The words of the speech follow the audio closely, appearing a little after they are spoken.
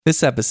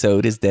This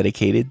episode is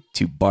dedicated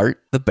to Bart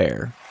the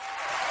Bear.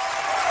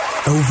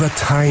 Over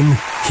time,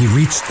 he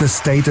reached the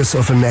status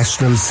of a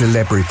national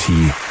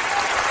celebrity.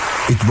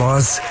 It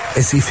was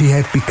as if he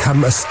had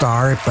become a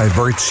star by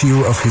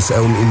virtue of his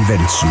own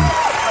invention.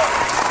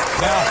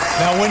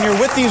 Now, when you're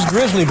with these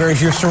grizzly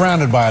bears, you're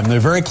surrounded by them. They're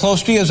very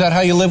close to you. Is that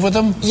how you live with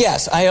them?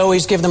 Yes, I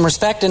always give them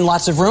respect and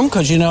lots of room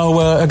because,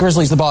 a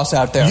grizzly's the boss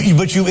out there.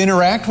 But you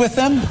interact with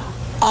them?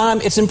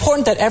 It's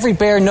important that every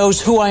bear knows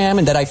who I am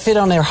and that I fit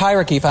on their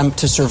hierarchy if I'm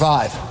to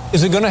survive.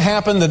 Is it going to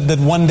happen that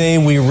one day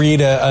we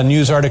read a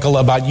news article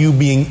about you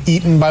being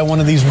eaten by one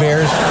of these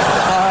bears?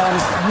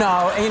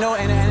 No,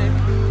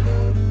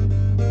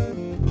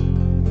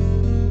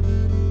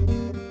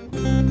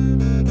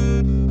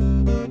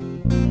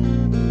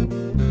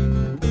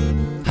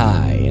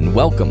 Hi, and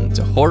welcome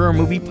to Horror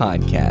Movie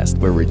Podcast,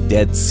 where we're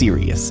dead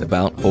serious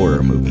about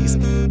horror movies.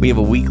 We have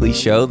a weekly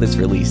show that's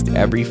released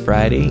every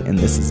Friday, and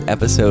this is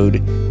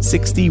episode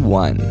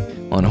 61.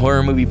 On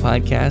Horror Movie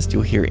Podcast,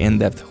 you'll hear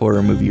in-depth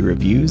horror movie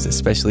reviews,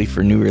 especially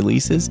for new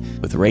releases,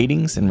 with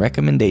ratings and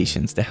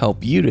recommendations to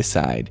help you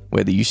decide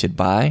whether you should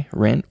buy,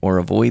 rent, or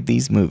avoid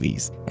these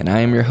movies. And I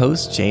am your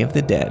host, Jay of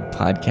the Dead,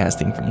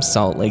 podcasting from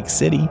Salt Lake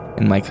City,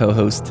 and my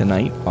co-hosts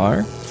tonight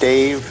are...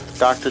 Dave,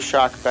 Dr.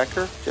 Shock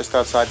Becker, just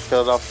outside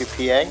Philadelphia,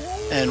 PA.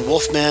 And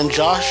Wolfman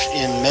Josh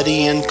in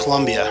Medellin,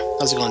 Colombia.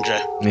 How's it going, Jay?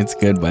 It's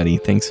good, buddy.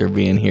 Thanks for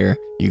being here.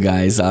 You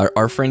guys,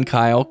 our friend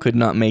Kyle could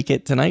not make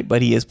it tonight,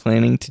 but he is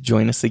planning to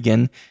join us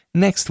again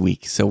next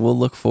week, so we'll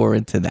look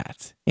forward to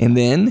that. And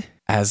then,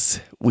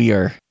 as we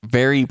are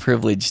very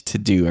privileged to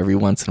do every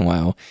once in a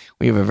while,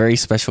 we have a very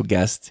special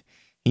guest.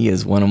 He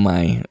is one of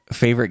my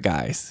favorite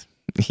guys.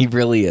 He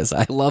really is.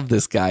 I love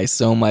this guy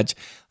so much.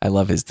 I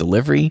love his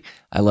delivery.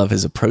 I love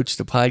his approach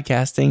to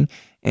podcasting,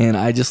 and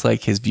I just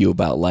like his view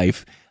about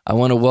life. I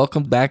want to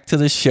welcome back to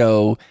the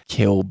show,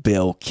 Kill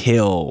Bill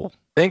Kill.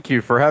 Thank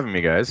you for having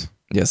me, guys.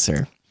 Yes,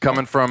 sir.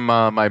 Coming from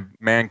my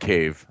man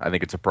cave, I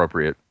think it's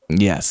appropriate.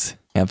 Yes,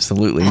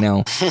 absolutely.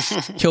 Now,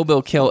 Kill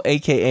Bill Kill,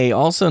 a.k.a.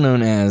 also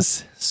known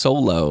as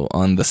Solo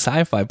on the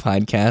Sci-Fi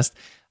Podcast.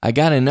 I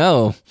gotta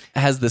know,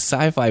 has the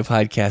Sci-Fi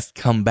Podcast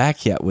come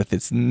back yet with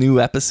its new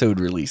episode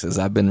releases?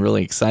 I've been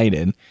really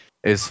excited.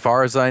 As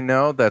far as I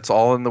know, that's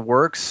all in the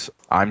works.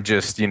 I'm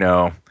just,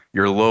 your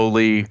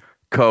lowly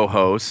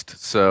co-host.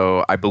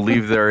 So I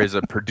believe there is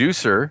a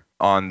producer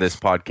on this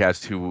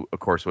podcast who, of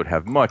course, would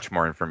have much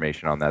more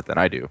information on that than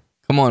I do.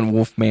 Come on,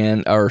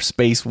 Wolfman, or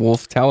Space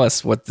Wolf, tell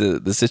us what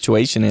the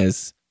situation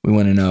is. We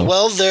want to know.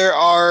 Well, there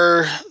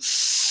are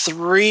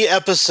 3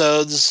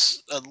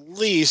 episodes, at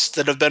least,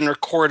 that have been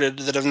recorded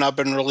that have not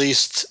been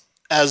released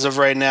as of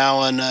right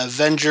now. An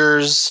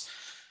Avengers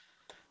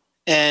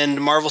and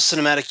Marvel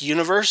Cinematic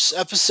Universe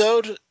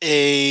episode,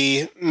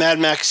 a Mad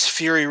Max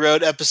Fury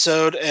Road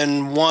episode,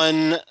 and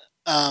one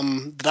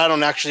that I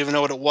don't actually even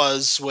know what it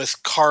was,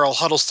 with Carl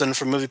Huddleston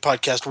from Movie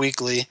Podcast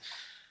Weekly.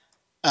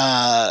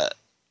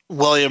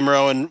 William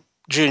Rowan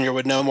Jr.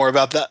 would know more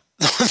about that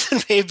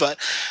than me, but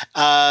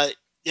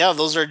yeah,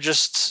 those are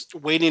just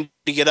waiting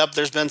to get up.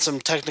 There's been some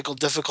technical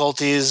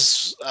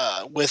difficulties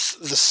with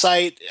the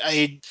site.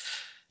 I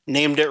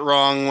named it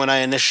wrong when I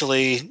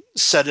initially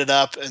set it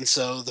up, and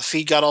so the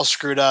feed got all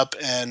screwed up,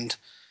 and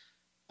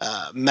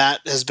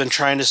Matt has been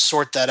trying to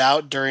sort that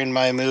out during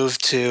my move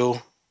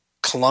to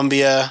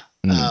Colombia.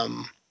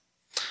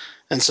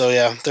 And so,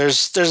 yeah,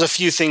 there's a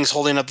few things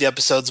holding up the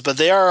episodes, but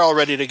they are all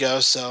ready to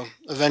go, so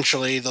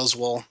eventually those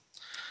will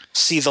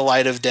see the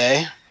light of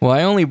day. Well,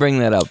 I only bring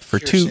that up for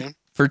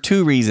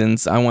two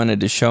reasons. I wanted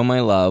to show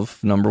my love,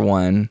 number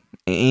one,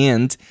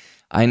 and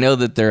I know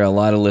that there are a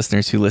lot of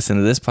listeners who listen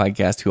to this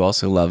podcast who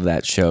also love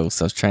that show,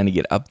 so I was trying to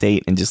get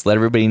update and just let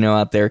everybody know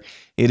out there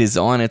it is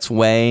on its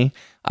way.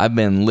 I've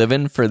been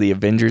living for the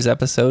Avengers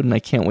episode, and I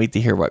can't wait to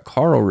hear what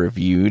Carl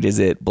reviewed. Is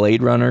it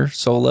Blade Runner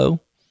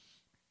Solo?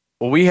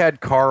 Well, we had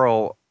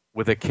Carl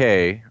with a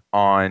K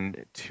on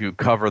to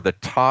cover the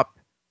top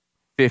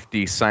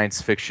 50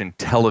 science fiction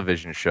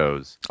television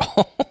shows.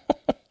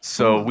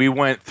 So we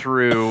went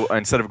through,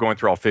 instead of going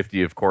through all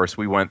 50, of course,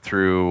 we went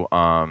through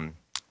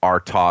our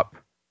top,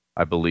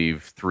 I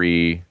believe,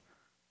 3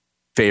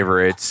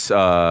 favorites,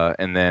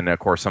 and then, of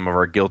course, some of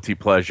our guilty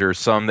pleasures,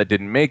 some that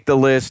didn't make the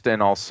list,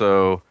 and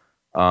also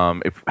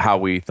how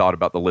we thought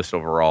about the list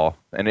overall.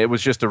 And it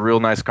was just a real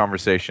nice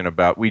conversation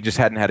about, we just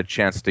hadn't had a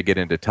chance to get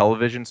into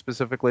television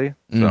specifically.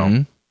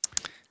 So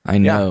I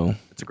know. Yeah,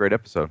 it's a great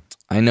episode.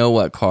 I know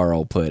what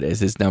Carl put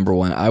as his number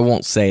one. I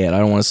won't say it. I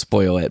don't want to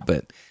spoil it,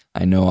 but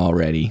I know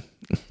already.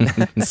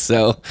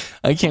 So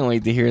I can't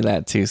wait to hear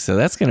that too. So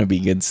that's going to be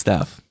good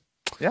stuff.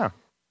 Yeah.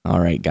 All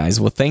right,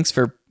 guys. Well, thanks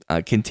for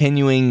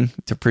continuing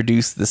to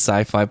produce the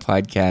Sci-Fi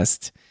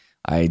Podcast.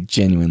 I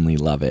genuinely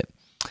love it.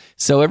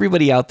 So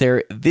everybody out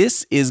there,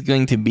 this is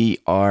going to be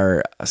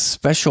our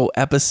special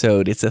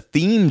episode. It's a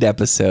themed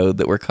episode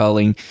that we're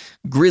calling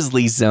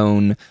Grizzly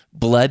Zone,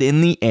 Blood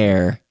in the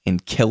Air,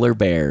 and Killer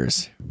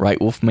Bears.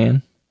 Right,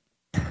 Wolfman?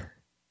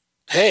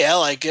 Hey, I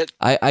like it.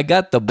 I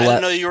got the I didn't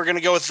blood. know you were going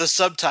to go with the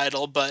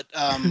subtitle, but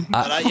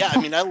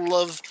I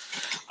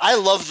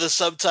love the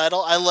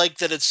subtitle. I like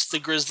that it's the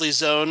Grizzly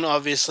Zone.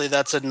 Obviously,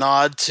 that's a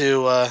nod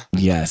to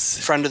Yes.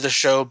 friend of the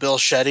show, Bill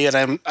Shetty,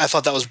 and I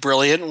thought that was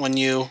brilliant when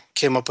you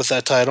came up with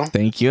that title.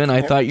 Thank you. And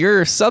I thought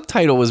your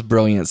subtitle was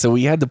brilliant, so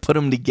we had to put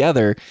them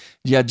together.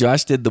 Yeah,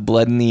 Josh did The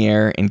Blood in the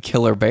Air and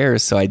Killer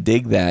Bears, so I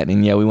dig that.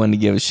 And yeah, we wanted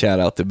to give a shout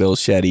out to Bill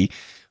Shetty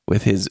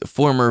with his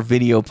former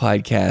video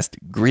podcast,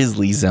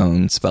 Grizzly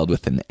Zone, spelled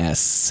with an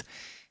S.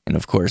 And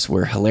of course,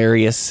 we're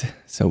hilarious,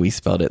 so we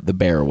spelled it the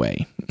Bear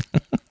way.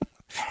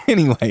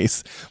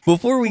 Anyways,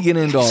 before we get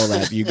into all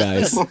that, you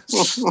guys,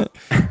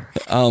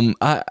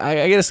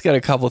 I just got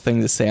a couple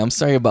things to say. I'm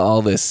sorry about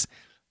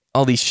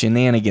all these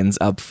shenanigans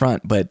up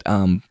front, but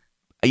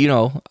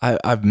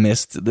I've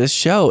missed this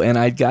show, and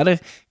I gotta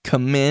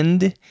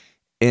commend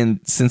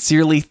and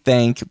sincerely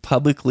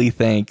publicly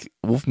thank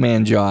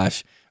Wolfman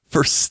Josh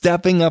for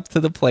stepping up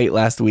to the plate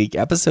last week.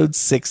 Episode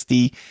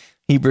 60,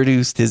 he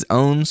produced his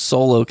own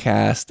solo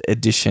cast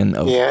edition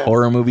of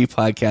Horror Movie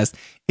Podcast.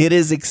 It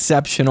is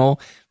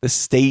exceptional. The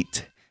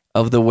State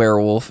of the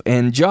Werewolf.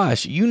 And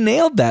Josh, you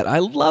nailed that. I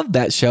love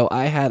that show.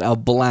 I had a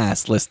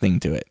blast listening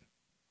to it.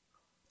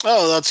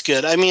 Oh, that's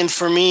good. I mean,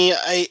 for me,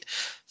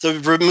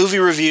 the movie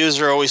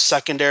reviews are always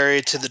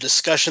secondary to the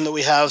discussion that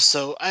we have,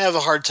 so I have a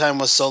hard time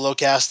with solo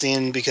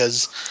casting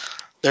because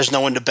there's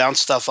no one to bounce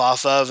stuff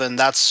off of, and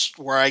that's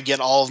where I get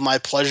all of my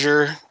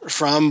pleasure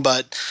from.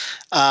 But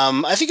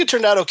I think it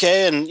turned out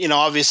okay, and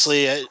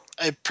obviously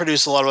I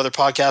produce a lot of other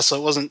podcasts, so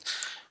it wasn't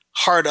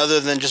hard other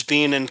than just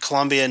being in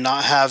Columbia and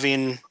not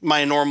having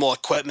my normal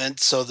equipment,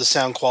 so the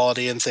sound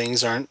quality and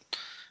things aren't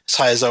as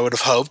high as I would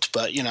have hoped,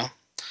 but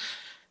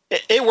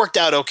it worked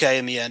out okay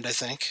in the end, I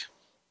think.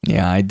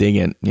 Yeah, I dig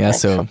it. Yeah,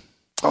 so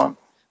I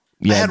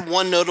had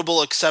one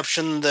notable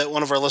exception that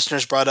one of our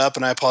listeners brought up,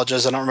 and I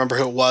apologize, I don't remember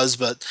who it was,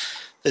 but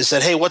they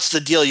said, "Hey, what's the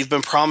deal? You've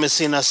been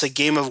promising us a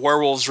Game of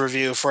Werewolves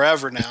review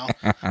forever now."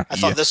 I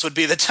thought this would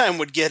be the time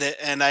we'd get it,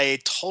 and I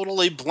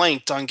totally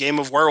blanked on Game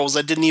of Werewolves.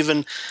 I didn't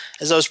even,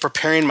 as I was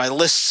preparing my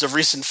lists of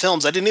recent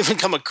films, I didn't even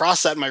come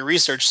across that in my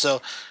research, so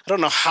I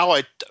don't know how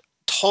I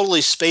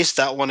totally spaced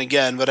that one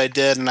again, but I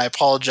did, and I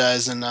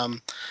apologize,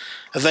 and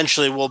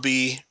eventually we'll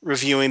be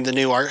reviewing the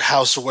new Art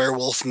House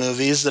Werewolf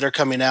movies that are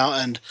coming out,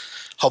 and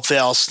hopefully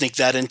I'll sneak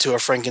that into a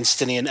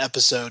Frankensteinian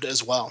episode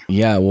as well.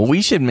 Yeah, well,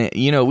 we should,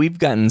 we've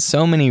gotten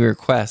so many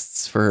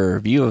requests for a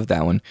review of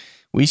that one.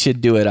 We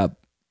should do it up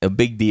a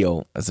big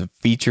deal as a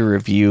feature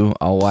review.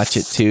 I'll watch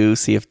it too,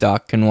 see if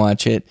Doc can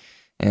watch it,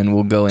 and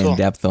we'll go in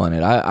depth on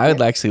it. I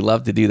would actually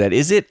love to do that.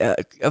 Is it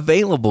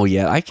available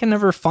yet? I can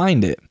never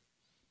find it.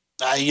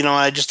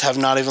 I just have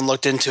not even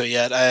looked into it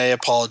yet. I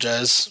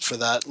apologize for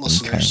that,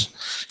 listeners.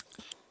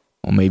 Okay.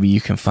 Well, maybe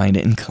you can find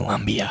it in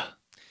Columbia.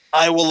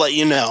 I will let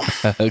you know.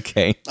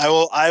 Okay.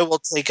 I will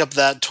take up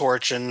that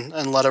torch and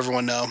let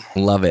everyone know.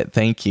 Love it.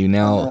 Thank you.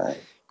 Now,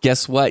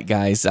 guess what,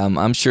 guys?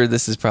 I'm sure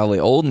this is probably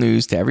old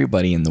news to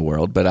everybody in the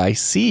world, but I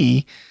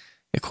see,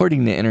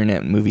 according to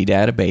Internet Movie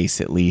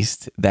Database at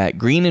least, that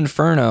Green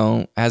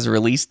Inferno has a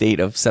release date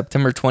of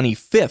September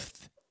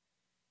 25th.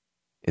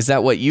 Is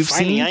that what you've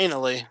seen?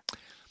 Finally.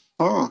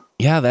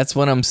 Yeah, that's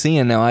what I'm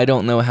seeing. Now, I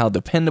don't know how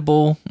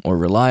dependable or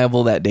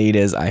reliable that date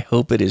is. I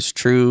hope it is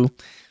true.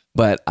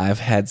 But I've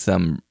had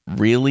some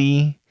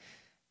really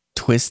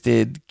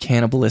twisted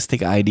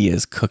cannibalistic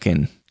ideas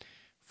cooking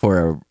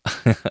for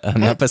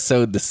an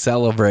episode to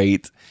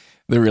celebrate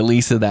the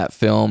release of that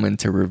film and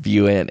to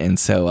review it. And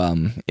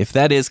so if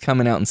that is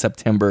coming out in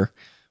September,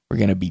 we're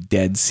going to be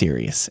dead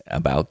serious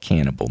about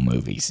cannibal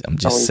movies. I'm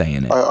just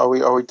saying it. Are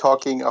we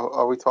talking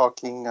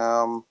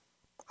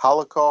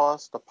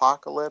Holocaust,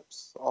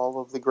 Apocalypse, all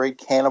of the great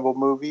cannibal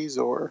movies,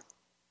 or?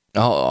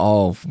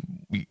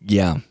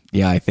 Yeah,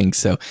 I think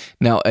so.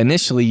 Now,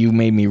 initially, you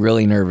made me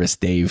really nervous,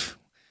 Dave,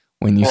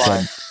 when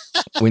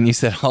you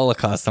said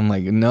Holocaust. I'm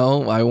like,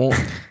 no, I won't.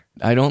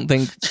 I don't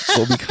think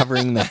we'll be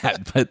covering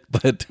that.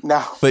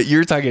 But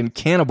you're talking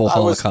cannibal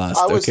Holocaust.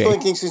 I was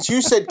thinking, since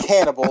you said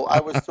cannibal,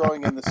 I was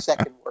throwing in the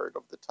second word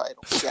of the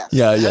title. Yes.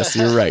 Yeah. Yes,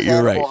 you're right.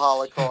 You're right. Cannibal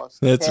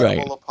Holocaust. That's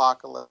cannibal right.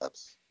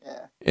 Apocalypse.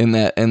 Yeah. In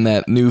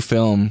that new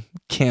film,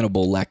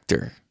 Cannibal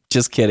Lecter.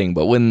 Just kidding,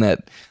 but wouldn't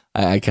that?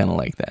 I kind of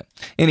like that.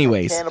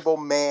 Anyways, Cannibal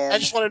Man. I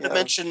just wanted to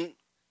mention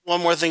one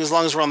more thing, as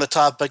long as we're on the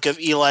topic of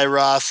Eli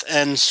Roth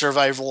and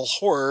survival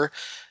horror.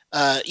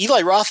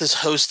 Eli Roth is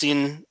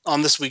hosting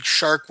on this week's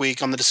Shark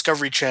Week on the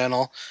Discovery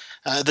Channel.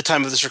 At the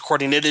time of this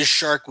recording, it is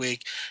Shark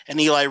Week,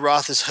 and Eli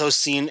Roth is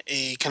hosting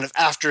a kind of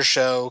after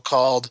show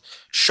called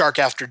Shark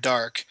After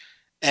Dark.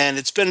 And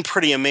it's been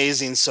pretty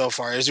amazing so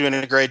far. He's doing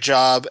a great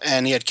job,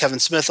 and he had Kevin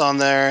Smith on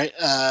there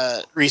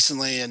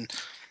recently, and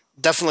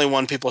definitely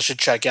one people should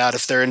check out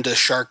if they're into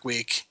Shark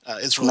Week.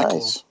 It's really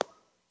cool.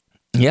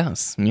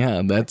 Yes.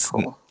 Yeah, that's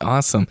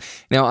awesome.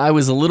 Now, I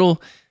was a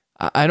little,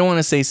 I don't want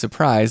to say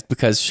surprised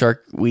because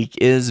Shark Week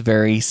is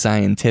very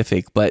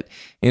scientific, but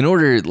in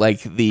order,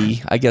 like the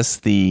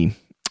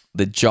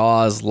the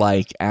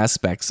Jaws-like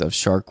aspects of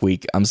Shark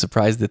Week. I'm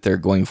surprised that they're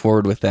going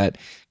forward with that,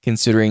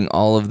 considering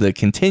all of the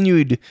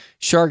continued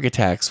shark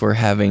attacks we're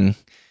having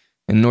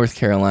in North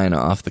Carolina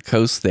off the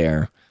coast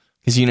there.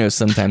 Because,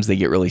 sometimes they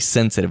get really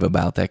sensitive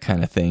about that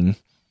kind of thing.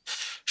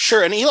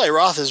 Sure, and Eli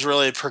Roth is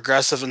really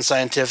progressive and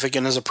scientific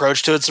in his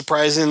approach to it,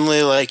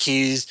 surprisingly. Like,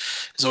 he's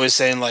always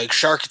saying, like,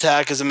 shark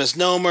attack is a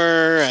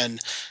misnomer, and,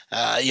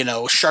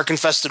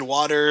 shark-infested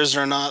waters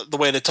are not the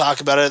way to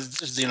talk about it.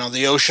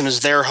 The ocean is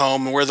their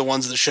home, and we're the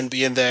ones that shouldn't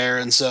be in there.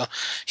 And so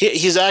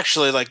he's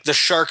actually, like, the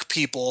shark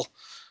people,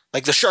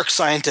 like, the shark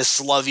scientists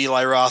love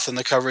Eli Roth and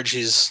the coverage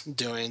he's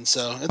doing.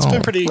 So it's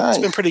been pretty nice.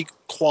 It's been pretty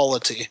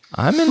quality.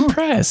 I'm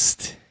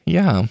impressed.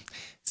 Yeah.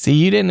 See,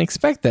 you didn't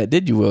expect that,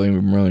 did you,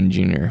 William Rowan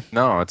Jr.?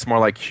 No, it's more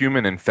like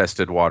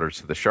human-infested waters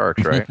to the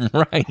sharks, right?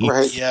 Right.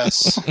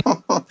 Yes.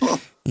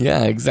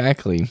 Yeah,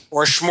 exactly.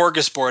 Or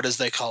smorgasbord, as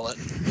they call it.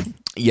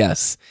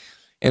 Yes.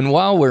 And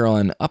while we're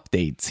on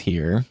updates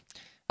here,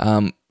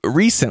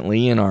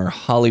 recently in our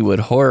Hollywood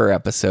horror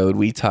episode,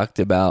 we talked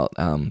about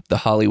the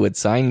Hollywood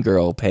sign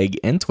girl, Peg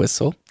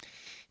Entwistle.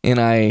 And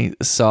I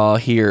saw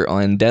here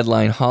on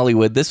Deadline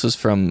Hollywood, this was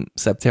from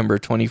September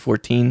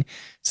 2014,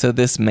 so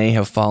this may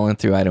have fallen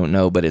through, I don't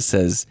know, but it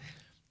says,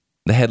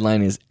 the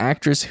headline is,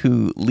 Actress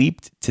Who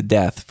Leaped to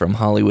Death from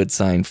Hollywood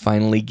Sign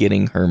Finally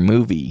Getting Her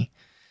Movie.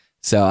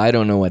 So I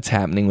don't know what's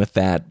happening with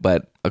that,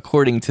 but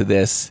according to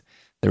this,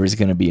 there was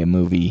going to be a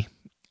movie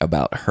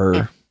about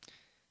her.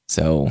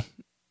 So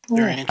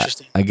Very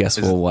interesting. I guess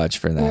we'll watch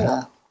for that.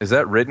 Yeah. Is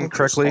that written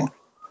correctly?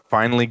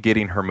 Finally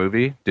getting her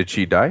movie? Did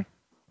she die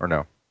or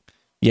no?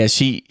 Yeah,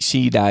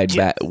 she died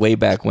way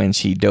back when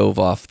she dove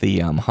off the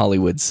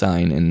Hollywood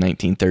sign in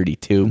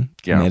 1932,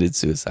 committed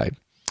suicide.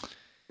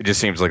 It just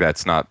seems like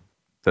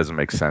doesn't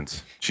make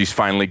sense. She's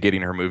finally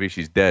getting her movie.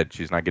 She's dead.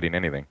 She's not getting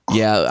anything.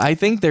 Yeah, I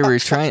think they were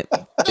trying.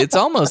 It's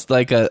almost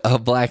like a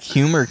black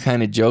humor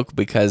kind of joke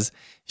because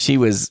she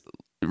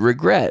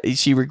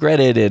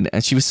regretted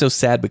and she was so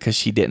sad because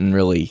she didn't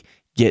really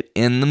get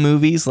in the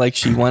movies like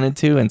she wanted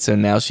to, and so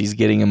now she's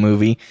getting a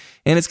movie,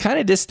 and it's kind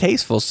of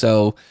distasteful.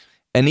 So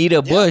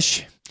Anita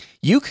Bush,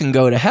 you can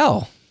go to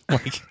hell.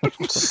 Like,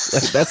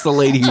 that's the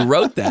lady who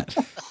wrote that.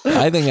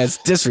 I think that's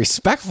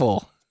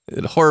disrespectful.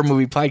 The Horror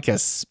Movie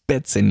Podcast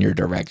spits in your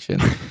direction.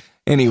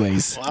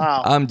 Anyways,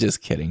 Wow. I'm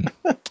just kidding.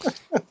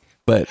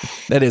 But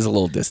that is a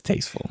little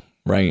distasteful,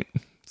 right?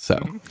 So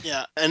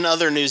Yeah. In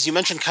other news, you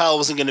mentioned Kyle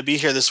wasn't going to be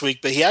here this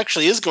week, but he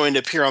actually is going to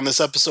appear on this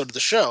episode of the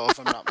show, if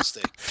I'm not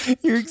mistaken.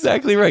 you're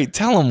exactly right.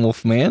 Tell him,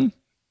 Wolfman.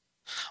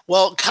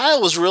 Well,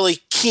 Kyle was really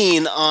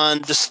keen on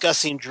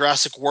discussing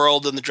Jurassic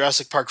World and the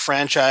Jurassic Park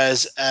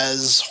franchise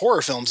as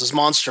horror films, as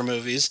monster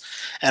movies.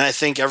 And I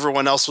think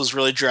everyone else was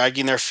really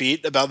dragging their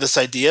feet about this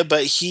idea.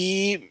 But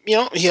he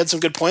had some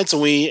good points,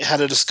 and we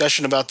had a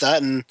discussion about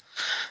that. And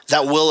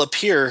that will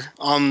appear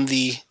on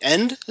the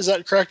end. Is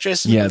that correct,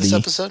 Jason? Yeah, this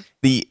episode?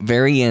 The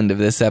very end of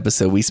this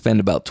episode, we spend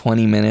about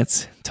 20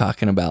 minutes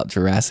talking about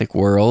Jurassic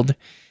World.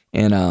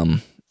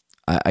 And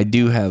I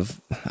do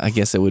have, I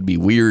guess it would be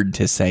weird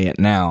to say it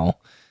now.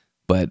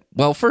 But,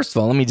 well, first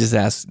of all, let me just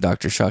ask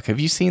Dr. Shuck, have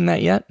you seen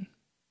that yet?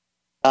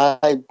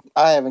 I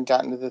haven't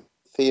gotten to the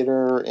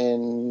theater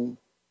in...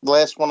 The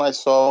last one I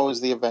saw was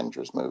the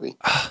Avengers movie.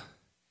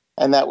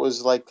 And that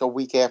was like a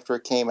week after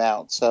it came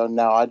out. So,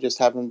 no, I just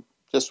haven't...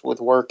 Just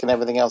with work and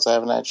everything else, I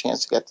haven't had a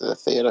chance to get to the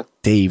theater.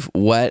 Dave,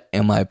 what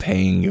am I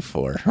paying you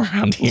for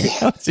around here?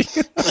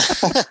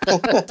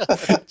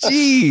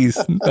 Jeez.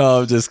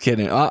 No, I'm just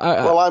kidding.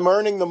 Well, I'm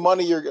earning the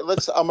money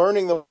I'm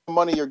earning the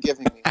money you're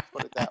giving me. Let's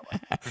put it that way.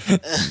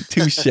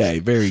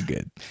 Touche. Very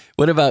good.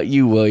 What about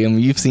you, William?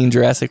 You've seen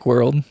Jurassic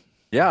World?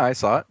 Yeah, I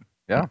saw it.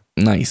 Yeah.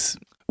 Nice.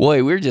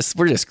 Boy, we're just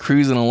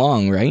cruising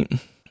along, right?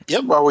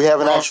 Yep. Well, we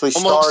haven't actually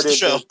almost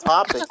started the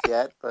topic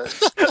yet,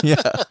 but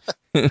Yeah.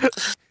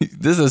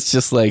 This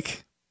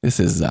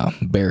is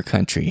bear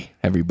country,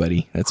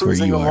 everybody. That's where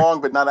cruising you are.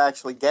 along, but not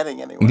actually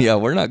getting anywhere. Yeah,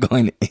 we're not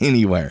going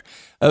anywhere.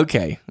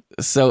 Okay,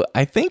 so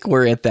I think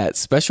we're at that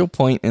special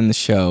point in the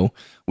show.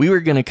 We were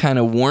going to kind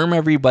of warm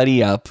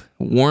everybody up,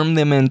 warm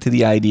them into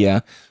the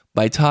idea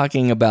by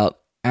talking about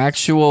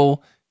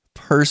actual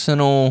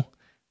personal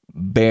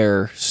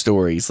bear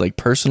stories, like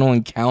personal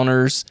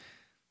encounters,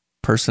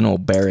 personal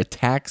bear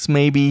attacks,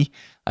 maybe.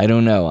 I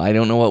don't know. I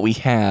don't know what we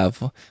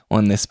have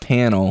on this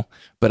panel,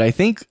 but I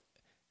think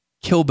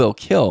Kill Bill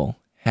Kill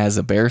has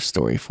a bear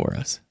story for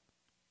us.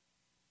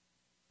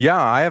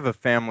 Yeah, I have a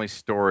family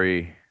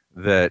story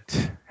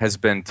that has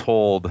been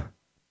told,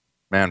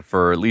 man,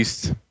 for at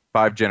least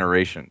 5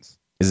 generations.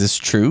 Is this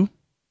true?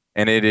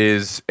 And it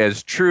is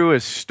as true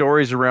as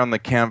stories around the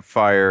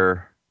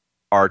campfire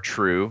are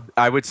true.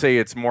 I would say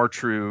it's more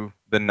true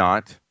than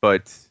not,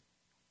 but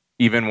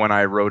even when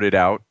I wrote it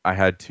out, I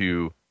had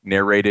to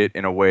narrate it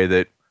in a way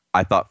that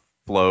I thought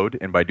flowed,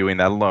 and by doing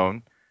that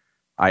alone,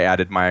 I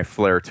added my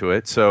flair to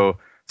it. So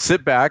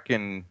sit back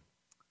and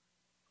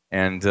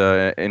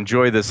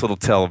enjoy this little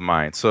tale of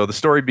mine. So the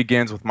story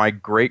begins with my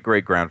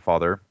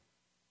great-great-grandfather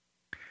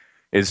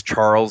is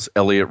Charles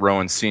Elliott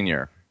Rowan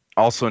Sr.,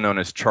 also known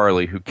as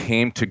Charlie, who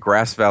came to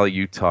Grass Valley,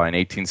 Utah in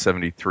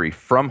 1873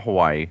 from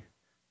Hawaii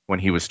when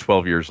he was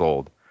 12 years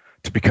old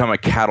to become a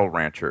cattle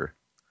rancher.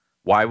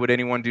 Why would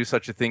anyone do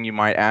such a thing, you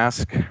might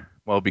ask?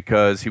 Well,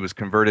 because he was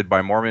converted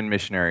by Mormon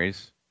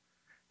missionaries,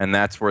 and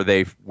that's where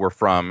they were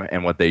from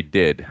and what they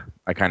did.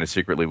 I kind of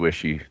secretly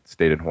wish he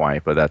stayed in Hawaii,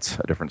 but that's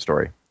a different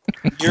story.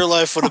 Your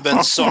life would have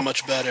been so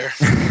much better.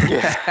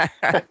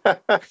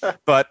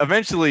 But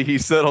eventually he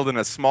settled in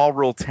a small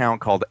rural town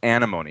called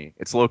Anemone.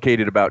 It's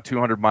located about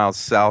 200 miles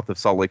south of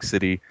Salt Lake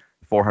City,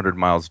 400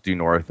 miles due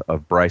north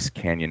of Bryce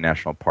Canyon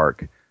National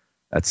Park.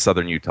 That's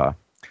southern Utah.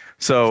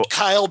 So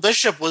Kyle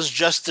Bishop was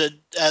just at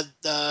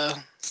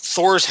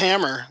Thor's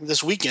Hammer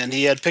this weekend.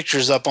 He had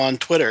pictures up on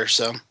Twitter.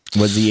 So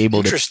was he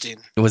able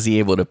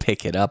to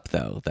pick it up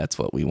though? That's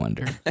what we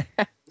wonder.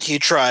 He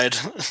tried.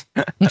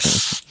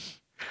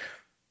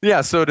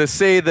 Yeah, so to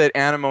say that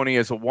Anemone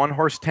is a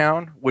one-horse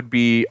town would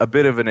be a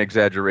bit of an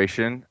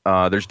exaggeration.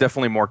 There's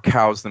definitely more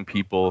cows than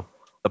people.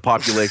 The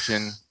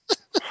population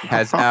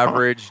has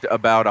averaged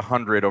about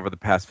 100 over the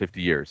past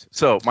 50 years.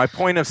 So my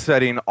point of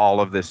setting all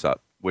of this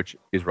up, which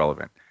is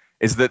relevant,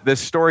 is that this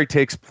story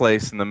takes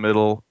place in the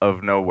middle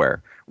of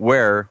nowhere,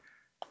 where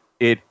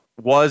it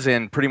was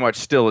and pretty much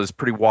still is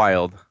pretty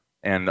wild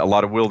and a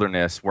lot of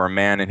wilderness, where a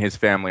man and his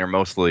family are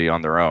mostly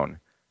on their own.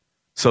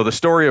 So the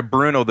story of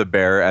Bruno the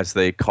Bear, as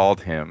they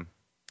called him,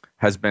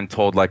 has been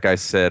told, like I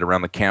said,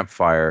 around the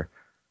campfire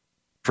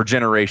for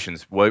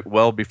generations,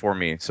 well before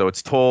me. So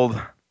it's told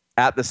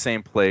at the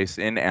same place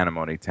in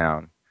Anemone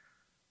Town,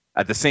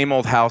 at the same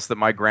old house that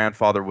my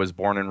grandfather was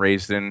born and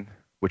raised in,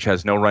 which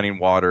has no running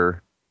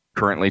water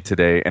currently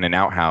today, and an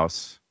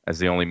outhouse as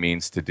the only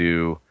means to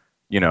do,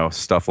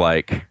 stuff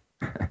like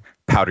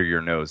powder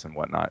your nose and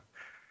whatnot.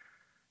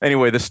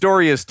 Anyway, the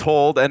story is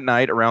told at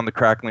night around the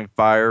crackling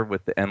fire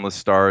with the endless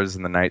stars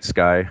in the night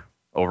sky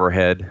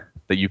overhead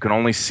that you can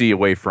only see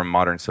away from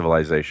modern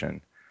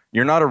civilization.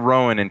 You're not a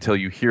Rowan until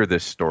you hear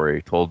this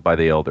story told by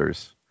the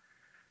elders.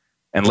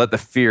 And let the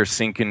fear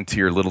sink into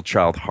your little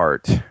child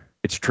heart.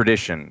 It's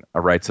tradition,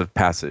 a rites of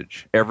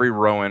passage. Every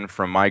Rowan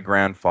from my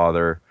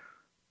grandfather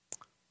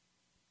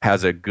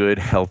has a good,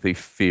 healthy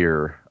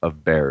fear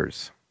of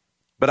bears.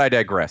 But I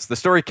digress. The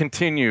story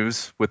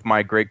continues with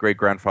my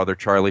great-great-grandfather,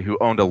 Charlie, who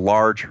owned a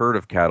large herd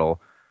of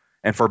cattle.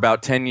 And for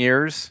about 10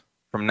 years,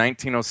 from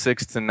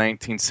 1906 to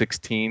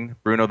 1916,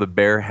 Bruno the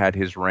Bear had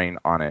his reign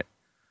on it.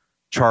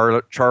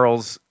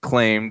 Charles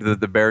claimed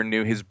that the bear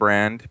knew his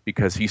brand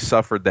because he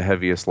suffered the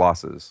heaviest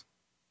losses.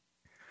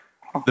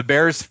 The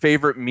bear's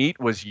favorite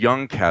meat was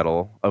young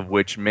cattle, of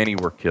which many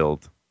were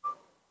killed.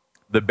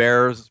 The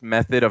bear's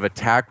method of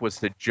attack was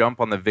to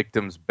jump on the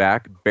victim's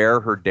back, bear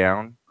her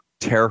down,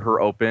 tear her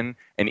open,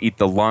 and eat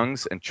the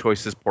lungs and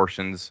choicest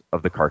portions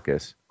of the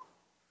carcass.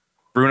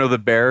 Bruno the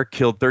Bear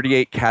killed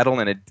 38 cattle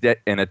in a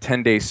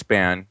 10-day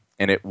span,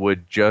 and it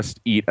would just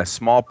eat a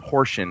small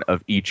portion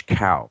of each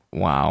cow.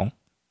 Wow.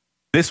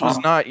 This was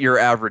not your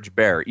average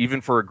bear,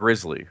 even for a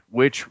grizzly,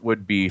 which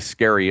would be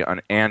scary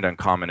and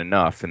uncommon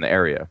enough in the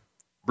area.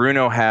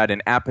 Bruno had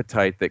an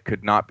appetite that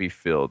could not be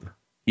filled.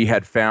 He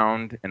had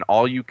found an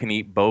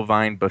all-you-can-eat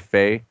bovine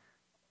buffet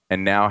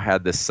and now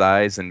had the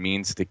size and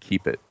means to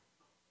keep it.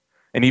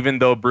 And even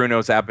though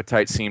Bruno's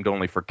appetite seemed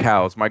only for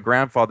cows, my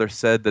grandfather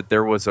said that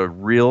there was a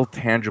real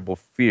tangible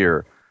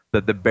fear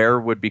that the bear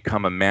would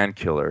become a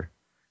man-killer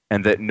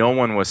and that no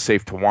one was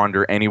safe to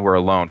wander anywhere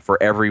alone,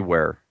 for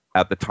everywhere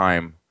at the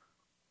time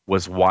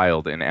was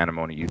wild in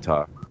Anemone,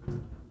 Utah.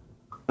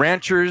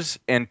 Ranchers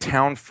and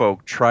town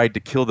folk tried to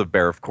kill the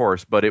bear, of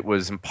course, but it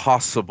was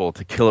impossible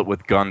to kill it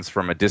with guns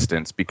from a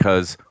distance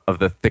because of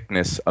the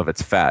thickness of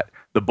its fat.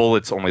 The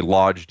bullets only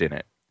lodged in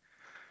it.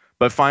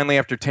 But finally,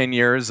 after 10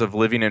 years of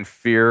living in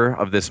fear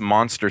of this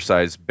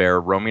monster-sized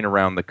bear roaming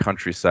around the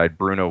countryside,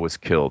 Bruno was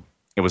killed.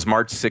 It was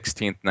March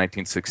 16th,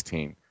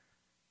 1916.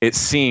 It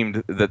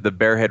seemed that the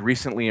bear had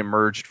recently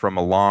emerged from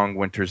a long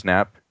winter's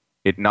nap.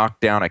 It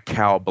knocked down a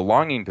cow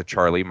belonging to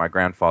Charlie, my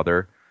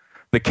grandfather.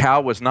 The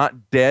cow was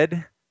not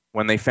dead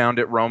when they found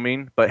it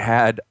roaming, but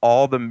had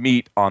all the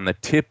meat on the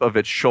tip of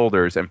its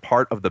shoulders and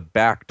part of the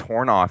back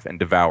torn off and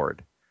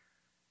devoured.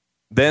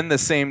 Then the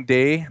same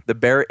day, the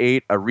bear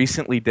ate a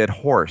recently dead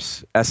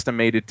horse,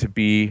 estimated to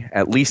be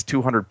at least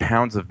 200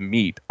 pounds of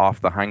meat off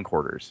the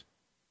hindquarters.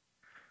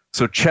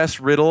 So Chess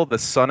Riddle, the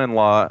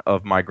son-in-law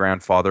of my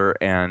grandfather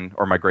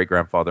or my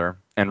great-grandfather,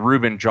 and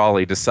Reuben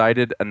Jolly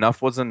decided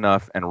enough was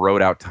enough and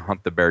rode out to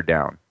hunt the bear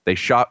down. They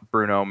shot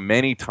Bruno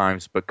many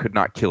times but could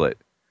not kill it.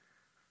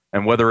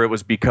 And whether it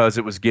was because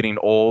it was getting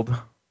old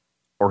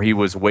or he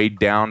was weighed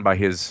down by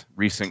his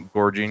recent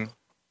gorging,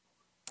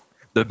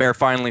 the bear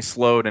finally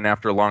slowed, and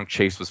after a long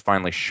chase was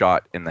finally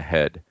shot in the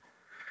head.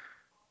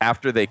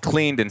 After they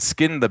cleaned and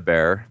skinned the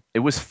bear, it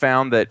was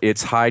found that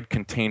its hide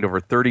contained over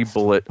 30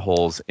 bullet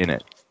holes in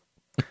it.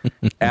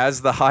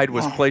 As the hide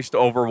was placed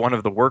over one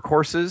of the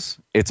workhorses,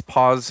 its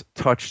paws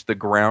touched the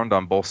ground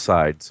on both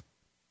sides.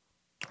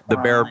 The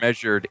bear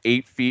measured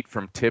 8 feet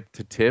from tip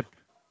to tip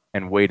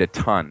and weighed a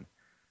ton.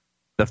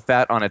 The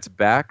fat on its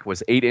back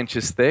was 8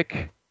 inches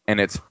thick,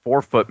 and its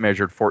forefoot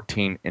measured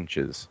 14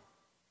 inches.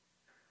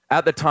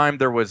 At the time,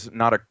 there was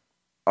not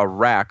a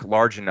rack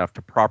large enough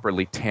to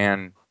properly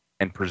tan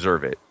and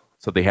preserve it,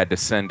 so they had to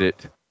send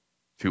it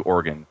to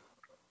Oregon.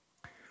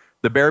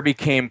 The bear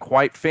became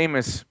quite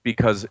famous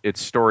because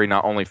its story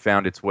not only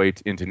found its way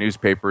into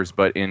newspapers,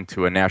 but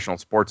into a national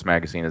sports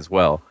magazine as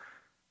well.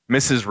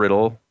 Mrs.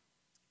 Riddle,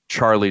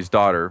 Charlie's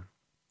daughter,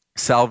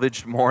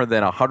 salvaged more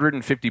than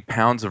 150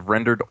 pounds of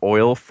rendered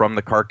oil from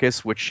the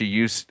carcass, which she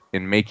used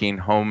in making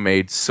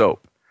homemade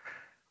soap.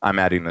 I'm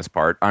adding this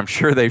part. I'm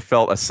sure they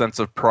felt a sense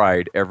of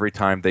pride every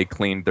time they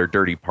cleaned their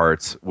dirty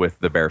parts with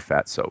the bear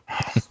fat soap.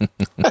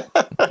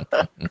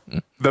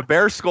 The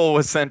bear skull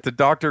was sent to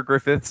Dr.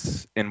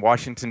 Griffiths in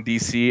Washington,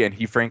 D.C., and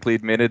he frankly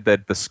admitted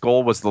that the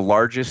skull was the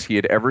largest he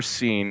had ever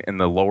seen in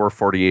the lower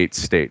 48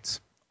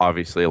 states.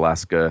 Obviously,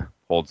 Alaska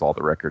holds all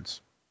the records.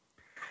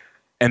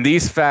 And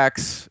these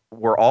facts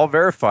were all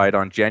verified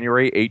on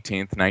January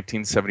 18th,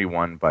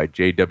 1971 by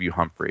J.W.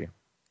 Humphrey.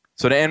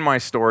 So to end my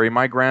story,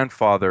 my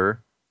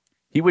grandfather,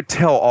 he would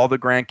tell all the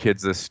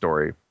grandkids this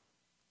story.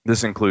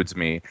 This includes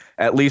me,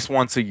 at least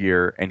once a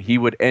year, and he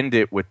would end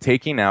it with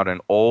taking out an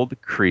old,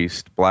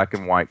 creased, black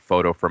and white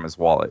photo from his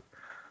wallet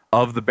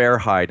of the bear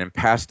hide and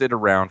passed it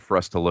around for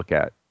us to look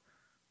at.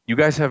 You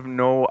guys have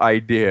no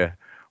idea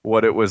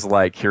what it was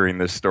like hearing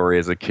this story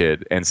as a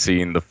kid and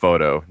seeing the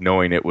photo,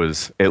 knowing it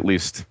was at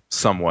least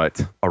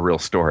somewhat a real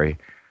story.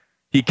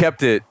 He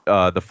kept it,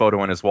 the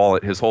photo in his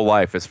wallet, his whole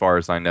life, as far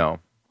as I know.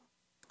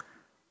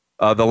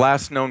 The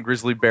last known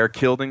grizzly bear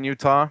killed in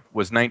Utah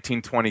was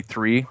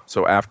 1923,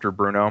 so after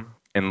Bruno,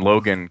 in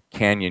Logan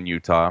Canyon,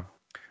 Utah.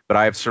 But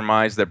I have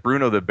surmised that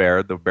Bruno the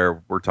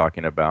bear we're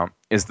talking about,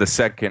 is the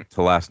second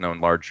to last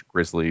known large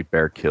grizzly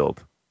bear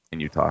killed in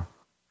Utah.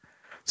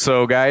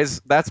 So,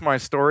 guys, that's my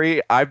story.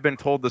 I've been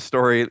told the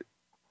story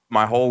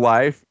my whole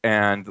life,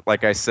 and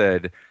like I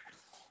said,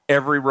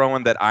 every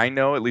Rowan that I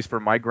know, at least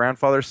from my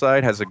grandfather's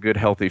side, has a good,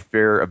 healthy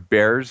fear of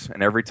bears,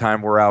 and every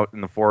time we're out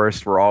in the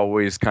forest, we're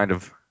always kind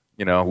of,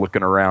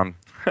 looking around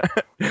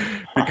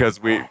because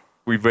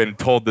we've been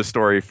told the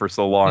story for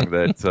so long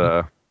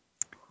that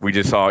we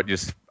just saw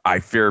it.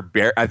 I fear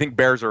bear. I think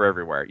bears are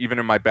everywhere, even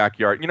in my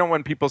backyard. You know,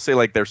 when people say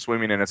like they're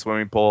swimming in a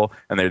swimming pool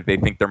and they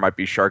think there might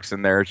be sharks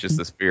in there, it's just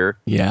this fear.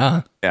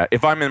 Yeah. Yeah.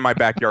 If I'm in my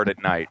backyard at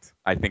night,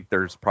 I think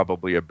there's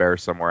probably a bear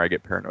somewhere. I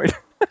get paranoid.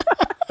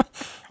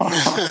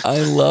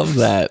 I love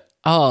that.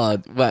 Oh,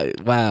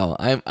 wow.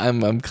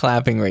 I'm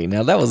clapping right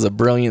now. That was a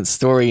brilliant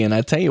story. And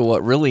I tell you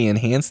what really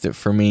enhanced it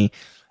for me.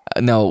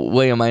 Now,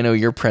 William, I know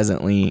you're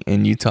presently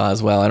in Utah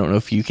as well. I don't know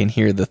if you can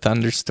hear the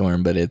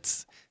thunderstorm, but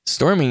it's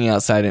storming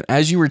outside. And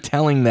as you were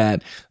telling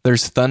that,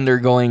 there's thunder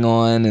going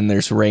on and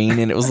there's rain,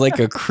 and it was like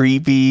a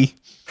creepy,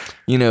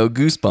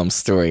 goosebumps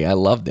story. I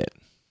loved it.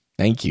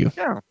 Thank you.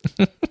 Yeah.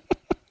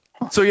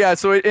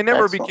 So it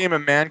never became a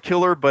man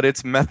killer, but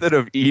its method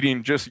of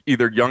eating just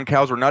either young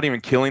cows or not even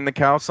killing the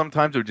cow,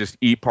 sometimes it would just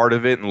eat part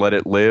of it and let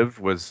it live,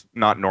 was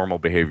not normal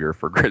behavior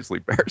for grizzly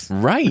bears.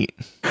 Right.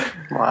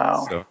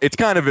 Wow. So it's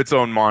kind of its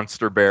own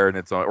monster bear and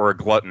its own, or a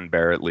glutton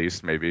bear at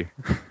least, maybe.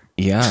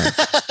 Yeah.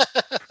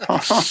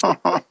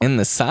 And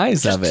the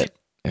size of it.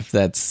 If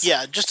that's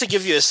just to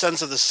give you a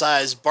sense of the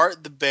size,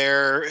 Bart the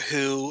bear,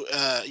 who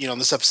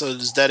this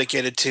episode is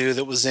dedicated to,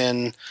 that was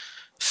in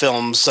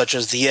films such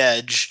as The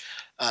Edge.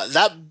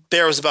 That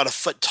bear was about a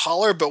foot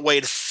taller, but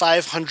weighed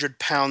 500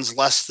 pounds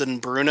less than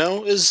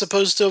Bruno is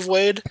supposed to have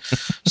weighed.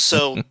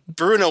 So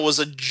Bruno was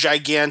a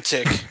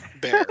gigantic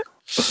bear.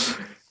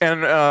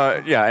 And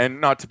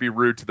and not to be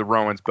rude to the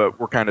Rowans, but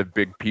we're kind of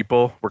big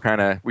people.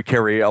 We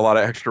carry a lot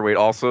of extra weight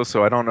also,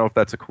 so I don't know if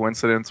that's a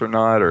coincidence or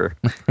not. Or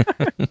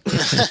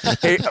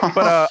hey,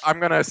 but I'm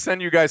gonna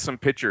send you guys some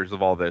pictures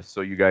of all this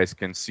so you guys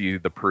can see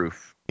the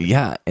proof.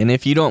 Yeah, and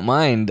if you don't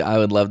mind, I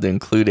would love to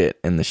include it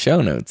in the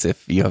show notes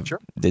if you have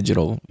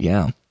digital.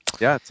 Yeah.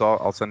 Yeah,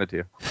 I'll send it to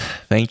you.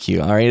 Thank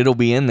you. All right, it'll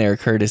be in there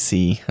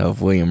courtesy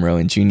of William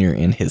Rowan Jr.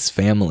 and his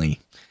family.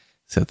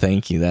 So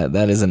thank you.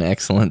 That is an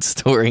excellent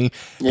story.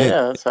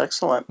 Yeah, that's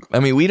excellent.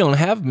 I mean, we don't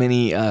have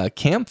many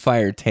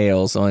campfire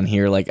tales on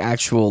here, like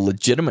actual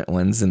legitimate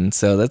ones, and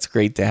so that's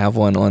great to have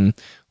one on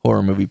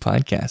Horror Movie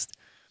Podcast.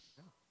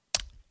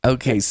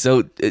 Okay,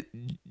 so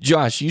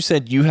Josh, you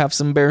said you have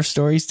some bear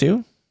stories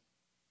too?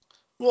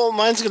 Well,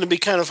 mine's going to be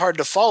kind of hard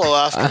to follow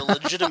after a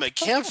legitimate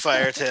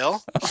campfire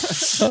tale,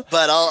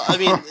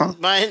 but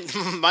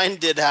mine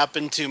did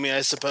happen to me.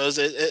 I suppose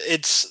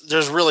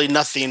there's really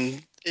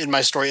nothing in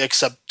my story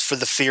except for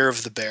the fear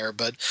of the bear.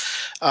 But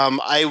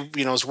I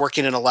was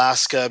working in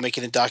Alaska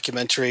making a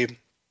documentary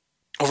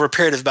over a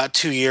period of about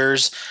 2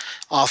 years,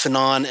 off and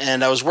on,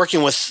 and I was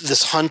working with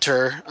this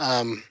hunter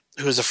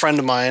who was a friend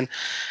of mine.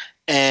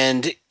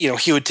 And,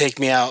 he would take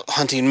me out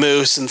hunting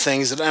moose and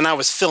things. And I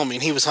was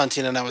filming. He was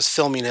hunting and I was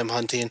filming him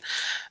hunting.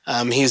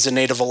 He's a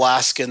native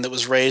Alaskan that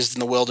was raised in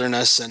the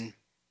wilderness. And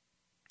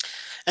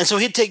so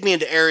he'd take me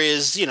into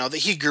areas, that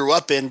he grew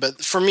up in,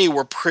 but for me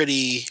were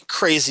pretty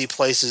crazy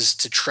places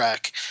to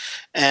trek.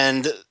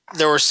 And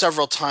there were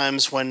several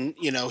times when,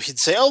 he'd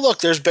say, oh, look,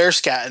 there's bear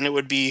scat. And it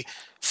would be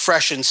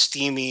fresh and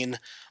steaming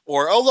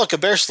or, oh, look, a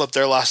bear slept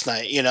there last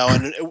night,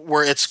 and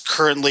where it's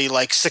currently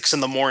like 6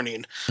 a.m.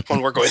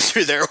 when we're going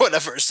through there or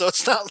whatever. So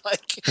it's not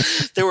like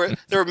there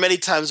were many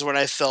times when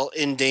I felt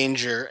in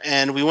danger.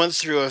 And we went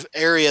through an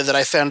area that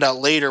I found out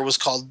later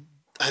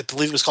I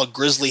believe it was called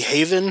Grizzly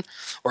Haven,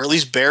 or at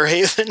least Bear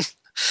Haven.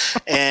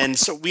 And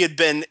so we had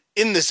been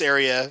in this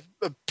area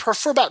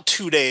for about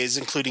 2 days,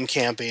 including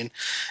camping.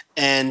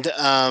 And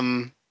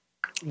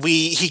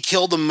he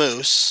killed a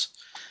moose,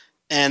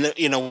 and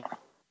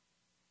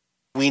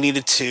he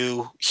needed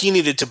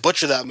to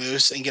butcher that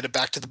moose and get it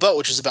back to the boat,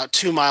 which is about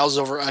 2 miles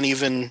over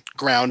uneven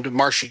ground,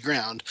 marshy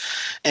ground.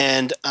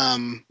 And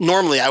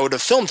normally I would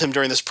have filmed him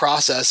during this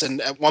process.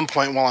 And at one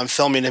point while I'm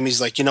filming him,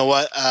 he's like, you know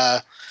what?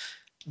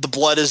 The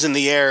blood is in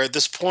the air. At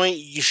this point,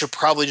 you should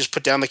probably just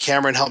put down the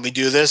camera and help me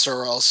do this,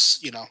 or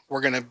else, we're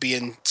going to be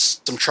in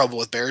some trouble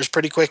with bears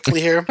pretty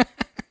quickly here.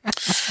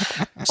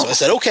 So I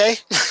said, okay.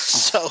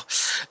 So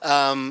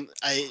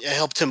I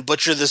helped him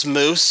butcher this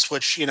moose,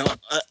 which,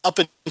 up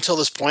until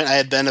this point, I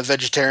had been a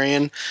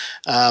vegetarian.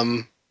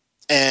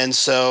 And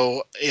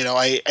so,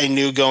 I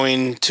knew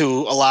going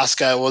to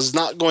Alaska, I was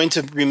not going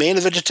to remain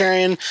a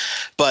vegetarian,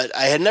 but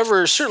I had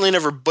certainly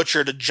never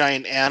butchered a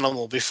giant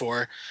animal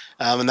before.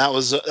 And that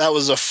was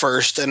a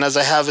first. And as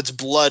I have its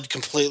blood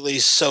completely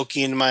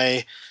soaking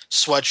my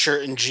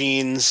sweatshirt and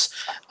jeans,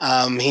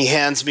 he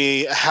hands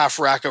me a half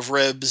rack of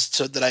ribs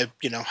that I,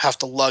 have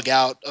to lug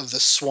out of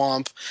the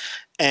swamp.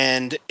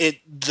 And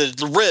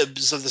the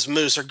ribs of this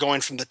moose are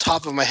going from the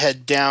top of my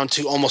head down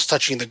to almost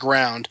touching the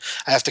ground.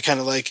 I have to kind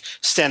of like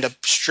stand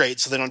up straight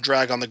so they don't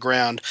drag on the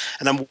ground.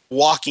 And I'm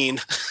walking.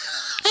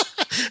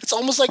 It's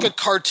almost like a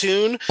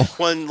cartoon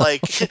when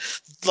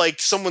like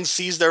someone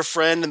sees their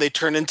friend and they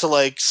turn into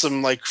like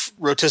some like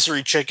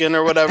rotisserie chicken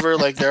or whatever.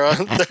 Like they're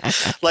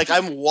like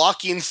I'm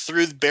walking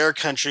through the bear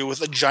country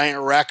with a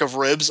giant rack of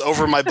ribs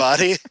over my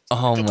body,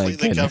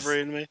 completely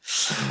covering me.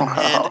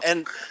 Wow.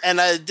 And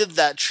I did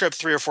that trip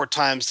 3 or 4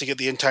 times to get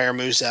the entire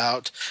moose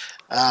out.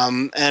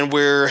 And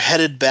we're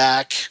headed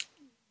back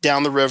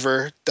down the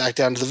river, back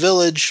down to the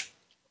village,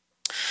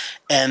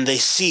 and they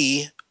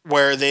see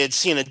where they had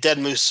seen a dead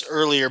moose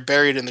earlier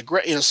buried in the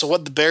ground. So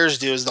what the bears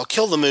do is they'll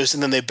kill the moose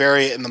and then they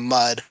bury it in the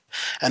mud,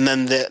 and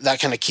then that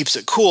kind of keeps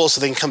it cool so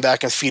they can come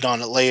back and feed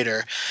on it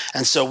later.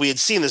 And so we had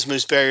seen this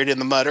moose buried in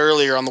the mud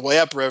earlier on the way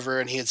upriver,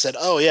 and he had said,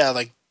 oh yeah,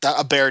 like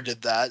a bear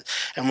did that.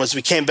 And as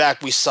we came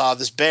back, we saw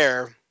this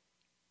bear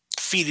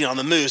feeding on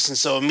the moose, and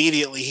so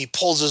immediately he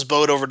pulls his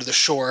boat over to the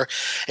shore,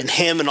 and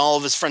him and all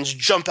of his friends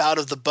jump out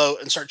of the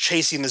boat and start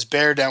chasing this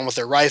bear down with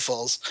their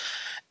rifles.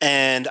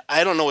 And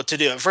I don't know what to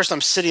do. At first I'm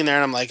sitting there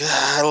and I'm like,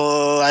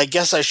 I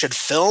guess I should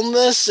film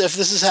this if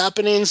this is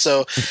happening.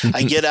 So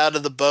I get out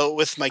of the boat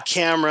with my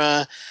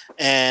camera,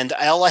 and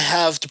all I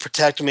have to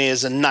protect me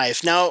is a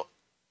knife. Now,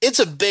 it's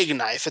a big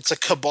knife. It's a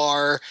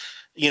Kabar,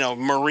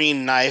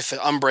 marine knife, an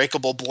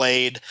unbreakable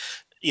blade,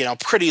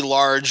 pretty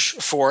large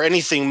for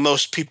anything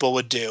most people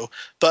would do.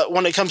 But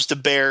when it comes to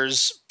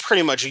bears,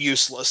 pretty much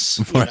useless,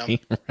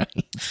 right.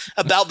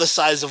 About the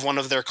size of one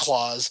of their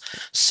claws.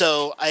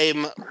 So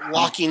I'm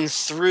walking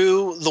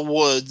through the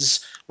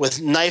woods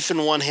with knife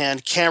in one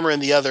hand, camera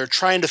in the other,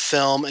 trying to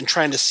film and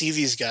trying to see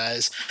these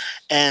guys.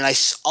 And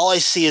all I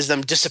see is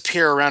them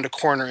disappear around a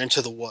corner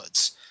into the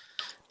woods.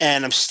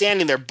 And I'm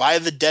standing there by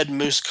the dead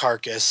moose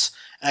carcass,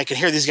 and I can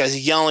hear these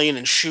guys yelling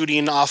and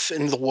shooting off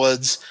in the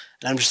woods.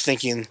 And I'm just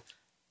thinking,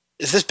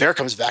 if this bear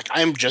comes back,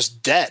 I'm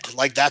just dead.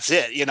 Like, that's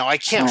it. I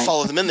can't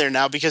follow them in there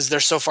now because they're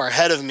so far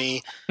ahead of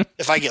me.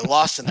 If I get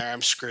lost in there,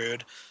 I'm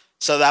screwed.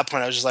 So at that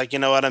point, I was just like, you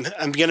know what?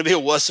 I'm going to be a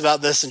wuss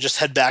about this and just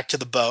head back to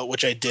the boat,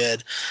 which I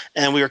did.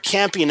 And we were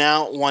camping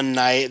out one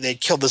night. They'd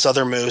killed this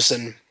other moose,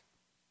 and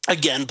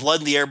again,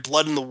 blood in the air,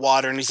 blood in the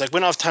water. And he's like, we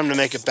don't have time to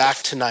make it back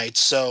tonight,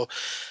 so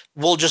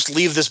we'll just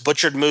leave this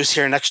butchered moose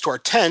here next to our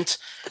tent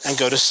and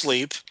go to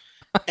sleep.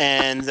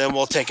 And then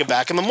we'll take it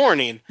back in the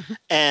morning.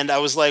 And I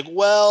was like,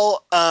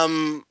 well,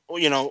 so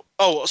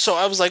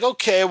I was like,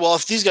 okay, well,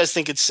 if these guys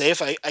think it's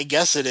safe, I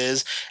guess it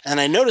is. And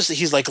I noticed that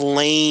he's like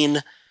laying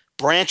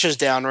branches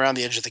down around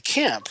the edge of the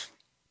camp.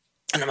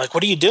 And I'm like,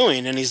 what are you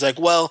doing? And he's like,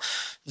 well,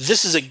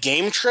 this is a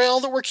game trail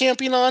that we're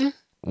camping on.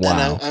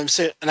 Wow. And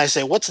I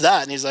say, what's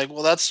that? And he's like,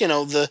 well, that's,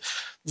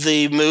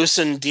 the moose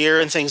and deer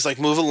and things like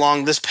move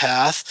along this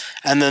path.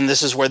 And then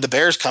this is where the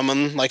bears come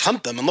and like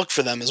hunt them and look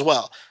for them as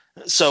well.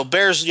 So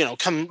bears,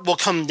 will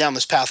come down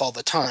this path all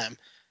the time.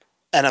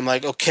 And I'm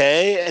like,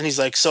 okay. And he's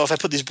like, so if I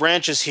put these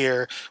branches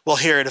here, we'll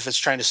hear it if it's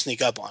trying to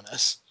sneak up on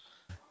us.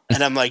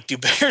 And I'm like, do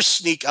bears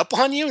sneak up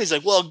on you? And he's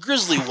like, well, a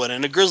grizzly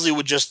wouldn't. A grizzly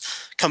would just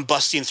come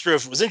busting through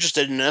if it was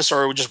interested in us,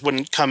 or it just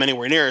wouldn't come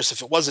anywhere near us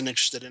if it wasn't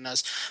interested in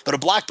us. But a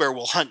black bear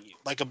will hunt you.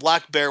 Like, a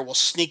black bear will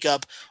sneak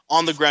up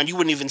on the ground. You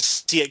wouldn't even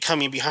see it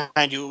coming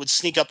behind you. It would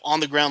sneak up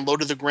on the ground, low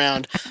to the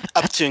ground,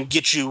 up to and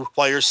get you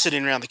while you're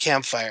sitting around the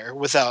campfire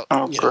without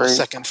a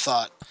second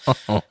thought.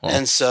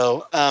 And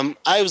so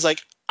I was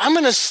like, I'm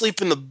going to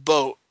sleep in the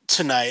boat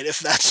tonight, if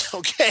that's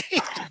okay.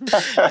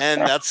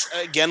 And that's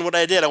again what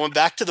I did. I went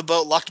back to the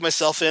boat, locked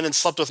myself in, and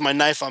slept with my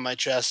knife on my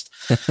chest.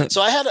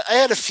 So I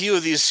had a few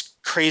of these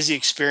crazy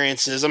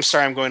experiences. I'm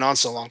sorry I'm going on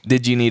so long.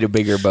 Did you need a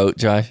bigger boat,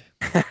 Josh?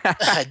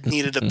 I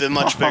needed a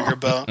much bigger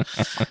boat.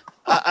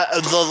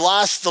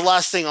 The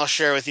last thing I'll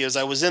share with you is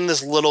I was in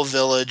this little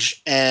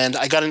village and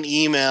I got an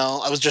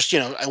email. I was just,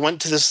 I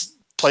went to this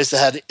place that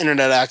had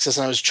internet access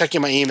and I was checking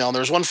my email and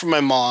there was one from my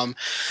mom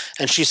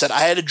and she said,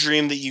 I had a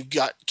dream that you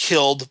got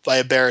killed by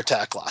a bear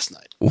attack last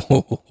night.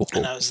 Whoa.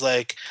 And I was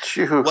like,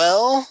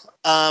 well,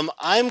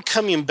 I'm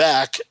coming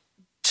back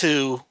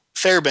to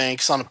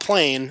Fairbanks on a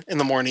plane in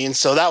the morning,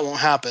 so that won't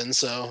happen,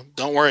 so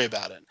don't worry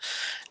about it.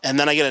 And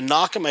then I get a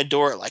knock at my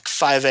door at like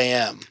 5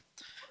 a.m.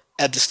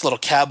 at this little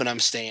cabin I'm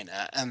staying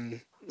at,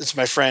 and it's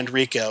my friend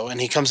Rico,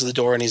 and he comes to the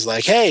door and he's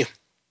like, hey,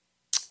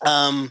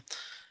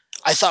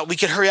 I thought we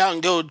could hurry out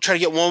and go try to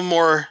get one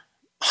more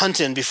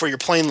hunt in before your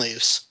plane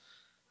leaves.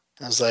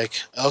 And I was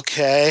like,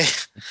 okay.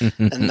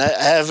 And I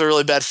have a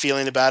really bad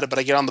feeling about it, but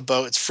I get on the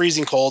boat. It's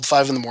freezing cold,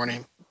 5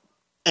 a.m.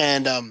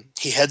 And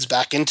he heads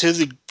back into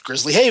the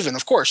Grizzly Haven,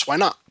 of course. Why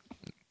not?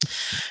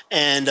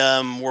 And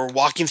we're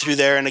walking through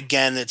there, and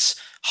again, it's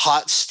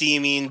hot,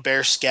 steaming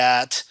bear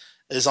scat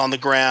is on the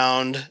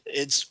ground.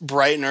 It's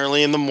bright and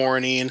early in the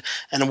morning,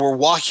 and we're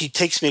walking. He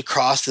takes me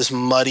across this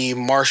muddy,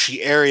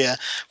 marshy area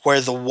where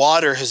the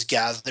water has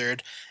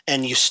gathered,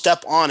 and you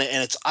step on it,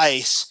 and it's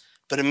ice.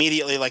 But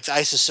immediately, like the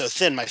ice is so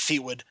thin, my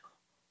feet would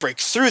break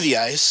through the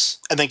ice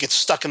and then get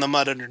stuck in the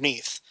mud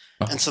underneath.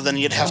 And so then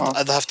I'd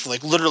have to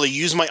like literally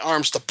use my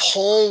arms to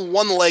pull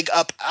one leg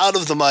up out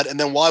of the mud, and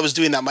then while I was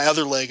doing that, my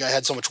other leg, I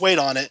had so much weight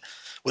on it,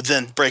 would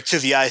then break through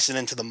the ice and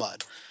into the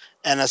mud.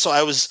 And so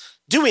I was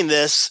doing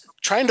this,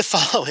 trying to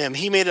follow him.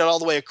 He made it all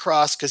the way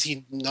across because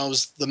he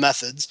knows the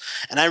methods.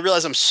 And I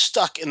realized I'm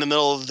stuck in the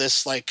middle of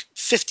this like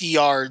 50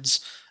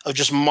 yards of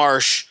just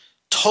marsh,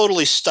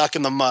 totally stuck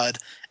in the mud.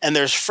 And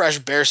there's fresh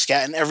bear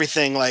scat and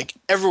everything like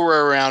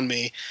everywhere around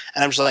me.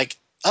 And I'm just like,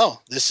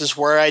 oh, this is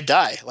where I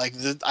die. Like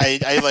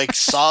I like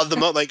saw the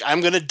like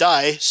I'm going to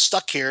die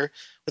stuck here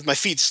with my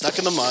feet stuck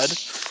in the mud.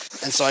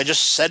 And so I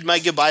just said my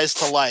goodbyes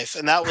to life.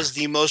 And that was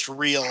the most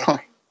real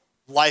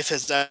life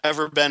has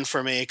ever been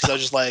for me. Cause I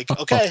was just like,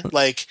 okay,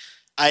 like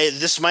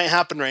this might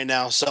happen right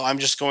now. So I'm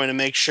just going to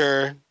make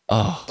sure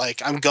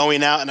like I'm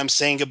going out and I'm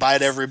saying goodbye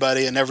to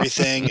everybody and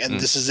everything. And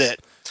this is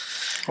it.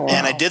 Wow.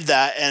 And I did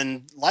that,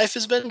 and life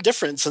has been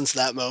different since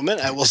that moment,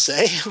 I will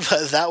say.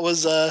 But that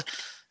was a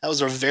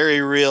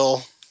very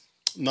real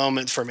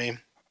moment for me.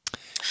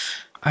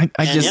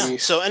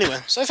 So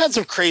I've had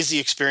some crazy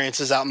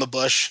experiences out in the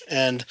bush,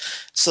 and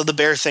so the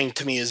bear thing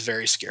to me is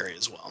very scary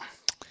as well.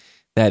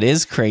 That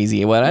is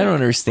crazy. What I don't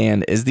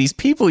understand is these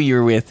people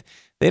you're with,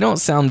 they don't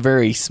sound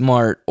very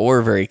smart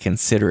or very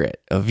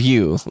considerate of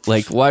you.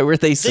 Like, why were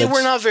they They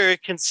were not very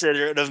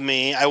considerate of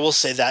me. I will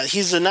say that.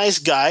 He's a nice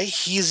guy.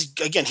 He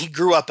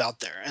grew up out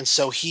there. And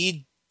so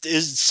he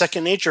is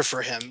second nature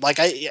for him. Like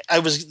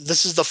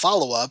this is the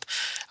follow-up.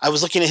 I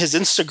was looking at his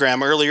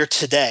Instagram earlier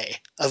today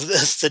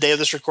the day of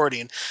this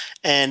recording.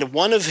 And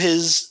one of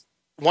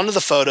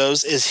the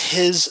photos is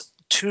his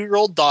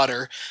 2-year-old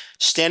daughter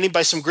standing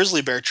by some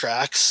grizzly bear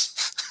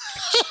tracks.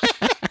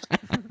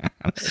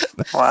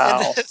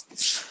 Wow.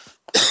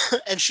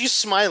 And she's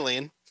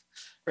smiling,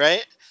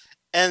 right?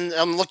 And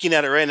I'm looking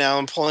at it right now.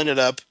 I'm pulling it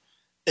up.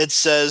 It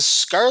says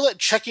Scarlett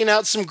checking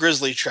out some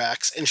grizzly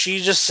tracks, and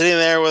she's just sitting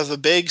there with a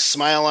big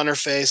smile on her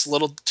face,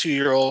 little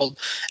 2-year-old,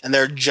 and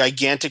there are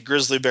gigantic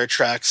grizzly bear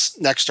tracks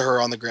next to her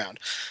on the ground.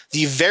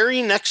 The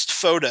very next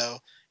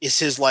photo is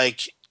his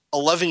like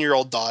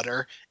 11-year-old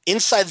daughter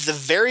inside the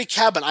very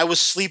cabin I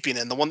was sleeping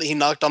in, the one that he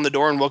knocked on the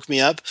door and woke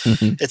me up.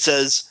 Mm-hmm. It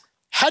says,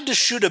 had to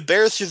shoot a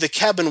bear through the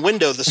cabin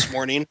window this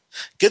morning.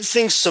 Good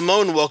thing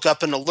Simone woke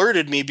up and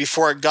alerted me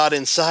before it got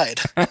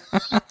inside.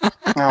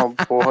 Oh,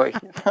 boy.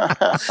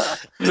 I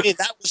mean,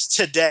 that was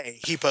today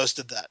he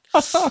posted that.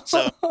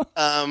 So,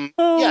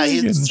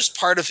 it's just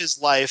part of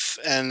his life.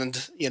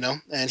 And,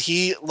 and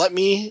he let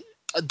me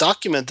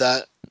document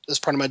that as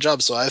part of my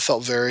job. So I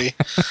felt very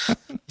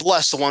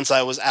blessed once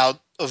I was out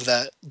of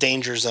that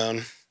danger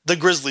zone, the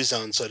grizzly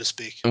zone, so to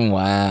speak.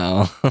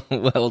 Wow.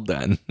 Well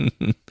done.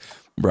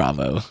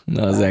 Bravo.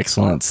 That was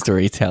excellent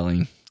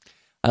storytelling.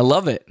 I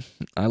love it.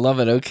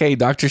 Okay,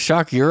 Dr.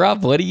 Shock, you're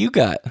up. What do you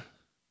got?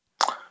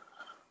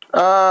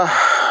 Well,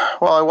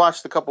 I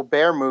watched a couple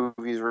bear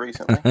movies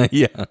recently.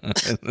 Yeah.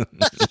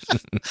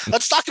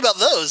 Let's talk about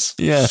those.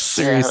 Yeah,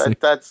 seriously.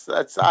 Yeah,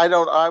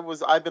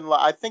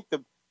 I think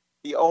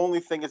the only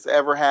thing that's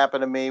ever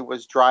happened to me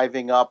was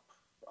driving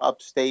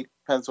upstate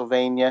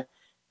Pennsylvania,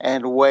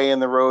 and way in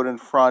the road in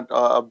front,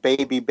 a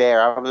baby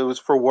bear. It was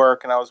for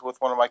work, and I was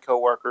with one of my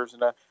coworkers,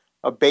 and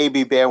a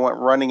baby bear went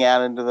running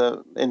out into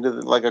the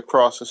like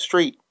across the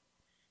street,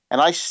 and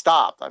I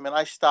stopped.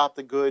 I stopped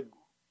a good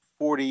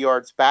 40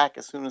 yards back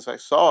as soon as I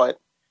saw it,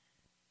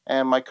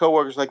 and my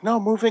coworker's like, "No,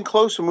 move in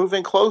closer, move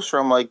in closer."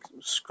 I'm like,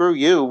 "Screw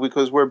you,"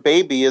 because where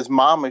baby is,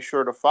 mom is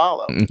sure to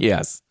follow.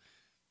 Yes.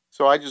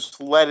 So I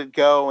just let it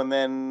go, and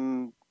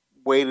then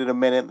waited a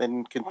minute,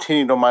 then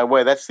continued on my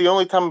way. That's the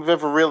only time I've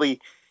ever really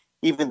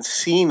even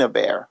seen a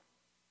bear.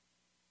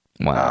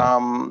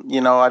 Wow.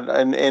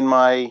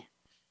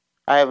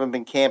 I haven't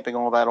been camping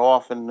all that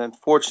often.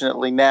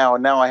 Unfortunately, now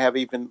I have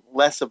even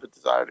less of a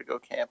desire to go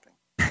camping.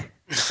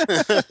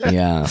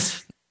 Yeah.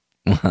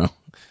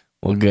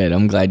 Well, good.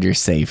 I'm glad you're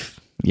safe.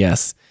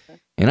 Yes.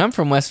 And I'm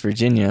from West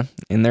Virginia,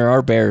 and there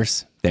are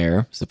bears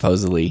there,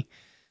 supposedly,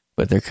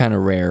 but they're kind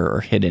of rare or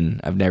hidden.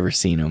 I've never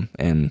seen them.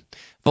 And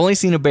I've only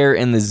seen a bear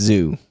in the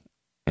zoo,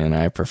 and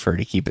I prefer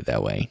to keep it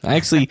that way. I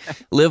actually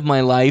live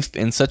my life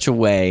in such a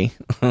way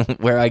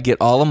where I get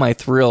all of my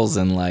thrills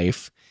in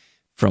life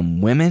from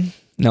women.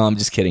 No, I'm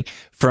just kidding.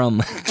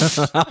 I'm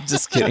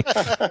just kidding.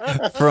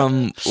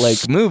 From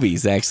like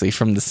movies, actually,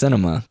 from the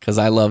cinema, because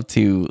I love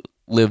to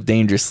live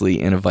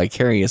dangerously in a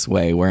vicarious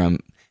way where I'm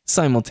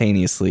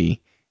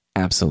simultaneously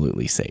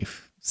absolutely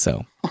safe.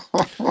 So,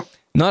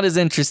 not as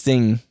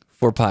interesting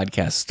for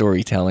podcast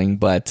storytelling,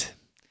 but,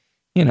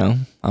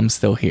 I'm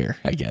still here,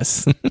 I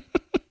guess.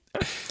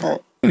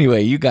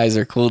 Anyway, you guys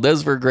are cool.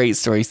 Those were great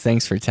stories.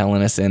 Thanks for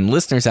telling us. And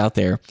listeners out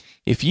there,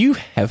 if you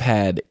have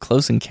had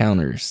close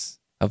encounters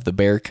of the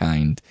bear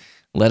kind,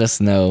 let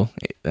us know.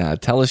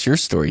 Tell us your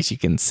stories. You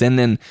can send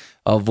in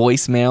a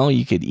voicemail.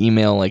 You could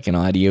email like an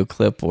audio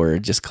clip or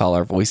just call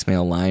our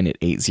voicemail line at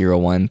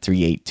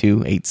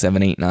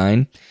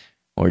 801-382-8789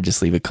 or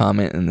just leave a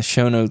comment in the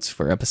show notes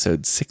for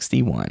episode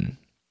 61.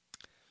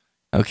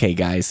 Okay,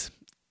 guys,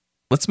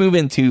 let's move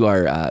into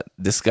our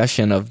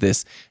discussion of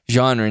this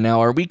genre.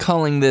 Now, are we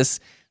calling this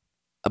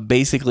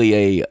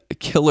basically a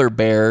killer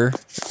bear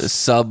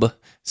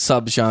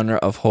subgenre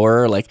of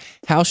horror? Like,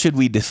 how should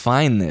we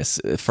define this,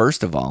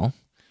 first of all?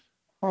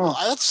 Well,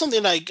 that's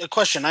a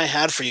question I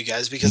had for you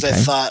guys, because Okay. I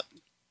thought,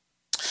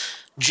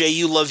 Jay,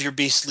 you love your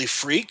beastly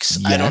freaks.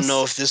 Yes. I don't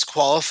know if this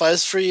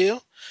qualifies for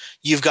you.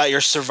 You've got your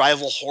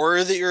survival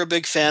horror that you're a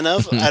big fan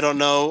of. I don't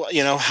know,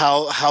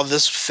 how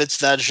this fits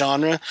that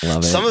genre.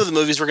 Love it. Some of the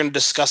movies we're going to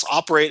discuss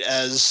operate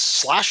as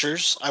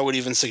slashers, I would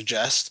even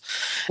suggest.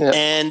 Yeah.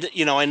 And,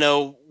 I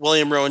know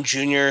William Rowan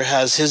Jr.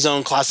 has his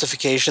own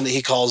classification that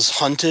he calls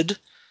hunted,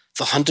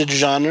 the hunted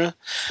genre.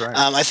 Right.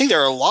 I think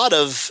there are a lot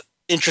of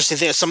interesting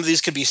things. Some of these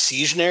could be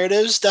siege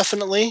narratives,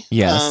 definitely.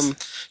 Yes.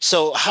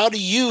 So how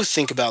do you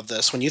think about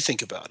this when you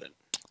think about it?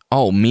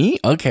 Oh, me?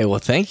 Okay, well,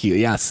 thank you.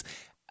 Yes.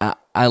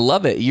 I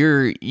love it.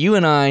 You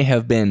and I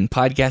have been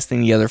podcasting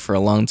together for a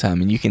long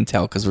time, and you can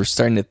tell because we're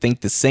starting to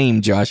think the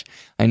same, Josh.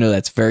 I know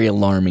that's very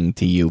alarming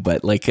to you,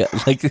 but the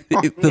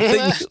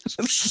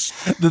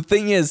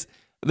thing is,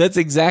 that's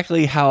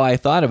exactly how I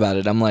thought about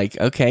it. I'm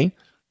like, okay,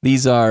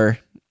 these are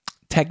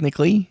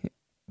technically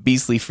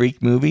Beastly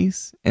Freak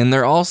movies, and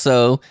they're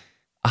also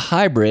a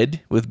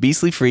hybrid with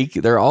Beastly Freak.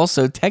 They're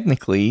also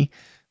technically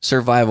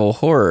survival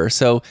horror.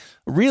 So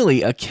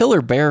really, a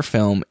killer bear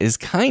film is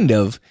kind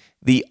of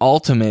the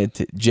ultimate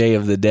Jay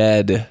of the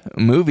Dead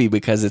movie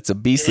because it's a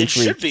Beastly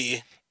Freak Should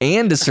be.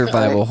 and a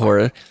survival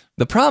horror.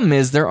 The problem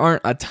is there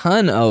aren't a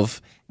ton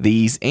of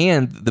these,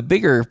 and the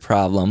bigger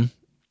problem,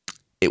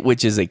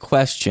 which is a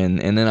question,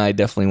 and then I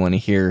definitely want to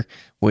hear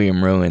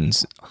William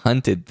Rowan's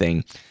hunted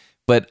thing.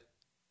 But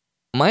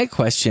my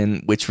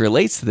question, which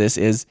relates to this,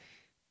 is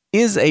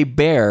a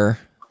bear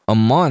a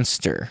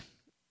monster?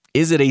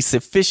 Is it a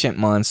sufficient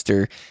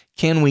monster?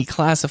 Can we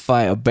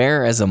classify a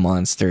bear as a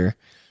monster?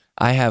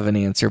 I have an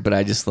answer, but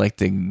I just like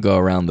to go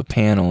around the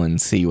panel and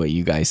see what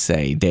you guys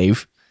say.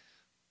 Dave?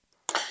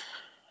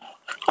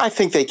 I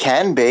think they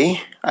can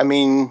be. I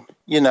mean,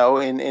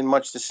 in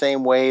much the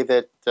same way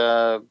that,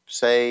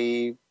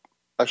 say,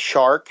 a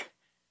shark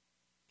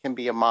can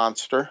be a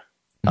monster.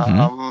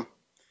 Mm-hmm.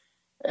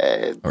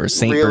 Or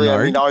Saint really,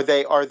 Bernard? I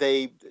mean, are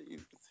they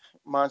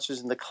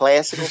monsters in the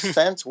classical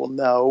sense? Well,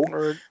 no.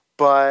 Or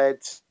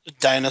But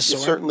dinosaur.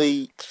 you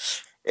certainly,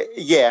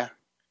 yeah.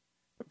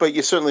 But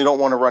you certainly don't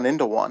want to run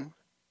into one,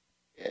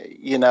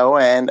 and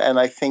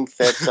I think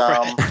that,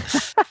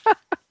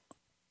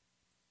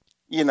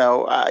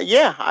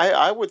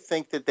 I would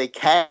think that they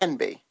can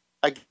be.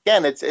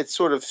 Again, it's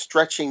sort of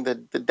stretching the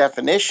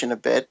definition a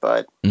bit,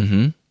 but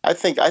Mm-hmm. I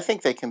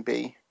think they can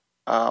be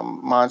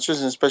monsters,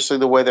 and especially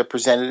the way they're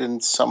presented in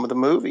some of the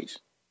movies.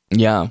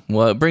 Yeah,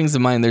 well, it brings to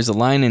mind, there's a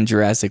line in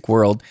Jurassic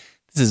World.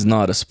 This is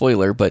not a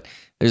spoiler, but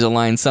there's a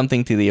line,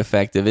 something to the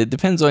effect of, it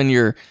depends on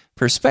your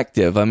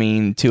perspective. I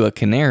mean, to a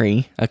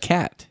canary, a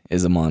cat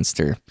is a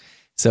monster.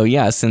 So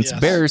yeah, since Yes.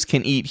 bears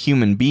can eat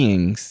human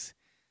beings,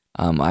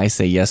 I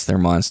say yes, they're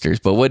monsters.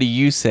 But what do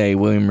you say,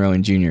 William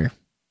Rowan Jr.?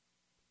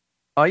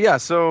 I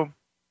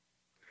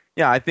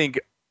think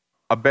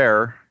a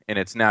bear in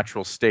its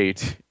natural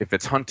state, if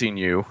it's hunting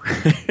you,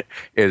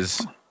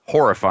 is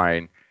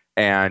horrifying.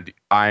 And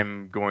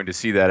I'm going to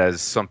see that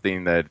as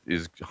something that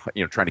is,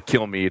 trying to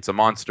kill me. It's a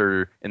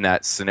monster in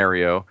that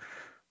scenario.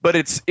 But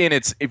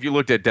if you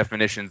looked at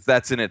definitions,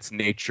 that's in its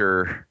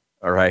nature.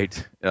 All right.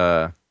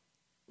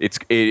 It's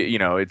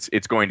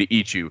going to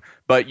eat you.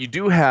 But you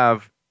do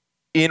have,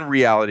 in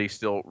reality,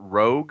 still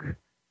rogue,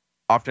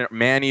 often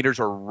man-eaters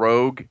or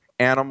rogue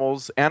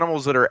animals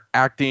that are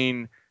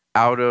acting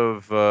out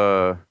of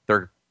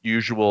their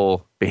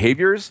usual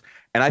behaviors.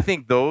 And I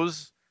think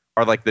those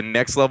are like the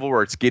next level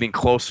where it's getting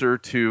closer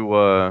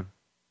to,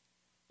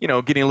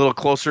 getting a little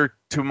closer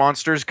to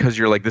monsters because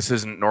you're like, this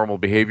isn't normal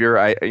behavior.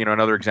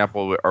 Another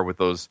example are with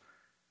those,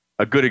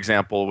 a good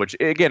example, which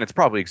again, it's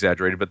probably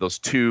exaggerated, but those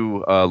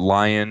two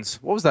lions.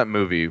 What was that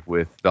movie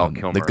with Val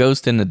Kilmer? The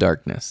Ghost in the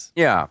Darkness.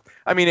 Yeah.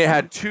 I mean, it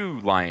had two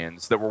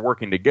lions that were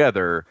working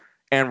together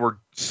and were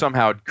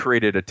somehow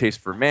created a taste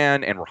for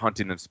man and were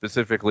hunting them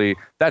specifically.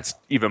 That's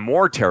even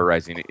more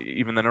terrorizing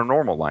even than a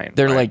normal lion.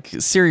 They're like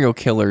serial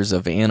killers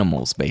of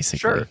animals, basically.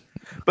 Sure.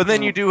 But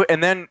then you do,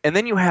 and then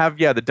you have,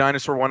 the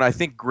dinosaur one. I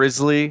think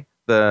Grizzly,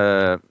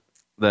 the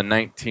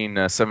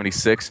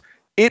 1976,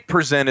 it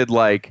presented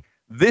like,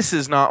 this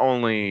is not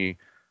only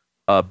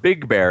a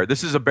big bear,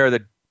 this is a bear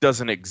that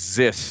doesn't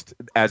exist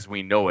as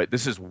we know it.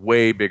 This is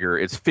way bigger.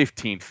 It's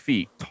 15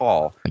 feet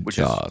tall, which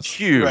is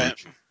huge.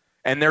 Right.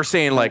 And they're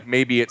saying like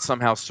maybe it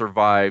somehow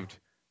survived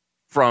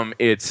from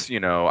its,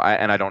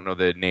 I don't know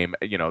the name,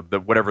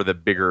 whatever the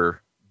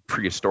bigger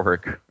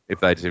prehistoric, if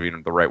that's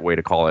even the right way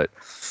to call it,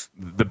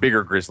 the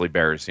bigger grizzly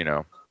bears,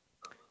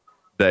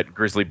 that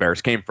grizzly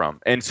bears came from.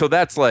 And so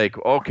that's like,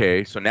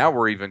 okay, so now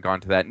we're even gone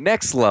to that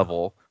next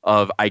level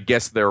of, I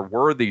guess there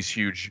were these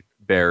huge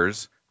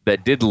bears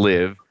that did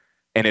live.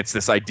 And it's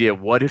this idea,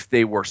 what if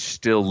they were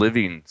still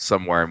living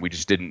somewhere and we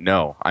just didn't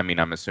know? I mean,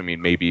 I'm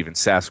assuming maybe even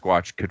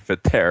Sasquatch could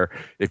fit there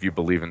if you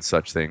believe in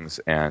such things,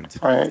 and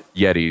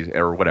Yetis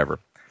or whatever.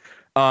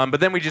 But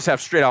then we just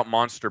have straight out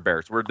monster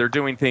bears where they're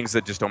doing things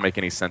that just don't make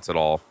any sense at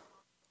all.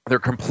 They're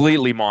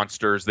completely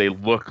monsters. They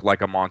look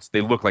like a monster.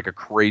 They look like a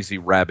crazy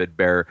rabid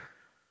bear,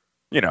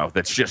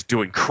 that's just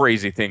doing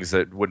crazy things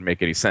that wouldn't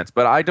make any sense.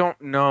 But I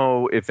don't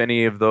know if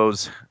any of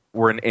those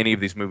were in any of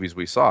these movies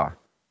we saw.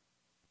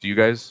 Do you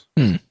guys?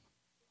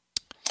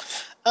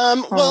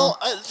 Well,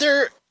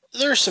 there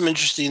are some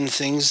interesting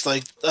things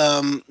like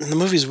in the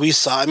movies we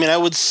saw. I mean, I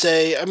would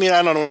say, I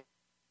don't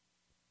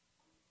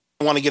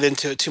want to get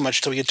into it too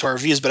much till we get to our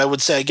reviews, but I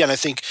would say again, I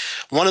think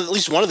at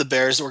least one of the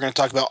bears that we're going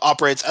to talk about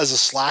operates as a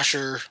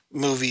slasher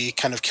movie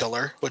kind of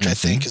killer, which I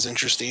think is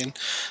interesting.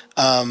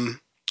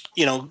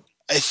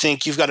 I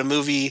think you've got a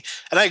movie,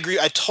 and I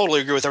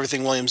totally agree with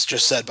everything Williams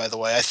just said, by the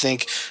way. I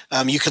think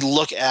you could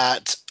look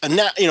at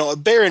a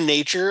bear in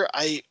nature.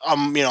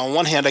 On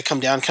one hand, I come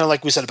down kind of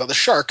like we said about the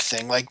shark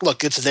thing. Like,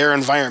 look, it's their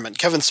environment.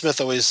 Kevin Smith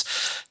always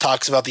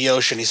talks about the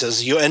ocean. He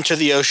says, you enter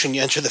the ocean,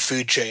 you enter the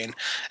food chain.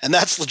 And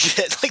that's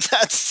legit. Like,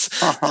 that's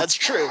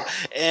true.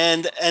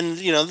 And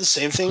the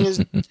same thing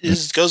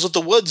is goes with the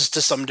woods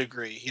to some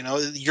degree.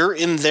 You're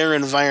in their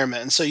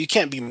environment. And so you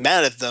can't be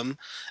mad at them.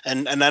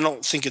 And I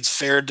don't think it's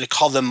fair to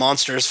call them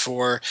monsters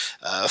for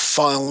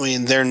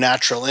following their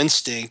natural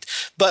instinct.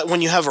 But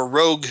when you have a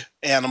rogue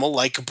animal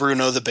like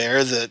Bruno the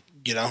bear that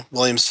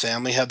Williams'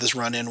 family had this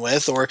run-in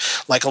with, or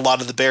like a lot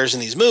of the bears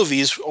in these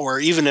movies, or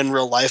even in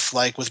real life,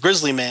 like with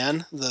Grizzly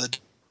Man, the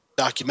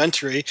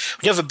documentary,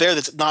 when you have a bear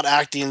that's not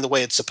acting the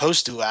way it's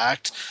supposed to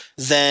act,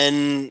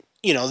 then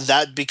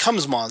that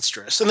becomes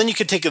monstrous. And then you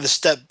could take it a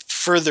step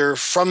further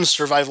from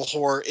survival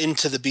horror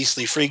into the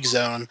beastly freak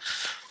zone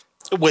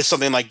with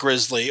something like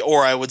Grizzly,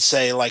 or I would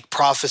say like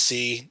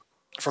Prophecy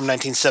from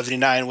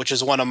 1979, which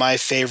is one of my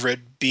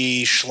favorite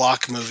B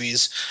schlock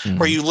movies,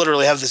 where you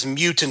literally have this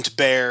mutant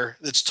bear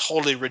that's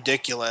totally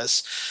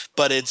ridiculous,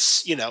 but it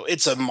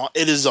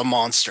is a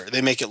monster.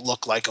 They make it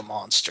look like a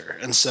monster,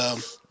 and so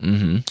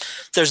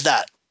there's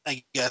that,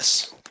 I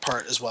guess,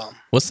 part as well.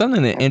 Well,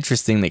 something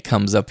interesting that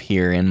comes up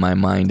here in my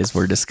mind as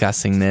we're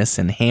discussing this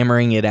and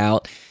hammering it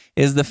out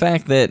is the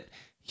fact that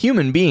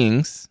human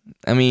beings,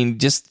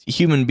 just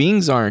human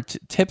beings aren't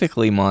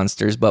typically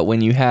monsters, but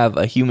when you have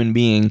a human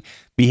being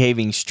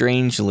behaving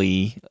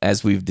strangely,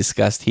 as we've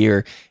discussed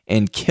here,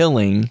 and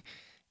killing,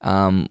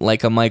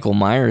 like a Michael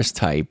Myers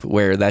type,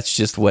 where that's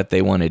just what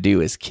they want to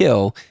do is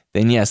kill,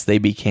 then yes, they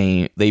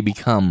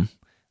become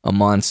a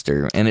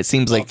monster. And it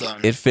seems like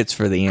it fits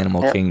for the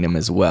animal kingdom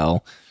as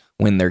well.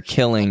 When they're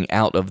killing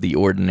out of the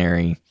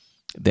ordinary,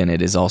 then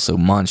it is also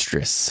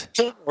monstrous.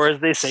 Or as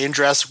they say in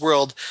Jurassic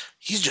World,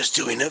 he's just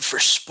doing it for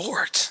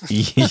sport.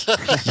 Yes,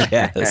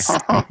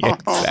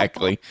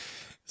 exactly.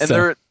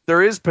 And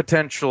there is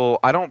potential.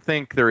 I don't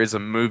think there is a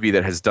movie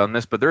that has done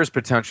this, but there is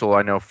potential,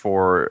 I know,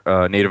 for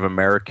Native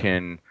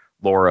American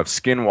lore of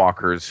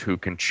skinwalkers who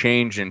can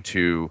change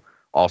into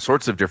all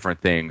sorts of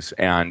different things.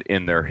 And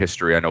in their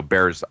history, I know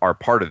bears are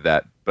part of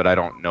that, but I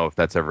don't know if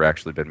that's ever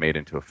actually been made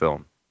into a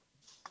film.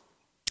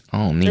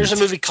 Oh, neat. There's a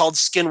movie called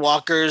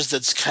Skinwalkers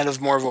that's kind of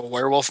more of a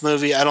werewolf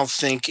movie. I don't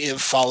think it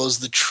follows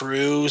the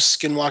true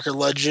Skinwalker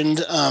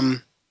legend. I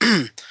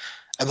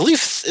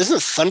believe, isn't it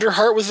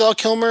Thunderheart with Val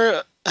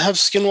Kilmer have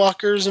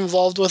Skinwalkers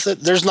involved with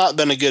it? There's not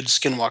been a good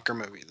Skinwalker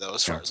movie, though,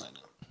 as far as I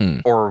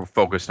know. Or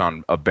focused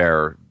on a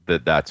bear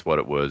that's what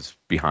it was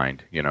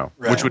behind,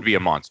 which would be a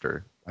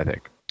monster, I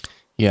think.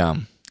 Yeah.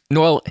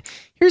 Well,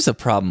 here's a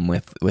problem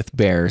with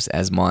bears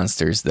as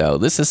monsters, though.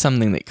 This is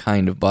something that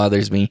kind of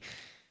bothers me.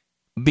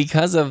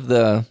 Because of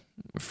the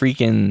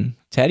freaking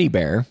teddy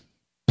bear,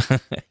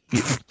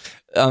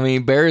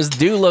 bears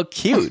do look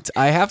cute.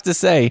 I have to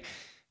say,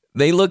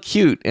 they look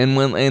cute. And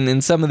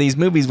in some of these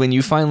movies, when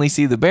you finally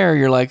see the bear,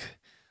 you're like,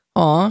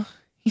 aw,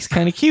 he's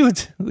kind of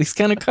cute. He's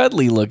kind of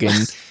cuddly looking,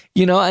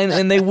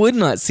 and they would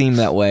not seem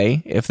that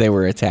way if they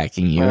were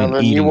attacking you and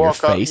eating your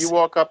face. You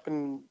walk up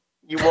and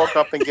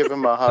give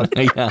him a hug.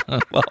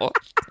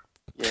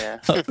 Yeah,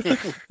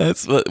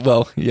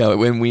 well, yeah.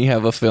 When we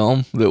have a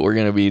film that we're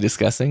going to be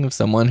discussing of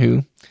someone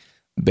who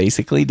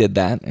basically did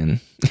that, and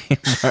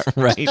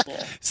right.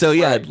 Yeah. So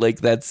yeah, Right.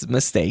 like that's a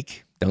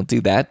mistake. Don't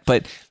do that.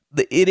 But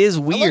it is I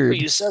like weird.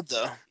 what you said,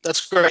 though.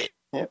 That's great.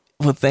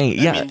 Well, I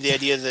mean, the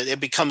idea that it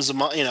becomes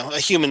a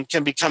human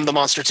can become the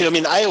monster too. I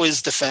mean, I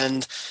always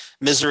defend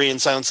Misery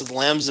and Silence of the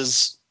Lambs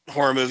as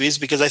horror movies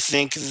because I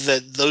think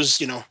that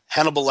those,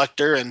 Hannibal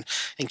Lecter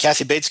and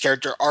Kathy Bates'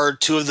 character are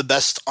two of the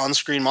best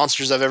on-screen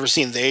monsters I've ever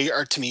seen. They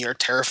are, to me,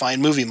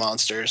 terrifying movie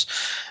monsters.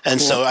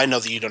 And so I know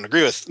that you don't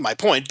agree with my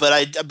point, but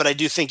I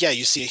do think,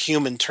 you see a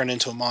human turn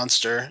into a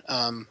monster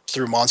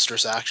through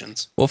monstrous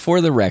actions. Well, for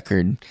the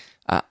record,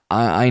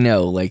 I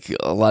know, like,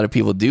 a lot of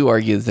people do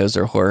argue that those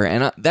are horror,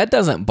 and that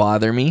doesn't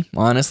bother me,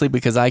 honestly,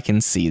 because I can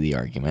see the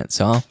argument.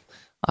 So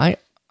I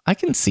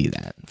can see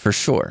that for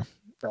sure.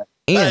 Right.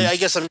 And I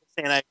guess I'm just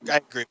saying I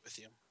agree with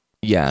you.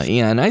 Yeah,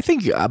 and I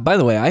think, by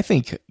the way, I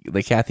think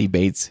the Kathy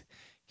Bates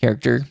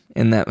character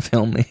in that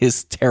film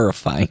is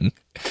terrifying.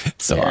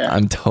 So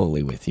I'm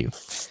totally with you.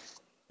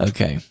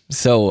 Okay,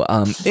 so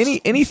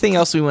anything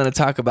else we want to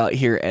talk about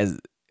here as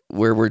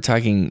where we're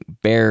talking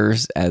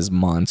bears as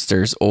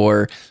monsters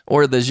or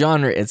the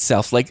genre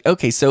itself? Like,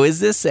 okay, so is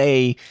this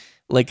a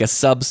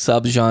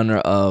sub-genre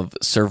of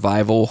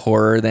survival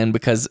horror then?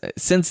 Because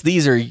since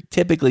these are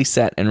typically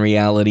set in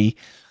reality,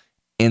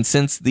 and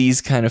since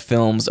these kind of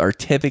films are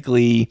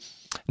typically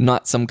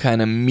not some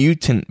kind of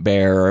mutant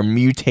bear or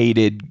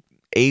mutated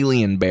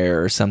alien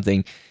bear or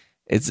something,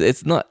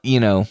 it's not,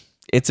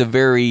 it's a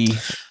very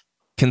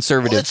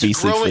conservative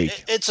beastly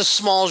freak. It's a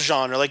small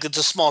genre, like it's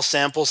a small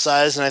sample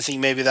size, and I think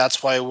maybe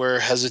that's why we're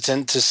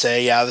hesitant to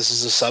say, this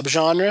is a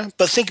subgenre.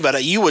 But think about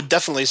it, you would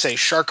definitely say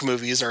shark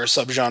movies are a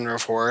subgenre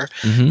of horror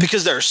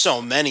because there are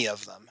so many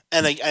of them.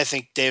 And I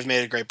think Dave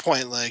made a great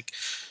point, like,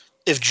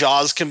 if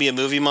Jaws can be a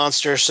movie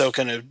monster, so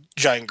can a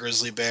giant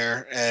grizzly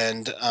bear,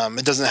 and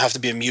it doesn't have to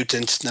be a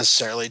mutant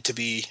necessarily to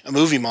be a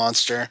movie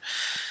monster.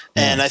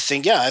 And I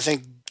think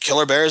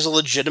Killer Bear is a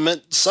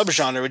legitimate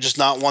subgenre, just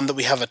not one that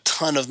we have a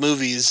ton of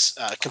movies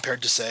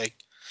compared to, say,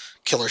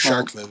 Killer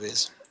Shark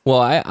movies. Well,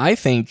 I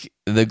think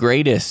the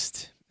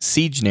greatest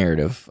siege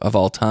narrative of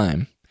all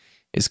time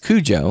is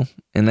Cujo,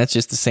 and that's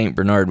just a Saint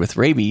Bernard with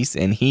rabies,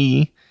 and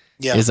he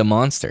is a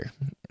monster.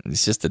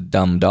 It's just a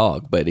dumb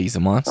dog, but he's a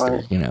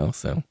monster,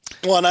 so.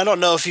 Well, and I don't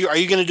know are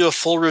you going to do a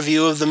full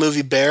review of the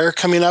movie Bear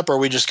coming up, or are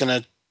we just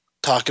going to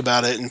talk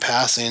about it in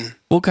passing?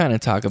 We'll kind of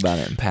talk about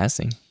it in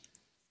passing.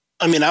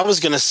 I mean, I was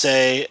going to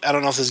say, I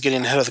don't know if this is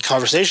getting ahead of the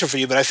conversation for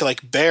you, but I feel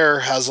like Bear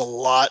has a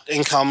lot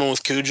in common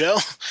with Cujo,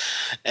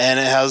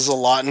 and it has a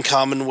lot in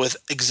common with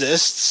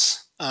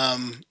Exists.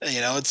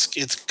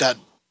 It's got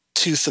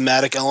two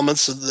thematic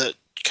elements that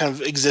kind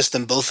of exist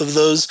in both of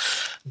those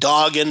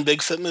dog and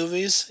Bigfoot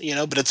movies,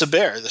 but it's a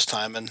bear this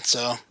time, and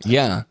so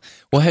yeah.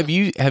 Well, have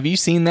you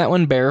seen that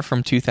one, Bear,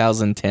 from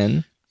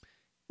 2010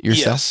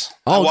 yourself? Yes,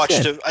 oh, I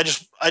watched good. it.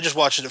 I just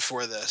watched it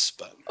for this,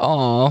 but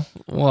oh,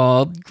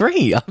 well,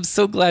 great! I'm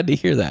so glad to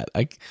hear that.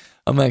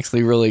 I'm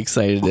actually really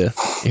excited to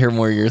hear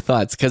more of your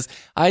thoughts because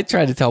I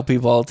try to tell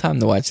people all the time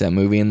to watch that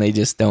movie and they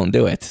just don't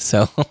do it.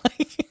 So.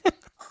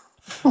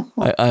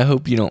 I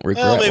hope you don't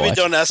regret. Well, maybe watching.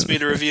 Don't ask me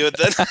to review it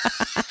then.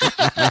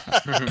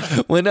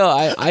 Well, no,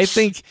 I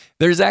think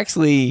there's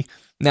actually,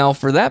 now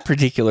for that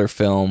particular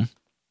film,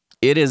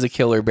 it is a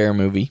Killer Bear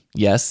movie,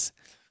 yes,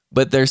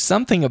 but there's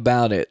something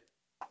about it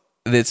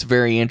that's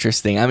very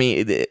interesting. I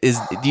mean, do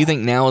you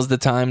think now is the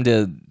time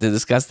to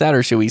discuss that,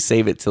 or should we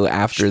save it till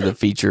after the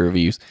feature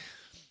reviews?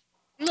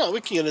 No,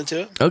 we can get into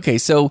it. Okay,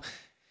 so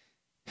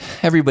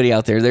everybody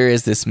out there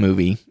is this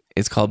movie.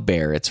 It's called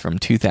Bear. It's from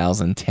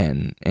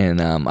 2010. And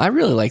I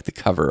really like the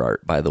cover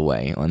art, by the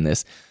way, on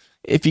this.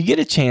 If you get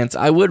a chance,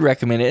 I would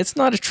recommend it. It's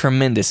not a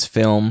tremendous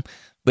film,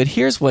 but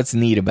here's what's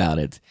neat about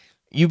it.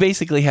 You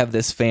basically have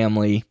this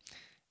family,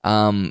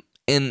 and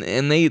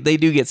they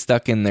do get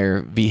stuck in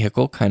their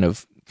vehicle, kind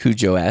of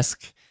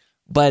Cujo-esque.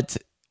 But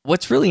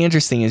what's really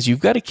interesting is you've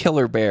got a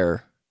killer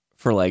bear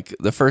for like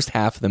the first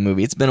half of the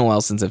movie. It's been a while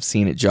since I've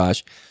seen it,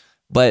 Josh.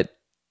 But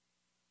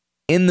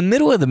in the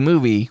middle of the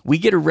movie, we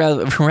get a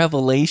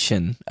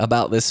revelation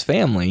about this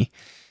family,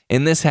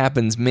 and this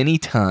happens many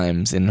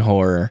times in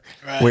horror,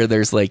 where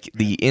there's like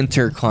the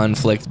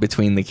inter-conflict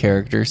between the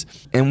characters,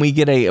 and we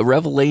get a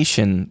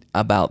revelation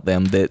about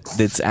them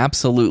that's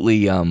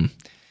absolutely,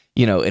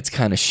 it's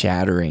kind of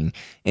shattering.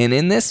 And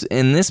in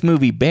this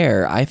movie,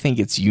 Bear, I think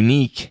it's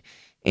unique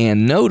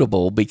and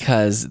notable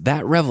because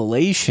that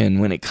revelation,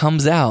 when it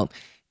comes out,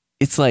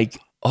 it's like,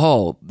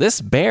 oh,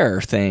 this bear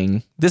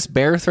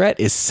threat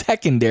is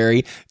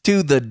secondary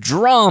to the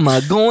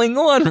drama going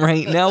on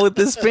right now with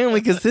this family,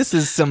 because this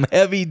is some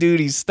heavy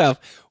duty stuff,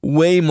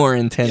 way more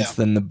intense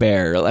than the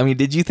bear. I mean,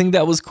 did you think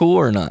that was cool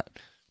or not?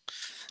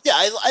 Yeah,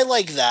 I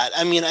like that.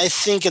 I mean, I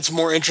think it's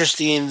more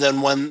interesting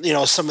than when,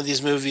 some of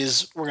these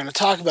movies we're going to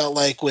talk about,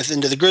 like with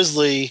Into the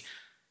Grizzly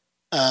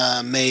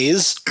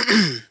Maze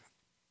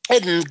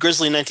and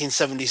Grizzly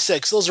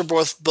 1976. Those are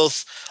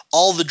both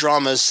all the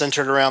dramas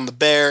centered around the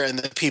bear and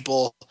the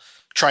people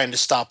trying to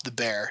stop the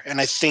bear. And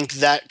I think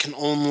that can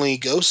only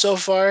go so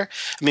far.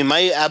 I mean,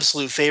 my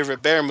absolute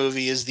favorite bear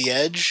movie is The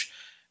Edge.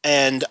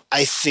 And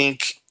I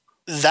think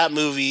that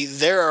movie,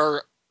 there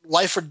are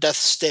life or death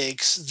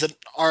stakes that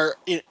are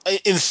in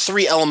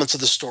three elements of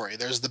the story.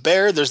 There's the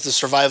bear, there's the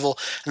survival,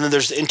 and then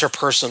there's the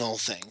interpersonal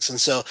things.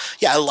 And so,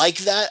 yeah, I like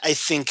that. I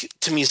think,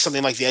 to me,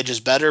 something like The Edge is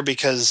better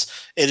because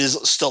it is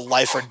still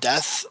life or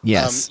death.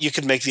 Yes. You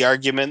could make the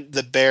argument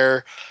that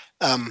bear,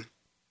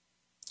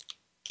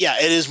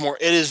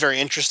 it is very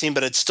interesting,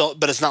 but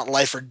it's not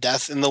life or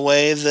death in the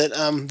way that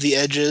The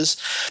Edge is.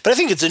 But I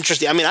think it's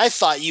interesting. I mean,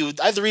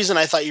 the reason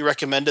I thought you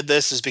recommended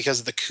this is because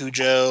of the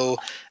Cujo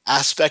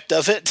aspect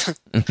of it.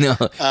 No,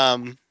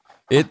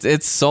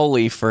 it's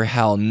solely for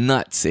how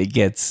nuts it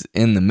gets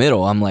in the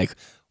middle. I'm like,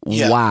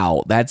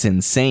 wow, that's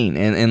insane.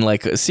 And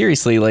like,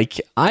 seriously,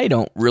 like, I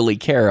don't really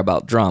care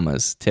about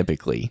dramas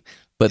typically,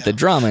 but the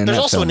drama in there's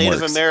that also film a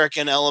Native works.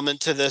 American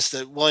element to this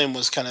that William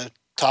was kind of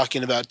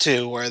talking about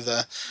too, where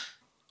the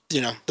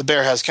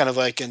bear has kind of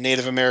like a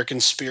Native American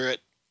spirit,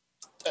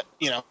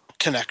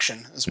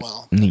 connection as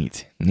well.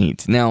 Neat.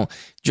 Now,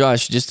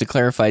 Josh, just to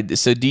clarify,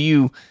 so do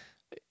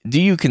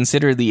you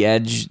consider The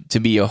Edge to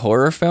be a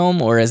horror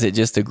film, or is it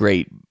just a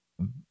great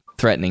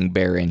threatening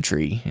bear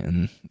entry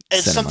in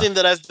It's cinema? something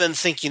that I've been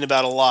thinking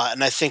about a lot,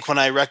 and I think when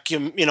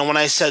when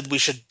I said we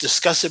should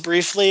discuss it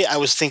briefly, I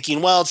was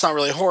thinking, well, it's not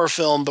really a horror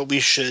film, but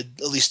we should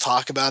at least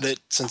talk about it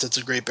since it's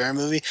a great bear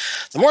movie.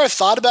 The more I've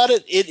thought about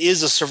it, it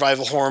is a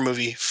survival horror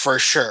movie for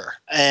sure,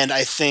 and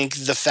I think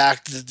the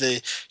fact that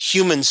the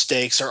human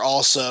stakes are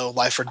also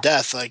life or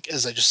death, like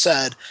as I just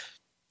said,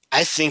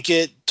 I think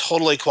it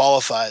totally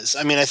qualifies.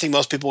 I mean, I think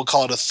most people would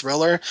call it a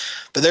thriller,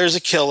 but there's a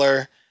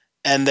killer.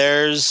 And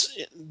their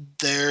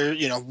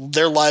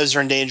lives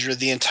are in danger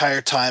the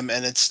entire time,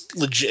 and it's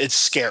legit. It's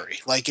scary.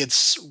 Like,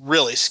 it's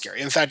really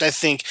scary. In fact, I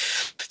think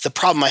the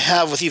problem I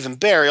have with even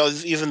Bear,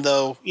 even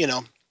though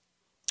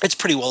it's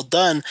pretty well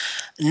done,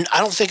 I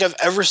don't think I've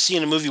ever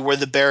seen a movie where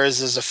the bear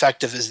is as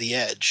effective as The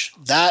Edge.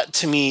 That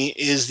to me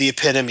is the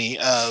epitome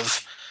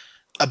of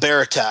a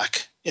bear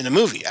attack in a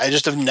movie. I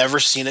just have never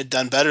seen it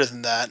done better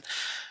than that.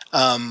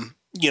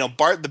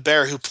 Bart the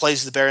bear, who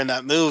plays the bear in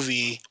that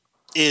movie,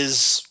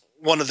 is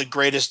one of the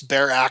greatest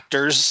bear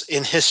actors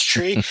in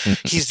history.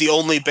 He's the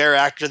only bear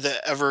actor that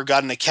ever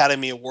got an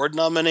Academy Award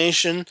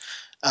nomination.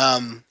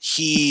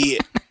 He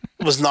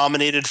was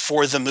nominated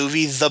for the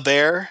movie The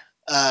Bear.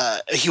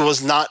 He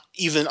was not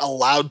even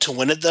allowed to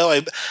win it, though.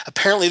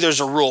 Apparently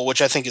there's a rule,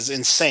 which I think is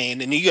insane,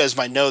 and you guys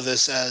might know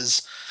this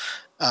as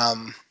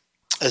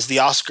the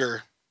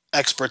Oscar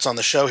experts on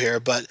the show here,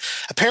 but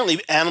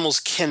apparently animals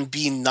can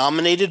be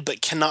nominated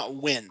but cannot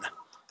win,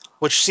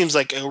 which seems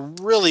like a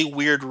really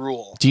weird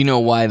rule. Do you know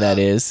why that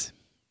is?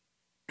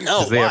 No,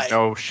 Because they why? have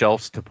no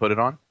shelves to put it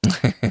on.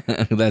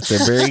 That's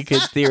a very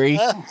good theory.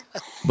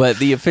 But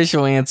the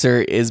official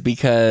answer is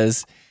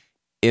because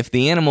if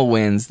the animal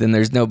wins, then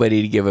there's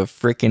nobody to give a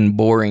frickin'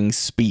 boring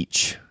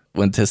speech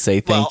when to say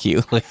thank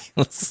you.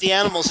 The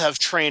animals have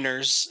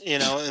trainers,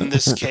 in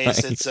this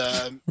case, Right. it's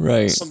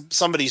Right.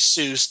 somebody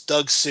Seuss,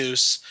 Doug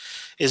Seuss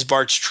is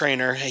Bart's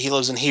trainer. He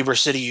lives in Heber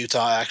City,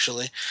 Utah,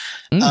 actually.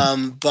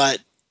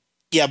 But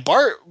yeah,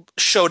 Bart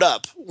showed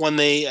up when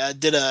they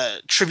did a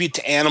tribute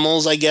to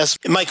animals, I guess.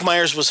 Mike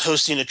Myers was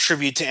hosting a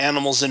tribute to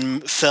animals in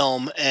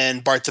film,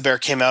 and Bart the Bear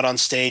came out on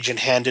stage and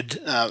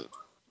handed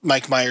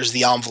Mike Myers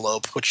the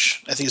envelope,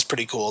 which I think is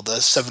pretty cool,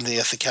 the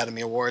 70th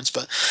Academy Awards.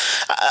 But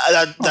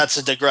that's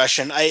a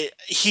digression.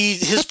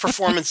 His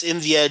performance in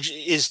The Edge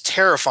is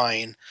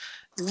terrifying,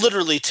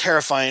 literally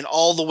terrifying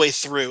all the way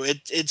through.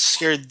 It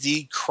scared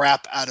the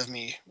crap out of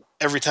me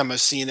every time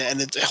I've seen it, and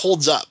it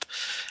holds up.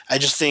 I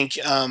just think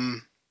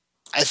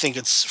I think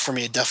it's, for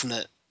me, a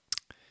definite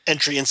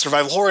entry in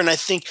survival horror. And I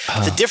think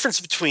the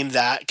difference between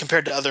that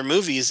compared to other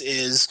movies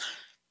is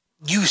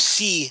you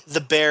see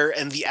the bear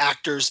and the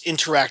actors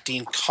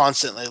interacting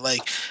constantly.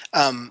 Like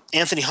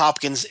Anthony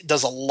Hopkins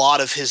does a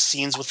lot of his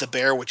scenes with the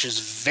bear, which is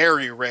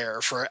very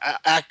rare for an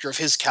actor of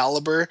his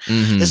caliber.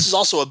 Mhm. This is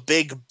also a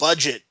big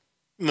budget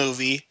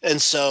movie,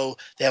 and so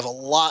they have a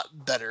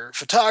lot better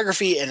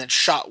photography, and it's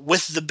shot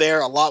with the bear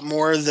a lot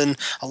more than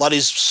a lot of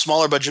these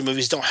smaller budget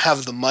movies don't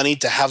have the money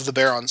to have the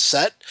bear on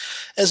set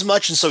as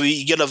much. And so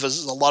you get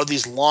a lot of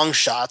these long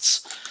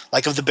shots,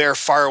 like of the bear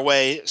far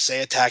away,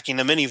 say attacking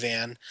a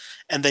minivan,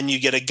 and then you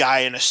get a guy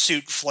in a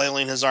suit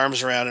flailing his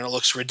arms around, and it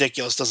looks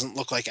ridiculous. Doesn't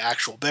look like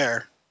actual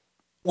bear.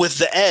 With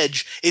The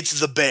Edge, it's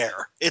the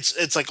bear.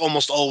 It's like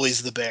almost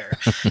always the bear,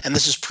 and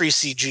this is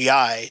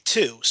pre-CGI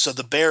too. So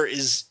the bear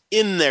is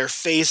in their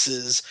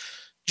faces,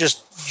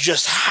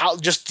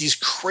 just these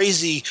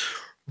crazy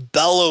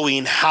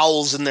bellowing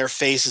howls in their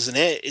faces, and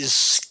it is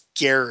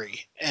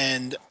scary.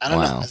 And I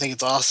don't know. I think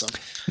it's awesome.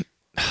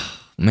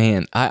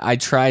 Man, I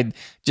tried,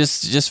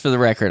 just for the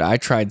record, I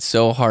tried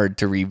so hard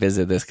to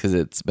revisit this because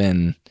it's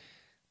been,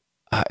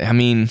 I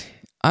mean,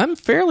 I'm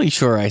fairly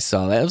sure I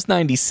saw that. It was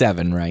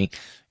 97, right?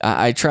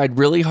 I tried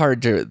really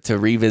hard to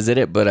revisit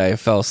it, but I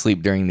fell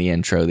asleep during the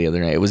intro the other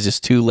night. It was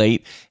just too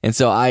late. And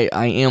so I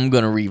am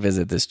going to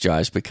revisit this,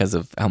 Josh, because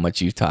of how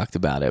much you talked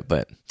about it.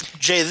 But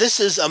Jay, this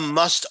is a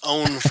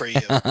must-own for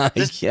you.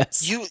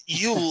 Yes.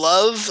 You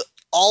love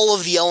all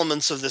of the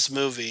elements of this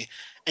movie,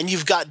 and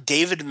you've got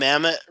David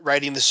Mamet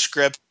writing the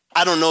script.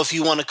 I don't know if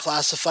you want to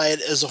classify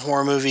it as a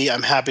horror movie.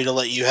 I'm happy to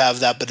let you have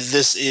that, but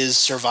this is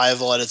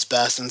survival at its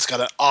best, and it's got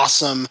an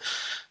awesome,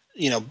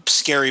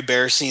 scary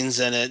bear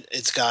scenes in it.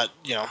 It's got,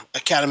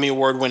 Academy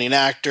Award-winning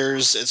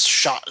actors. It's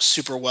shot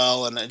super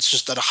well, and it's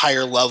just at a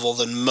higher level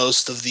than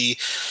most of the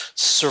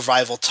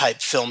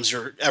survival-type films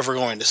you're ever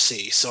going to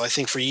see. So I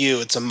think for you,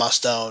 it's a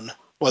must-own,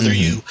 whether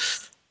you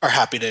are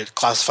happy to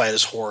classify it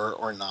as horror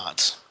or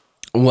not.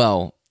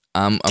 Well,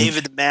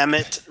 David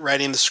Mamet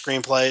writing the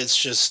screenplay. It's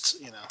just,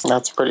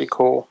 That's pretty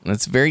cool.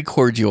 It's very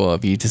cordial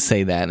of you to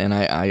say that, and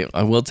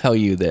I will tell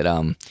you that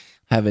I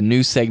have a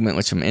new segment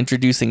which I'm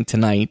introducing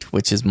tonight,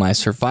 which is my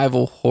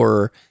survival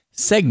horror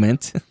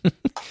segment,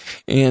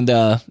 and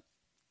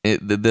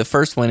the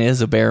first one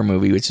is a bear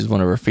movie, which is one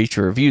of our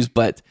feature reviews.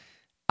 But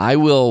I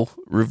will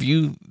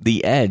review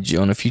The Edge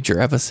on a future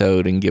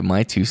episode and give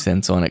my 2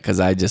 cents on it because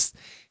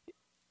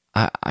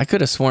I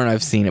could have sworn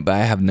I've seen it, but I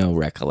have no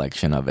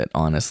recollection of it,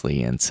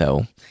 honestly. And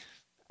so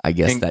I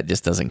guess that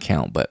just doesn't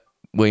count. But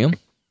William?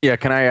 Yeah,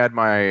 can I add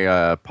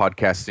my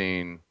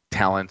podcasting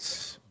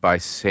talents by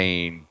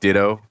saying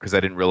ditto? Because I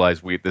didn't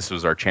realize this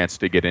was our chance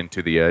to get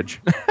into The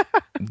Edge.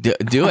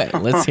 Do it.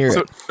 Let's hear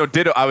it. So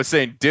ditto. I was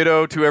saying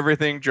ditto to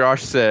everything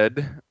Josh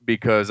said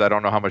because I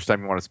don't know how much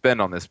time you want to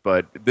spend on this,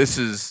 but this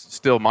is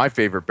still my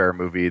favorite bear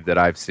movie that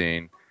I've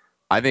seen.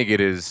 I think it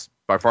is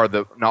by far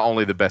not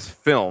only the best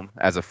film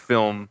as a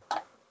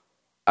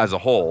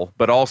whole,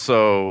 but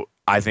also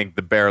I think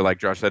the bear, like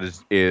Josh said,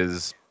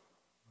 is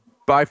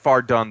by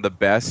far done the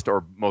best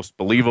or most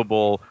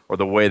believable, or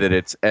the way that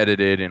it's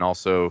edited, and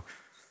also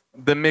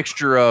the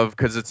mixture of,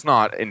 because it's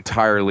not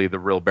entirely the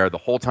real bear the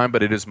whole time,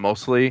 but it is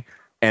mostly,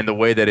 and the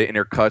way that it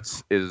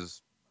intercuts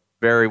is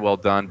very well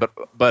done.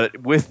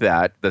 But with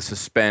that, the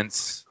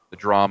suspense, the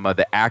drama,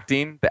 the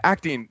acting,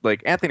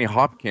 like Anthony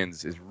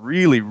Hopkins is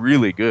really,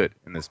 really good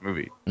in this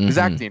movie. His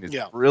acting is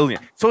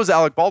brilliant. So is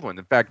Alec Baldwin.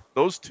 In fact,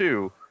 those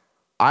two,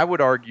 I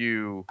would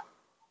argue,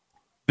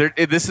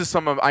 this is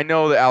I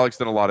know that Alec's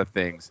done a lot of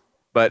things,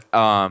 but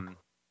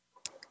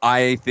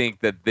I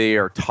think that they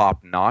are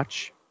top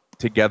notch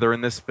together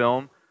in this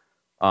film.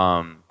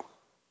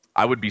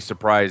 I would be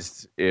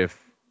surprised if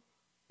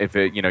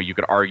it, you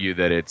could argue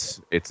that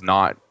it's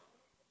not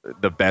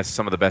the best,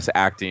 some of the best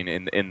acting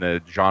in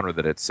the genre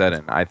that it's set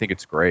in. I think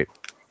it's great.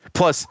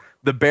 Plus,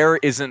 the bear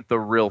isn't the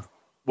real,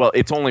 well,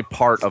 it's only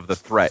part of the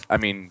threat. I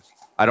mean,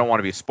 I don't want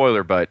to be a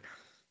spoiler, but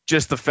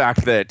just the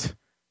fact that,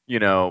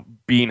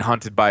 being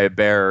hunted by a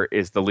bear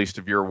is the least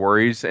of your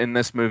worries in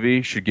this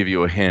movie should give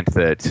you a hint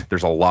that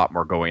there's a lot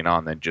more going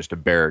on than just a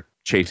bear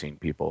chasing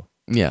people.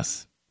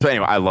 Yes. So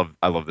anyway, I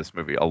love this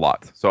movie a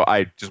lot. So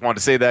I just wanted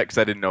to say that because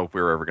I didn't know if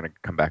we were ever going to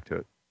come back to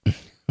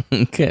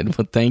it. Good.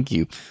 Well, thank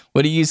you.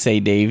 What do you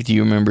say, Dave? Do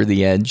you remember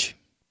The Edge?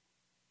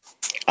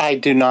 I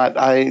do not.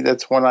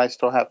 That's one I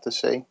still have to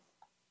see.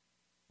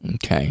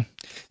 Okay.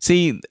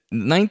 See,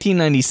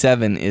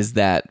 1997 is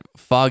that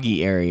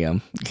foggy area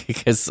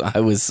because I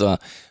was a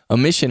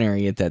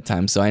missionary at that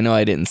time, so I know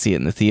I didn't see it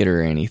in the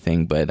theater or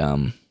anything, but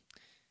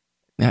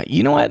now,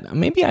 you know what?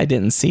 Maybe I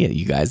didn't see it,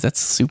 you guys. That's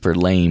super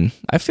lame.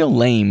 I feel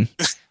lame.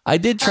 I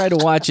did try to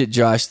watch it,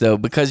 Josh, though,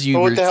 because you...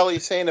 Well, what the hell are you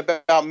saying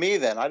about me,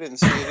 then? I didn't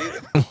see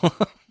it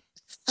either.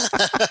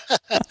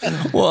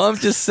 Well, I'm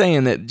just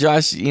saying that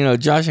Josh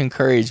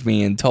encouraged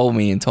me and told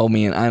me,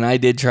 and I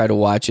did try to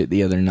watch it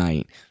the other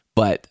night,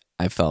 but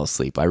I fell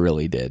asleep. I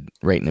really did,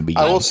 right in the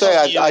beginning. I will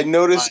say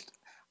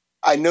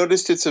I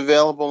noticed it's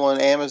available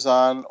on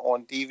Amazon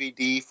on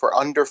DVD for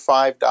under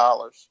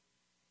 $5.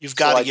 You've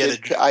got to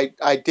get it.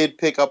 I did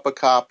pick up a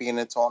copy, and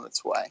it's on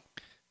its way.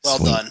 Well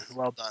done.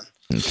 Well done.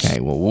 Okay,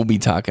 well, we'll be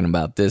talking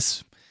about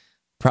this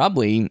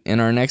probably in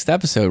our next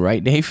episode,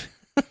 right, Dave?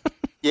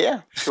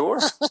 Yeah, sure.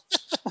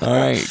 All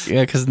right,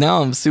 yeah, because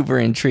now I'm super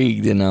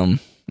intrigued, and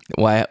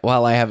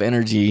while I have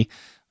energy,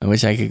 I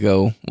wish I could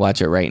go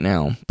watch it right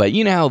now. But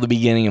you know how the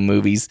beginning of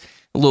movies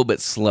a little bit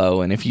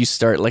slow, and if you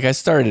start, like I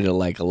started at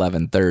like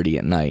 11:30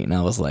 at night, and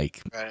I was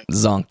like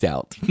zonked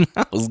out.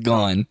 I was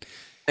gone.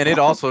 And it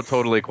also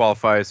totally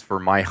qualifies for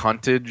my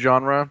hunted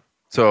genre.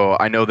 So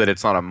I know that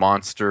it's not a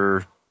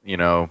monster,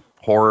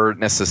 horror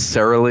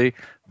necessarily,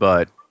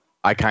 but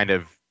I kind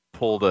of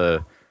pulled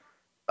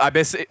I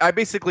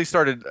basically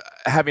started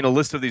having a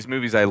list of these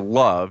movies I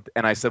loved,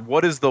 and I said,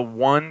 what is the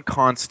one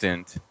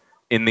constant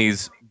in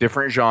these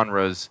different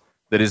genres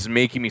that is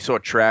making me so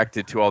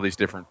attracted to all these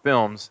different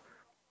films?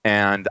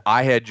 And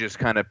I had just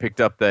kind of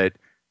picked up that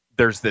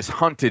there's this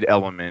hunted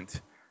element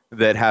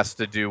that has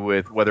to do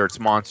with whether it's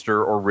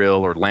monster or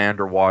real or land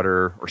or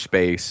water or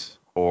space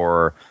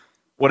or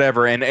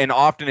whatever. And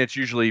often it's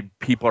usually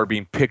people are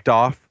being picked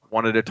off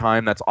one at a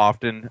time. That's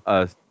often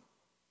a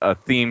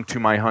theme to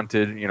my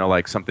hunted,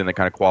 like something that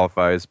kind of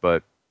qualifies.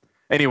 But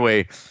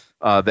anyway,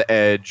 The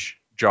Edge,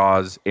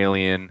 Jaws,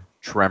 Alien,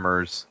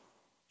 Tremors,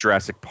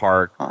 Jurassic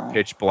Park,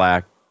 Pitch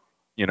Black,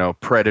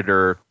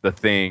 Predator, The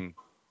Thing,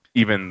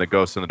 even The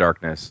Ghost in the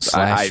Darkness.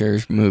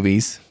 Slashers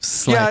movies.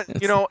 Yeah,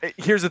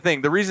 here's the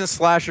thing. The reason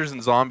slashers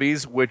and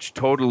zombies, which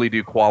totally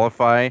do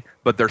qualify,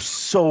 but they're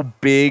so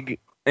big,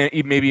 and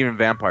maybe even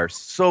vampires,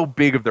 so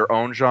big of their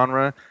own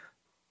genre,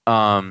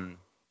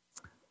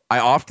 I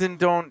often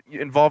don't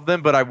involve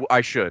them, but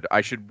I should.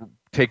 I should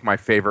take my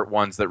favorite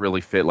ones that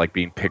really fit, like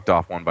being picked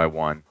off one by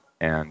one,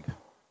 and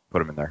put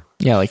them in there.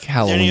 Yeah, like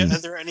Halloween. Are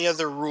there any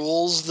other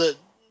rules that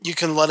you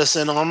can let us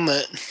in on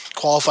that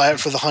qualify it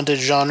for the hunted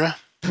genre?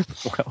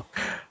 Well,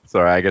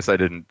 sorry, I guess I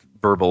didn't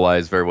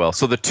verbalize very well.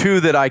 So the two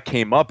that I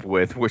came up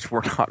with, which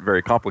were not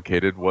very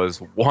complicated, was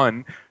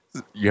one,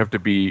 you have to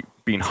be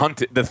being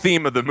hunted. The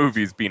theme of the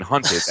movie is being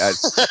hunted. Okay,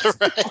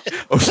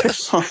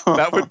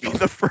 that would be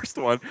the first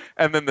one.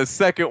 And then the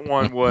second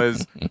one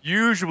was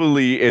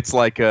usually it's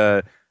like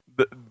the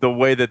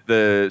way that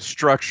the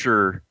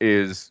structure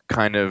is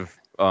kind of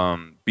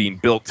being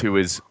built to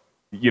is,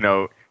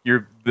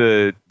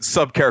 the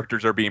sub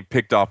characters are being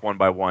picked off one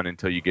by one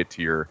until you get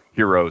to your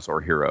heroes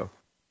or hero.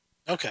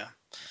 Okay.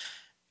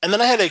 And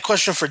then I had a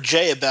question for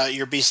Jay about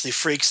your Beastly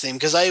Freaks theme,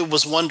 because I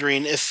was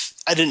wondering if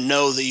I didn't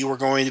know that you were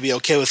going to be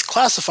okay with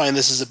classifying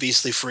this as a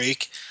Beastly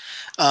Freak.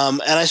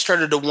 And I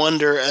started to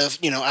wonder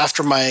if,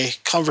 after my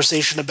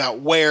conversation about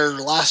Where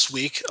last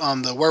week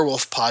on the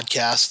Werewolf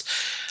podcast,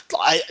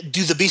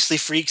 do the Beastly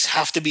Freaks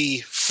have to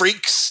be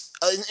freaks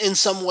in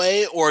some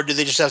way, or do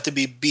they just have to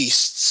be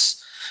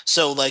beasts?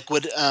 So, like,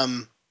 would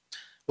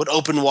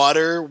Open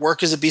Water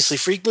work as a Beastly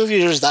Freak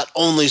movie, or is that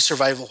only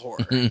survival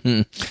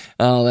horror?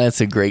 Oh,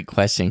 that's a great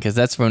question, because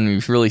that's when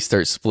we really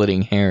start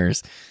splitting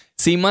hairs.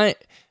 See,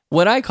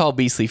 what I call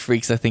Beastly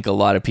Freaks, I think a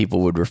lot of people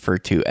would refer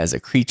to as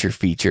a creature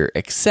feature,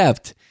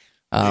 except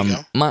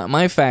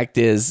my fact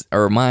is,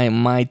 or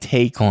my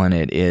take on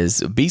it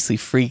is, Beastly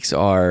Freaks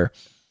are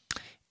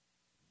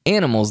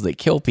animals that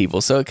kill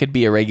people. So it could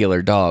be a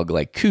regular dog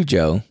like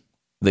Cujo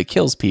that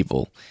kills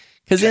people.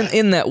 Because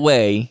in that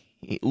way,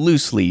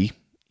 loosely,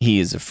 he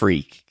is a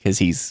freak, because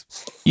he's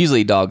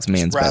usually a dog's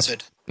man's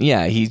best.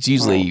 Yeah, he's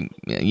usually,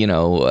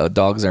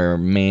 dogs are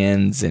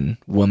man's and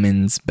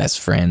woman's best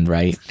friend,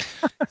 right?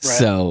 Right.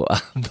 So,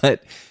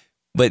 but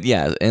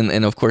yeah,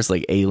 and of course,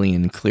 like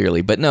Alien,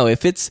 clearly. But no,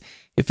 if it's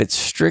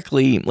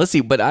strictly, let's see,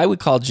 but I would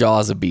call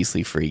Jaws a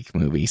Beastly Freak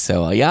movie.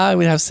 So yeah, I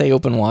would have to say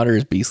Open Water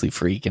is Beastly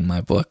Freak in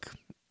my book.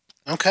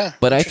 Okay.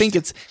 But I think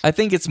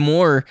it's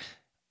more.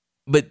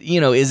 But,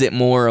 is it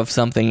more of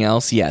something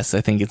else? Yes, I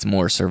think it's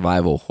more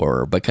survival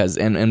horror because,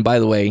 and by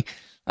the way,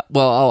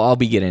 well, I'll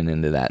be getting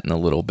into that in a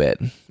little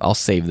bit. I'll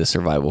save the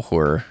survival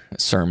horror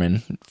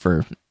sermon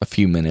for a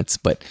few minutes,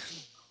 but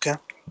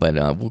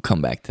we'll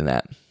come back to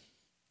that.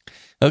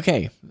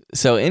 Okay,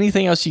 so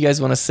anything else you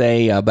guys want to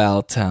say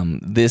about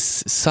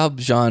this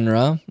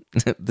subgenre,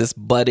 this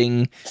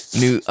budding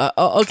new?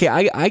 Okay,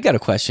 I got a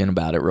question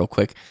about it real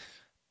quick.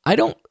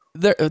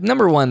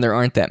 Number one, there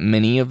aren't that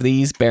many of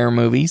these bear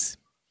movies.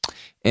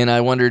 And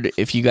I wondered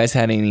if you guys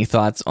had any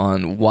thoughts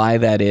on why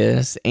that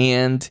is.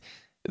 And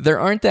there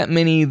aren't that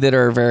many that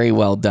are very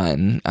well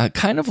done,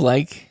 kind of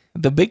like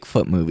the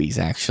Bigfoot movies,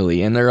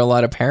 actually. And there are a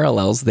lot of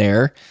parallels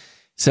there.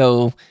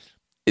 So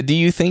do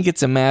you think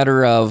it's a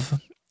matter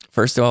of,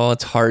 first of all,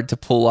 it's hard to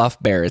pull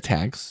off bear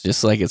attacks,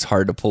 just like it's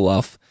hard to pull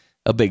off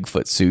a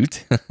Bigfoot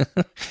suit?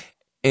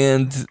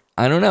 And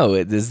I don't know,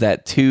 is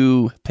that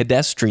too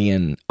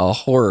pedestrian a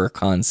horror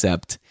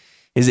concept?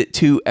 Is it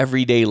too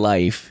everyday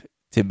life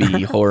to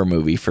be horror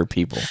movie for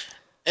people?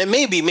 And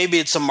maybe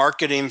it's a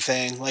marketing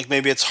thing. Like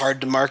maybe it's hard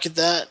to market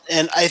that.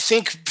 And I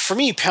think for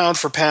me, pound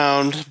for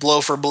pound,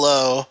 blow for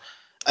blow,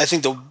 I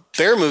think the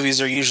bear movies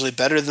are usually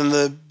better than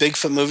the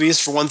Bigfoot movies.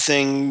 For one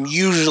thing,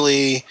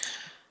 usually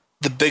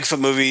the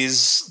Bigfoot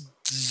movies,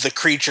 the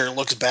creature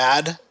looks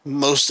bad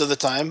most of the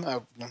time.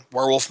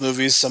 Werewolf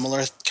movies,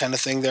 similar kind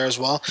of thing there as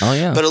well. Oh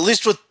yeah. But at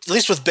least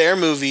with bear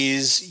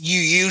movies, you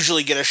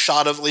usually get a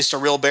shot of at least a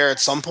real bear at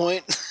some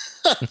point.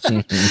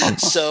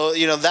 So,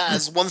 that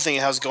is one thing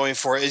it has going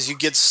for it, is you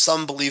get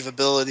some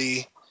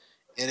believability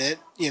in it.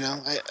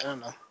 I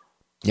don't know.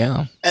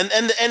 Yeah. And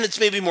it's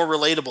maybe more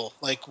relatable,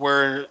 like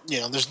where,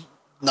 there's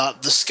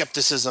not the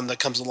skepticism that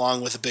comes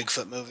along with a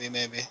Bigfoot movie,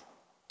 maybe.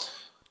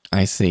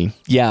 I see.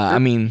 Yeah, I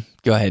mean,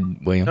 go ahead,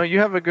 William. No, you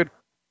have a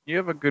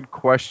good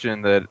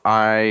question that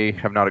I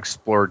have not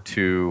explored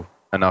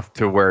enough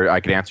to where I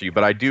could answer you,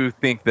 but I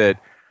think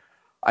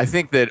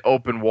that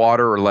Open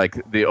Water, or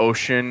like the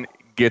ocean,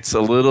 gets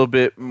a little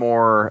bit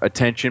more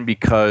attention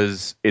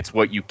because it's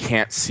what you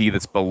can't see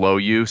that's below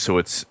you. So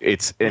it's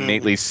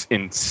innately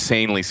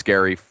insanely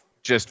scary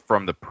just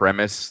from the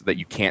premise that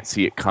you can't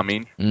see it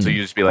coming. So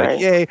you just be like,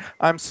 yay,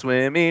 I'm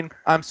swimming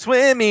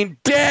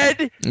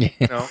dead.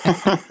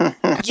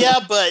 Yeah,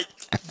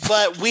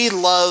 but we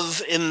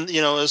love,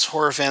 as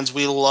horror fans,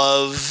 we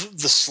love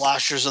the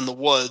slashers in the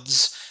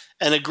woods.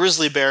 and a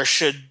grizzly bear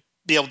should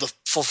be able to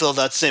fulfill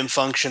that same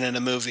function in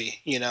a movie.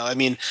 You know, I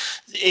mean,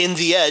 in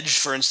The Edge,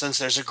 for instance,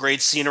 there's a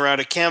great scene around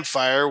a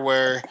campfire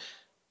where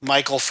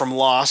Michael from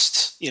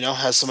Lost, you know,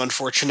 has some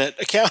unfortunate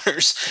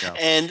encounters,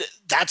 and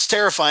that's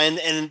terrifying,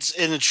 and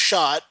it's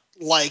shot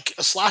like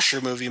a slasher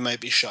movie might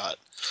be shot.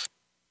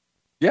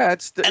 Yeah,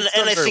 it's and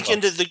I think well.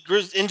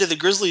 into the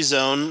grizzly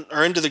zone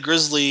or into the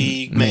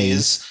grizzly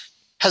maze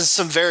has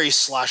some very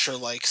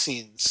slasher-like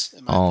scenes.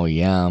 Oh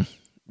yeah.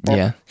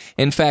 Yeah.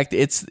 In fact,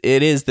 it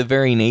is the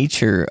very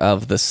nature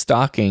of the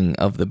stalking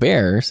of the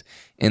bears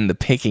and the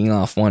picking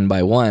off one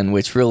by one,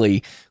 which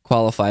really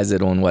qualifies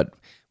it on what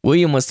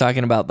William was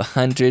talking about, the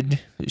Hunted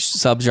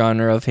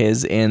subgenre of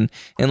his, and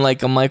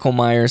like a Michael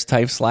Myers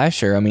type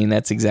slasher. I mean,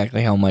 that's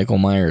exactly how Michael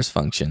Myers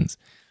functions.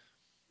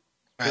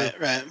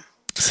 Right.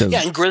 So,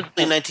 yeah, and Grizzly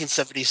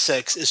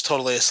 1976 is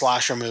totally a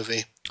slasher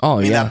movie. Oh,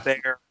 I mean, yeah. that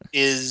bear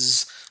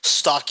is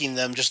stalking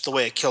them just the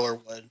way a killer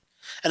would.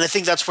 And I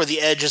think that's where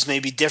The Edge is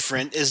maybe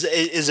different, is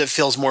it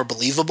feels more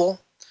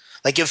believable.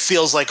 Like, it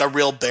feels like a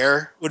real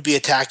bear would be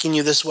attacking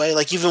you this way.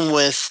 Like, even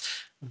with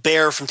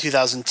Bear from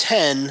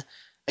 2010,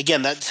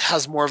 again, that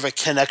has more of a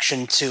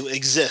connection to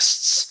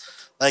exists.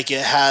 Like,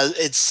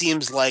 it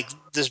seems like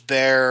this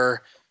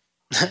bear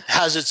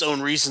has its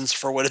own reasons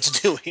for what it's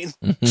doing,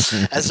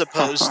 as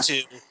opposed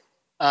to,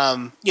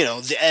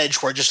 The Edge,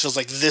 where it just feels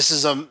like this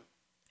is an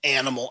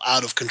animal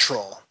out of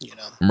control, you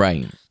know?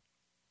 Right.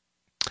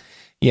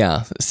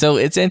 Yeah, so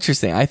it's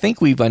interesting. I think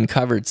we've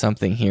uncovered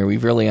something here.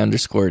 We've really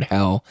underscored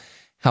how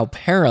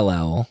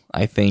parallel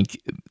I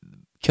think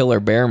killer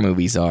bear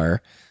movies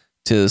are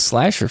to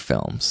slasher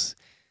films.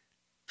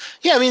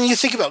 Yeah, I mean, you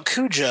think about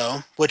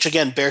Cujo, which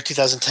again, Bear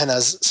 2010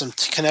 has some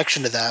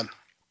connection to that.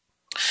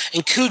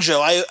 In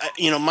Cujo,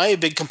 my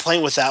big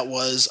complaint with that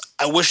was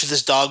I wish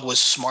this dog was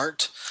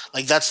smart.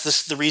 Like,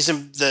 that's the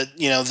reason that,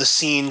 the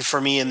scene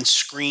for me in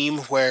Scream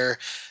where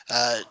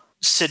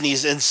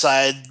Sidney's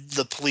inside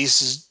the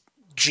police's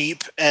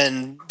Jeep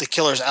and the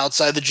killer's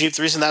outside the Jeep.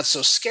 The reason that's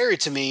so scary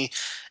to me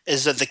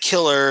is that the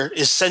killer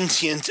is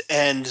sentient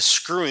and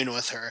screwing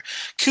with her.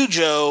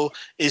 Cujo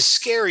is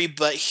scary,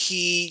 but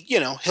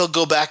he'll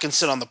go back and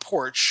sit on the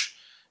porch.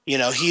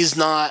 He's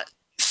not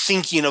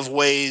thinking of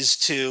ways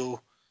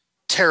to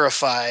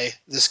terrify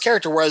this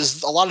character,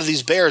 whereas a lot of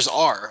these bears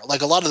are.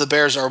 Like, a lot of the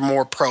bears are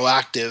more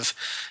proactive,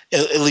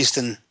 at least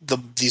in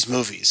these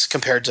movies,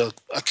 compared to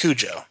a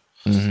Cujo.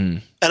 Mm-hmm.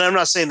 And I'm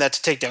not saying that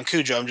to take down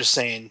Cujo. I'm just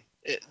saying,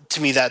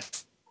 to me,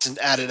 that's an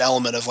added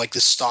element of like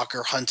this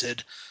stalker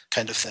hunted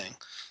kind of thing.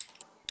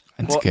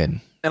 That's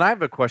good. And I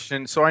have a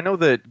question. So I know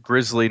that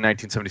Grizzly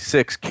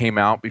 1976 came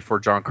out before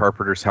John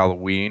Carpenter's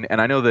Halloween,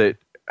 and I know that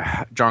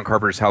John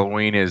Carpenter's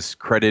Halloween is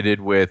credited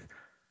with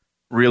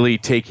really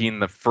taking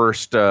the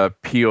first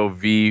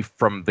POV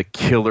from the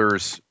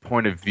killer's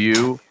point of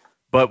view.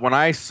 But when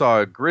I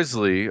saw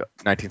Grizzly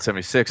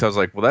 1976, I was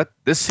like, well,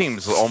 this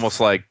seems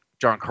almost like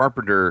John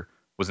Carpenter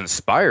was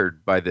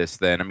inspired by this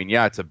then. I mean,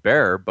 yeah, it's a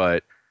bear,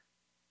 but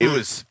it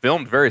was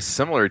filmed very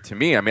similar to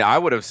me. I mean, I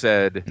would have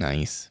said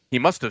nice. He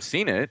must have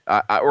seen it,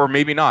 or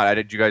maybe not.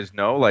 Did you guys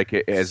know? Like,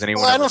 has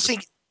anyone? Well,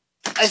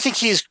 I think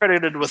he's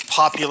credited with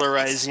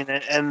popularizing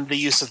it and the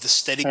use of the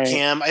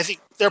Steadicam. Right. I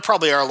think there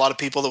probably are a lot of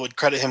people that would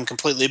credit him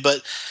completely,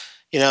 but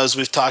as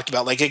we've talked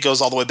about, like, it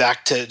goes all the way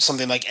back to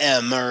something like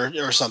M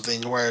or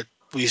something where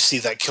we see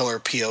that killer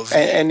POV.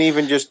 And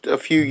even just a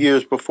few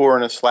years before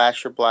in a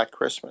slasher, Black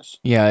Christmas.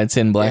 Yeah, it's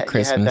in Black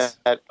Christmas.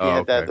 You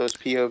had those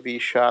POV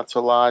shots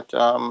a lot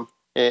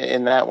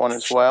in that one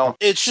as well.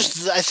 It's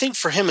just, I think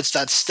for him, it's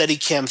that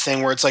Steadicam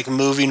thing where it's like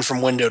moving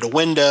from window to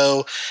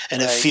window,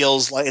 and it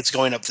feels like it's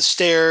going up the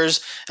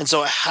stairs. And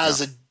so it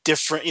has a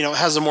different, it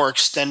has a more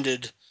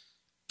extended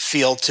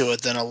feel to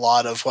it than a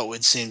lot of what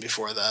we'd seen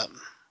before that.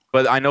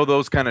 But I know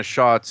those kind of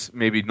shots,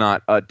 maybe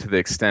not to the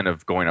extent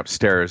of going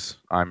upstairs.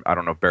 I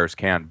don't know if bears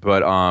can, but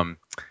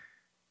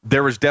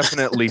there was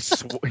definitely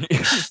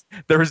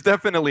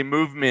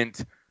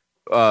movement.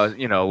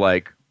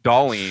 Like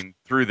dollying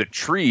through the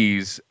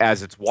trees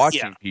as it's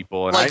watching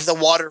people. And the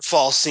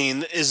waterfall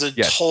scene is a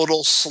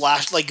total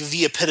slash, like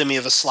the epitome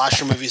of a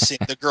slasher movie scene.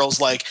 The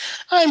girl's like,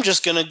 I'm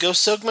just going to go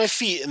soak my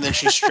feet. And then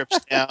she strips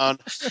down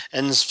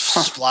and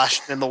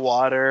splashed in the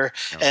water,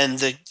 and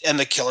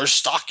the killer's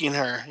stalking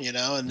her,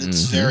 and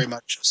it's very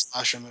much a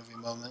slasher movie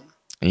moment.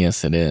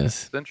 Yes, it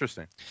is. It's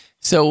interesting.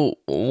 So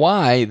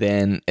why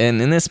then, and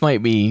this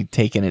might be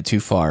taking it too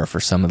far for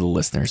some of the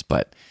listeners,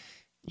 but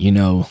you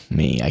know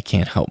me, I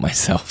can't help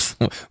myself.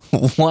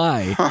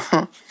 Why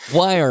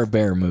are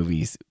bear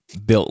movies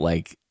built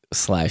like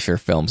slasher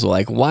films?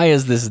 Like, why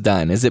is this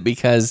done? Is it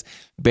because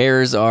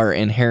bears are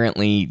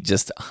inherently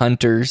just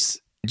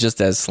hunters, just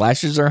as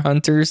slashers are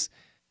hunters?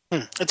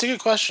 That's a good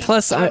question.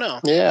 Plus, I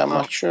don't know. Yeah, I'm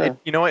not sure.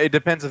 It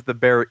depends if the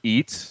bear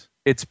eats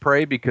its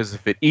prey, because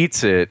if it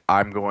eats it,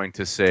 I'm going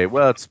to say,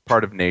 well, it's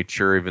part of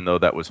nature, even though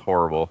that was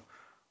horrible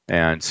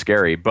and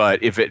scary.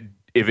 But if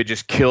it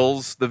just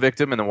kills the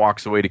victim and then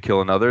walks away to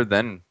kill another,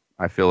 then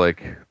I feel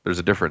like there's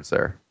a difference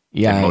there.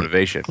 Yeah, in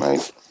motivation.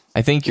 Right.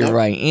 I think you're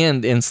right.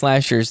 And in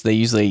slashers, they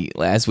usually,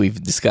 as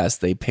we've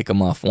discussed, they pick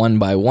them off one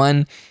by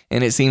one.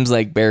 And it seems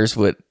like bears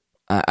would,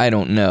 I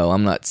don't know.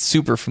 I'm not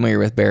super familiar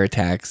with bear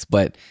attacks,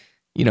 but,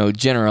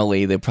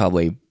 generally they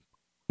probably,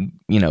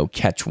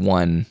 catch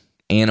one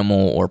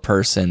animal or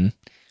person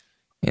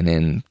and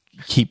then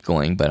keep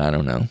going. But I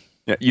don't know.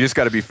 Yeah, you just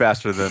got to be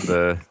faster than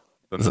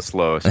the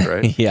slowest,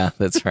 right? Yeah,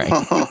 that's right.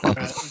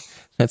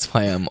 That's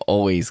why I'm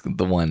always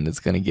the one that's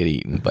going to get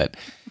eaten. But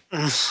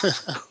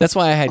that's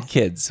why I had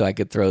kids, so I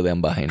could throw them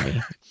behind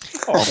me.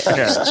 Oh,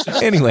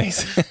 man.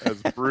 Anyways.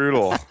 That's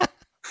brutal.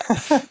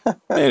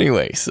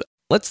 Anyways,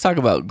 let's talk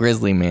about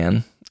Grizzly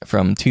Man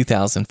from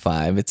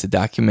 2005. It's a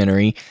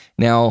documentary.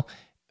 Now,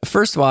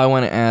 first of all, I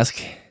want to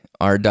ask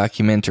our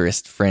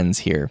documentarist friends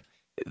here.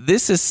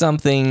 This is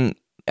something,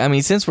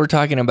 since we're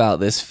talking about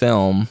this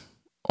film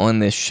on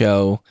this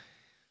show,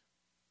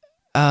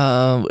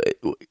 how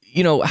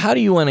do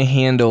you want to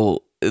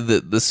handle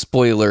the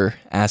spoiler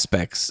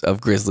aspects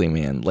of Grizzly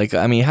Man?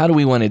 How do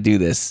we want to do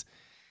this?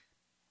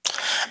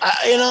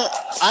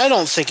 I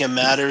don't think it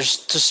matters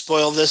to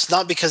spoil this.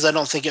 Not because I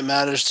don't think it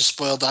matters to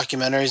spoil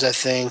documentaries. I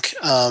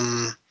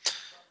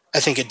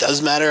think it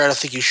does matter. I don't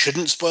think you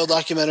shouldn't spoil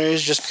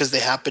documentaries. Just because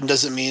they happen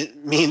doesn't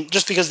mean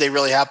just because they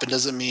really happen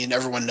doesn't mean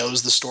everyone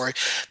knows the story.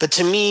 But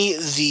to me,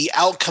 the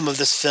outcome of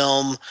this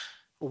film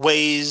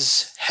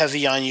weighs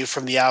heavy on you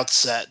from the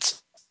outset.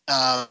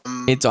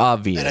 It's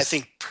obvious. And I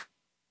think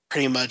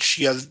pretty much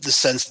you have the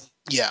sense,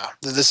 that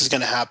this is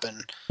going to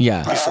happen.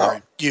 Yeah.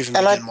 Before you even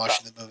begin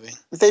watching the movie.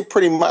 They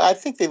pretty much, I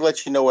think they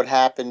let you know what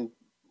happened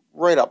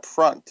right up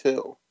front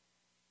too.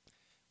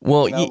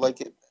 Well,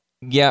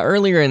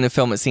 earlier in the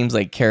film, it seems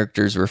like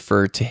characters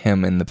refer to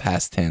him in the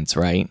past tense,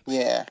 right?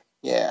 Yeah.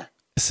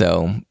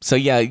 So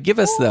yeah, give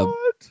us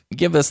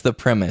the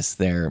premise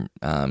there,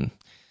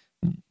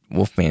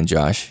 Wolfman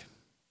Josh.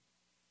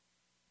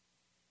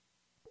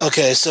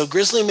 Okay, so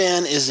Grizzly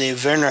Man is a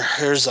Werner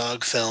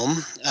Herzog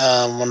film,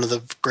 one of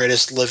the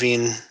greatest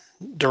living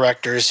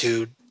directors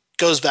who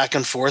goes back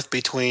and forth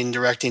between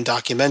directing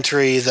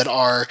documentary that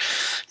are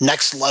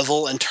next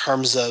level in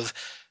terms of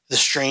the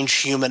strange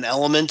human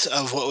element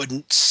of what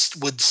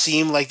would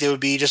seem like they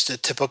would be just a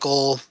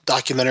typical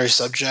documentary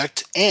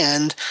subject,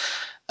 and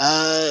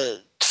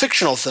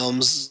fictional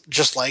films,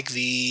 just like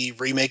the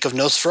remake of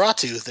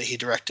Nosferatu that he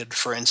directed,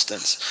 for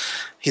instance.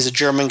 He's a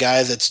German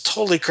guy that's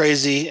totally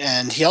crazy,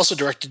 and he also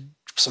directed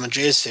some of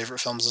Jay's favorite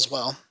films as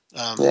well.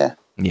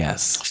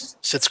 Yes.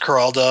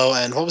 Fitzcarraldo,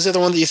 and what was the other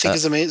one that you think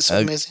is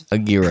amazing?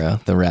 Aguirre,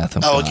 The Wrath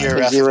of God.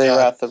 Aguirre,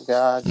 Wrath of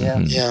God, yeah.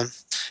 Mm-hmm. Yeah.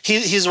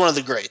 He's one of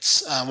the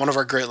greats, one of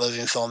our great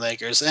living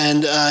filmmakers.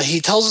 And he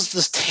tells us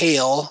this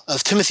tale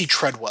of Timothy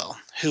Treadwell,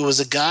 who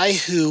was a guy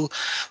who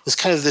was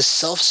kind of this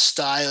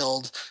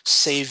self-styled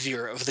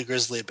savior of the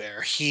grizzly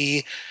bear.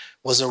 He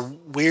was a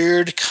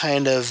weird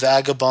kind of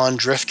vagabond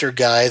drifter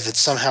guy that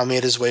somehow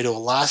made his way to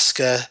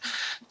Alaska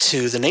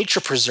to the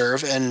nature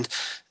preserve and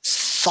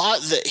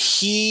thought that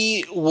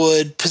he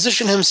would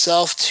position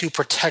himself to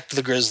protect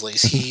the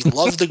grizzlies. He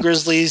loved the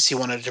grizzlies. He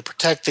wanted to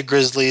protect the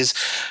grizzlies,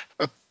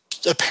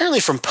 apparently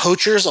from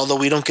poachers, although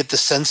we don't get the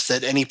sense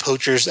that any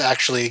poachers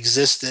actually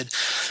existed.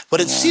 But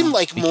it seemed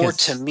like more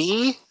to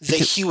me that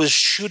he was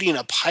shooting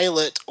a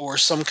pilot or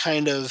some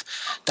kind of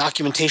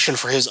documentation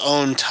for his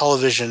own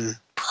television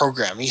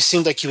program. He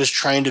seemed like he was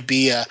trying to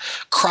be a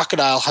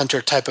crocodile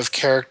hunter type of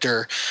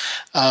character,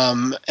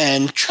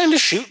 and trying to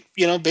shoot,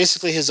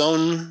 basically his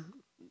own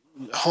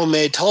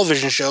homemade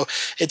television show.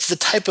 It's the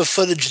type of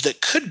footage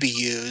that could be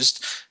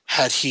used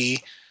had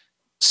he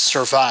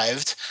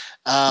survived.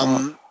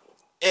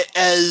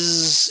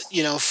 As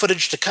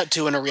footage to cut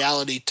to in a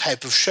reality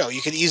type of show.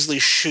 You could easily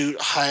shoot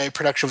high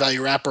production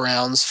value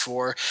wraparounds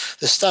for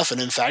this stuff,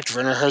 and in fact,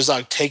 Werner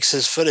Herzog takes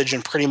his footage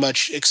and pretty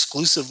much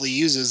exclusively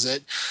uses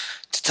it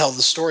to tell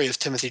the story of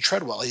Timothy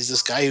Treadwell. He's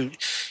this guy who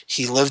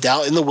he lived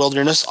out in the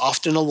wilderness,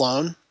 often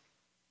alone,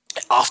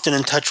 often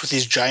in touch with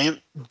these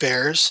giant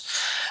bears,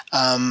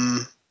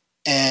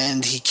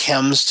 and he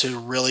comes to a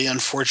really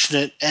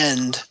unfortunate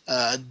end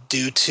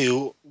due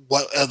to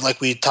what, like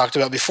we talked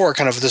about before,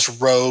 kind of this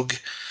rogue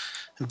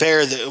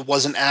bear that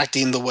wasn't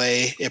acting the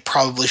way it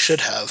probably should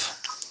have.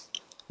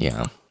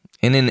 Yeah.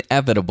 An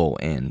inevitable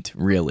end,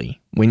 really,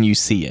 when you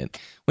see it.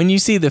 When you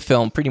see the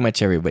film, pretty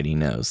much everybody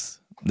knows.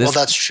 Well,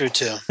 that's true,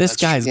 too. This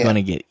guy's going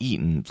to get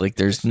eaten. Like,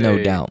 there's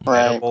no doubt.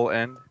 Edible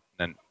end?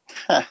 Then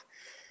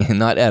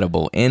not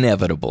edible,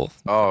 inevitable.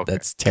 Oh, okay.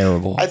 That's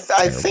terrible. I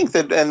think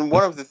that, and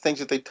one of the things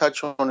that they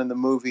touch on in the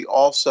movie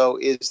also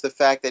is the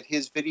fact that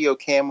his video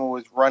camera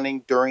was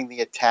running during the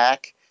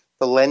attack.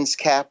 The lens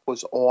cap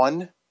was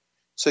on,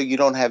 so you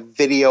don't have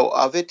video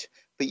of it,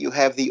 but you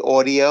have the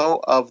audio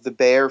of the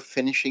bear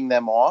finishing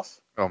them off.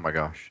 Oh my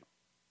gosh.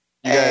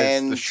 You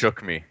guys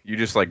shook me. You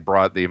just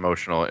brought the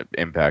emotional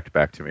impact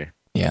back to me.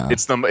 Yeah.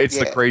 It's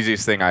the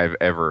craziest thing I've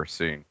ever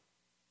seen.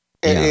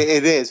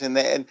 It is.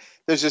 And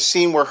there's a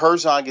scene where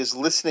Herzog is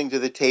listening to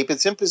the tape.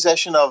 It's in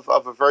possession of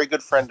a very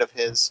good friend of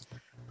his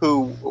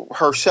who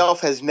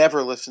herself has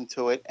never listened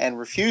to it and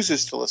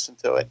refuses to listen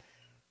to it.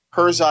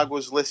 Herzog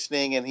was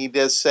listening, and he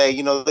does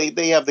say,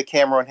 they have the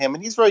camera on him,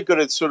 and he's very good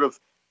at sort of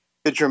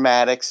the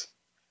dramatics.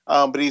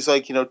 But he's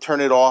like,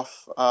 turn it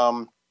off.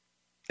 I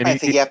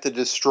think you have to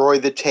destroy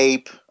the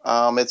tape.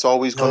 It's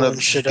always going to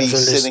be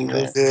sitting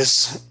there.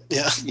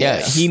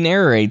 Yeah. He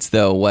narrates,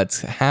 though,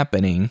 what's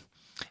happening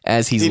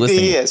as he's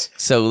listening. He is.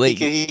 So he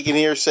can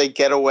hear say,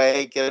 get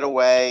away.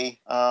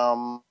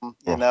 And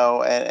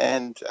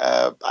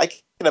I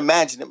can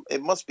imagine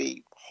it must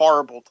be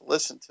horrible to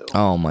listen to.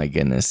 Oh, my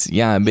goodness.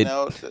 Yeah, but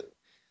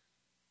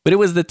it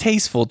was the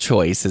tasteful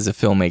choice as a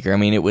filmmaker. I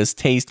mean, it was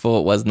tasteful.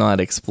 It was not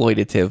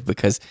exploitative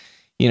because,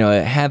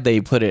 had they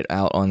put it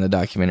out on the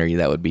documentary,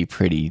 that would be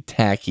pretty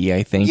tacky,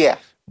 I think. Yeah.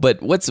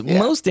 But what's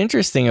most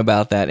interesting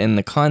about that in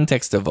the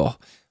context of a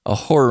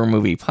horror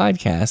movie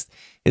podcast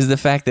is the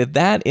fact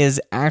that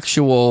is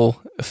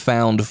actual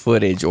found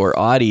footage or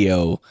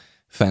audio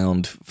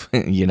found,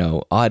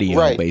 audio,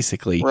 right.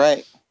 Basically.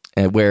 Right.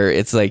 Where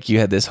it's like you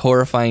had this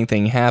horrifying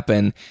thing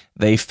happen.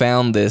 They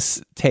found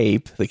this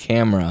tape, the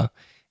camera,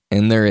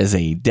 and there is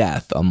a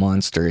death, a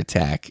monster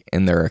attack,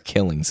 and there are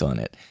killings on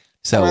it.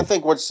 So and I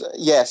think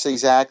yes,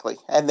 exactly.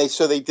 And this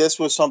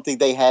was something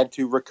they had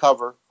to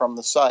recover from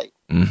the site.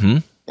 Mm-hmm.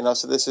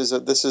 So this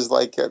is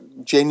like a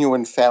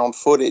genuine found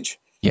footage.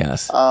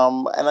 Yes.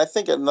 And I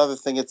think another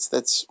thing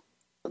that's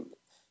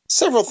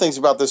several things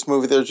about this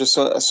movie that are just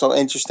so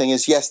interesting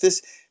is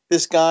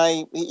this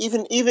guy,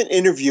 even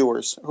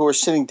interviewers who are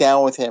sitting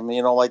down with him,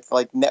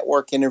 like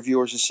network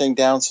interviewers are sitting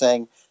down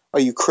saying, "Are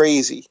you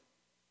crazy?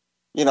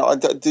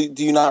 Do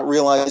you not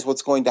realize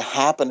what's going to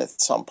happen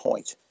at some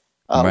point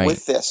right.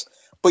 with this?"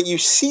 But you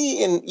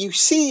see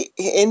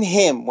in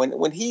him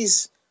when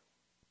he's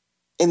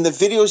in the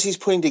videos he's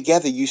putting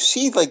together, you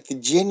see like the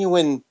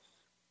genuine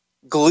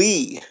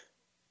glee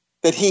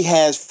that he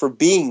has for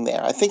being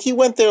there. I think he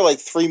went there like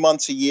 3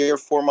 months a year,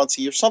 4 months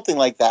a year, something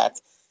like that.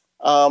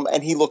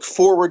 And he looked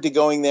forward to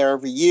going there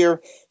every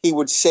year. He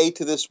would say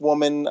to this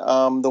woman,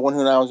 the one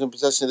who now was in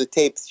possession of the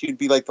tape, she'd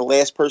be like the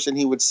last person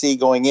he would see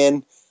going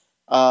in.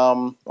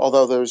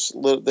 Although there's a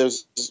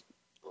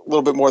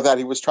little bit more of that.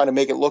 He was trying to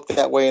make it look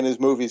that way in his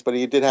movies, but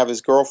he did have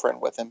his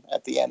girlfriend with him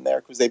at the end there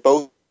because they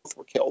both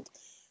were killed.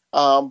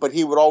 But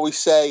he would always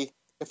say,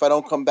 if I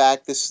don't come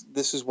back, this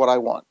is what I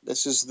want.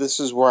 This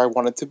is where I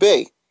want it to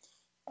be.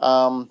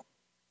 And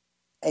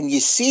you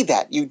see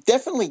that. You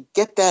definitely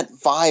get that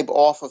vibe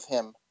off of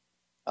him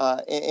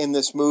in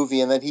this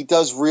movie, and that he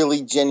does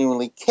really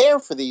genuinely care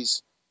for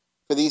these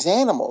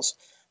animals.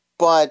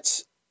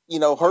 But,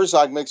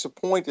 Herzog makes a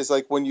point is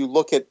like when you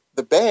look at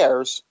the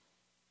bears,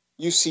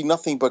 you see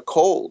nothing but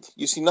cold.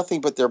 You see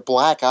nothing but their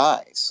black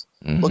eyes.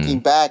 Mm-hmm. Looking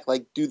back,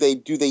 like do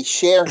they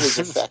share his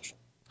affection?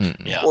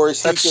 Yeah, or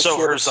is he that's just so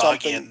sort of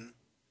Herzogian.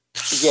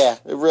 Yeah,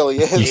 it really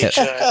is.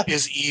 Nature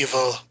is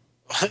evil.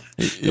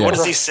 Yeah. What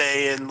does he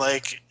say in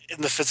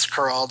the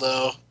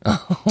Fitzcarraldo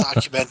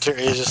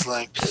documentary? He's just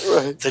like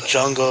the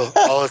jungle,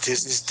 all it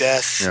is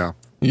death. Yeah.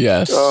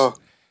 Yes. Oh.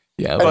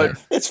 Yeah, but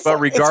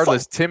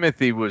regardless,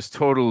 Timothy was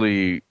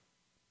totally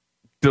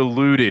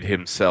deluded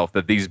himself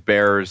that these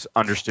bears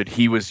understood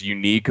he was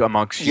unique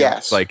amongst humans.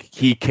 Yes. Like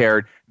he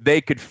cared. They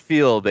could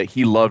feel that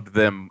he loved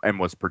them and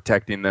was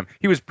protecting them.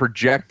 He was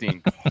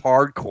projecting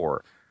hardcore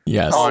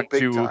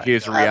onto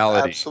his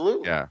reality.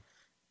 Absolutely. Yeah.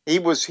 He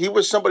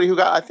was somebody who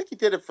I think he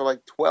did it for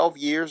like 12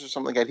 years or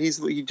something like that.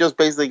 He just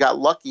basically got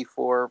lucky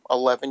for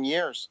 11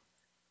 years.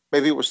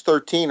 Maybe it was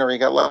 13 or he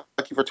got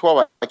lucky for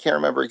 12. I can't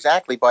remember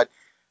exactly. But,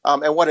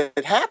 and what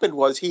had happened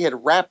was he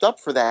had wrapped up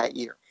for that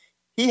year.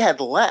 He had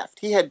left.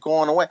 He had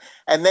gone away.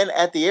 And then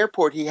at the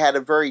airport, he had a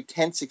very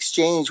tense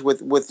exchange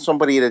with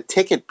somebody at a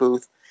ticket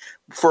booth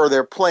for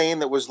their plane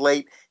that was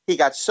late. He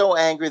got so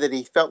angry that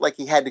he felt like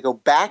he had to go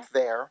back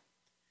there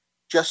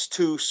just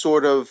to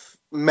sort of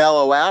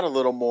mellow out a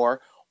little more.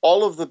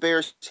 All of the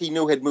bears he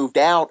knew had moved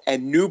out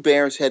and new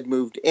bears had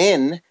moved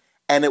in.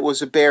 And it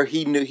was a bear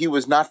he knew he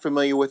was not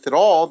familiar with at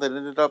all that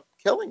ended up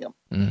killing him.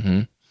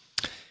 Mm-hmm.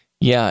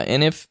 Yeah.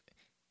 And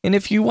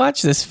if you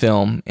watch this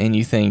film and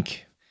you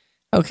think,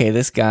 okay,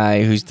 this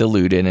guy who's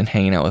deluded and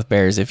hanging out with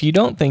bears, if you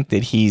don't think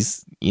that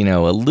he's,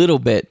 a little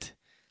bit,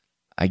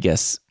 I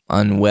guess,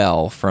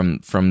 unwell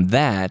from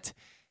that,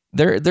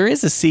 there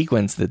is a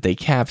sequence that they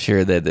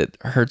capture that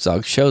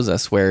Herzog shows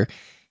us where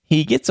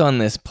he gets on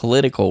this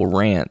political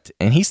rant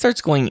and he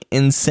starts going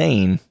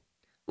insane,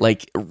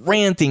 like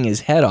ranting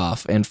his head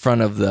off in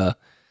front of the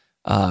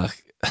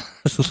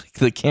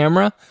the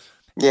camera.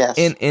 Yes.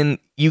 And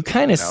you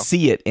kind of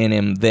see it in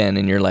him then,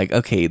 and you're like,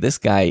 okay, this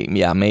guy,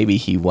 yeah, maybe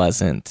he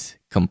wasn't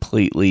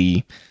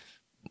completely,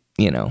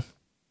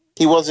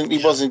 He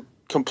wasn't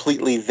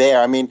completely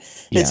there. I mean,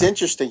 it's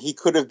interesting. He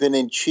could have been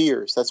in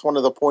Cheers. That's one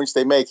of the points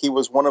they make. He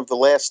was one of the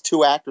last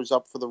two actors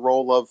up for the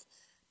role of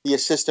the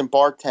assistant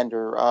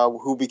bartender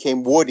who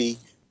became Woody,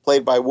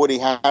 played by Woody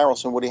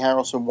Harrelson. Woody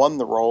Harrelson won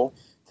the role.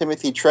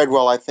 Timothy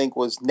Treadwell, I think,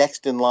 was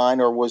next in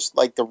line or was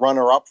like the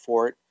runner-up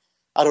for it.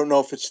 I don't know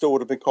if it still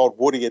would have been called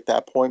Woody at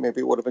that point.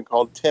 Maybe it would have been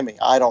called Timmy.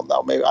 I don't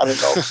know. Maybe I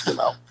don't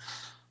know.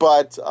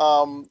 But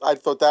I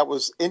thought that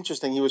was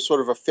interesting. He was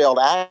sort of a failed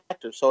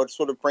actor, so it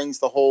sort of brings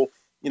the whole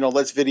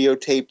let's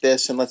videotape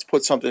this and let's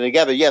put something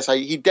together. Yes,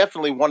 he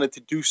definitely wanted to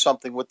do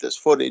something with this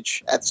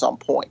footage at some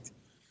point.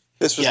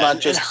 This was not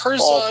just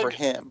all for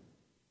him.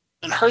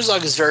 And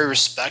Herzog is very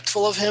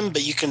respectful of him,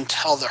 but you can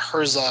tell that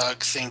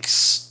Herzog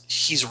thinks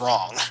he's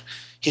wrong.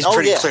 He's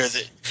pretty clear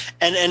that,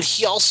 and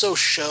he also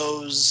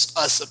shows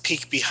us a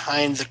peek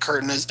behind the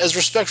curtain. As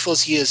respectful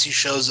as he is, he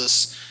shows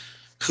us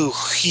who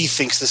he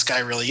thinks this guy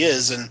really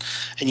is, and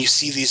you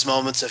see these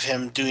moments of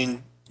him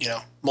doing,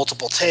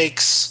 multiple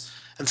takes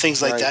and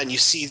things like that, and you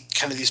see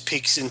kind of these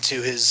peeks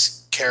into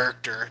his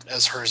character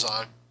as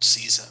Herzog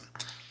sees him.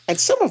 And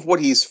some of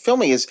what he's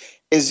filming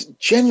is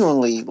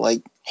genuinely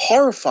like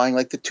horrifying,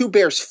 like the two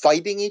bears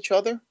fighting each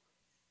other.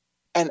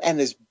 And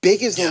as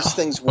big as those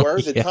things were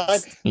at the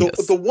time,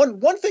 the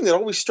one thing that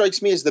always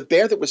strikes me is the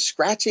bear that was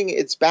scratching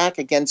its back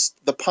against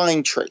the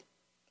pine tree.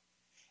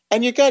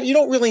 And you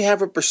don't really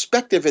have a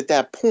perspective at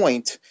that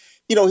point.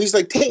 He's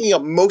like taking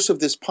up most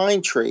of this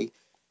pine tree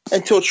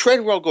until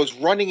Treadwell goes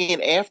running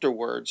in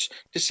afterwards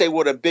to say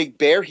what a big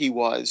bear he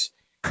was.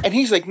 And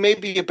he's like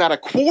maybe about a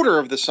quarter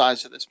of the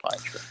size of this pine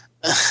tree.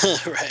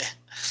 Right.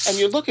 And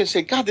you look and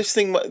say, God, this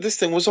thing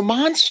was a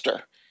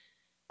monster.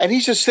 And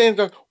he's just saying,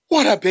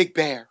 what a big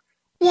bear.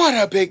 What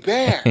a big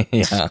bear.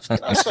 Yeah.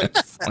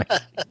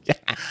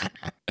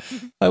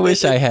 I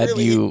wish I had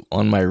you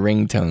on my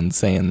ringtone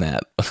saying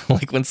that.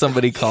 Like when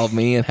somebody called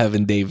me and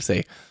having Dave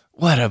say,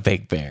 what a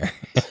big bear.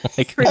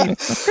 Like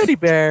pretty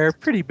bear.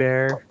 Pretty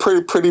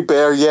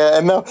bear, yeah.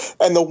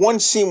 And the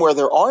one scene where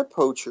there are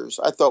poachers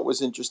I thought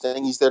was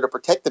interesting. He's there to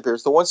protect the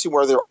bears. The one scene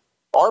where there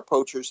are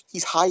poachers,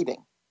 he's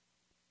hiding.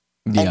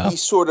 Yeah. And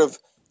he's sort of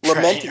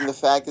lamenting the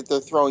fact that they're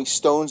throwing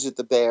stones at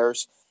the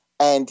bears.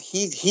 And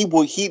he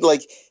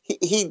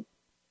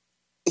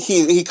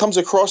comes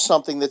across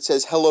something that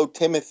says "Hello,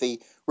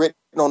 Timothy" written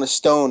on a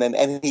stone,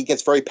 and he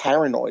gets very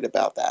paranoid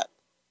about that.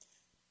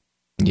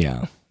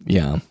 Yeah.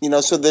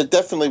 So there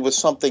definitely was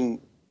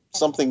something.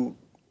 Definitely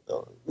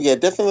a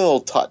little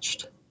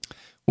touched.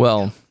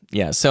 Well,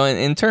 yeah. So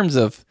in terms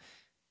of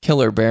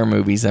killer bear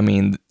movies, I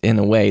mean, in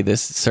a way,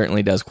 this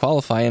certainly does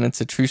qualify, and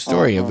it's a true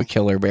story of a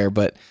killer bear.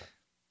 But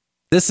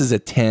this is a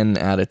 10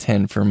 out of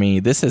 10 for me.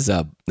 This is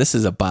a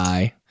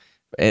buy.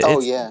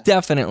 It's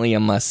definitely a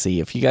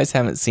must-see. If you guys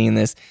haven't seen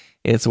this,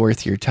 it's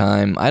worth your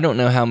time. I don't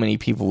know how many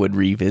people would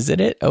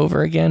revisit it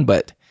over again,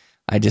 but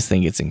I just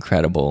think it's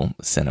incredible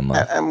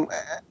cinema.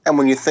 And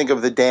when you think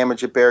of the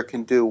damage a bear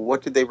can do,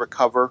 what did they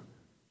recover?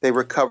 They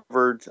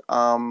recovered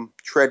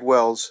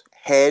Treadwell's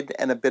head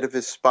and a bit of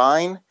his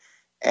spine.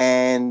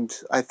 And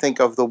I think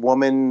of the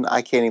woman,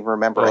 I can't even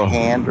remember, a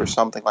hand or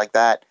something like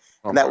that.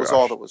 And that was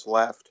all that was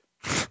left.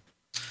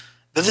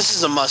 But this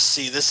is a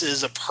must-see. This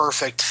is a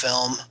perfect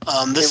film.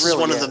 This is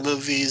one of the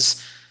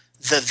movies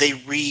that they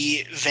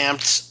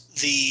revamped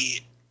the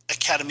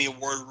Academy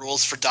Award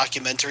rules for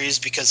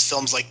documentaries because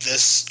films like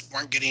this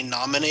weren't getting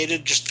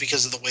nominated just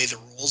because of the way the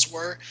rules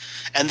were.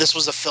 And this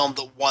was a film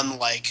that won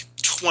like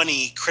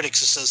 20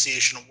 Critics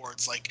Association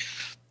awards, like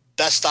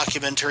Best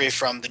Documentary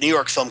from the New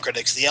York Film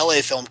Critics, the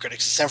LA Film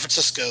Critics, the San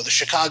Francisco, the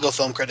Chicago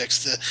Film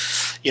Critics,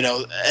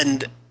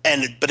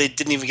 but it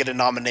didn't even get a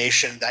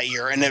nomination that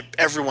year, and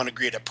everyone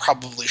agreed it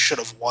probably should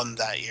have won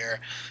that year.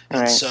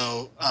 And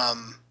so,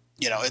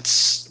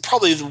 it's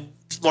probably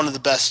one of the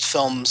best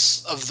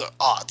films of the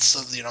aughts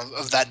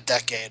of that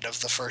decade,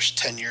 of the first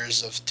 10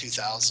 years of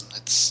 2000.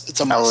 It's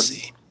a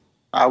must-see.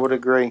 I would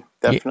agree,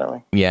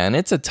 definitely. Yeah, and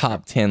it's a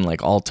top 10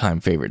 like all-time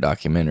favorite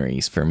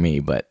documentaries for me.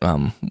 But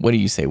what do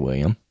you say,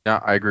 William? Yeah,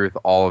 I agree with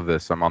all of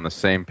this. I'm on the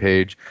same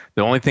page.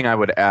 The only thing I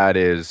would add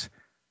is,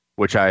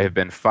 which I have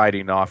been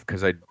fighting off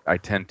because I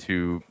tend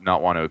to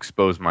not want to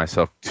expose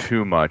myself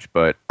too much.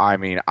 But I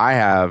mean, I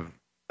have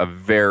a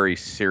very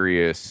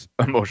serious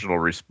emotional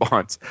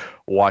response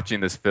watching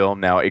this film.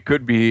 Now, it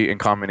could be in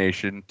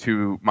combination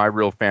to my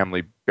real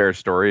family bear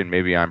story, and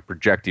maybe I'm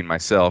projecting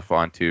myself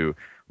onto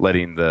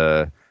letting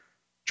the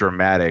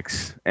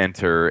dramatics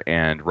enter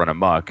and run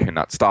amok and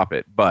not stop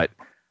it. But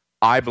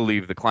I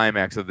believe the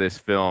climax of this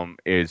film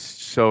is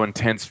so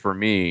intense for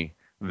me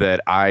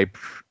that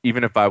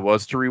even if I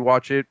was to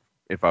rewatch it,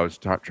 if I was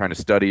trying to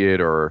study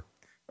it or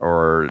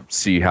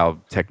see how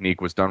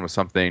technique was done with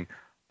something,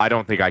 I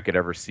don't think I could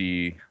ever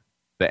see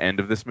the end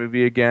of this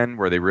movie again,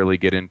 where they really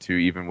get into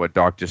even what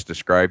Doc just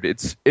described.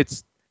 It's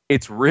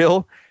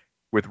real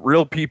with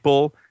real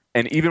people,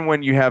 and even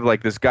when you have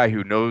like this guy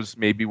who knows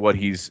maybe what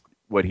he's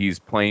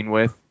playing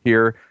with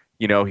here,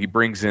 he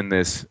brings in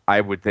this, I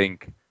would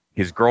think,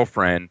 his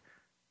girlfriend,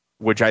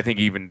 which I think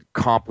even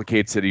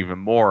complicates it even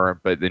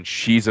more. But then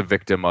she's a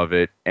victim of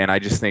it, and I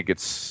just think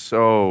it's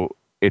so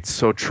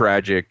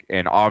tragic,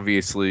 and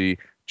obviously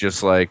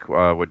just like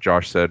what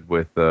Josh said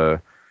with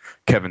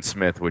Kevin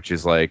Smith, which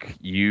is like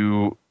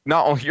you're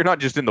not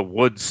just in the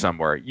woods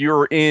somewhere,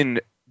 you're in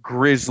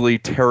grizzly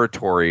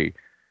territory,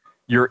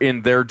 you're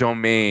in their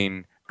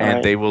domain,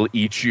 and they will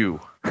eat you.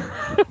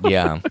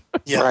 Yeah.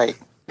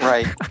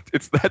 Right.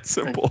 It's that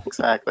simple.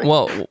 Exactly.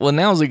 Well,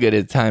 now's as good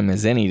a time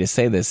as any to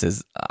say this.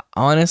 Is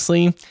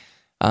honestly,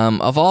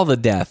 Of all the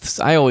deaths,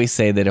 I always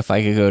say that if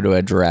I could go to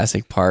a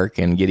Jurassic Park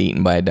and get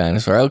eaten by a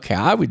dinosaur, okay,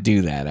 I would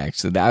do that,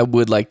 actually. I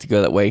would like to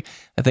go that way.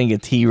 I think a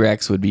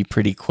T-Rex would be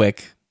pretty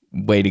quick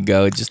way to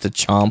go, just a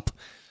chomp.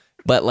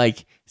 But,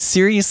 like,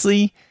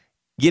 seriously,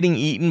 getting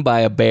eaten by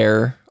a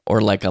bear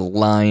or, like, a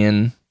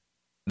lion,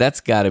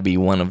 that's got to be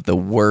one of the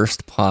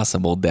worst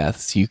possible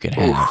deaths you could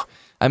have.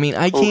 I mean,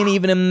 I can't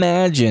even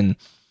imagine,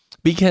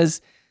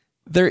 because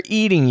they're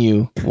eating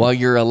you while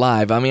you're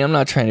alive. I mean, I'm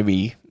not trying to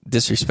be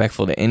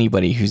disrespectful to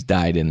anybody who's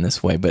died in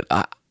this way, but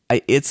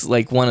it's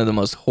like one of the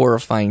most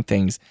horrifying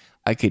things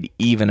I could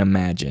even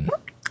imagine.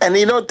 And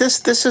you know,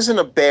 this isn't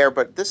a bear,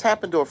 but this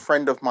happened to a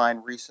friend of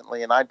mine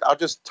recently, and I'll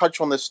just touch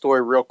on this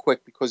story real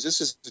quick because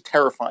this is a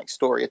terrifying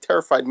story. It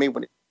terrified me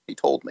when he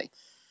told me.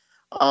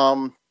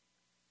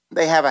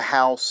 They have a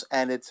house,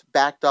 and it's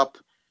backed up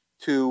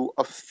to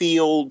a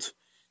field,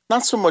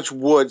 not so much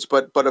woods,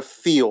 but a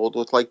field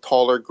with like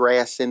taller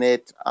grass in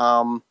it.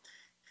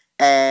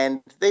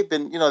 And they've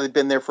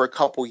been there for a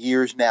couple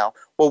years now.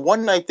 Well,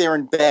 one night they're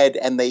in bed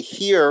and they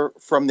hear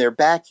from their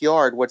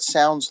backyard what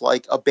sounds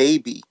like a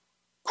baby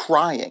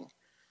crying,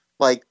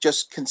 like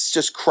just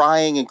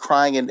crying and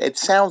crying. And it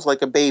sounds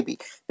like a baby.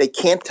 They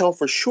can't tell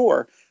for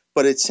sure,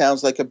 but it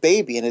sounds like a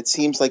baby and it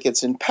seems like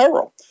it's in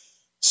peril.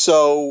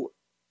 So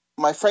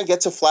my friend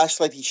gets a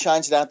flashlight. He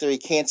shines it out there. He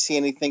can't see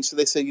anything. So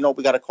they say,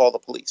 we got to call the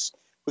police.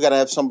 We got to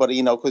have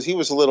somebody, because he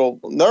was a little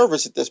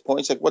nervous at this point.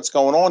 He's like, what's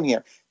going on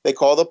here? They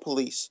call the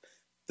police.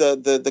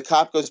 The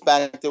cop goes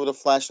back there with a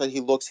flashlight.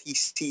 He looks, he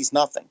sees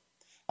nothing.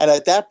 And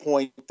at that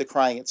point, the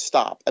crying had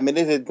stopped. I mean,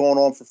 it had gone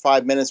on for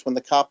 5 minutes. When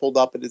the cop pulled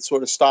up, it had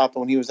sort of stopped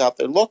when he was out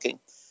there looking.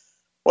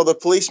 Well, the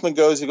policeman he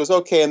goes,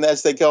 okay. And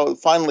as they go,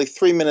 finally,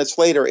 3 minutes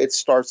later, it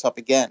starts up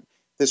again.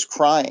 This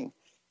crying,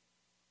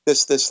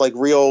 this like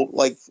real,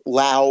 like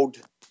loud,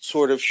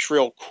 sort of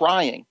shrill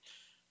crying.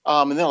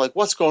 And they're like,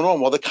 what's going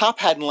on? Well, the cop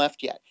hadn't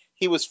left yet.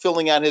 He was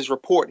filling out his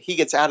report. He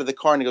gets out of the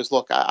car and he goes,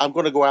 look, I'm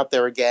going to go out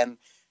there again.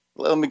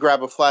 Let me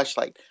grab a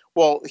flashlight.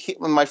 Well,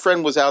 when my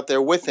friend was out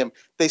there with him,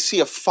 they see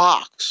a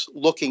fox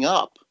looking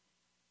up.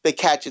 They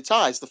catch its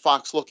eyes, the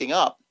fox looking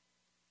up,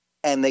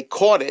 and they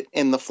caught it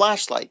in the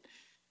flashlight.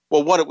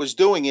 Well, what it was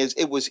doing is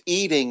it was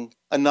eating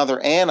another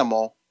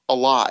animal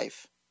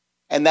alive.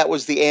 And that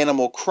was the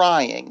animal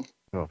crying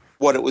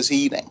what it was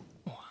eating.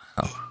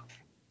 Wow.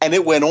 And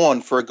it went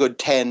on for a good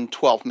 10,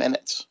 12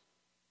 minutes,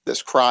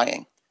 this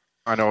crying.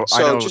 I know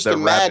just that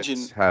imagine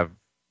rabbits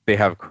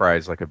have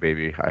cries like a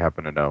baby. I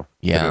happen to know.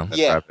 Yeah.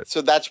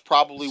 So that's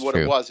probably what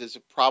true. It was, is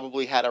it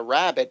probably had a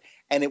rabbit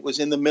and it was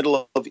in the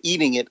middle of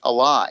eating it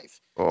alive.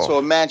 Oh. So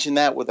imagine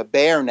that with a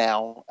bear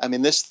now. I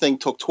mean, this thing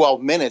took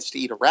 12 minutes to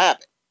eat a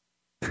rabbit.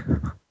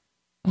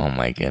 Oh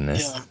my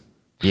goodness.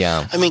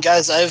 Yeah. I mean,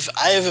 guys,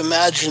 I've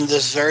imagined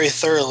this very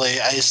thoroughly.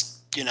 I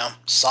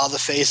saw the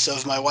face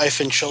of my wife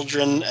and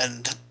children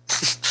and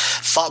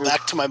thought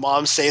back to my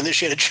mom saying that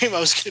she had a dream I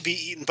was going to be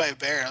eaten by a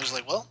bear. And I was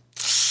like, well,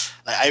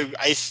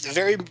 I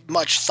very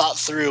much thought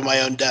through my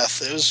own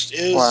death. It was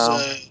Wow.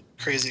 a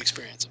crazy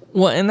experience.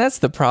 Well, and that's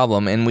the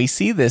problem. And we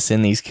see this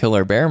in these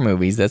killer bear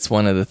movies. That's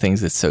one of the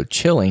things that's so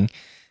chilling.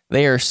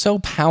 They are so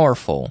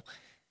powerful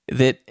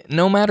that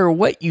no matter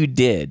what you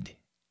did,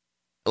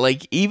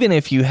 like even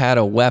if you had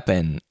a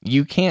weapon,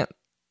 you can't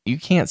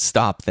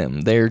stop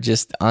them. They're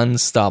just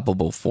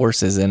unstoppable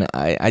forces. And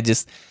I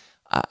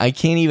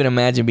can't even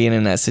imagine being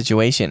in that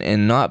situation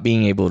and not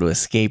being able to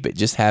escape it,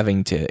 just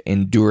having to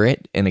endure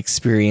it and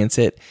experience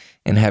it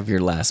and have your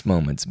last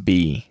moments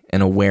be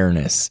an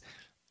awareness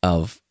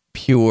of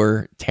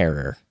pure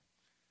terror.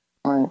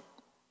 All right.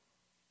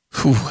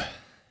 Whew.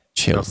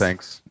 Chills. No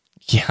thanks.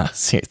 Yeah,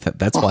 seriously,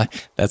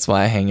 that's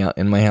why I hang out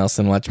in my house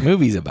and watch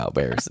movies about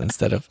bears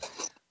instead of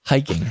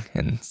hiking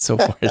and so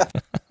forth.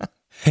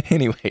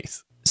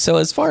 Anyways, so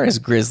as far as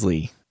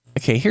Grizzly,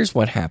 okay, here's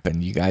what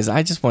happened, you guys.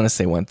 I just want to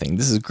say one thing.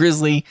 This is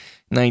Grizzly,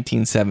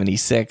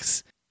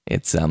 1976.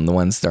 It's the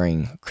one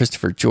starring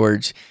Christopher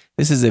George.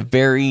 This is a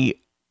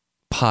very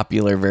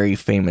popular, very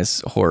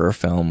famous horror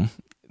film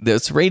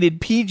that's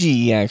rated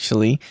PG,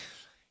 actually.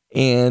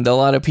 And a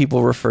lot of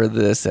people refer to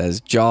this as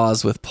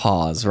Jaws with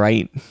paws,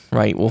 right?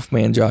 Right,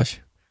 Wolfman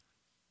Josh?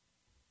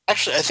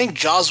 Actually, I think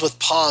Jaws with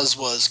paws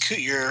was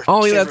your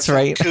Oh, favorite that's film,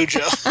 right. Cujo.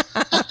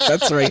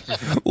 That's right.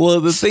 Well,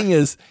 the thing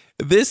is,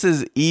 this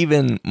is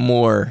even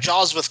more...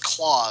 Jaws with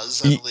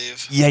claws, I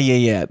believe.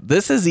 Yeah.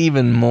 This is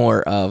even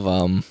more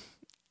of,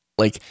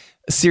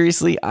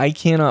 seriously, I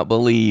cannot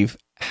believe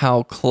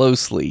how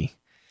closely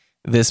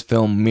this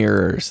film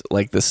mirrors,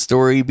 like, the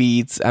story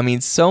beats. I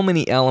mean, so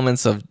many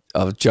elements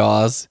of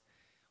Jaws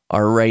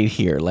are right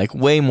here, like,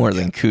 way more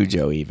than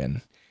Cujo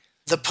even.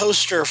 The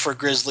poster for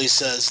Grizzly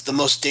says, the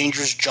most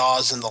dangerous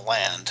Jaws in the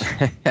land.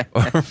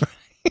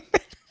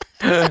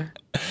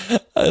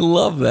 I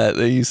love that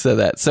you said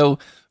that. So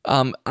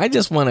I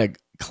just want to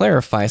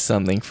clarify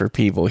something for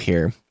people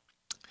here.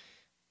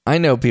 I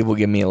know people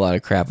give me a lot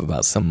of crap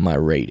about some of my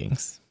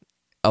ratings.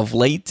 Of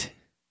late,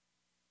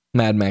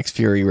 Mad Max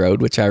Fury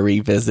Road, which I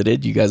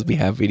revisited. You guys will be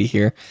happy to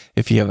hear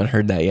if you haven't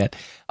heard that yet.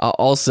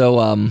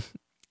 Also,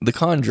 The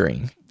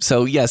Conjuring.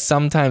 So yes,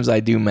 sometimes I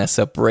do mess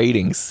up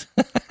ratings.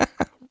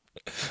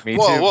 Me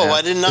Whoa, too, whoa! man.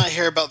 I did not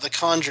hear about The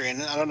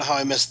Conjuring. I don't know how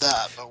I missed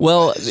that. But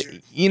Well, what is your-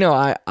 you know,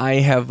 I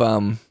have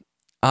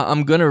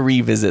I'm gonna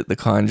revisit The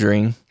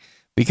Conjuring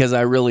because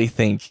I really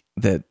think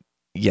that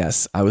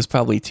yes, I was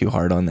probably too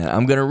hard on that.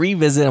 I'm gonna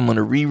revisit. I'm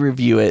gonna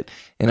re-review it,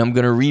 and I'm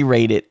gonna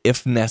re-rate it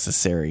if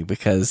necessary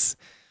because.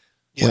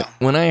 yeah.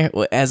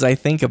 As I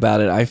think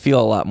about it, I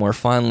feel a lot more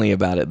fondly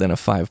about it than a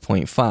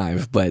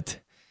 5.5. But,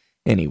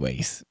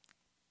 anyways,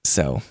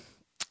 so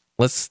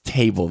let's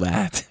table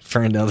that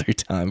for another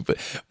time.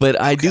 But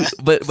I do.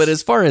 But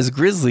as far as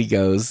Grizzly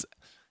goes,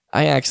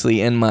 I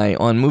actually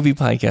on Movie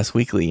Podcast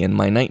Weekly in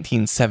my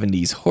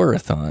 1970s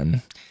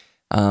Horathon,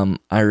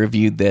 I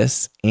reviewed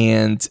this,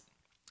 and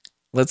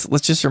let's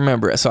just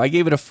remember. So I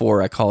gave it a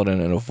 4. I called it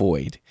an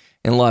avoid,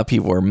 and a lot of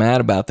people were mad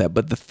about that.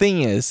 But the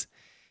thing is,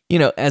 you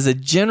know, as a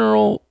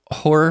general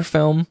horror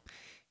film,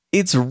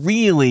 it's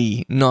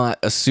really not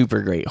a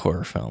super great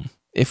horror film,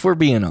 if we're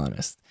being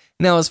honest.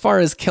 Now, as far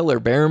as Killer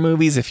Bear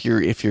movies, if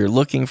you're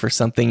looking for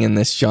something in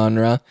this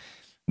genre,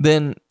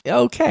 then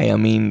okay, I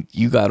mean,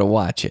 you got to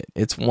watch it.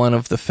 It's one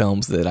of the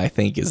films that I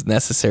think is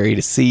necessary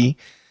to see.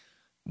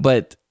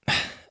 But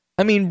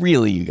I mean,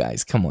 really, you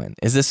guys, come on.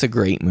 Is this a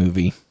great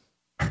movie?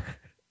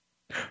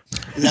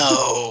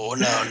 No.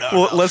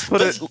 Well, let's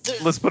put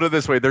it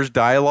this way. There's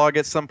dialogue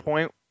at some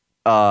point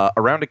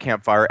around a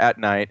campfire at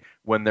night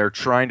when they're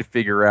trying to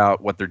figure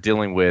out what they're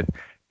dealing with,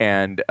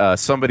 and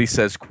somebody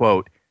says,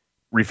 quote,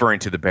 referring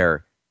to the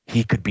bear,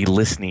 "He could be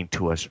listening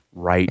to us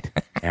right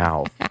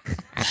now."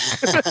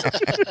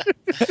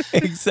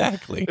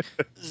 Exactly.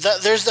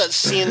 There's that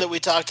scene that we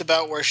talked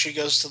about where she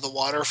goes to the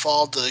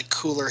waterfall to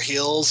cool her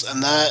heels,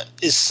 and that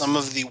is some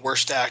of the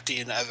worst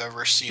acting I've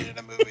ever seen in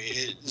a movie.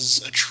 It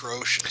is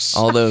atrocious.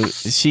 Although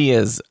she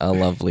is a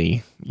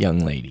lovely young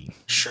lady.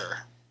 Sure.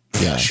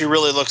 Yeah. She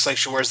really looks like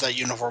she wears that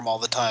uniform all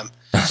the time.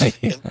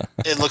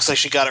 It looks like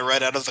she got it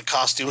right out of the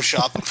costume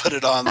shop and put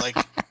it on. Like,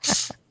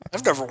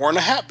 I've never worn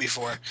a hat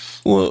before.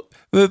 Well,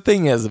 the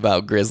thing is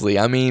about Grizzly,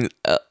 I mean,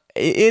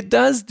 it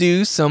does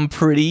do some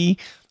pretty,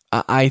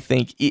 I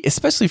think,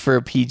 especially for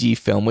a PG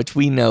film, which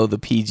we know the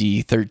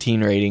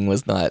PG-13 rating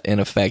was not in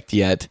effect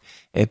yet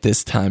at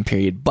this time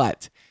period,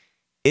 but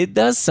it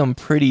does some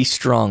pretty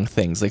strong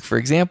things. Like, for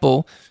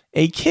example,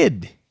 a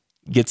kid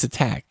gets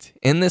attacked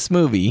in this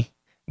movie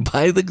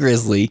by the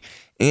Grizzly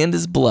and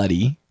is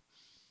bloody.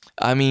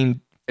 I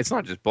mean, It's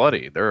not just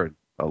bloody. They're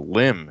a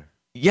limb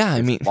yeah,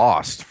 I mean,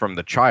 lost from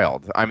the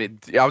child. I mean,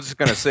 I was just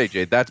going to say,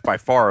 Jay, that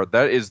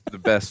is the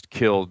best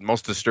kill,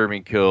 most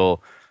disturbing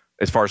kill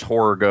as far as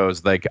horror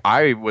goes. Like,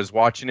 I was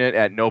watching it,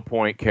 at no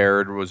point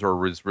cared, was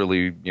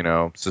really,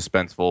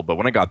 suspenseful. But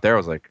when I got there, I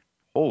was like,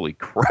 holy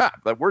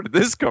crap, like, where did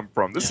this come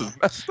from? This is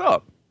messed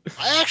up.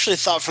 I actually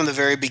thought from the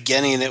very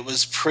beginning it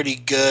was pretty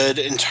good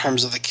in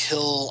terms of the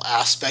kill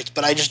aspect,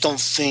 but I just don't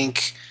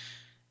think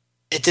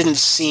it didn't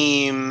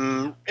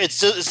seem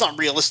it's not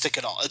realistic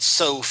at all. It's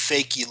so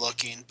fakey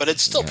looking, but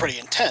it's still pretty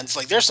intense.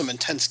 Like, there's some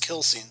intense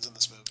kill scenes in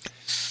this movie.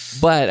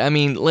 but I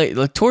mean,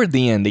 like, toward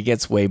the end, it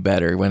gets way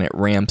better when it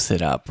ramps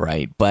it up,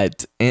 right?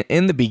 But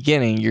in the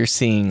beginning, you're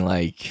seeing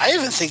like I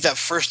even think that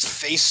first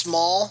face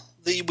maul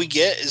that we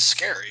get is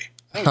scary.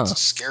 I think it's a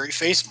scary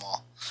face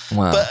maul.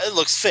 wow, But it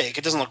looks fake.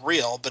 It doesn't look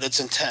real, but it's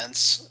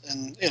intense.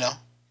 And,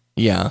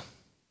 yeah,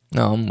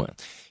 no,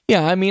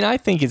 yeah. I mean, I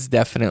think it's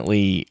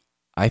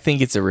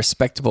a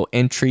respectable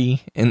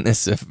entry in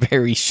this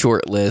very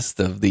short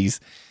list of these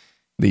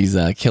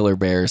Killer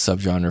Bear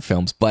subgenre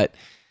films. But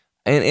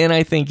and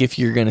I think if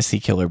you're going to see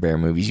Killer Bear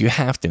movies, you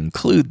have to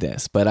include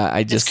this. But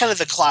I just it's kind of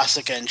the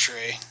classic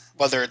entry.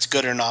 Whether it's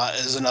good or not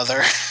is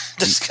another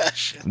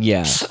discussion.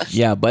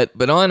 yeah.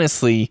 But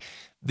honestly,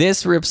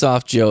 this rips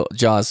off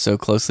Jaws so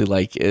closely.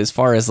 Like, as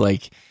far as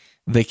like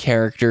the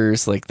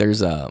characters, like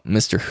there's a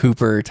Mr.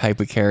 Hooper type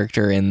of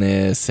character in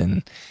this,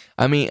 and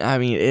I mean,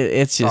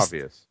 it's just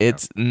Obvious.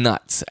 it's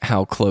nuts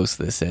how close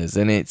this is,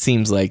 and it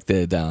seems like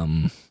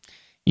that.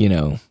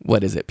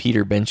 What is it?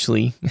 Peter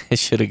Benchley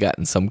should have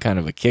gotten some kind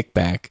of a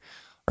kickback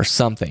or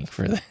something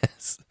for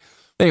this.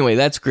 Anyway,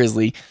 that's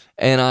Grizzly,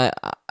 and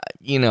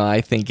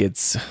I think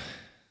it's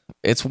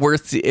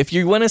worth. If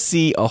you want to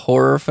see a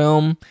horror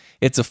film,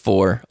 it's a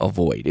 4.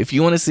 Avoid. If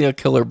you want to see a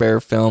Killer Bear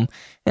film,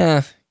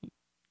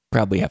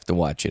 probably have to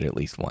watch it at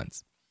least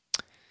once.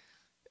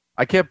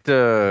 I kept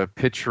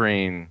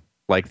picturing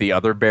like the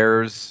other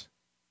bears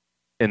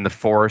in the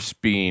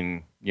forest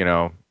being,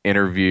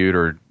 interviewed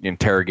or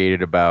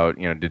interrogated about,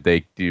 did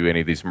they do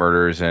any of these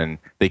murders? And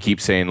they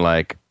keep saying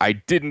like, I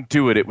didn't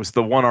do it. It was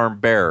the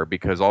one-armed bear,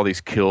 because all these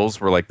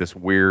kills were like this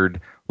weird,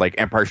 like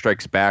Empire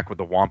Strikes Back with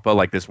the Wampa,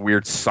 like this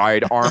weird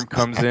side arm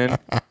comes in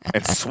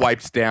and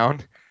swipes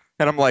down.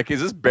 And I'm like, is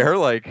this bear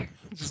like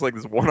just like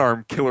this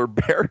one-armed killer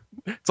bear?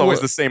 It's always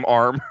the same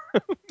arm.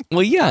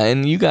 Well, yeah,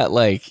 and you got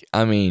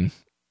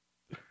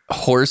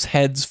horse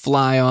heads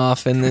fly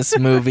off in this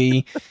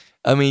movie.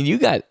 I mean, you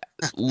got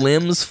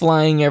limbs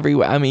flying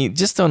everywhere. I mean,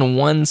 just on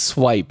one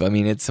swipe. I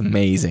mean, it's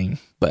amazing.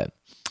 But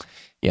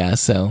yeah,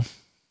 so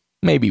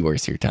maybe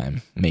worth your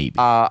time. Maybe.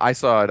 I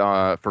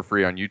saw it for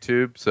free on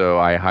YouTube, so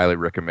I highly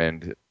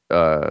recommend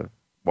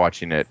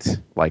watching it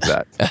like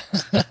that.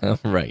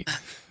 Right.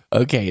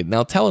 Okay,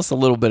 now tell us a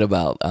little bit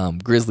about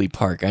Grizzly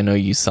Park. I know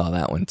you saw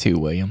that one too,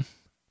 William.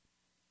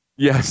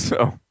 Yeah,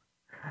 so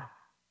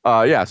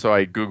I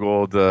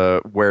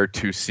Googled where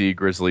to see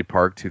Grizzly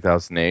Park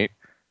 2008,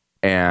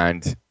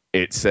 and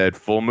it said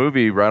full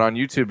movie right on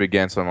YouTube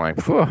again. So I'm like,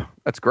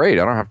 that's great.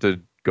 I don't have to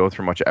go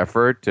through much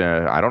effort.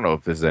 I don't know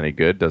if this is any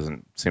good.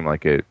 Doesn't seem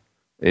like it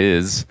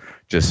is,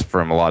 just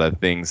from a lot of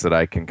things that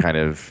I can kind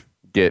of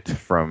get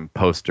from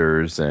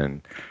posters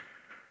and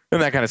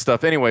that kind of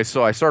stuff. Anyway,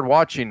 so I started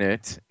watching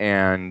it,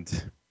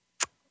 and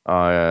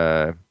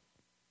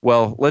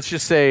let's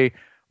just say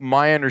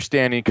my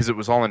understanding, because it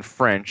was all in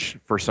French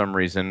for some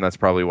reason, that's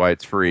probably why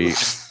it's free,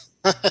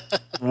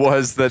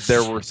 was that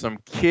there were some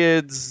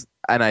kids,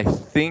 and I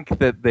think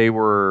that they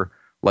were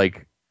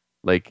there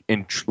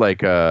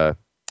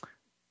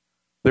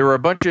were a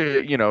bunch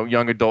of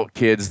young adult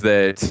kids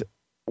that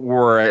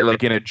were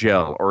like in a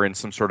jail or in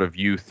some sort of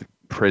youth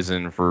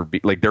prison for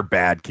they're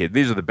bad kids.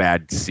 These are the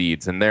bad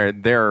seeds, and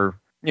they're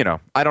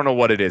I don't know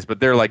what it is, but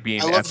they're like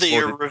being. I love that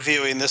you're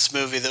reviewing this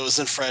movie that was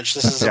in French.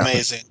 This is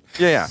amazing.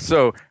 Yeah.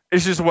 So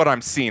it's just what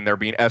I'm seeing. They're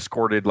being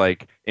escorted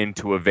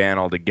into a van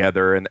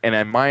altogether, and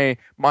my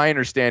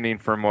understanding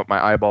from what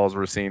my eyeballs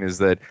were seeing is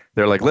that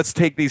they're like, let's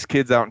take these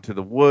kids out into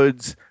the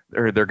woods.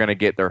 They're going to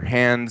get their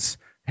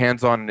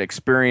hands-on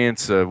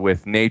experience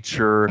with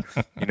nature.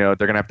 They're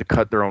going to have to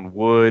cut their own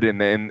wood,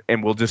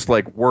 and we'll just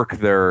work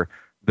their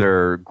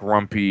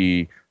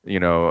grumpy,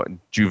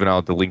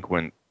 juvenile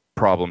delinquent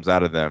problems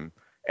out of them.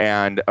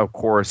 And of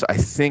course, I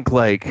think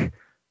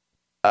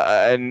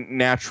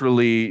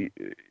naturally,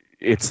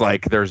 it's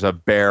like there's a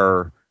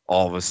bear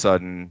all of a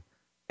sudden,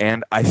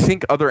 and I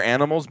think other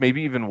animals,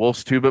 maybe even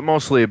wolves too, but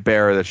mostly a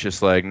bear that's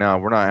just like, no,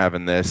 we're not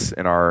having this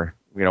in our,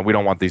 we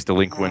don't want these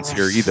delinquents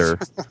here either.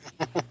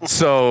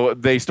 So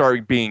they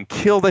start being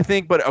killed, I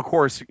think. But of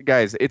course,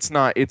 guys, it's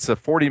a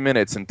 40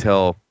 minutes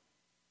until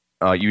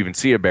you even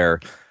see a bear.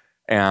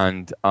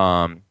 And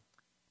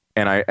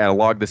I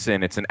logged this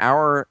in. It's an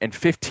hour and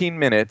 15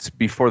 minutes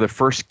before the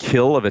first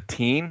kill of a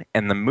teen,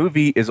 and the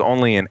movie is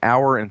only an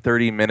hour and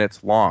 30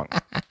 minutes long.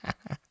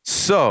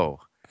 So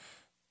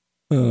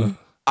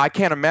I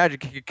can't imagine,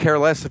 could care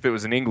less if it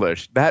was in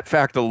English. That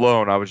fact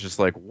alone, I was just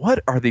like,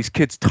 what are these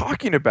kids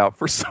talking about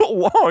for so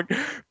long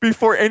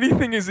before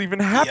anything is even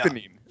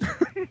happening? Yeah.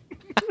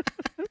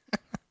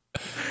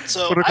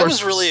 So I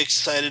was really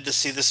excited to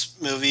see this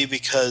movie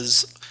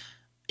because,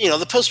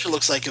 the poster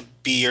looks like a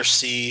B or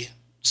C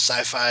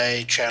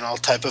Sci-Fi Channel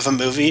type of a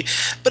movie,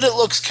 but it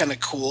looks kind of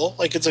cool.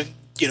 Like it's a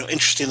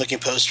interesting looking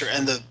poster,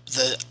 and the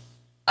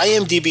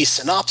IMDb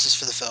synopsis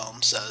for the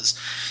film says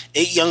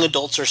 8 young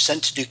adults are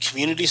sent to do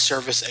community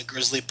service at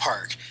Grizzly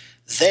Park.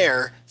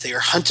 There, they are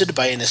hunted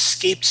by an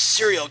escaped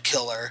serial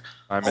killer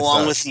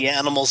along with the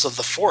animals of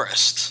the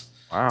forest.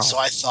 Wow! So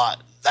I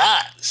thought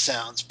that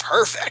sounds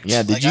perfect.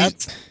 Yeah, I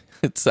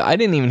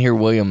didn't even hear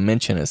William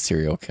mention a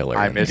serial killer.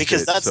 I missed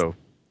because it.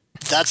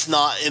 That's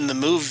not in the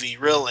movie,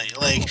 really.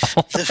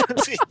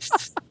 The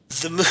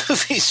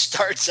movie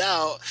starts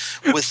out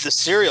with the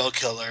serial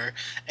killer,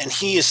 and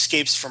he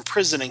escapes from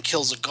prison and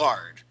kills a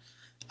guard,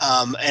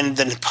 and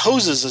then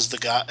poses as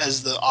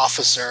the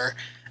officer,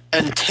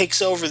 and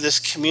takes over this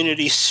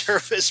community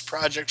service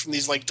project from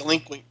these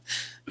delinquent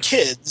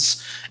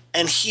kids.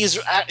 And he's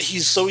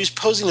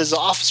posing as the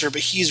officer,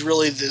 but he's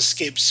really the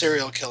escaped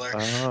serial killer.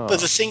 Oh. But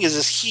the thing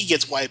is he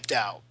gets wiped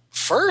out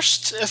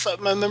first, if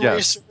my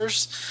memory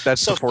serves.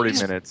 That's the 40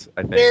 minutes,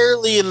 I think.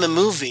 Barely in the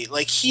movie.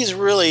 He's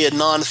really a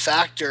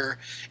non-factor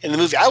in the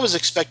movie. I was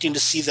expecting to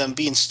see them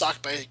being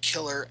stalked by a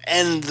killer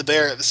and the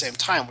bear at the same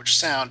time, which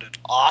sounded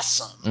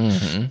awesome.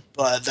 Mm-hmm.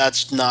 But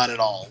that's not at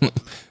all.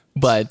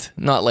 But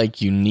not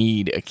like you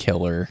need a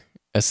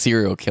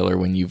serial killer,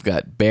 when you've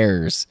got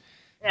bears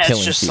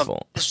killing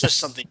people. It's just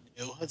something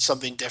new. It's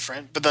something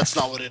different. But that's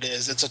not what it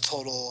is. It's a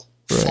total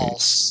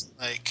false,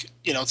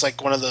 it's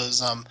like one of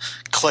those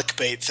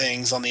clickbait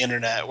things on the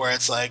internet where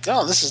it's like,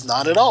 oh, this is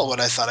not at all what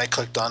I thought I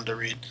clicked on to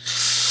read.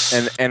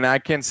 And I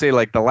can say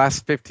the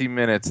last 15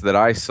 minutes that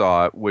I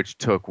saw, which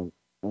took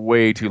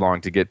way too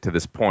long to get to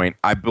this point,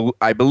 I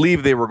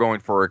believe they were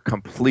going for a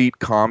complete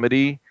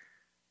comedy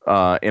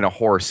in a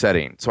horror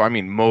setting. So I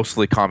mean,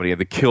 mostly comedy.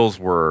 The kills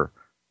were,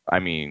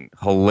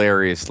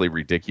 hilariously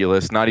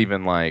ridiculous. Not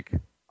even I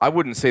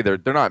wouldn't say they're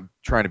not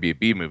trying to be a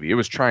B movie. It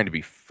was trying to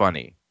be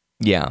funny.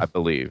 Yeah, I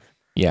believe.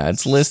 Yeah,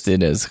 it's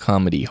listed as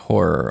comedy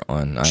horror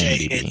on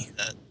IMDb.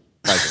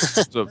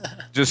 So,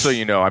 just so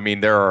you know,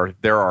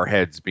 there are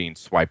heads being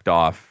swiped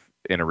off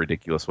in a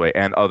ridiculous way,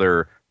 and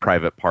other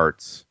private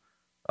parts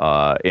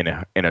in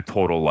a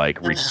total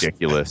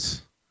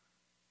ridiculous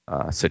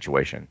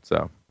situation.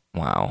 So,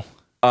 wow.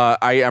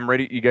 I am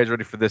ready. You guys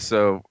ready for this?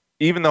 So,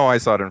 even though I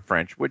saw it in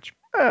French, which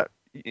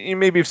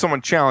maybe if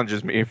someone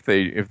challenges me, if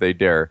they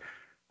dare.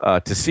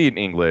 To see it in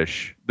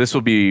English, this will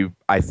be,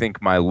 I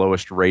think, my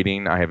lowest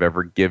rating I have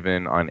ever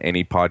given on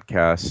any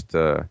podcast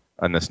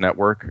on this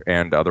network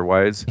and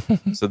otherwise.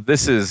 So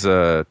this is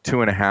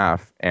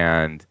 2.5,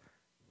 and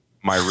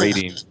my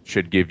rating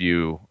should give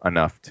you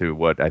enough to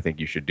what I think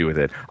you should do with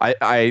it.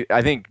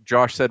 I think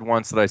Josh said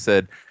once that I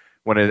said,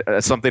 when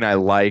it's something I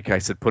like, I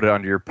said, put it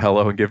under your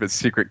pillow and give it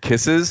secret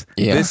kisses.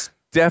 Yeah. This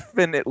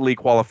definitely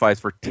qualifies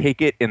for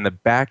take it in the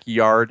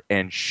backyard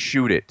and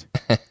shoot it.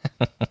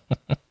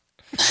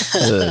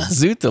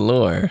 Zoot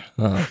allure.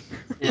 Oh,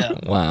 Yeah.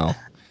 wow.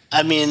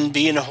 I mean,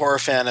 being a horror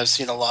fan, I've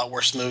seen a lot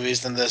worse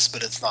movies than this,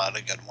 but it's not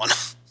a good one.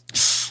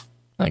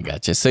 I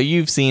gotcha. So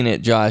you've seen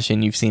it, Josh,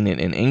 and you've seen it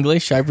in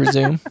English, I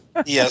presume?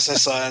 Yes, I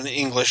saw it in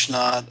English,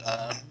 not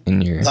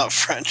not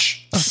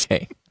French.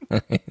 Okay.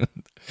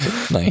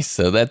 Nice.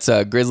 So that's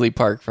Grizzly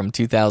Park from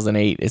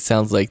 2008. It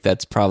sounds like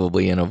that's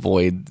probably an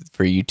avoid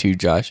for you too,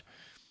 Josh.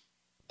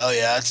 Oh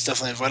yeah, it's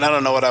definitely fun. I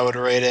don't know what I would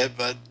rate it,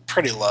 but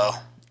pretty low.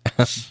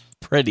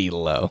 Pretty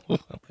low.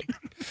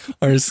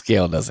 Our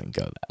scale doesn't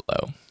go that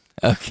low.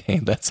 Okay,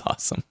 that's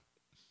awesome.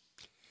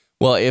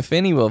 Well, if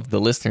any of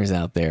the listeners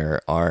out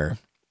there are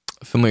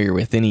familiar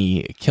with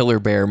any Killer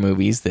Bear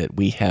movies that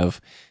we have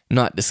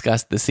not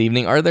discussed this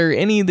evening, are there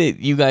any that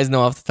you guys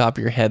know off the top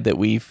of your head that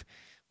we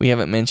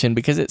haven't mentioned?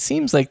 Because it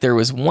seems like there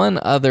was one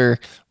other.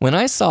 When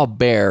I saw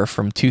Bear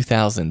from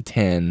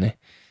 2010,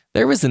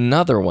 there was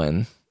another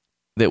one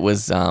that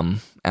was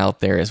out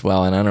there as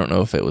well, and I don't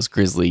know if it was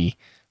Grizzly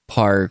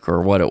Park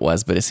or what it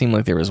was, but it seemed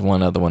like there was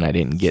one other one I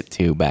didn't get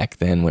to back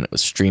then when it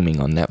was streaming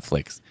on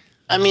Netflix.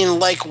 I mean,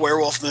 like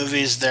werewolf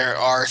movies, there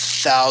are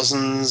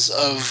thousands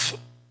of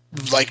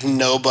like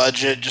no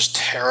budget, just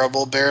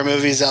terrible bear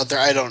movies out there.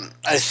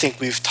 I think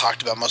we've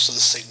talked about most of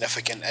the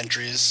significant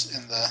entries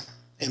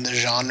in the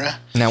genre.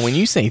 Now, when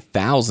you say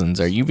thousands,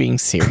 are you being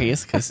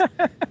serious?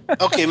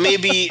 Okay,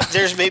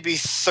 there's maybe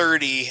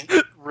 30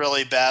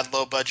 really bad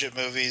low budget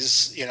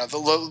movies,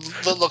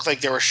 that look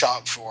like they were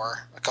shot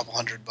for a couple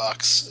 $100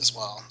 as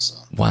well. So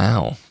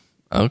wow.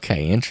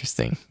 Okay,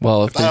 interesting.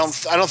 Well, I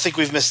don't think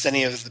we've missed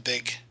any of the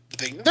big.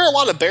 There are a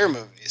lot of bear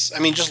movies. I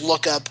mean, just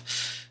look up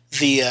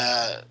the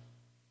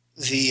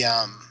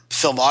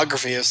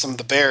filmography of some of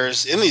the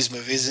bears in these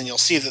movies, and you'll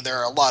see that there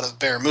are a lot of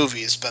bear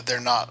movies, but they're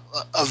not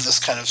of this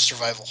kind of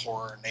survival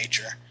horror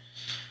nature.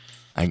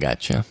 I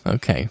gotcha.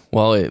 Okay.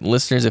 Well,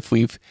 listeners, if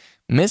we've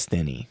missed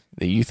any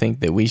that you think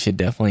that we should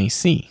definitely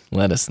see,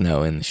 let us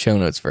know in the show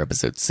notes for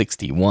episode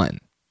 61.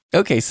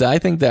 Okay, so I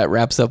think that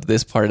wraps up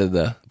this part of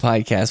the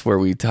podcast where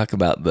we talk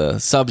about the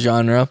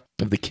subgenre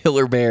of the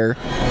Killer Bear.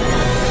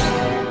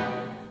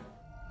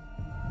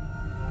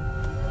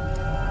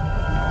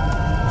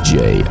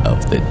 Day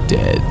of the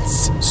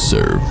Dead's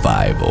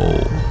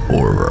survival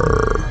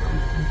horror.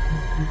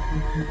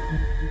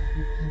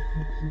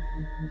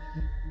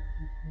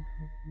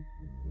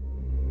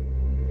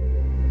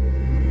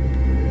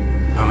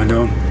 How am I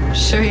doing?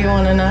 Sure you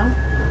want to know?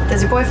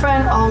 Does your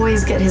boyfriend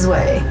always get his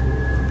way?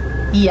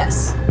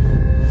 Yes.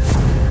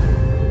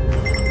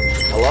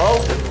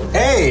 Hello?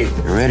 Hey!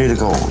 You're ready to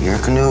go. Your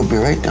canoe will be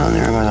right down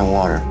there by the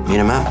water. Need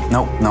a map?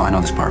 No, I know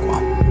this park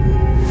well.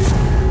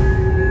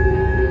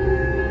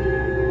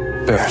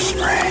 Bear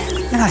spray.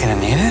 You're not gonna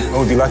need it. I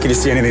would be lucky to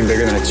see anything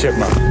bigger than a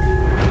chipmunk.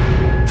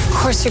 Of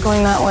course you're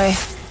going that way.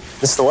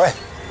 This is the way.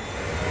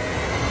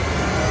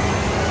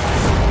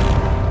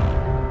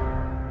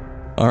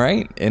 All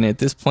right, and at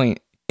this point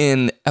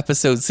in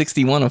episode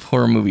 61 of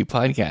Horror Movie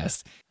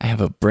Podcast, I have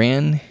a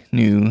brand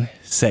new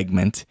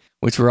segment,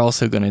 which we're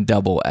also going to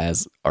double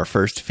as our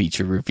first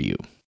feature review.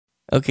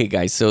 Okay,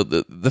 guys, so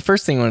the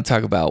first thing I want to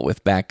talk about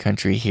with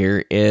Backcountry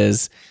here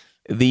is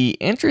the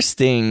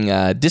interesting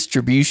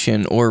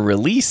distribution or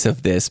release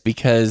of this,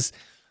 because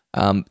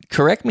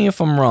correct me if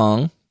I'm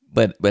wrong,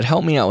 but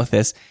help me out with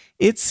this.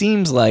 It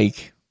seems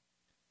like,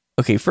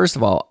 okay, first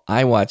of all,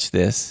 I watched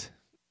this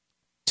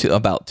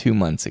about 2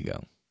 months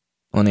ago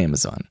on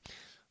Amazon.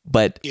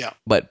 But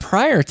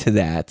prior to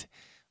that,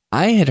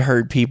 I had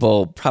heard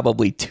people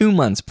probably 2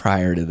 months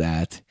prior to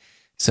that.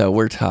 So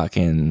we're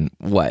talking,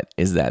 what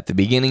is that? The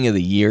beginning of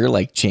the year,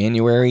 like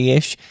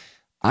January-ish.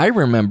 I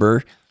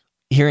remember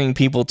hearing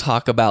people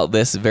talk about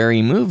this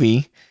very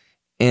movie,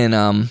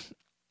 and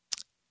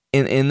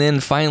then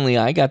finally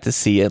I got to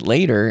see it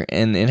later,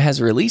 and it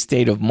has a release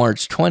date of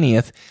March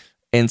 20th.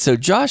 And so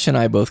Josh and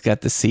I both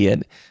got to see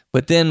it.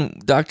 But then,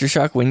 Dr.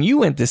 Shock, when you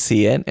went to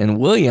see it, and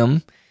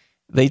William,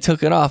 they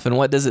took it off. And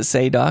what does it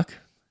say, Doc?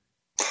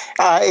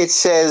 It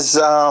says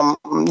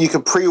you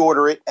can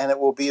pre-order it, and it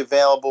will be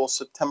available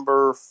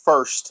September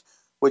 1st,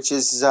 which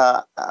is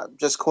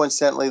just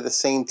coincidentally the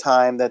same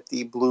time that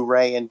the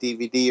Blu-ray and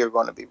DVD are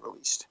going to be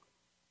released.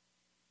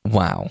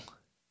 Wow.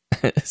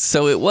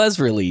 So it was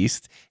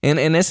released,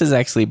 and this has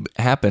actually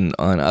happened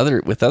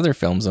with other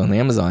films on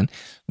Amazon.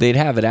 They'd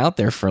have it out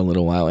there for a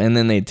little while, and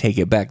then they'd take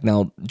it back.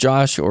 Now,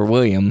 Josh or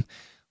William,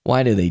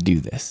 why do they do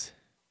this?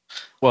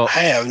 Well, I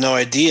have no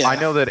idea. I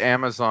know that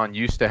Amazon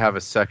used to have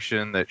a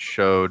section that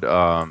showed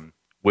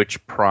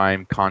which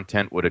Prime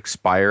content would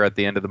expire at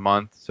the end of the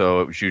month.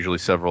 So it was usually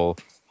several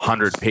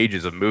hundred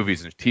pages of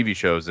movies and TV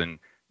shows, and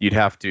you'd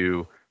have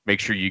to make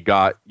sure you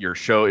got your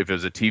show. If it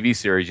was a TV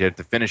series, you had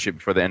to finish it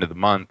before the end of the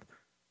month.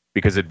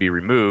 because it'd be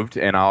removed.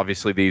 And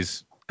obviously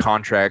these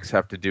contracts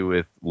have to do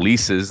with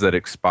leases that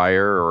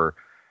expire or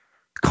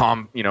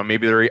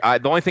maybe they're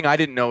the only thing I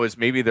didn't know is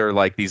maybe they're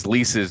like these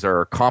leases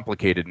are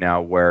complicated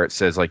now where it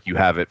says like you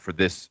have it for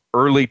this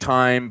early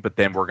time, but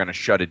then we're going to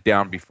shut it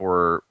down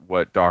before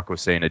what Doc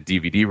was saying, a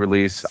DVD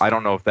release. I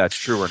don't know if that's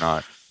true or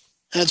not.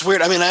 And it's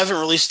weird. I mean, I haven't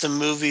released a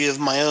movie of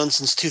my own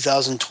since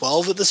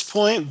 2012 at this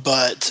point,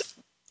 but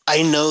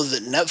I know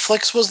that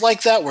Netflix was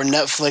like that, where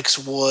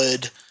Netflix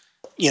would,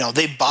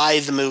 they buy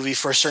the movie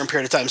for a certain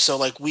period of time. So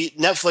like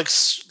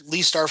Netflix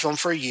leased our film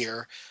for a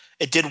year.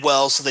 It did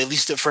well, so they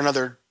leased it for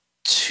another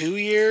 2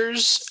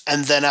 years,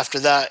 and then after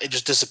that, it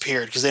just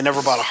disappeared because they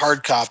never bought a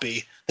hard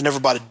copy. They never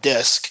bought a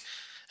disc,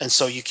 and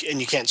so you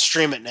can't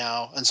stream it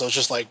now, and so it's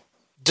just like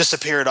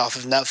disappeared off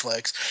of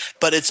Netflix.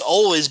 But it's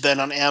always been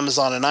on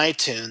Amazon and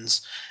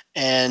iTunes,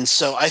 and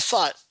so I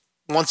thought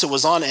once it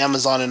was on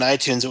Amazon and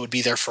iTunes, it would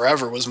be there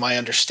forever, was my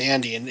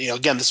understanding. And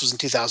again, this was in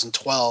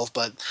 2012,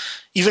 but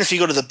even if you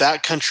go to the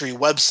Backcountry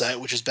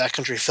website, which is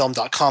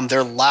backcountryfilm.com,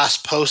 their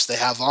last post they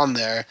have on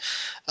there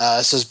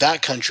says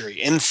Backcountry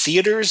in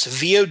theaters,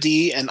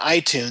 VOD, and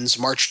iTunes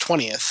March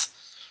 20th.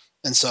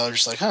 And so I'm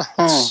just like,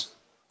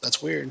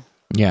 that's weird.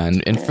 Yeah,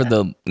 and for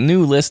the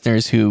new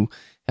listeners who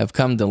have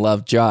come to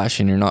love Josh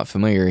and you're not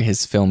familiar,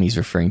 his film he's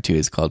referring to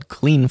is called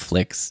Clean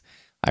Flicks.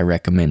 I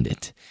recommend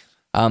it.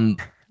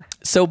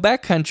 So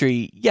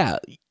Backcountry,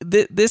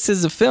 this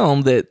is a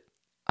film that,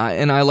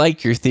 and I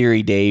like your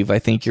theory, Dave. I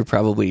think you're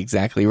probably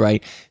exactly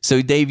right.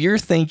 So, Dave, you're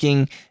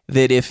thinking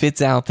that if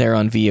it's out there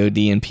on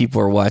VOD and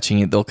people are watching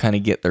it, they'll kind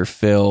of get their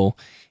fill,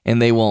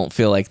 and they won't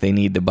feel like they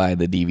need to buy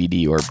the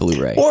DVD or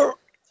Blu-ray. Or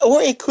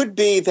it could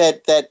be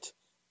that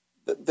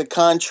the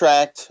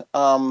contract,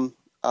 that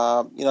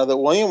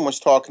William was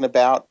talking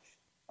about,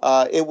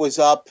 it was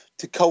up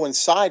to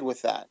coincide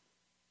with that.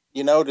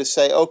 To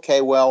say,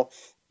 okay, well,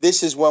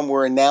 this is when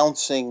we're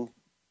announcing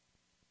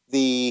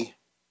the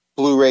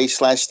Blu-ray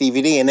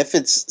 /DVD. And if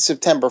it's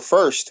September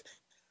 1st,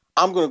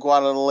 I'm going to go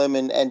out on a limb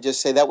and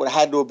just say that would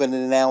have to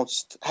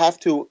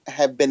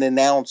have been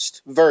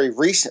announced very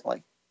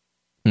recently.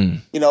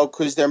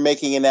 Because they're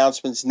making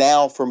announcements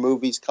now for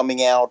movies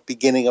coming out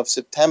beginning of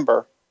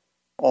September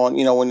on,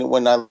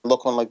 when I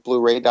look on like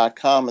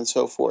Blu-ray.com and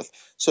so forth.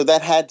 So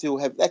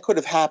that could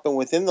have happened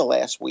within the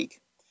last week.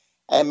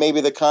 And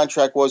maybe the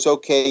contract was,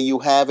 okay, you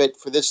have it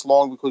for this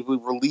long because we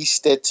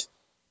released it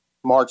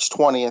March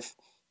 20th.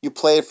 You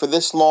play it for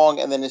this long,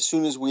 and then as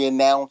soon as we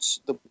announce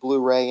the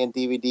Blu-ray and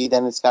DVD,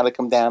 then it's got to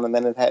come down, and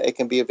then it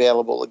can be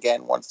available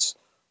again once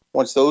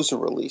those are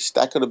released.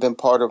 That could have been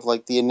part of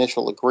like the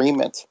initial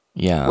agreement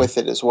with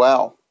it as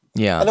well.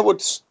 Yeah. And it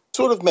would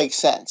sort of make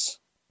sense,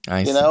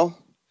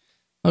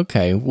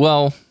 Okay,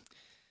 well,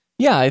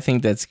 yeah, I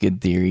think that's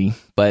good theory.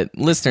 But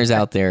listeners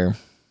out there,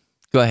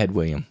 go ahead,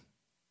 William.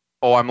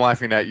 Oh, I'm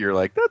laughing at you.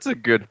 Like, that's a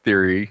good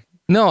theory.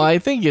 No, I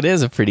think it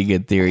is a pretty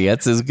good theory.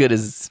 That's as good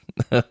as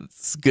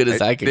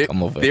I could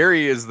come up with.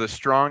 Theory is the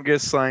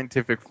strongest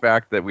scientific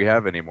fact that we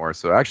have anymore.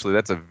 So actually,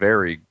 that's a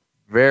very,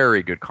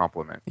 very good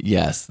compliment.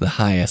 Yes, the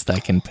highest I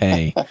can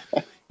pay.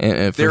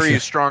 Theory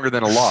is stronger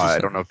than a law. I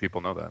don't know if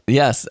people know that.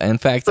 Yes, in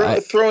fact,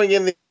 throwing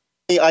in the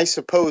I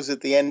suppose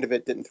at the end of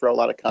it didn't throw a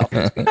lot of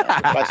confidence behind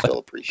it, but I still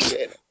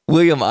appreciate it.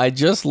 William, I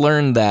just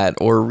learned that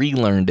or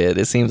relearned it.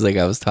 It seems like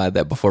I was taught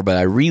that before, but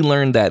I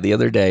relearned that the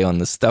other day on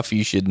the Stuff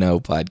You Should Know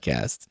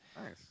podcast.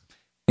 Nice.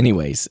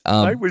 Anyways.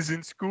 I was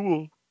in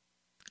school.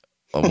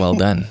 Oh, well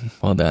done.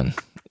 Well done.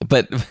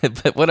 But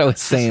what I was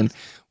saying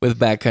with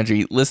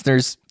Backcountry,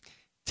 listeners,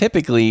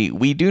 typically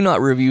we do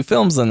not review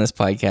films on this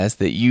podcast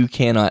that you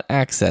cannot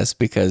access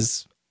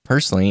because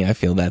personally I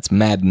feel that's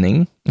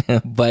maddening.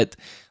 But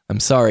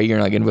I'm sorry, you're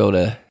not going to be able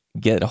to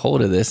get a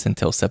hold of this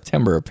until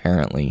September,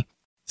 apparently.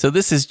 So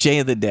this is Jay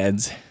of the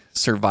Dead's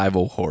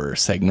survival horror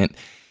segment.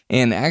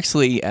 And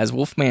actually, as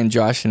Wolfman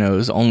Josh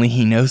knows, only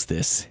he knows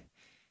this,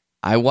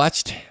 I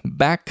watched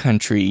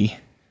Backcountry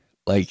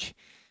like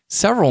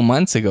several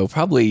months ago,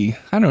 probably,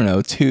 I don't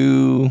know,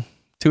 two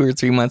or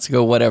 3 months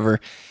ago, whatever.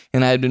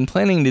 And I had been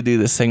planning to do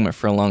this segment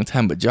for a long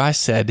time, but Josh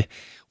said,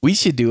 we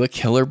should do a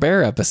Killer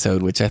Bear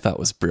episode, which I thought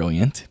was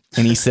brilliant.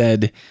 And he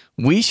said,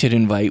 we should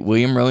invite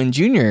William Rowan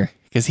Jr.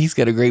 because he's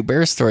got a great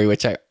bear story,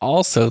 which I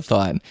also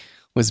thought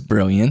was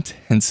brilliant.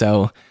 And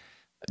so,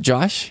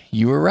 Josh,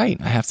 you were right.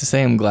 I have to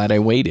say, I'm glad I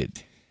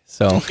waited.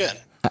 So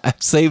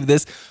I've saved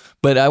this,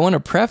 but I want to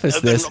preface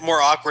this. It would have been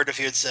more awkward if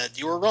you had said,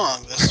 you were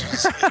wrong. This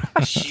was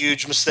a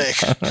huge mistake.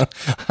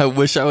 I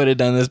wish I would have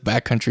done this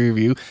Backcountry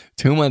review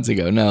 2 months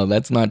ago. No,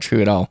 that's not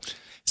true at all.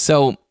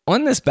 So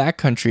on this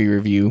Backcountry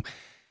review,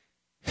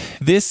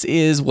 this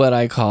is what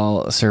I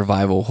call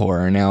survival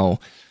horror. Now,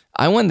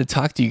 I wanted to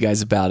talk to you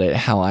guys about it,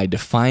 how I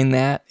define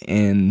that,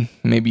 and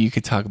maybe you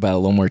could talk about it a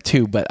little more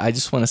too, but I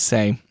just want to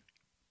say,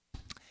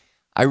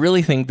 I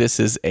really think this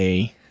is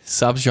a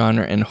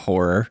subgenre in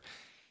horror,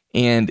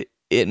 and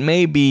it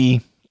may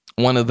be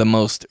one of the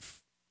most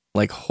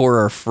like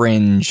horror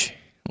fringe,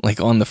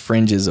 like on the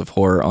fringes of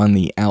horror, on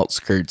the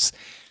outskirts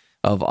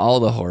of all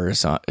the horror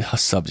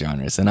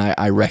subgenres, and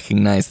I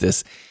recognize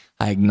this,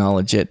 I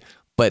acknowledge it,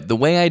 but the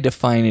way I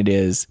define it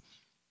is,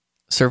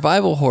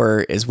 survival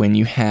horror is when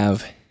you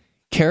have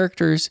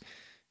characters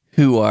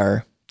who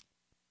are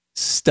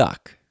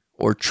stuck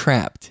or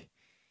trapped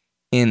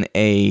in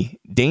a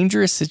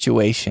dangerous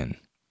situation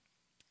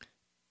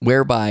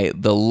whereby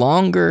the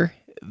longer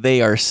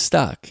they are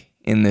stuck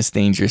in this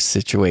dangerous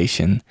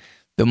situation,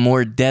 the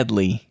more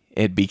deadly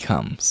it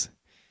becomes.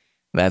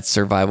 That's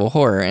survival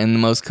horror. And the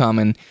most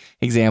common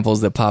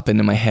examples that pop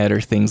into my head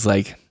are things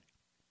like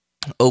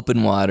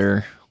Open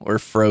Water or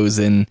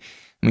Frozen.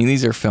 I mean,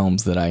 these are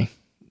films that I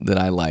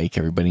like,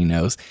 everybody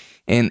knows.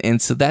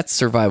 And so that's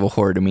survival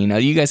horror to me. Now,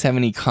 do you guys have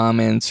any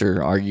comments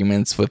or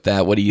arguments with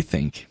that? What do you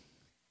think?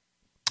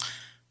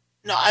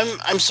 No,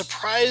 I'm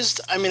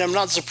surprised. I mean, I'm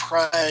not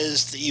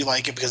surprised that you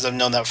like it because I've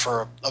known that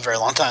for a very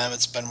long time.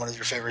 It's been one of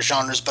your favorite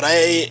genres. But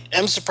I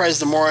am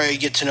surprised the more I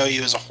get to know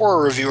you as a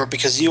horror reviewer,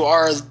 because you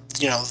are,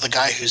 the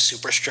guy who's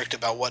super strict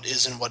about what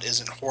is and what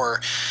isn't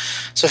horror.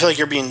 So I feel like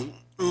you're being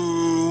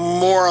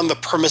more on the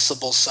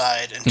permissible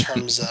side in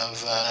terms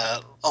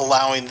of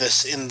allowing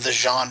this in the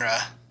genre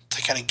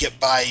to kind of get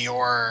by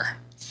your,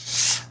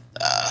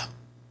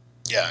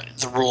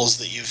 the rules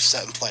that you've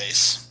set in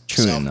place.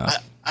 True enough.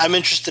 I'm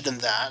interested in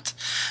that,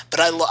 but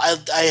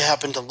I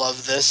happen to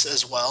love this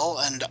as well,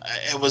 and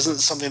it wasn't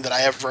something that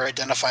I ever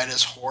identified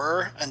as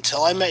horror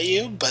until I met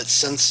you, but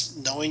since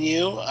knowing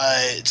you,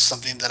 it's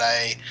something that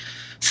I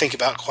think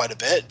about quite a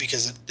bit,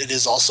 because it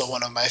is also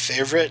one of my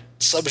favorite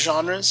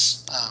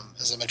subgenres.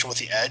 As I mentioned with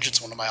The Edge, it's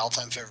one of my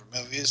all-time favorite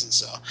movies, and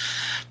so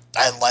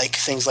I like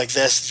things like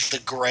this. The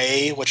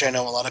Gray, which I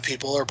know a lot of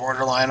people are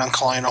borderline on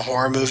calling a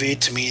horror movie,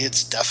 to me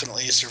it's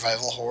definitely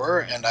survival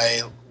horror, and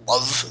I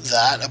love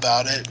that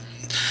about it.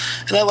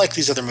 And I like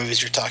these other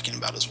movies you're talking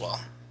about as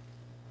well.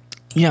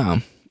 Yeah.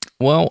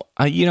 Well,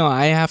 I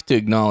have to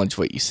acknowledge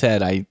what you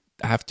said. I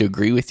have to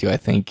agree with you. I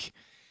think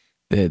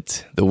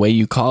that the way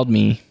you called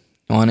me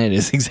on it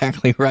is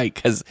exactly right,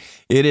 because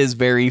it is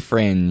very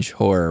fringe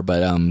horror.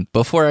 But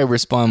before I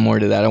respond more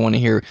to that, I want to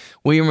hear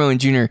William Rowan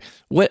Jr.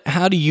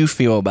 How do you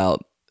feel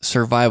about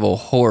survival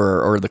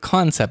horror, or the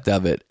concept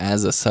of it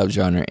as a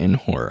subgenre in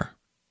horror?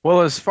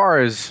 Well, as far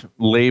as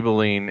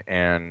labeling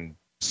and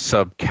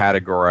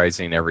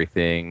subcategorizing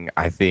everything,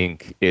 I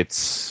think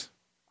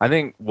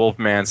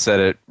Wolfman said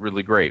it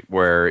really great,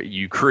 where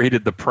you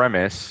created the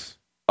premise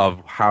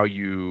of how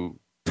you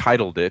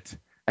titled it,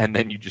 and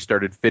then you just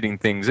started fitting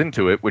things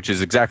into it, which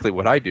is exactly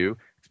what I do,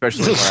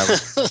 especially when I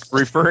was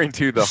referring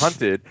to The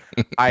Hunted.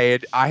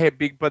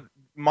 But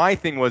my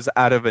thing was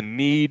out of a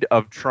need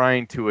of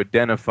trying to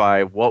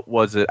identify what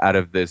was it out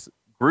of this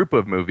group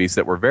of movies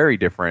that were very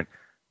different,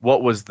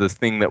 what was the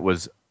thing that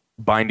was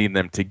binding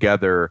them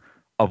together,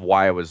 of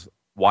why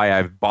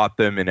I've bought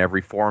them in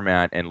every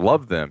format and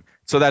loved them.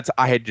 So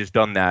I had just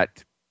done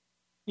that,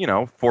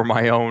 for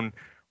my own,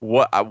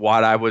 what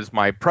I was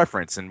my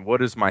preference and what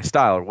is my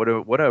style, or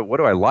what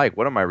do I like,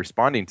 what am I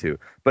responding to.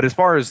 But as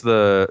far as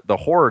the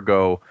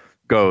horror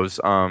goes,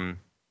 I'm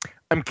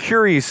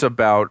curious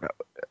about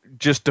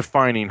just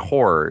defining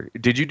horror.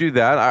 Did you do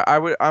that? I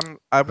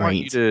want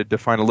you to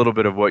define a little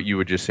bit of what you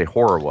would just say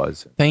horror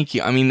was. Thank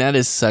you. I mean, that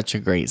is such a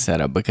great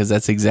setup, because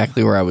that's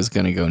exactly where I was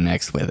going to go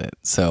next with it.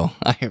 So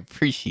I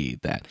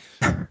appreciate that.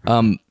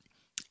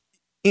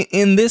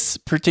 In this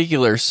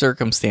particular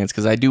circumstance,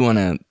 because I do want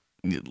to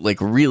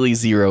really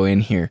zero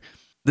in here,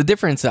 the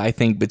difference I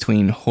think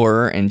between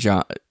horror and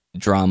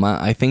drama,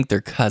 I think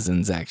they're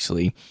cousins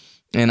actually.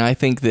 And I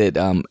think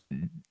that,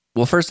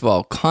 first of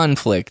all,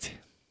 conflict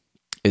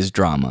is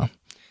drama,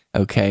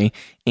 okay?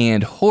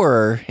 And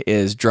horror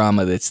is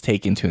drama that's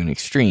taken to an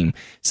extreme.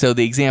 So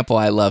the example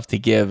I love to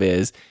give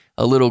is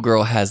a little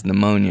girl has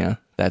pneumonia,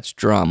 that's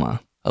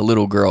drama. A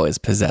little girl is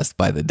possessed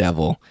by the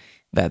devil,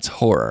 that's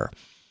horror.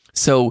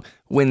 So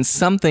when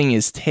something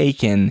is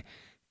taken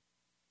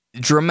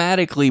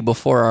dramatically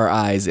before our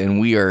eyes and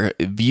we are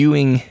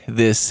viewing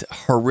this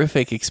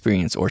horrific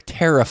experience or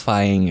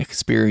terrifying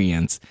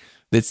experience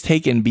that's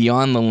taken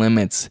beyond the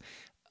limits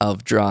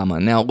of drama.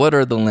 Now, what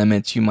are the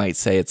limits? You might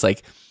say it's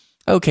like,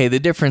 okay, the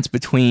difference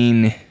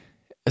between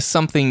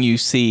something you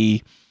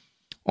see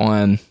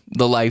on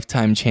the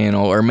Lifetime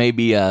channel or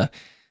maybe a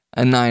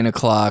 9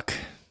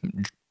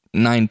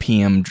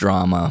 p.m.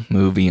 drama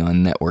movie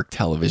on network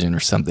television or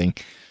something.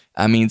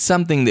 I mean,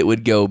 something that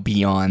would go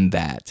beyond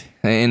that.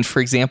 And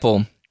for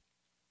example,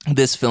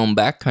 this film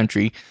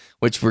Backcountry,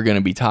 which we're going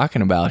to be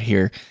talking about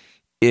here,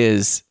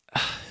 is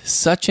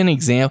such an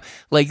example.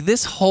 Like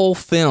this whole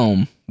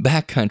film,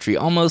 Backcountry,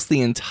 almost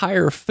the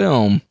entire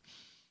film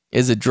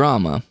is a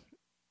drama,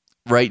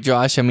 right,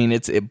 Josh? I mean,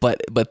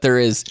 but there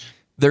is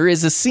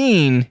a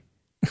scene.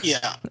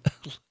 Yeah,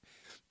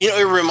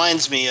 it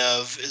reminds me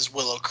of is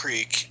Willow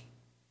Creek,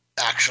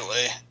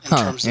 actually, in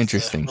terms of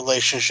the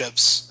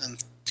relationships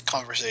and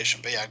conversation.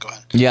 But yeah, go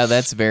ahead. Yeah,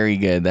 that's very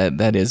good.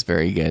 That is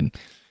very good.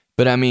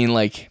 But I mean,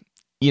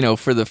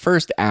 for the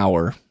first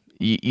hour,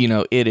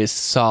 it is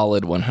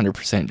solid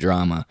 100%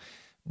 drama.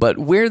 But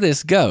where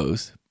this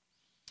goes,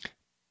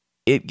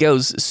 it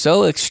goes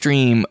so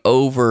extreme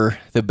over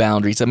the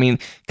boundaries. I mean,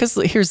 because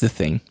here's the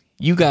thing.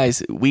 You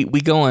guys, we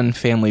go on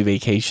family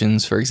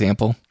vacations, for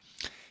example,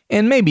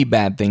 and maybe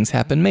bad things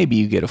happen. Maybe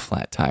you get a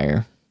flat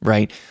tire,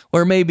 right?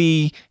 Or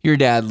maybe your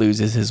dad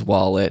loses his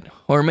wallet,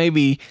 or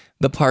maybe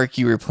the park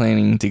you were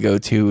planning to go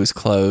to is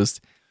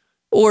closed,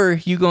 or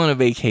you go on a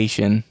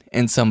vacation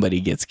and somebody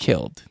gets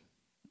killed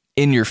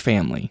in your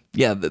family.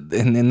 Yeah,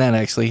 and that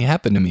actually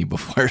happened to me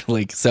before.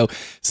 Like, so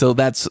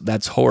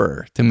that's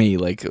horror to me.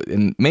 Like,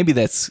 and maybe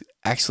that's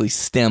actually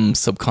stems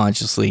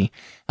subconsciously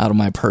out of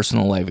my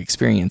personal life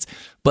experience.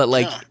 But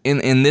like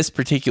in this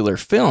particular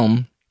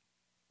film,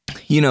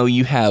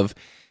 you have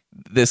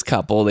this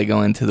couple, they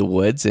go into the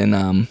woods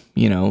and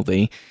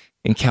they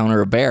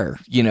encounter a bear,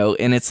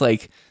 and it's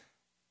like,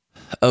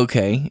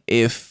 okay,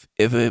 if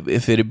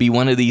it'd be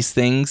one of these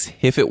things,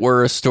 if it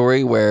were a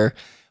story where,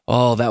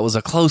 oh, that was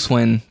a close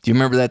one. Do you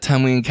remember that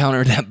time we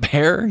encountered that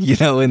bear?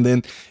 And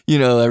then,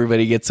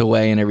 everybody gets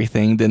away and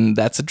everything, then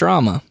that's a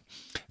drama.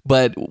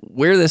 But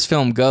where this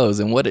film goes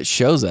and what it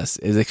shows us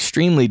is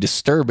extremely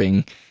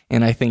disturbing,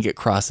 and I think it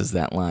crosses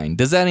that line.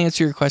 Does that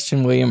answer your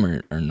question, William,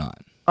 or not?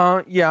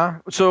 Yeah.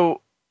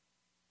 So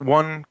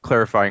one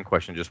clarifying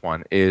question, just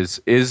one,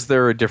 is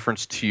there a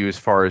difference to you as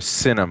far as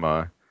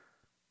cinema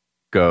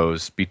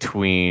goes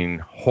between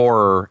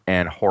horror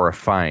and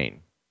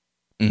horrifying?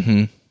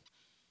 Mm-hmm.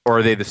 Or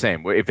are they the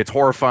same? If it's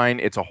horrifying,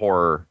 it's a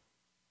horror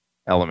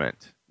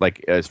element,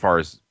 like as far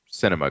as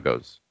cinema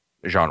goes,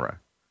 genre.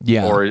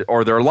 Yeah.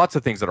 Or there are lots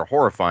of things that are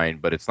horrifying,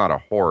 but it's not a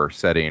horror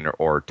setting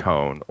or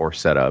tone or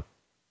setup.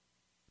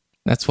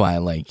 That's why I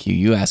like you.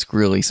 You ask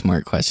really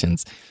smart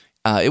questions.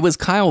 It was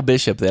Kyle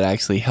Bishop that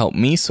actually helped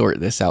me sort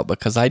this out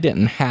because I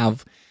didn't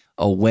have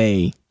a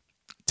way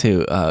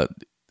to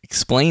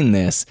explain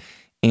this.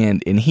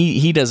 And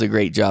he does a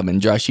great job.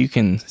 And Josh, you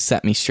can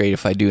set me straight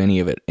if I do any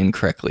of it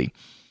incorrectly.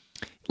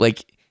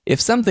 Like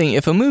if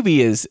a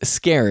movie is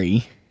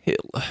scary,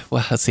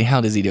 let's see,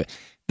 how does he do it?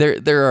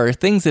 There are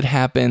things that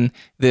happen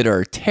that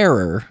are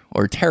terror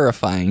or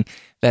terrifying.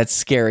 That's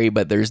scary,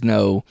 but there's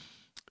no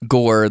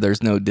gore,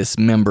 there's no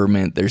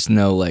dismemberment, there's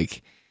no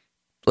like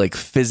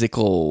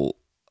physical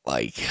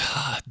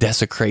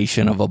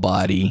desecration of a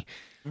body.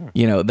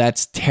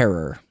 That's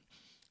terror.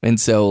 And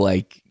so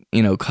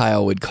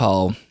Kyle would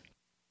call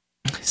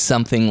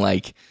something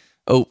like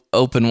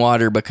open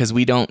water, because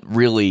we don't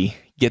really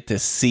get to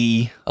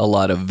see a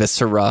lot of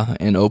viscera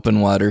in open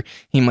water.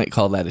 He might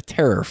call that a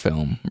terror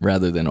film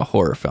rather than a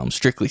horror film,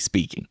 strictly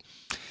speaking.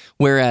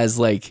 Whereas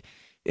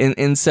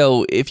and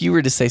so if you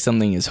were to say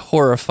something is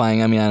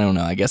horrifying, I mean, I don't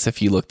know. I guess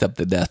if you looked up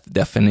the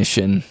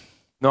definition.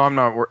 No, I'm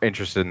not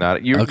interested in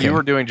that. You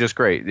were doing just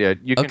great. Yeah,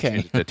 you can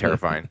change it to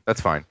terrifying. That's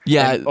fine.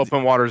 Yeah. And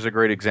open water is a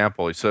great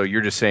example. So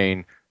you're just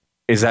saying,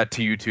 is that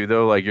to you too,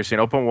 though? Like you're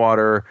saying open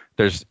water,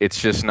 there's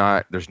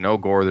no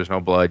gore, there's no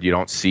blood, you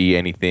don't see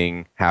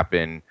anything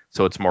happen.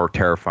 So it's more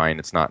terrifying.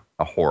 It's not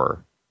a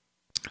horror.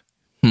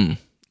 Is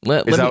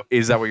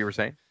that what you were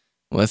saying?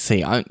 Let's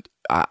see.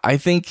 I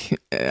think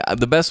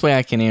the best way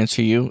I can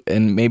answer you,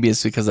 and maybe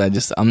it's because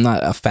I'm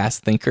not a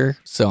fast thinker,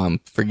 so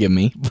forgive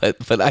me,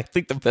 but I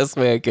think the best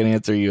way I can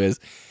answer you is,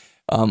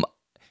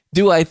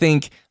 do I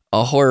think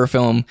a horror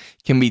film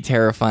can be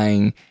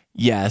terrifying?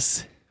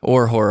 Yes.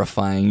 Or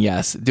horrifying?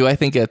 Yes. Do I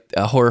think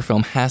a horror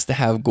film has to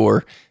have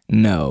gore?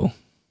 No.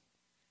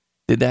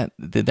 Did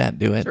that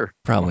do it? Sure.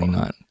 Probably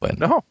not. But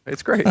no,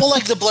 it's great. Well,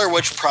 like the Blair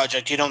Witch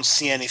Project, you don't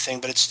see anything,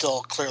 but it's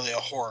still clearly a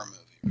horror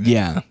movie.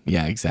 Right?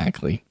 Yeah,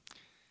 exactly.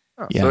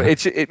 Oh, yeah. So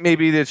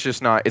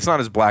it's not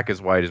as black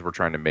as white as we're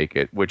trying to make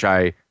it, which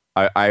I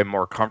am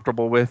more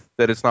comfortable with,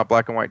 that it's not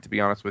black and white, to be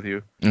honest with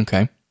you.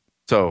 Okay.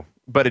 So,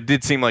 but it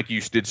did seem like you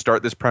did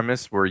start this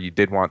premise where you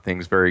did want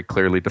things very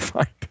clearly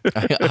defined.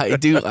 I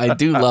do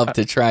love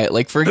to try it.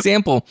 Like, for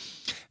example,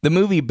 the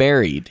movie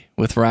Buried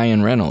with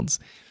Ryan Reynolds.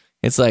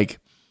 It's like,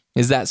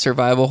 is that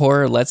survival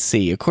horror? Let's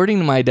see. According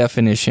to my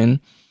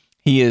definition,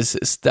 he is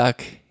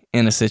stuck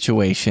in a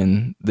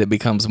situation that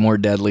becomes more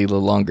deadly the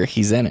longer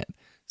he's in it.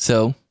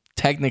 So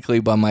technically,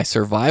 by my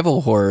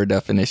survival horror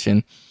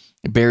definition,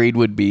 Buried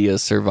would be a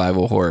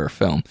survival horror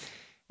film.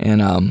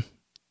 And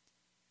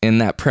in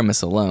that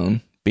premise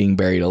alone, being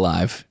buried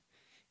alive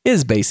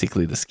is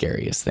basically the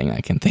scariest thing I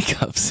can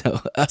think of.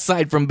 So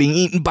aside from being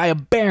eaten by a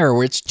bear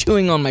where it's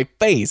chewing on my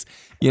face,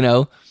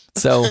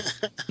 so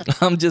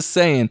I'm just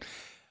saying.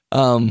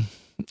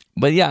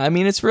 But yeah, I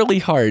mean, it's really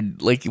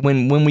hard. Like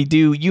when we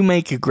do, you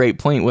make a great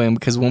point, William,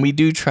 because when we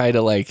do try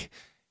to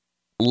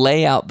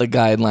lay out the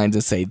guidelines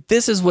and say,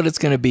 this is what it's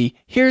going to be,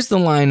 here's the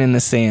line in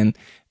the sand,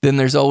 then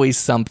there's always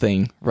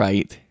something,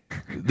 right,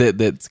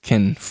 that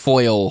can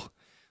foil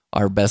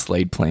our best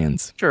laid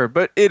plans. Sure,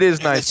 but it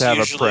is nice to have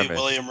a premise.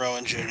 William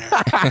Rowan Jr.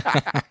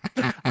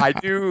 I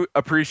do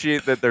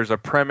appreciate that there's a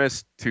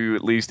premise to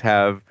at least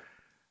have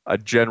a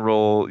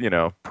general,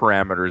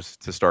 parameters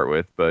to start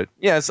with. But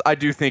yes, I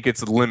do think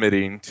it's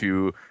limiting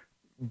to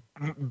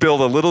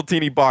build a little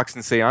teeny box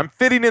and say, I'm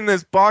fitting in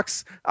this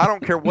box. I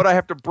don't care what I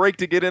have to break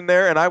to get in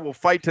there, and I will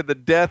fight to the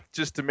death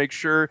just to make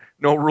sure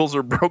no rules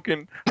are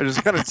broken. It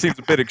just kind of seems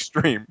a bit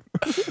extreme.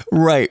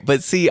 Right.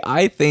 But see,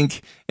 I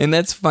think, and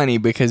that's funny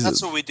because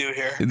that's what we do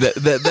here.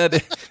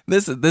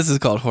 This is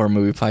called Horror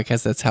Movie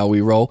Podcast. That's how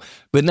we roll.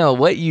 But no,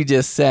 what you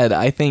just said,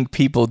 I think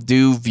people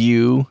do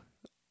view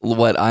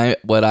what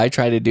I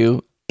try to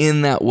do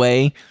in that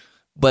way.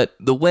 But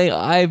the way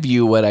I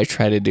view what I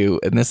try to do,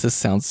 and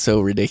sounds so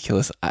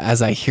ridiculous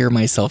as I hear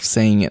myself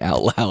saying it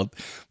out loud,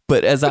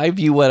 but as I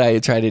view what I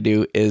try to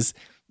do is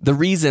the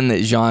reason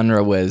that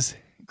genre was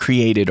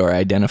created or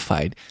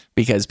identified,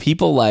 because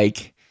people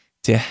like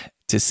to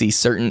see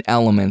certain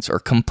elements or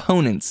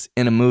components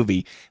in a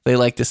movie. They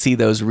like to see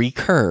those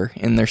recur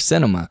in their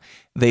cinema.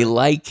 They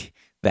like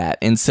that.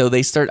 And so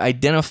they start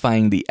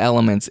identifying the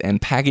elements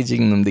and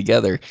packaging them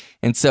together.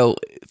 And so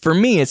for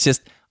me, it's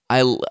just,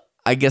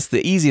 I guess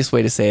the easiest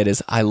way to say it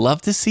is I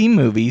love to see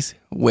movies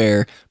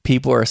where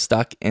people are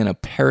stuck in a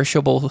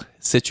perishable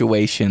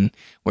situation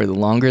where the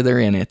longer they're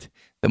in it,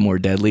 the more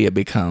deadly it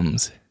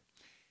becomes.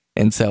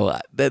 And so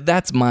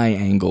that's my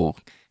angle,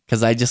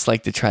 because I just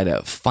like to try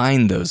to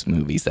find those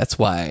movies. That's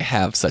why I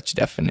have such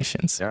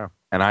definitions. Yeah.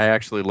 And I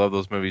actually love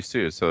those movies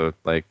too. So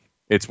like,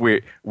 it's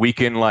weird. We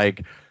can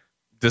like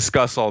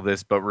discuss all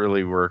this, but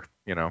really we're,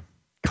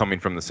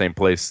 coming from the same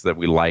place that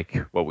we like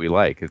what we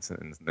like.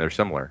 They're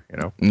similar,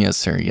 Yes,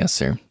 sir. Yes,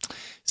 sir.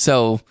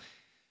 So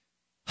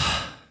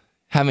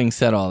having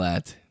said all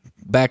that,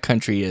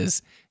 Backcountry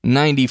is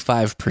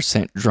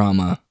 95%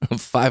 drama,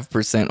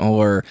 5%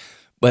 horror.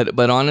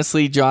 But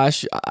honestly,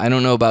 Josh, I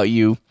don't know about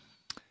you.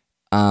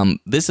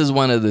 This is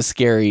one of the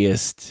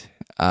scariest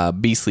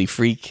Beastly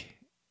Freak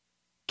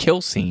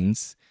kill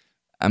scenes.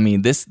 I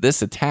mean,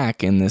 this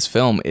attack in this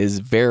film is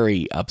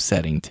very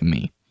upsetting to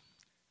me.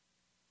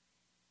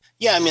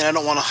 Yeah, I mean, I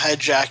don't want to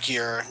hijack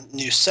your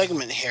new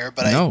segment here,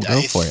 but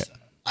go for it.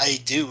 I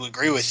do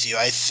agree with you.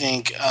 I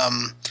think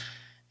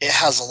it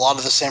has a lot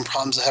of the same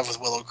problems I have with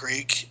Willow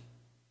Creek.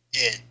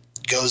 It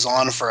goes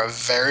on for a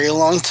very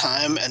long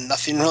time, and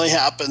nothing really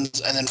happens.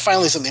 And then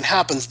finally something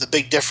happens. The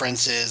big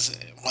difference is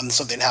when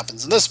something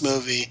happens in this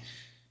movie,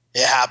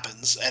 it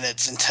happens, and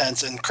it's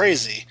intense and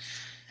crazy.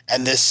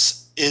 And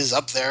this is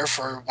up there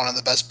for one of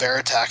the best bear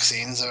attack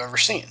scenes I've ever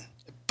seen.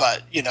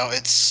 But,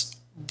 it's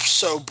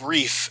so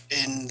brief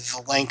in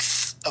the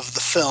length of the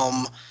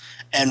film,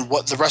 and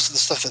what the rest of the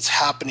stuff that's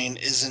happening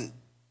isn't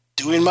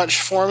doing much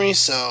for me,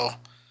 so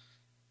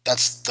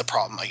that's the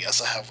problem I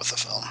guess I have with the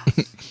film.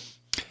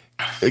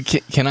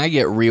 Can I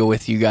get real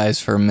with you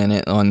guys for a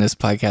minute on this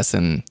podcast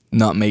and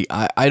not make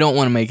I don't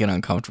want to make it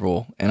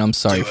uncomfortable, and I'm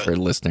sorry for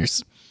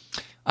listeners.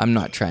 I'm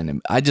not trying to,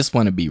 I just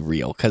want to be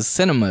real, because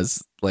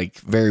cinema's like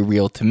very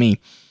real to me.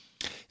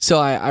 So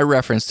I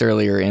referenced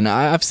earlier, and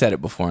I've said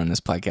it before on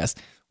this podcast.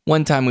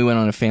 One time we went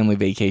on a family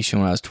vacation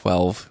when I was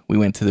 12. We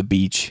went to the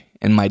beach,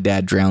 and my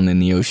dad drowned in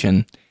the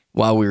ocean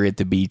while we were at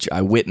the beach.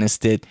 I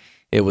witnessed it.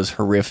 It was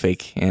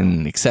horrific,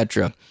 and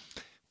etc.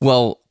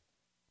 Well,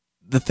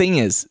 the thing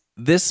is,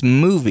 this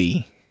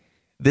movie,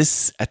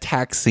 this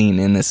attack scene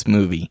in this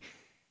movie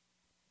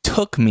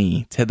took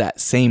me to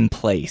that same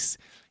place.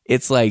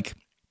 It's like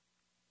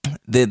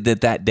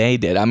that day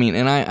did. I mean,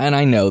 and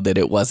I know that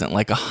it wasn't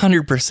like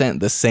 100%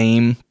 the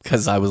same,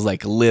 because I was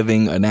like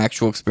living an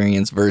actual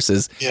experience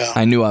versus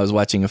I knew I was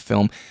watching a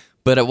film.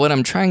 But what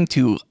I'm trying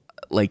to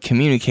like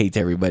communicate to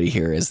everybody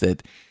here is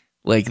that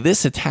like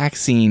this attack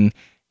scene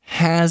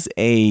has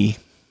a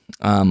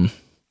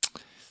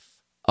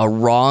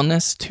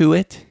rawness to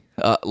it.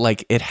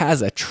 Like it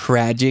has a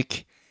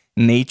tragic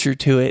nature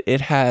to it.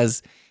 It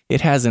has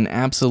an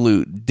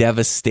absolute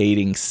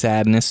devastating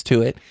sadness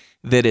to it,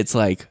 that it's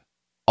like,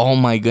 oh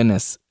my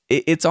goodness.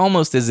 It's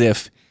almost as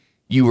if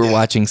you were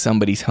watching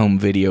somebody's home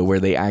video where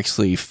they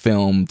actually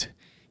filmed,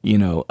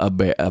 a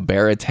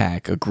bear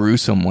attack, a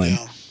gruesome one.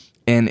 Yeah.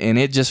 And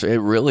it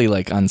really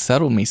like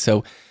unsettled me.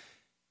 So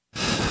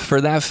for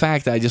that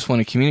fact, I just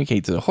want to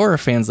communicate to the horror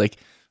fans, like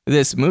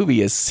this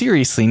movie is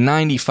seriously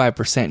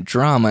 95%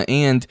 drama,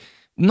 and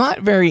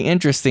not very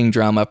interesting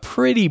drama,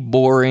 pretty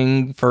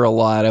boring for a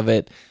lot of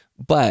it.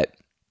 But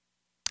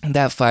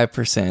that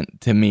 5%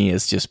 to me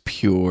is just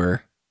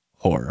pure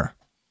horror.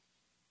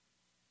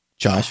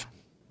 Josh,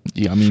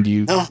 do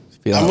you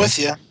feel I'm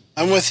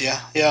with you.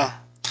 Yeah.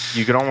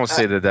 You could almost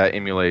say that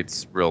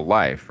emulates real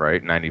life,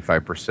 right?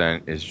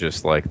 95% is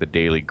just like the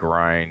daily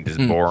grind is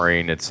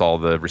boring. It's all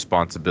the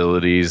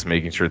responsibilities,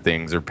 making sure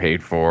things are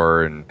paid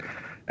for,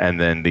 and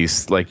then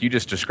these, like you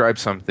just described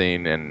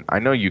something, and I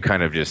know you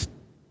kind of just,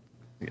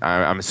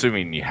 I'm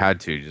assuming you had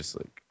to just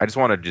like, I just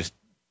want to just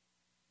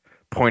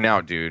point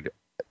out, dude,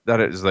 that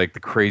is like the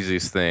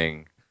craziest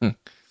thing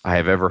I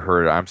have ever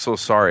heard. I'm so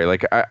sorry.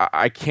 Like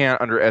I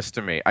can't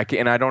underestimate. I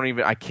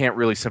can't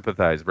really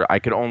sympathize, but I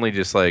can only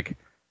just like,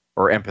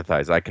 or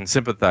empathize. I can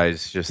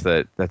sympathize. Just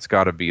that's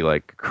got to be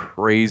like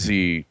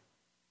crazy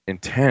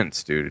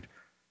intense, dude.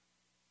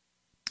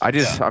 I'm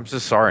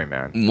just sorry,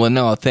 man. Well,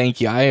 no,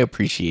 thank you. I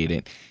appreciate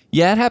it.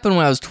 Yeah, it happened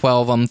when I was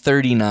 12. I'm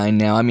 39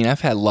 now. I mean,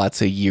 I've had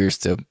lots of years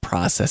to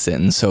process it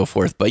and so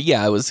forth. But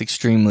yeah, it was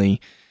extremely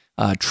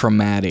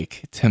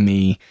traumatic to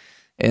me,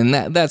 and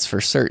that's for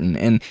certain.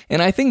 And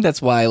I think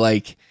that's why,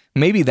 like,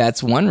 maybe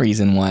that's one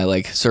reason why,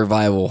 like,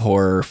 survival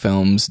horror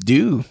films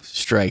do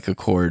strike a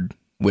chord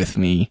with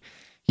me.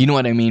 You know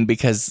what I mean?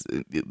 Because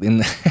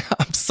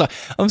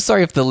I'm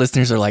sorry if the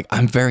listeners are like,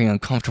 I'm very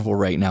uncomfortable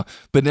right now.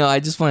 But no, I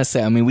just want to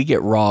say, I mean, we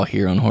get raw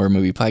here on Horror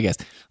Movie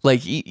Podcast.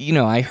 Like, you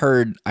know, I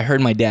heard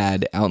my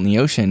dad out in the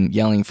ocean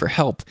yelling for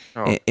help.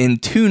 Oh.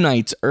 And 2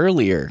 nights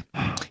earlier,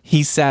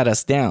 he sat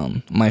us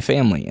down, my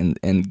family,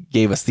 and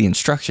gave us the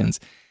instructions.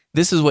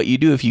 This is what you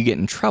do if you get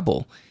in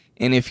trouble.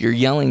 And if you're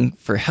yelling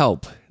for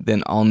help,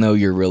 then I'll know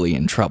you're really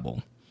in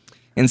trouble.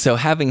 And so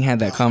having had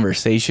that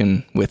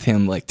conversation with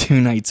him like 2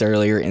 nights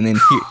earlier, and then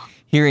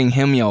hearing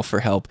him yell for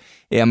help,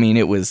 I mean,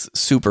 it was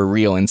super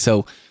real. And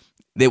so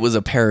it was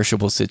a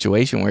perishable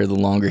situation where the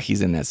longer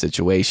he's in that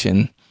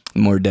situation, the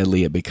more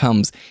deadly it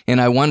becomes.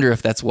 And I wonder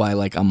if that's why,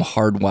 like, I'm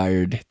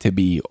hardwired to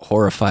be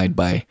horrified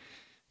by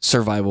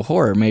survival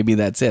horror. Maybe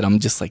that's it. I'm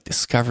just like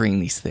discovering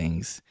these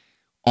things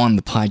on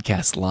the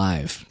podcast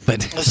live.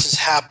 But this is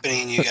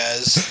happening, you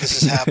guys.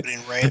 This is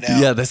happening right now.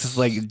 Yeah, this is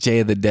like Jay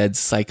of the Dead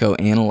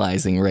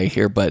psychoanalyzing right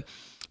here. But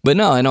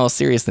no, in all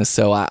seriousness,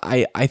 so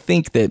I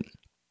think that,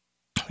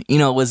 you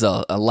know, it was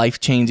a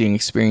life-changing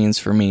experience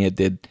for me. It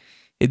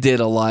did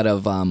a lot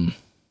of,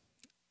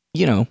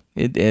 you know,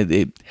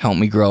 it helped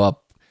me grow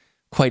up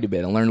quite a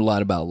bit. I learned a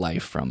lot about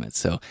life from it.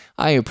 So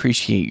I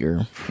appreciate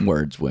your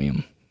words,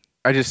 William.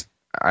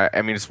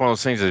 I mean, it's one of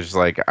those things that's just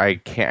like, I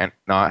can't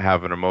not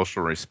have an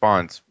emotional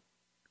response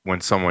when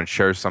someone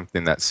shares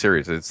something that's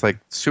serious. It's like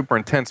super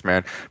intense,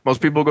 man.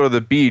 Most people go to the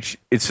beach.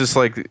 It's just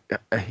like,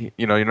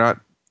 you know,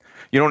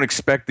 you don't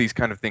expect these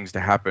kind of things to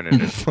happen.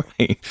 And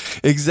right.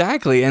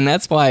 Exactly. And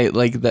that's why,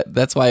 like,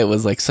 that's why it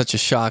was like such a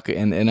shock.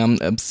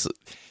 And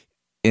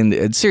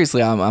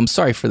seriously, I'm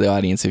sorry for the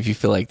audience if you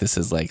feel like this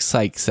is like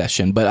psych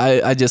session, but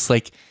I just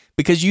like,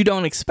 because you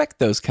don't expect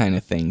those kind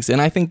of things. And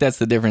I think that's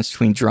the difference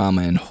between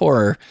drama and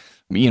horror.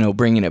 You know,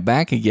 bringing it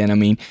back again. I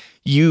mean,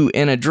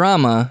 in a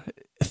drama,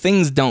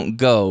 things don't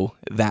go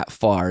that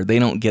far. They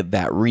don't get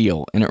that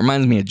real. And it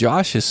reminds me of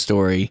Josh's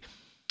story.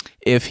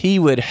 If he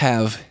would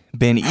have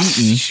been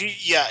eaten...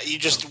 Yeah, you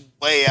just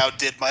way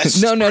outdid my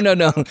story.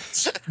 No.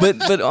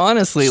 But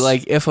honestly,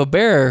 like, if a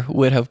bear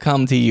would have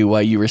come to you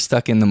while you were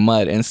stuck in the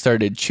mud and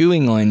started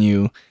chewing on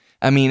you,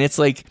 I mean, it's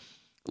like,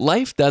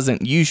 life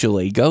doesn't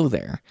usually go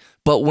there.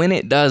 But when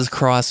it does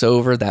cross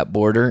over that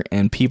border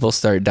and people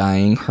start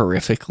dying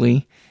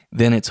horrifically,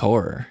 then it's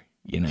horror,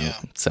 you know?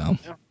 Yeah. So,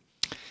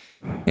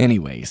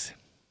 anyways,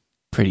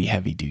 pretty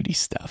heavy duty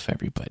stuff,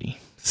 everybody.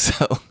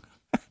 So,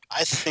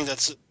 I think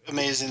that's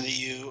amazing that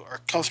you are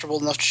comfortable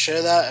enough to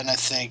share that. And I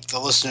think the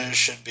listeners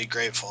should be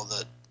grateful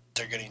that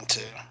they're getting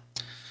to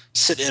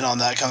sit in on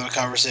that kind of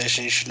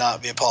conversation. You should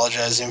not be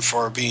apologizing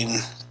for being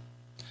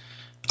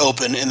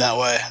open in that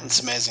way.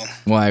 It's amazing.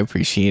 Well, I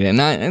appreciate it.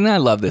 And I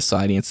love this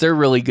audience. They're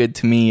really good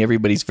to me.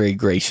 Everybody's very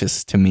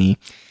gracious to me.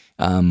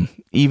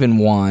 Even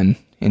Juan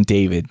and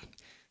David,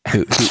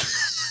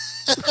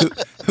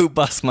 who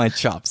bust my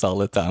chops all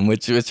the time,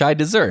 which I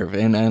deserve,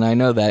 and I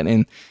know that,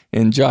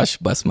 and Josh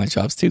busts my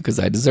chops too because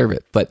I deserve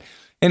it. But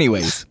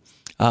anyways,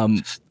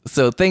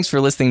 so thanks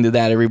for listening to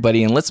that,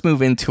 everybody, and let's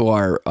move into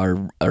our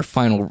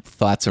final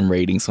thoughts and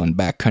ratings on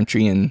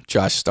Backcountry. And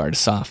Josh, start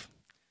us off.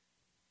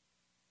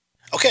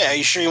 Okay, are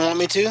you sure you want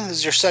me to? This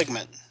is your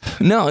segment.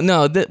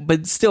 No,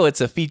 but still,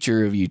 it's a feature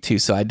review too,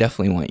 so I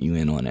definitely want you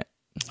in on it.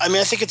 I mean,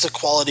 I think it's a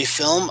quality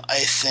film. I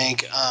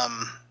think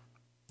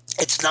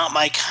it's not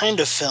my kind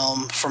of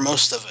film for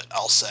most of it,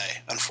 I'll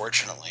say,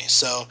 unfortunately.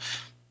 So,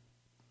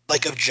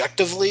 like,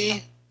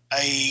 objectively,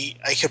 I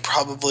could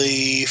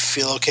probably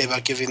feel okay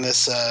about giving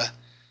this a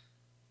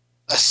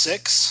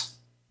 6.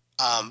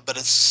 But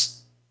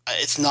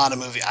it's not a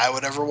movie I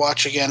would ever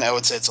watch again. I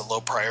would say it's a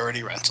low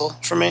priority rental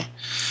for me.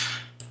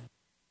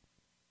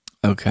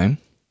 Okay.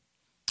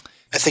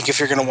 I think if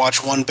you're going to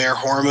watch one bear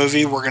horror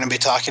movie, we're going to be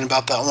talking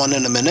about that one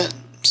in a minute.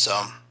 So.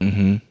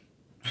 Mm-hmm.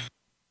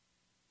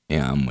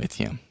 Yeah, I'm with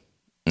you.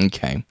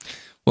 Okay.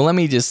 Well, let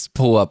me just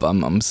pull up.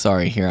 I'm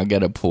sorry here. I got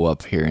to pull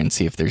up here and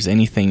see if there's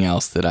anything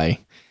else that I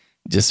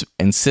just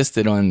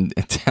insisted on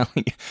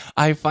telling you.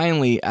 I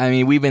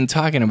mean, we've been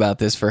talking about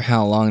this for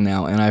how long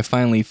now, and I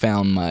finally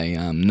found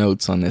my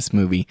notes on this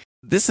movie.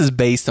 This is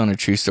based on a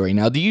true story.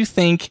 Now, do you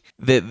think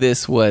that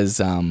this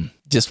was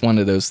just one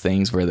of those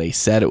things where they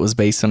said it was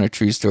based on a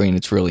true story and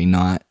it's really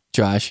not,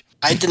 Josh?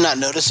 I did not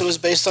notice it was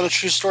based on a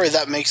true story.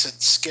 That makes it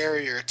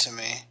scarier to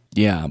me.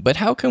 Yeah, but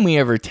how can we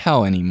ever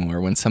tell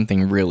anymore when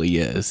something really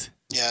is?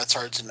 Yeah, it's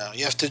hard to know.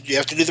 You have to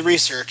do the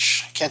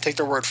research. Can't take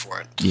their word for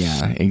it.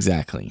 Yeah,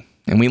 exactly.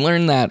 And we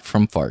learned that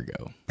from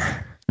Fargo,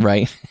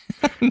 right?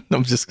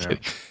 I'm just kidding.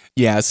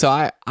 Yeah, so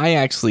I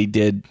actually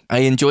did. I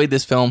enjoyed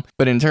this film,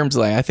 but in terms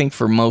of, like, I think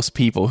for most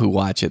people who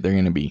watch it, they're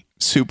going to be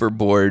super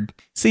bored.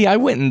 See, I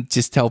wouldn't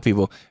just tell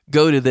people,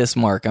 go to this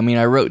mark. I mean,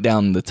 I wrote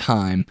down the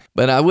time,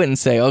 but I wouldn't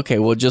say, okay,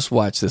 well, just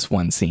watch this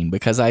one scene,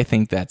 because I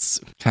think that's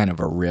kind of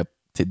a rip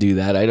to do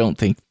that. I don't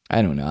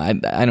know.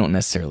 I don't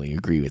necessarily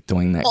agree with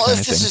doing that well, kind of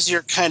if thing. this is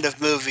your kind of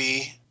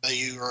movie that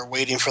you are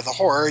waiting for the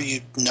horror, you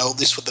know at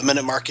least what the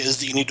minute mark is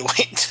that you need to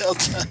wait until.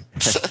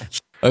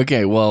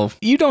 Okay, well,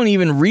 you don't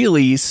even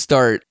really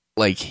start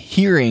like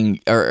hearing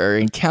or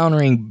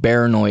encountering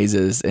bear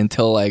noises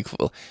until like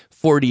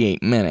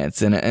 48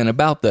 minutes, and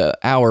about the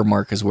hour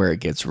mark is where it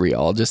gets real.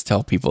 I'll just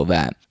tell people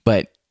that.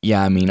 But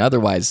yeah, I mean,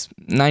 otherwise,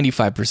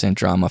 95%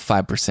 drama,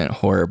 5%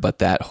 horror, but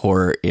that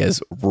horror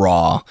is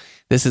raw.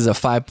 This is a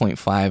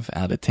 5.5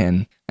 out of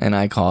 10, and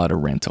I call it a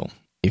rental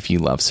if you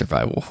love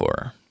survival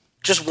horror.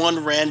 Just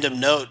one random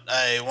note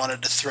I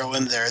wanted to throw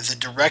in there. The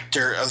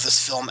director of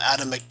this film,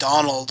 Adam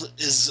McDonald,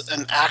 is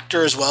an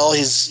actor as well.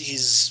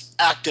 He's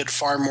acted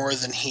far more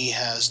than he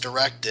has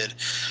directed.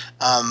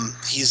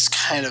 He's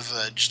kind of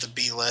just a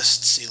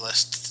B-list,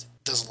 C-list,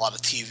 does a lot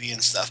of TV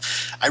and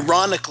stuff.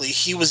 Ironically,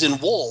 he was in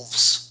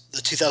Wolves, the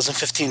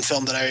 2015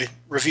 film that I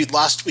reviewed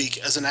last week,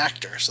 as an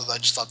actor. So I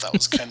just thought that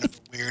was kind of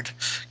a weird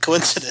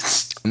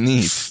coincidence.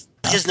 Neat.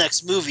 His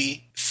next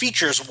movie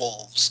features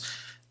wolves,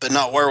 but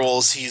not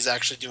werewolves. He's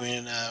actually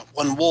doing a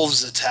When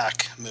Wolves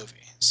Attack movie.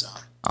 So.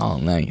 Oh,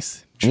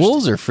 nice.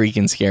 Wolves are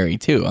freaking scary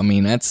too. I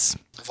mean,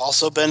 I've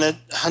also been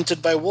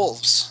hunted by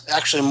wolves.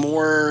 Actually,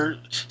 more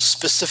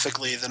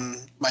specifically than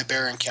my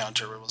bear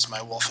encounter. It was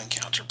my wolf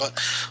encounter. But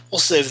we'll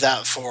save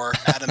that for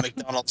Adam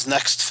McDonald's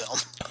next film.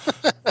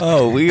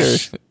 Oh,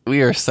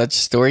 we are such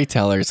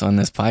storytellers on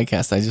this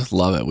podcast. I just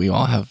love it. We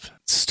all have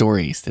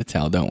stories to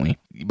tell, don't we?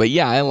 But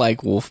yeah, I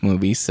like wolf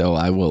movies, so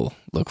I will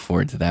look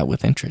forward to that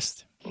with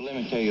interest. Well, let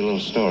me tell you a little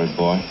story,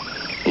 boy.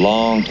 A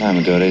long time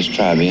ago, there's a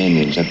tribe of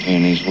Indians up here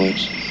in these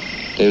woods.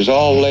 They was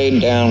all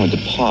laid down with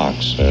the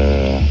pox,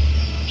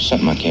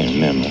 something I can't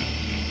remember.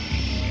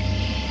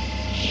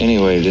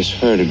 Anyway, this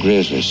herd of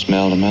grizzlies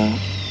smelled them out.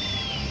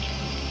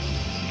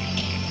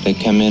 They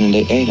come in and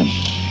they ate them.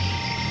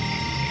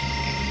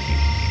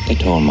 They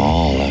tore them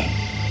all up.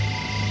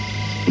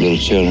 Little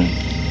children,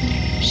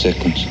 sick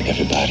ones,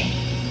 everybody.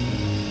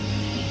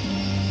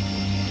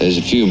 There's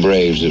a few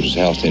braves that was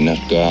healthy enough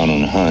to go out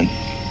on a hunt.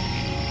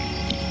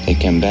 They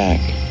come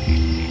back,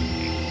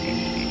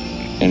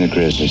 and the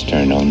grizzlies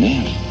turned on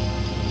them.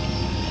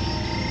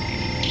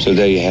 So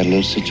there you had a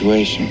little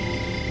situation.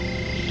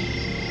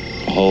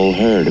 A whole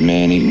herd of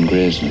man-eating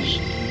grizzlies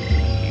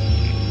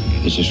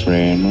is just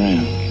rearing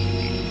around,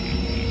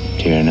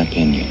 tearing up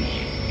Indians.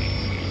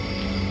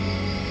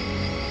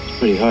 It's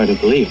pretty hard to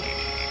believe.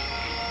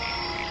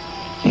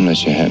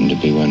 Unless you happen to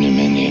be one of them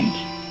Indians.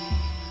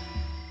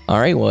 All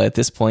right, well, at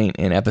this point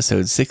in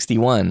episode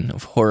 61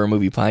 of Horror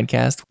Movie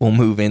Podcast, we'll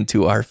move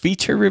into our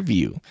feature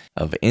review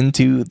of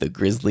Into the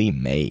Grizzly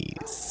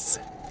Maze.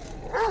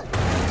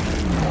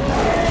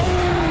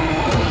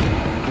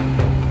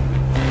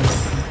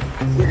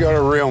 We got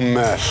a real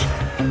mess.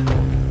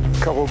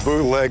 A couple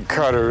bootleg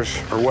cutters,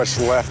 or what's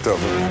left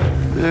of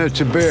them. Yeah, it's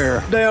a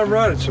bear. Damn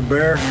right it's a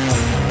bear.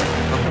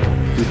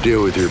 You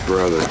deal with your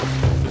brother.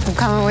 I'm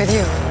coming with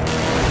you.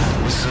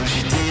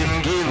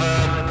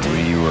 What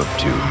are you up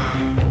to?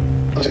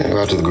 I was gonna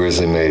go out to the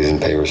Grizzly Maze and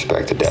pay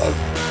respect to Dad.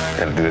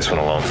 Gotta do this one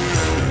alone.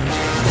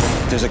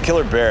 There's a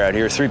killer bear out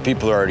here. 3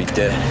 people are already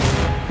dead.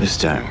 This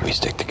time, we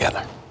stick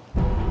together.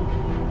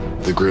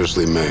 The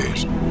Grizzly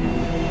Maze.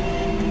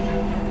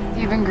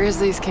 Even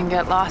grizzlies can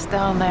get lost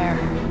down there.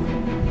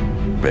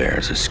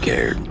 Bears are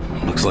scared.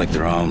 Looks like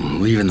they're all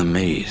leaving the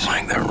maze,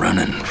 like they're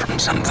running from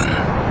something.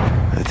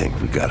 I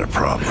think we got a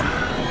problem.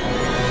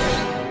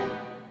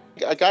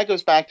 A guy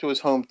goes back to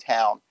his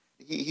hometown.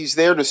 He's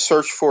there to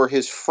search for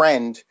his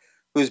friend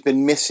who's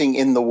been missing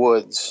in the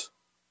woods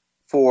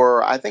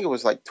for, I think it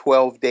was like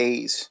 12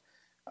 days.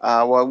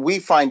 Well, we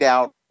find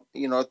out,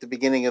 at the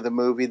beginning of the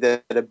movie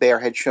that a bear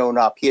had shown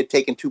up. He had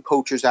taken 2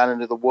 poachers out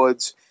into the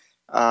woods.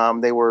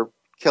 They were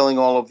killing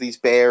all of these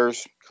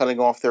bears, cutting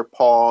off their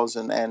paws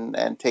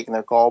and taking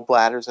their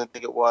gallbladders, I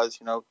think it was.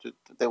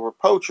 They were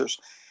poachers.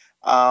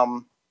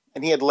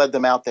 And he had led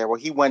them out there. Well,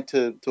 he went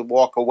to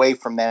walk away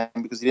from them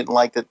because he didn't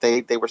like that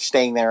they were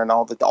staying there and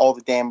all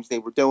the damage they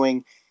were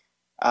doing.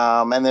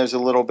 And there's a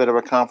little bit of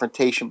a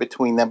confrontation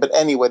between them. But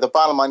anyway, the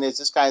bottom line is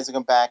this guy isn't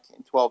going back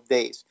in 12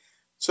 days.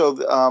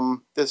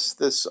 So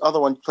this other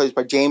one, plays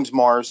by James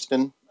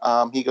Marsden,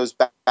 he goes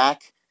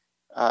back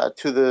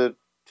to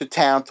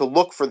town to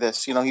look for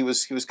this. He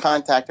was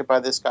contacted by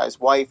this guy's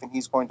wife, and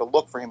he's going to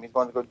look for him. He's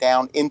going to go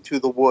down into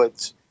the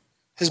woods.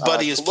 His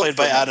buddy is played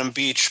by Adam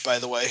Beach, by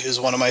the way, who's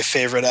one of my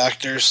favorite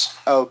actors.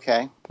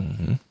 Okay.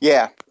 Mm-hmm.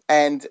 Yeah.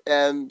 And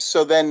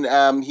so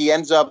then he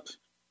ends up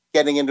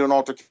getting into an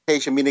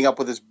altercation, meeting up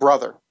with his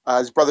brother.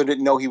 His brother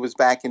didn't know he was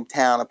back in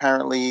town.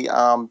 Apparently,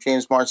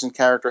 James Marsden's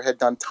character had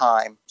done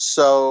time.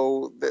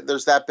 So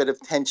there's that bit of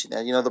tension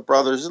there. The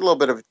brothers, a little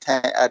bit of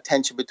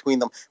tension between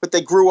them. But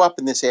they grew up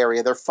in this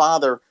area. Their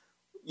father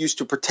used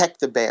to protect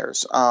the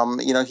bears.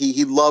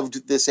 He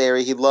loved this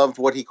area. He loved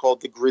what he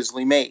called the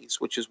Grizzly Maze,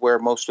 which is where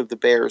most of the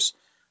bears,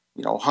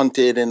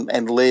 hunted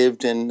and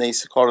lived. And they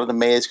used to call it a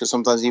maze because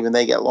sometimes even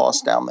they get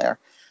lost down there.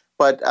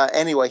 But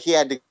anyway, he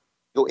had to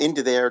go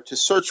into there to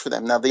search for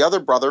them. Now, the other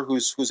brother,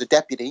 who's a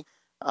deputy,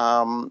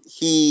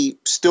 he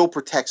still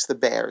protects the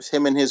bears.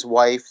 Him and his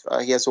wife.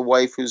 He has a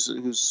wife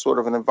who's sort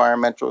of an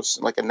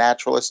environmentalist, like a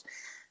naturalist.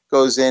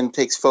 Goes in,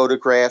 takes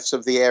photographs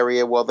of the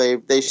area. Well,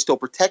 they still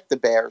protect the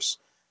bears.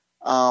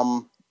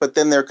 But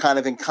then they're kind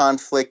of in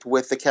conflict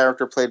with the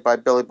character played by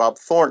Billy Bob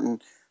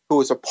Thornton, who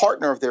was a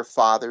partner of their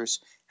father's,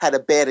 had a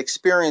bad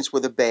experience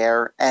with a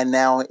bear, and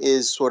now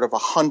is sort of a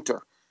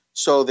hunter.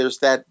 So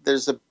there's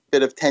a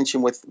bit of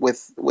tension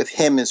with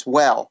him as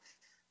well.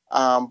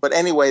 But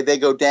anyway, they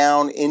go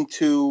down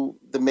into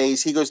the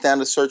maze. He goes down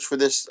to search for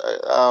this,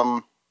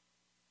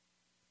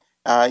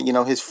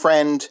 his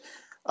friend.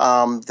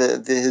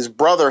 His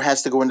brother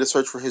has to go in to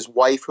search for his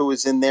wife, who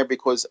is in there,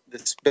 because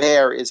this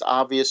bear is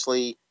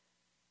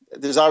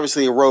there's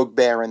obviously a rogue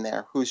bear in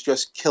there who's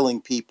just killing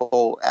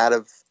people out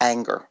of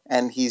anger,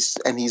 and he's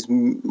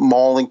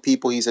mauling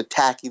people. He's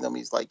attacking them.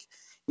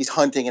 He's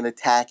hunting and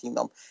attacking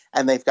them,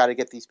 and they've got to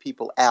get these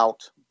people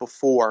out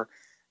before.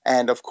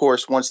 And of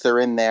course, once they're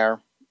in there,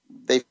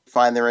 they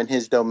find they're in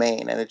his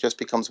domain, and it just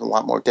becomes a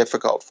lot more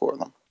difficult for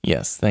them.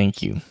 Yes,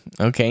 thank you.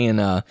 Okay,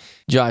 and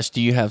Josh,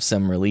 do you have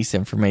some release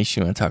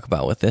information you want to talk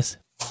about with this?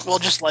 Well,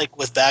 just like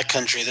with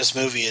Backcountry, this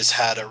movie has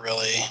had a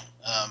really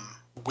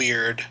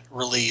weird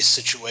release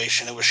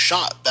situation. It was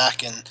shot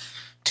back in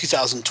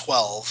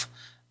 2012.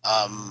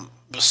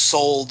 It was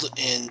sold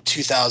in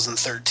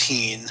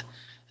 2013,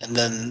 and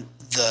then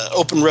the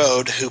Open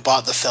Road, who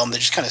bought the film, they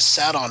just kind of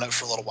sat on it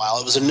for a little while.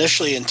 It was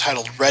initially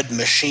entitled Red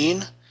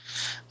Machine,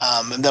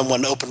 and then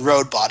when Open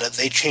Road bought it,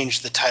 they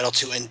changed the title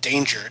to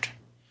Endangered.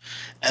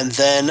 And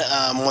then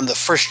when the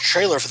first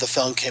trailer for the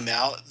film came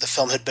out, the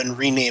film had been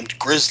renamed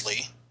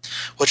Grizzly,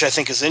 which I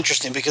think is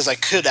interesting because I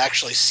could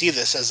actually see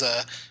this as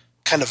a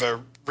kind of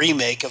a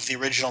remake of the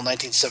original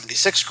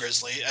 1976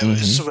 Grizzly.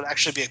 This would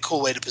actually be a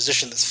cool way to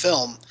position this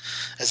film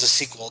as a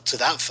sequel to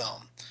that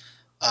film.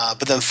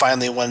 But then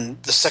finally, when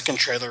the second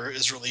trailer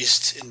is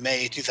released in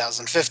May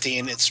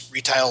 2015, it's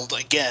retitled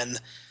again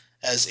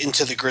as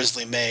Into the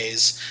Grizzly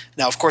Maze.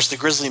 Now, of course, the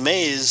Grizzly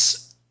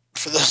Maze,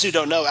 for those who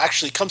don't know,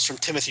 actually comes from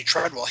Timothy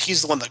Treadwell.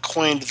 He's the one that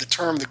coined the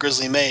term the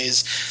Grizzly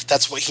Maze.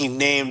 That's what he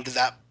named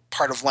that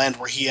part of land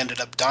where he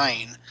ended up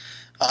dying.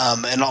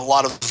 And a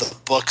lot of the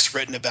books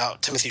written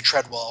about Timothy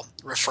Treadwell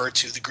refer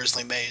to the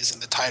Grizzly Maze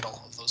in the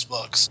title of those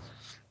books,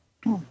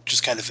 which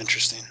is kind of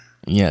interesting.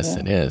 Yes,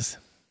 it is.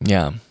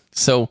 Yeah.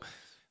 So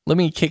let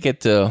me kick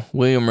it to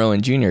William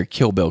Rowan Jr.,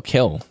 Kill Bill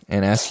Kill,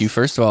 and ask you,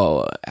 first of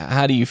all,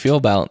 how do you feel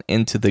about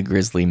Into the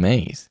Grizzly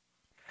Maze?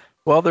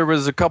 Well, there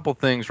was a couple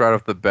things right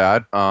off the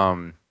bat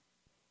when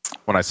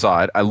I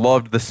saw it. I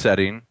loved the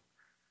setting.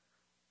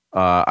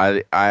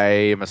 I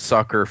am a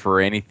sucker for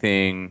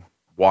anything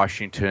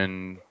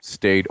Washington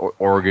State,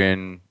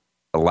 Oregon,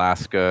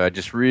 Alaska. I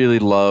just really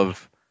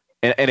love,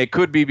 and it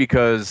could be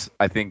because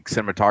I think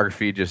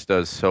cinematography just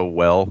does so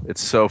well.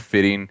 It's so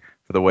fitting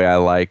for the way I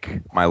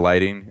like my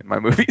lighting in my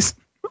movies.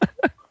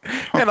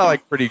 And I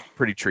like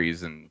pretty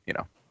trees and,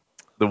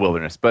 the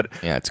wilderness. But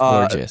yeah, it's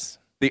gorgeous.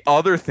 The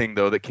other thing,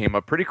 though, that came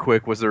up pretty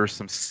quick was there were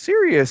some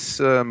serious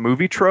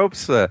movie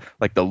tropes,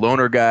 like the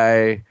loner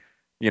guy,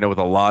 with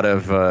a lot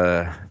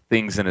of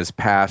things in his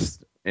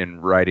past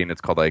in writing.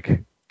 It's called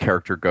like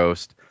character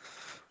ghost.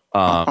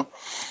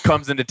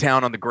 Comes into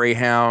town on the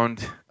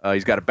Greyhound.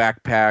 He's got a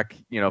backpack,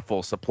 full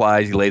of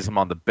supplies. He lays them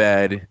on the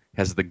bed,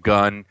 has the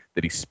gun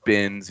that he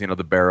spins,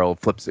 the barrel,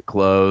 flips it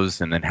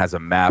closed, and then has a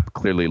map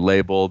clearly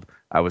labeled.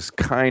 I was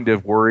kind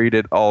of worried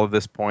at all of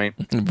this point.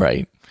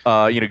 Right.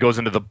 Goes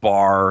into the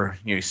bar,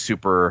 he's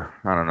super,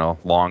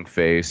 long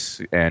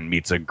face, and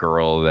meets a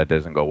girl that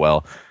doesn't go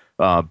well.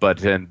 But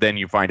then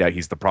you find out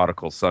he's the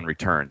prodigal son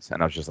returns.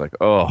 And I was just like,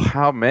 oh,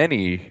 how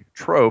many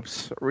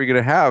tropes are we going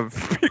to have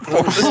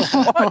before this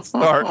plot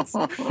starts?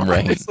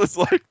 Right. It's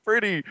like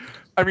pretty,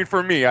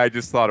 for me, I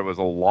just thought it was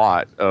a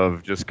lot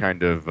of just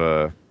kind of...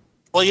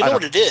 well, you know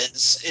what it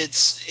is?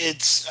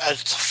 It's a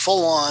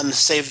full-on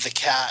Save the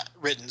Cat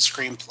written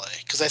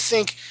screenplay. Because I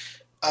think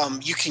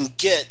you can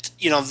get,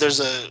 there's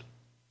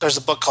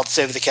a book called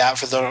Save the Cat,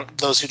 for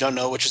those who don't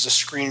know, which is a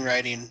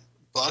screenwriting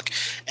book.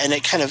 And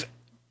it kind of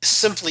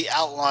simply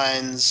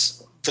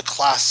outlines the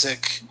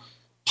classic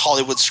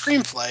Hollywood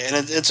screenplay,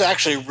 and it's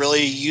actually a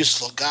really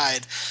useful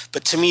guide.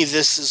 But to me,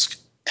 this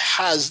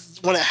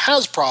when it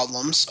has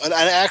problems, and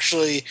I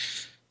actually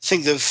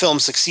think the film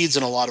succeeds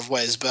in a lot of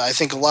ways, but I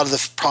think a lot of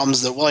the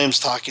problems that William's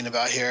talking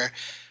about here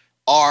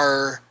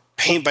are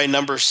paint by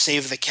numbers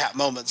save the cat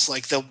moments.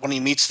 Like when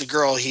he meets the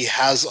girl, he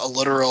has a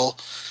literal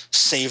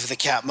save the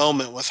cat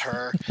moment with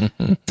her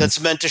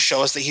that's meant to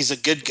show us that he's a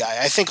good guy.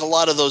 I think a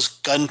lot of those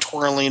gun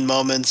twirling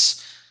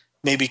moments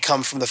maybe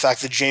come from the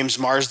fact that James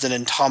Marsden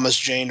and Thomas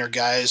Jane are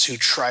guys who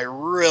try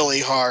really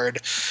hard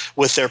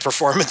with their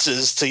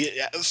performances to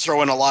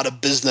throw in a lot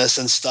of business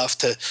and stuff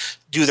to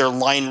do their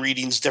line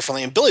readings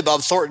differently. And Billy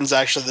Bob Thornton's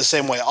actually the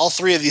same way. All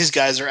three of these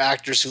guys are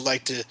actors who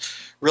like to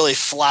really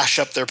flash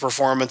up their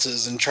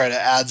performances and try to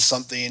add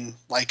something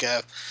like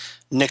a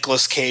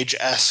Nicolas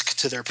Cage-esque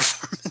to their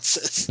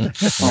performances.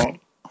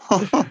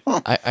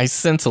 I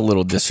sense a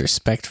little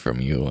disrespect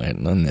from you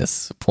on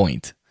this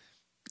point.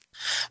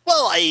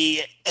 Well,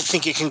 I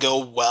think it can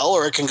go well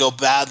or it can go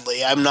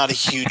badly. I'm not a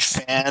huge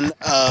fan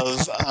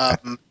of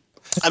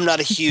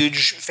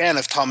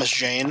Thomas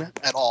Jane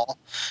at all.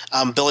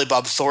 Billy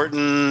Bob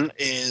Thornton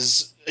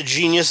is a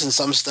genius in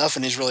some stuff,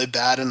 and he's really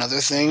bad in other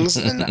things.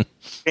 And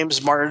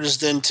James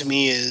Marsden, to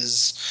me,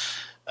 is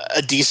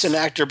a decent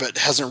actor, but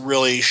hasn't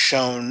really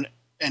shown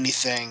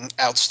anything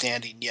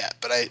outstanding yet.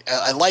 But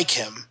I like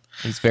him.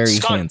 He's very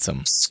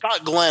handsome.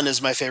 Scott Glenn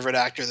is my favorite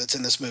actor that's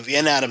in this movie,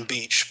 and Adam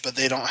Beach, but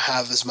they don't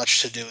have as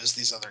much to do as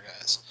these other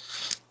guys.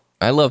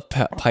 I love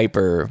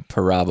Piper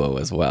Perabo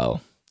as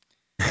well.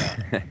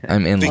 Yeah.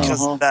 I'm in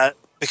love.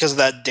 Because of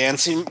that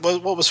dancing,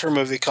 what was her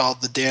movie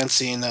called? The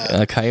dancing...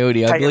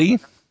 Coyote Ugly?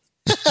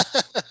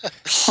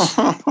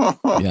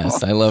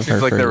 Yes, I love her.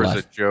 Seems like for there was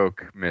a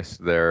joke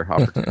missed there.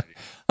 Opportunity.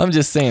 I'm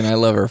just saying, I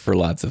love her for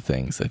lots of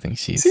things. I think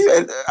she's.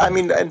 See, I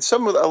mean, and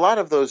a lot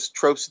of those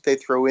tropes that they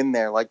throw in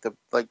there, like the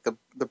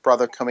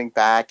brother coming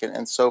back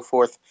and so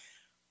forth.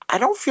 I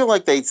don't feel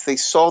like they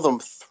saw them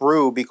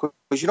through because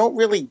you don't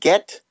really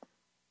get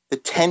the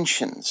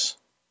tensions.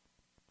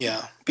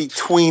 Yeah.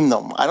 Between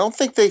them, I don't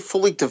think they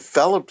fully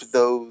developed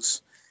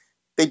those.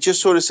 They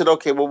just sort of said,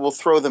 okay, well, we'll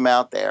throw them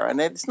out there,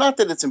 and it's not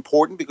that it's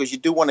important because you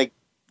do want to.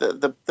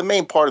 The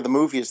main part of the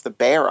movie is the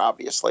bear,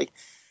 obviously,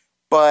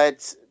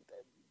 but.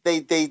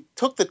 They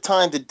took the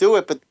time to do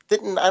it, but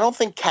I don't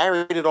think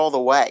carried it all the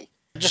way.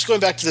 Just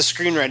going back to the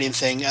screenwriting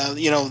thing,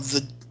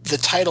 the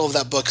title of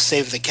that book,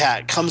 Save the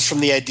Cat, comes from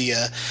the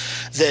idea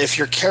that if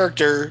your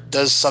character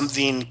does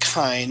something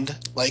kind,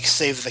 like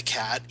save the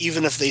cat,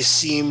 even if they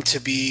seem to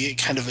be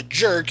kind of a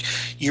jerk,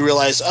 you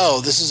realize,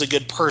 oh, this is a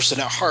good person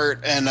at heart,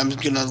 and I'm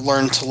going to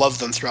learn to love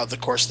them throughout the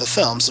course of the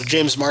film. So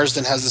James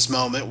Marsden has this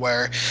moment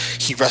where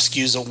he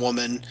rescues a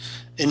woman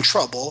in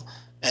trouble.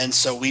 And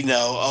so we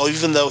know,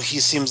 even though he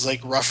seems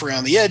like rough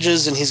around the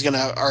edges and he's going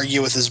to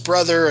argue with his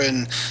brother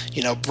and,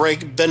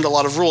 bend a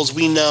lot of rules,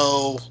 we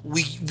know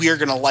we are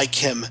going to like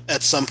him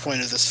at some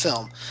point of this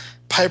film.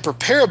 Piper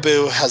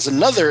Perabo has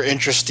another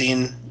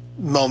interesting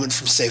moment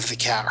from Save the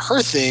Cat.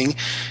 Her thing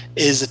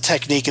is a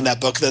technique in that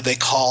book that they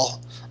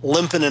call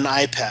limping an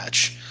eye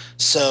patch.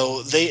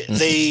 So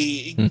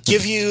they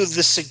give you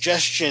the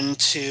suggestion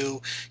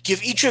to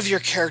give each of your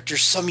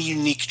characters some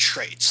unique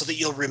trait so that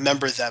you'll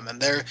remember them,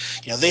 and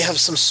they have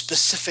some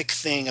specific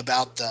thing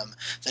about them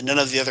that none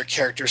of the other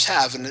characters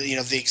have. And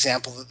the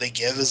example that they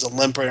give is a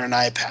limp or an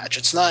eye patch.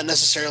 It's not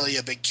necessarily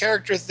a big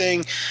character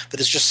thing, but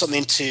it's just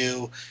something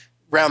to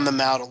round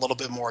them out a little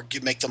bit more,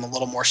 make them a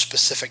little more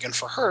specific. And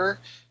for her,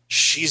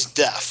 she's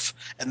deaf.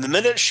 And the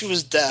minute she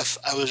was deaf,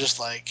 I was just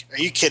like, "Are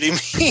you kidding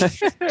me?"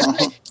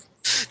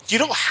 You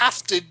don't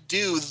have to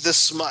do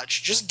this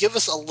much. Just give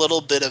us a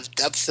little bit of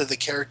depth to the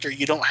character.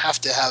 You don't have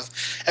to have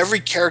every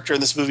character in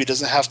this movie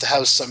doesn't have to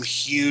have some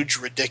huge,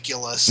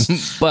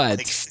 ridiculous.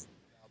 But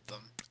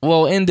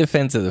well, in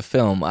defense of the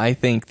film, I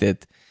think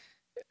that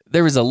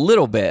there was a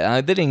little bit.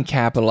 They didn't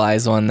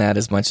capitalize on that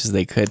as much as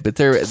they could, but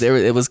there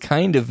it was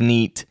kind of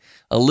neat.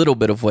 A little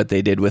bit of what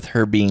they did with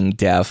her being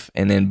deaf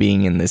and then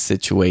being in this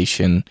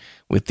situation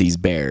with these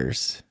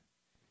bears.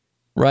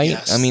 Right?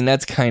 Yes. I mean,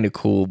 that's kind of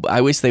cool.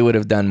 I wish they would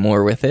have done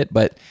more with it,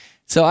 but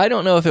so I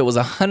don't know if it was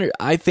 100.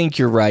 I think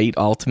you're right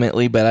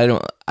ultimately, but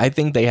I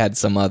think they had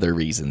some other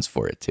reasons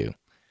for it too.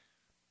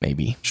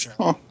 Maybe.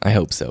 Sure. I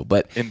hope so,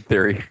 but in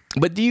theory.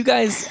 But do you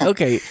guys,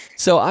 okay,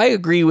 so I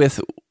agree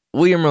with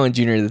William Rowan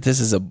Jr. that this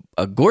is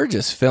a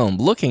gorgeous film.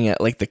 Looking at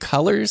like the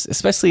colors,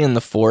 especially in the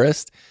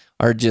forest,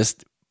 are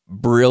just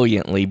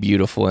brilliantly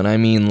beautiful. And I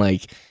mean,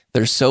 like,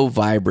 they're so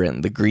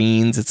vibrant. The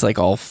greens, it's like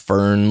all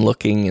fern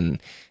looking and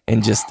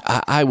just,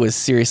 I was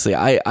seriously,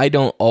 I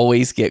don't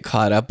always get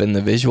caught up in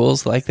the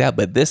visuals like that,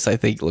 but this I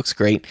think looks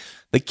great.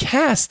 The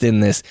cast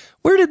in this,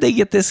 where did they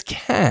get this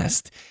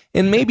cast?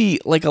 And maybe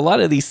like a lot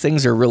of these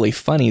things are really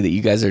funny that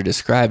you guys are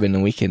describing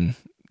and we can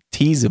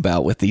tease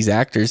about with these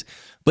actors,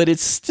 but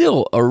it's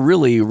still a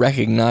really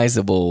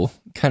recognizable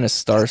kind of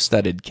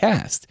star-studded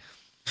cast.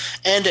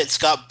 And it's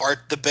got Bart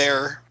the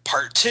Bear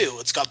Part 2.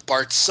 It's got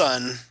Bart's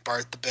son,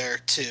 Bart the Bear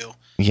 2.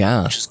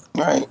 Yeah. Which is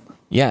right.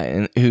 Yeah,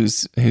 and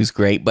who's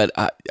great. But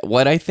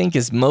what I think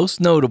is most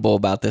notable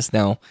about this,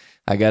 now,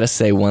 I got to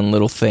say one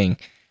little thing.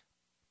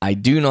 I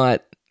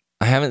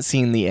haven't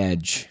seen The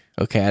Edge.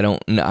 Okay, I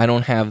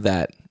don't have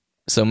that.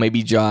 So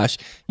maybe Josh,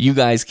 you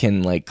guys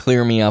can like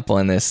clear me up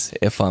on this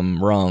if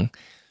I'm wrong.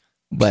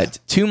 But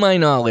to my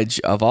knowledge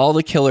of all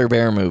the Killer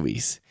Bear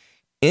movies,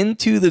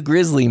 Into the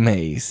Grizzly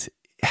Maze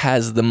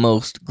has the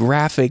most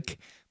graphic,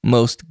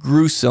 most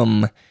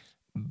gruesome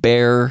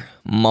bear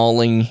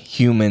mauling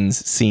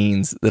humans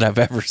scenes that I've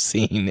ever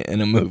seen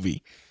in a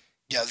movie.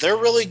 Yeah, they're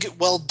really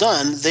well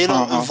done. They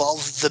don't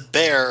involve the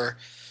bear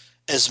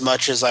as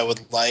much as I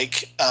would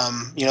like.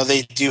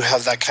 They do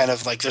have that kind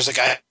of like, there's a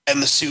guy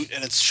in the suit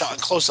and it's shot in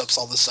close-ups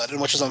all of a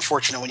sudden, which is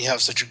unfortunate when you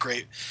have such a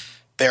great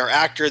bear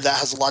actor. That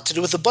has a lot to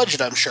do with the budget,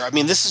 I'm sure. I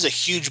mean, this is a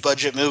huge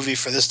budget movie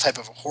for this type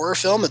of a horror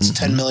film. It's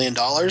 $10 million.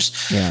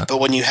 Yeah. But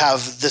when you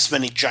have this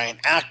many giant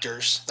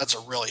actors, that's a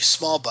really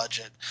small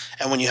budget.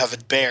 And when you have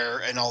a bear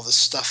and all this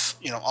stuff,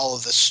 all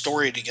of this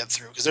story to get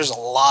through, because there's a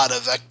lot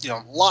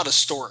of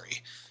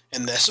story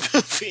in this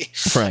movie.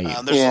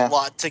 Right. There's a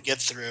lot to get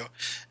through.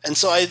 And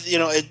so I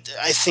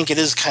think it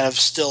is kind of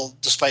still,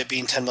 despite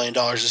being $10 million,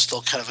 is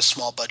still kind of a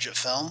small budget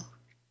film.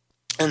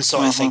 And so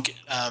I think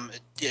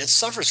it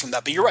suffers from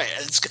that. But you're right.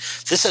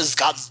 This has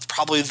got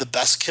probably the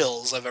best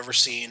kills I've ever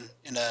seen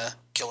in a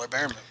killer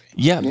bear movie.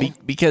 Yeah,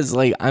 because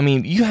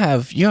you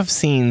have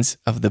scenes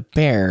of the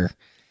bear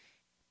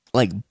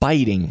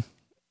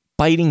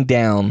biting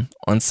down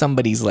on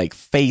somebody's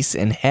face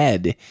and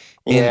head.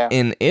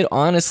 And it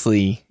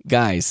honestly,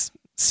 guys,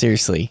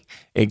 seriously,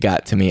 it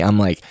got to me. I'm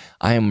like,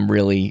 I am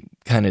really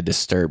kind of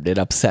disturbed. It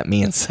upset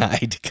me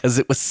inside because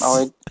it was.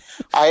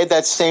 I had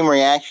that same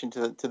reaction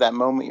to that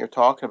moment you're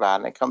talking about,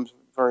 and it comes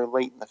very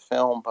late in the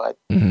film. But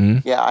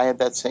yeah, I had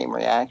that same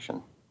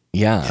reaction.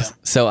 Yeah.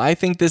 So I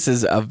think this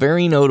is a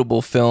very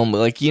notable film.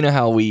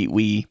 How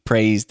we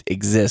praised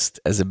Exist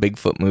as a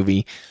Bigfoot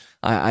movie.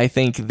 I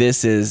think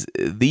this is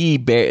the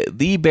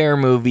bear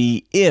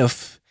movie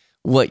if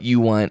what you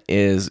want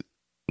is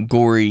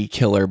gory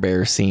killer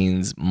bear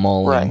scenes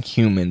mauling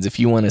humans. If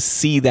you want to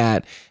see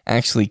that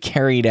actually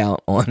carried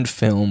out on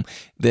film,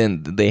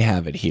 then they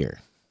have it here.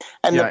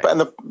 And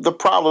the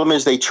problem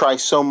is they try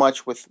so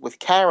much with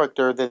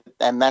character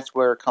and that's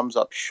where it comes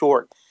up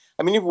short.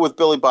 I mean, even with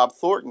Billy Bob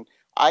Thornton,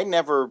 I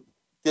never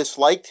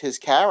disliked his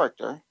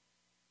character.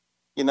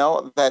 And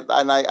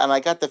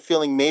I got the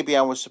feeling maybe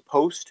I was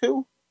supposed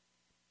to.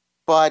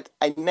 But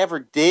I never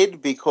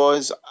did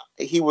because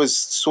he was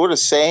sort of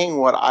saying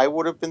what I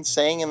would have been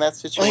saying in that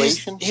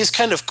situation. Well, he's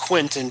kind of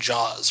Quint in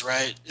Jaws,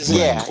 right? Isn't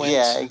he Quint?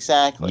 Yeah,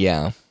 exactly.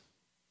 Yeah.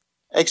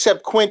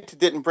 Except Quint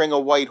didn't bring a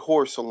white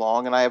horse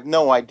along, and I have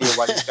no idea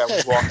why this guy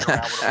was walking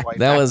around with a white horse.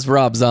 That was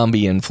Rob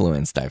Zombie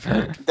influenced, I've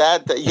heard.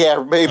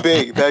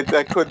 Maybe.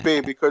 That could be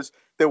because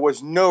there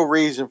was no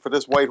reason for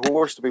this white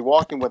horse to be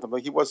walking with him.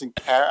 He wasn't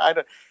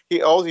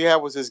all he had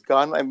was his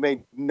gun. It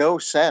made no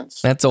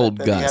sense. That's old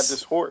that Gus. He had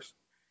this horse.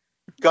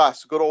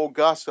 Gus, good old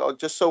Gus,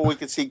 just so we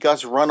could see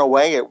Gus run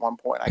away at one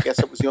point. I guess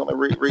it was the only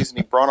reason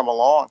he brought him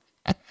along.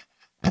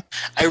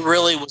 I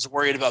really was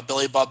worried about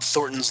Billy Bob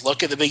Thornton's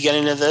look at the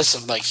beginning of this.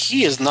 I'm like,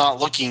 he is not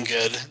looking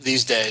good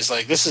these days.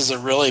 This is a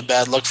really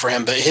bad look for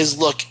him, but his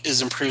look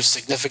is improved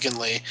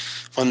significantly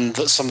when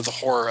some of the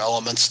horror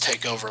elements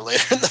take over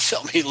later in the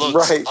film. He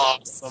looks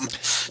awesome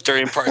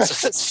during parts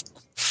of this.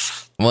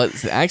 Well,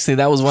 actually,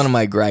 that was one of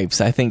my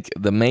gripes. I think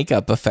the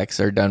makeup effects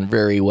are done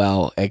very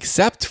well,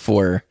 except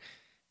for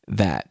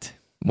that,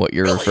 what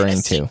you're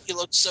referring to. He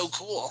looks so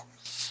cool.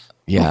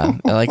 Yeah,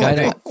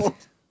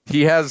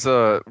 he has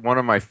one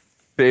of my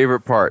favorite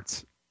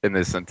parts in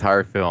this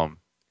entire film.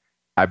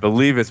 I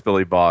believe it's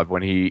Billy Bob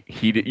when he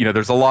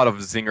there's a lot of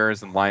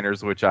zingers and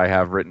liners which I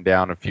have written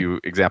down a few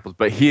examples,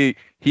 but he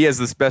has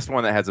this best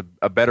one that has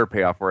a better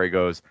payoff where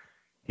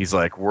he's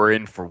like, we're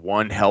in for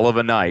one hell of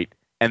a night.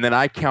 And then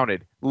I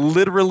counted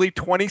literally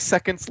 20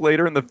 seconds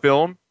later in the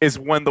film is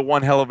when the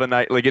one hell of a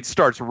night, it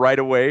starts right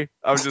away.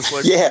 I was just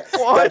like, yeah,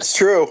 what? That's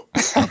true.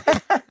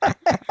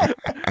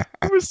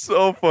 It was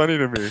so funny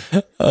to me.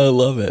 I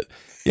love it.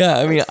 Yeah,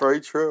 I mean, that's very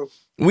true.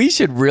 We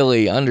should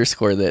really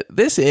underscore that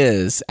this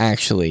is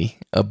actually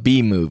a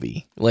B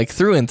movie,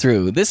 through and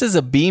through. This is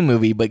a B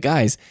movie, but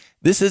guys,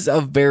 this is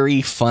a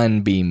very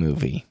fun B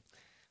movie.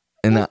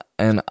 And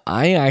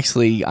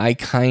I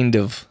kind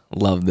of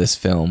love this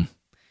film.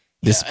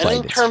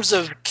 And in terms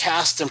of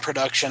cast and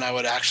production, I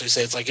would actually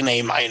say it's like an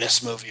A-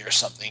 movie or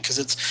something because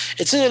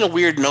it's in a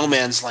weird no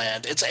man's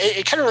land.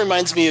 It kind of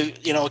reminds me of,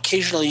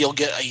 occasionally you'll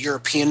get a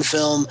European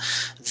film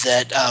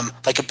that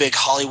like a big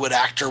Hollywood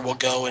actor will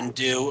go and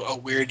do a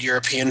weird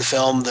European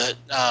film that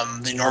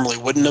they normally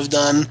wouldn't have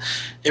done.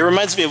 It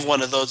reminds me of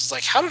one of those. It's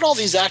like, how did all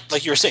these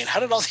like you were saying, how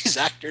did all these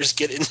actors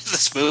get into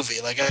this movie?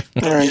 I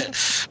don't get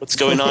what's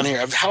going on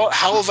here. How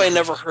have I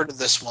never heard of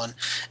this one?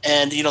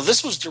 And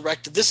this was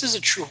directed. This is a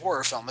true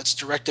horror film. It's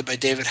directed by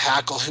David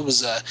Hackle, who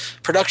was a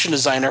production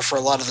designer for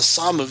a lot of the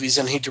Saw movies,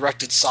 and he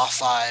directed Saw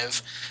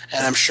 5.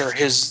 And I'm sure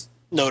his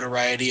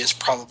notoriety is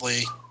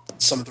probably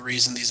some of the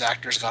reason these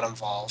actors got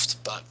involved.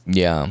 But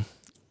yeah,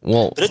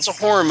 but it's a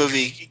horror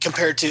movie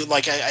compared to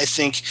I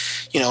think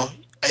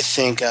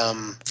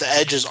The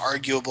Edge is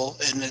arguable,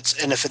 and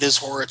if it is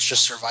horror, it's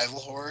just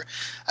survival horror.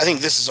 I think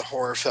this is a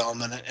horror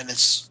film, and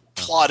it's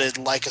plotted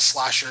like a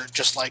slasher,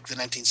 just like the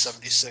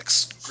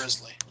 1976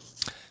 Grizzly.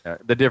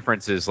 The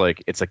difference is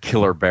it's a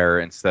killer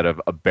bear instead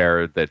of a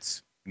bear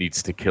that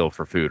needs to kill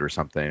for food or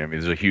something. I mean,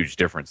 there's a huge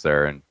difference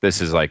there. And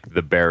this is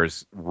the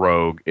bear's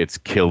rogue. It's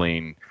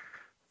killing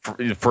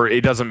for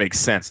it doesn't make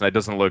sense. And it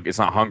doesn't it's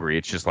not hungry.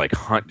 It's just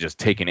just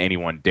taking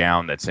anyone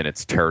down that's in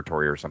its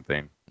territory or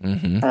something.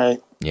 Mm-hmm.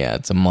 Right. Yeah,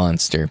 it's a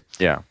monster.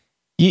 Yeah.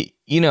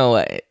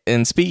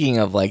 And speaking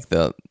of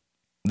the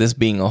this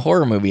being a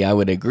horror movie, I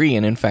would agree.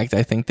 And in fact,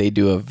 I think they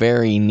do a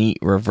very neat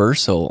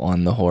reversal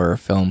on the horror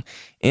film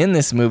in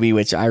this movie,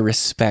 which I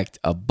respect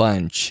a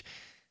bunch.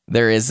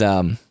 There is,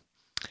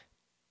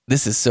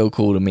 this is so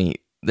cool to me.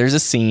 There's a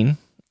scene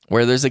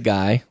where there's a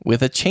guy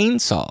with a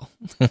chainsaw,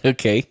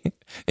 okay?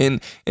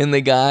 And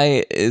the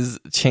guy is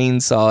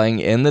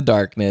chainsawing in the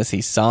darkness.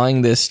 He's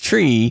sawing this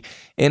tree,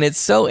 and it's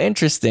so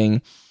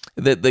interesting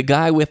that the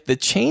guy with the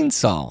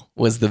chainsaw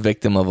was the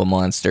victim of a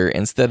monster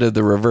instead of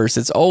the reverse.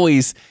 It's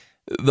always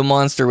the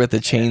monster with the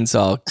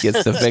chainsaw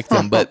gets the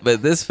victim, but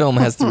this film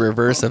has the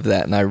reverse of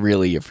that, and I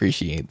really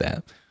appreciate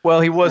that. Well,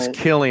 he was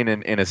killing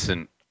an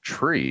innocent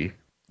tree.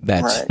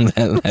 That's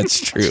that's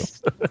true.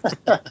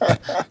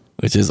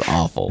 Which is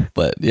awful,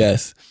 but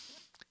yes,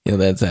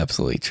 that's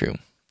absolutely true.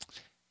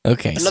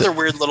 Okay. Another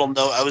weird little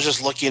note. I was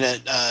just looking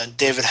at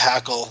David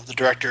Hackle, the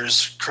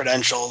director's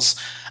credentials.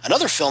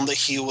 Another film that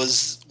he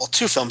was, well,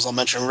 two films I'll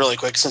mention really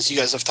quick since you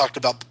guys have talked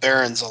about The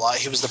Barons a lot.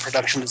 He was the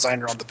production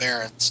designer on The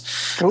Barons.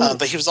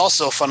 But he was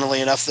also, funnily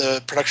enough,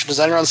 the production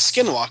designer on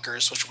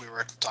Skinwalkers, which we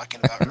were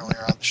talking about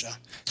earlier on the show.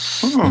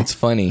 It's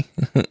funny.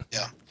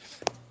 Yeah.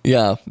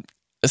 Yeah.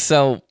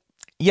 So,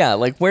 yeah,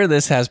 like where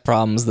this has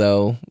problems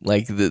though,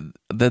 like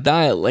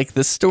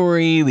the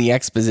story, the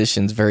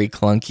exposition's very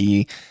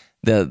clunky.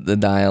 The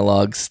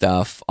dialogue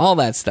stuff, all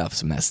that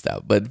stuff's messed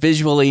up. But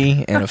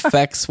visually and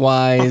effects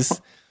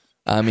wise,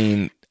 I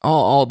mean,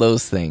 all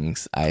those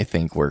things I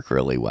think work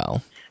really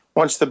well.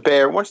 Once the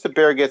bear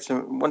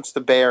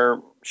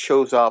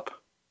shows up,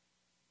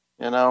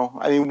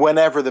 I mean,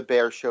 whenever the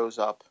bear shows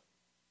up,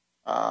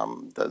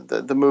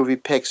 the movie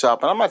picks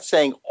up. And I'm not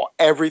saying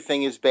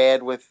everything is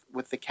bad with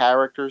the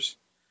characters.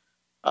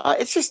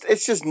 It's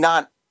just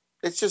not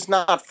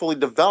fully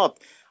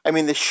developed. I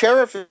mean, the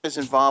sheriff is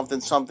involved in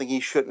something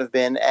he shouldn't have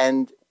been,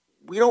 and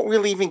we don't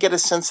really even get a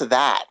sense of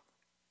that.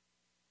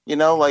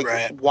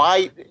 Right.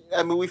 Why?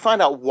 I mean, we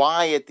find out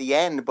why at the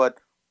end, but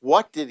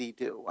what did he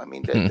do? I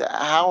mean,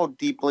 how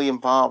deeply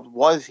involved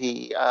was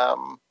he?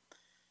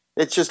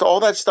 It's just all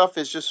that stuff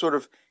is just sort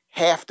of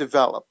half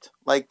developed.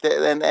 I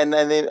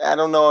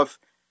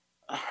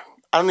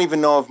don't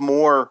even know if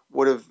Moore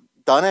would have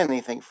done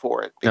anything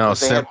for it because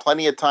they had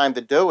plenty of time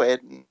to do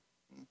it.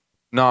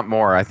 Not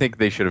more. I think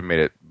they should have made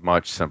it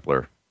much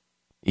simpler.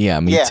 Yeah,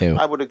 me too.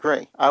 I would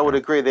agree.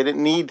 They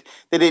didn't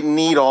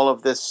need all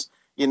of this,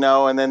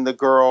 and then the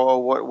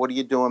girl, what are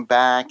you doing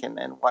back? And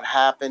what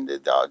happened?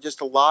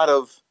 Just a lot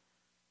of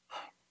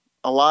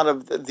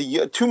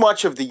the too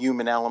much of the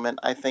human element,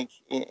 I think,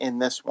 in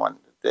this one.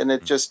 And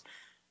it just,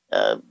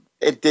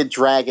 it did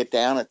drag it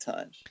down at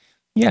times.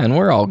 Yeah. And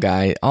we're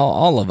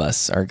all of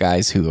us are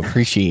guys who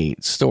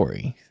appreciate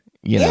story,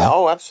 Yeah.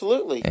 Oh,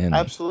 absolutely. And,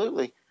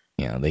 absolutely.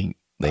 Yeah.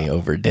 They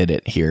overdid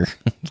it here,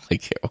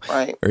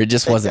 right. Or it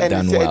just wasn't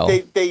done well.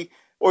 They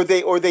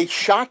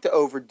shot to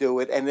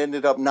overdo it and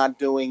ended up not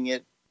doing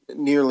it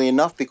nearly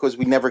enough because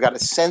we never got a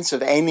sense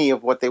of any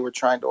of what they were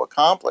trying to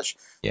accomplish.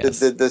 Yes.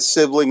 The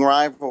sibling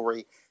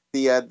rivalry,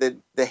 the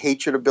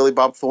hatred of Billy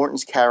Bob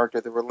Thornton's character,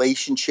 the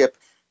relationship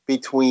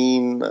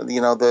between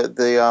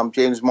the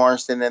James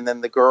Marsden and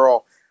then the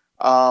girl,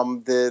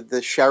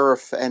 the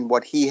sheriff and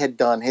what he had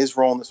done, his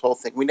role in this whole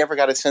thing. We never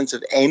got a sense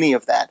of any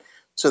of that.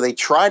 So they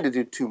tried to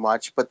do too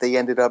much, but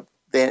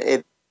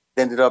it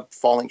ended up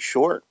falling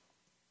short.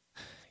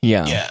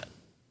 Yeah. Yeah.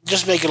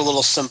 Just make it a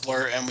little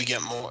simpler and we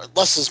get more.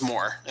 Less is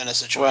more in a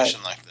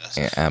situation like this.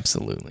 Yeah,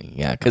 absolutely.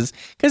 Yeah, because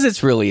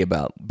it's really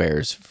about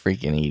bears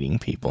freaking eating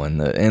people in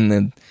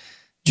the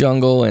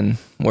jungle, and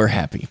we're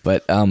happy.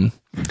 But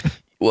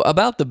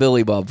about the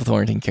Billy Bob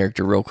Thornton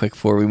character real quick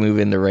before we move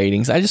into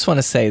ratings, I just want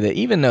to say that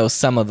even though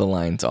some of the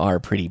lines are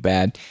pretty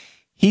bad,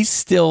 he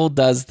still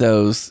does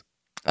those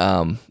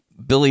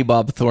Billy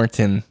Bob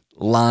Thornton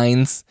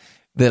lines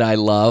that I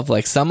love.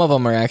 Like some of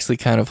them are actually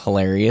kind of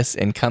hilarious,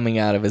 and coming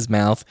out of his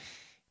mouth,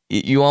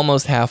 you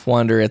almost half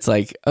wonder, it's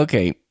like,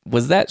 okay,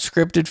 was that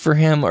scripted for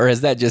him, or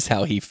is that just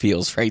how he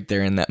feels right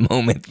there in that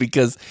moment?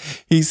 Because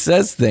he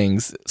says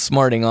things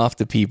smarting off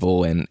to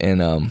people and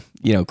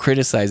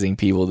criticizing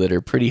people that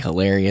are pretty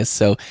hilarious.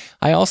 So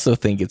I also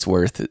think it's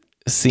worth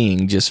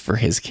seeing just for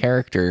his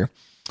character,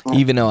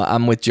 even though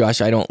I'm with Josh,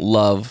 I don't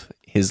love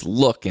his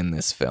look in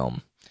this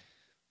film.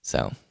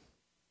 So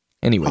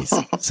anyways,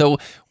 so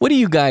what do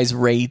you guys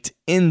rate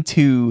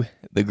Into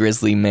the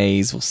Grizzly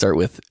Maze? We'll start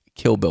with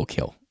Kill Bill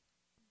Kill.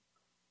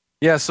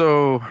 Yeah,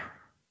 so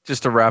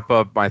just to wrap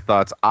up my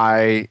thoughts,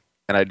 I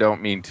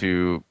don't mean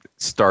to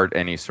start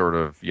any sort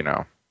of,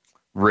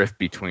 rift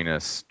between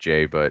us,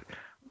 Jay, but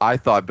I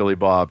thought Billy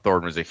Bob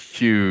Thornton was a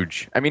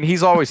huge,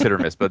 he's always hit or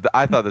miss, but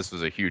I thought this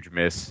was a huge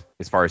miss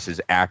as far as his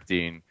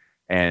acting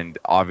and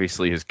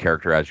obviously his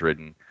character as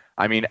written.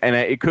 And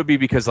it could be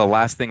because the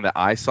last thing that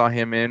I saw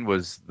him in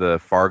was the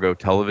Fargo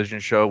television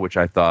show, which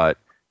I thought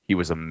he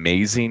was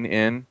amazing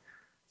in.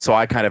 So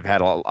I kind of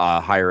had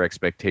a higher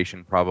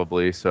expectation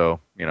probably. So,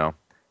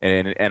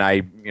 and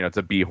I, it's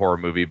a B horror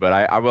movie, but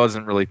I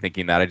wasn't really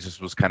thinking that. I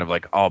just was kind of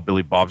like, oh,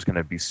 Billy Bob's going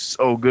to be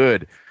so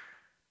good.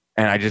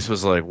 And I just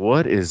was like,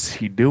 what is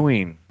he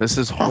doing? This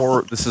is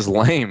horror. This is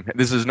lame.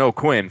 This is no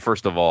Quinn,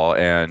 first of all.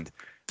 And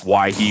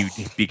why he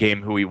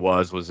became who he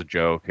was a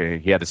joke.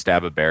 He had to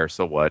stab a bear,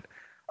 so what?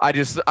 I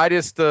did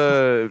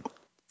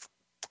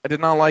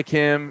not like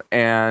him,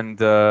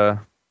 and I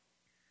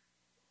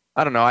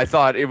don't know. I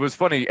thought it was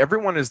funny.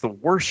 Everyone is the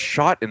worst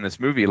shot in this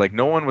movie. Like,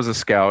 no one was a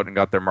scout and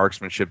got their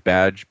marksmanship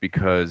badge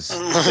because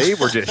they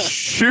were just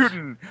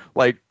shooting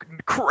like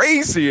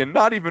crazy and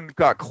not even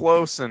got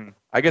close. And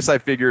I guess I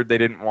figured they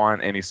didn't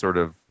want any sort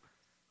of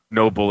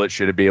no bullet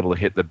should be able to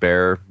hit the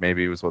bear.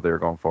 Maybe was what they were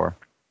going for.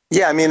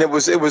 Yeah, I mean, it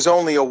was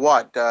only a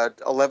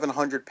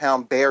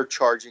 1,100-pound bear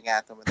charging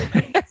at them,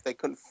 and they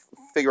couldn't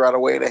figure out a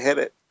way to hit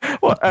it.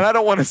 Well, and I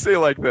don't want to say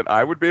like that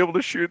I would be able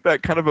to shoot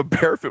that kind of a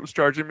bear if it was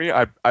charging me.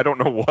 I don't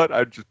know what.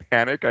 I'd just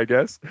panic, I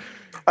guess.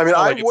 I mean,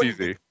 it's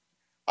easy.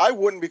 I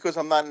wouldn't because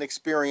I'm not an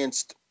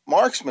experienced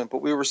marksman,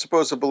 but we were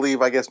supposed to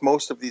believe, I guess,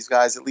 most of these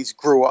guys at least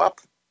grew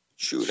up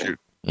shooting.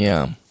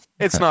 Yeah.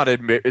 It's not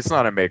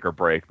a make or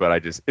break,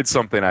 but it's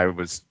something I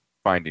was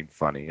finding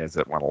funny as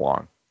it went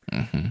along.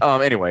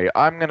 Mm-hmm. Anyway,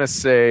 I'm going to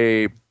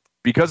say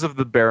because of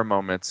the bear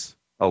moments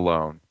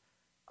alone,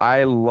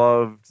 I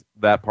loved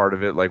that part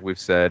of it. Like we've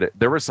said,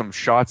 there were some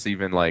shots,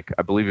 even like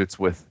I believe it's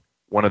with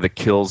one of the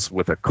kills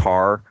with a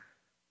car.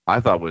 I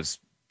thought was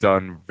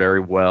done very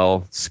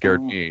well.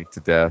 Scared me to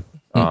death.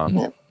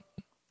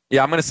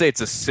 Yeah, I'm going to say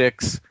it's a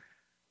 6.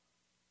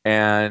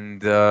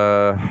 And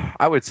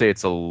I would say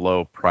it's a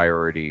low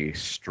priority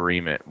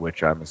stream it,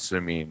 which I'm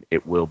assuming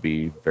it will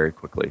be very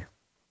quickly.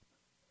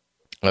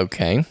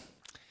 Okay.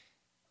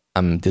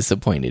 I'm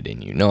disappointed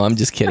in you. No, I'm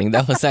just kidding.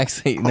 That was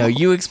actually... No,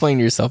 you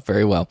explained yourself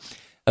very well.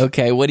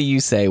 Okay, what do you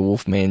say,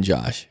 Wolfman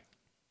Josh?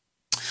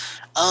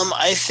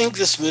 I think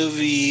this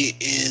movie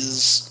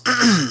is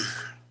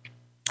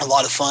a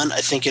lot of fun.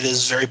 I think it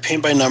is very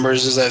paint by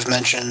numbers, as I've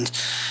mentioned.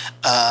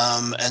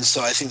 And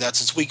so I think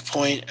that's its weak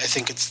point. I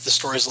think the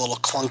story's a little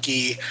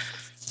clunky.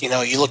 You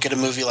know, you look at a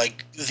movie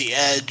like The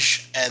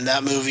Edge, and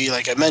that movie,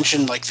 like I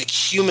mentioned, like the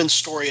human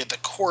story at the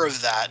core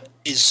of that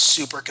is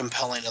super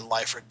compelling in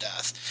Life or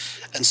Death.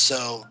 And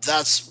so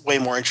that's way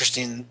more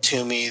interesting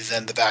to me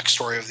than the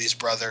backstory of these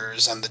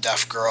brothers and the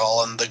deaf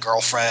girl and the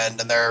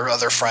girlfriend and their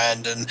other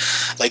friend. And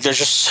like, there's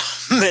just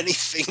so many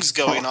things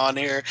going on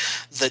here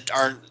that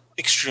aren't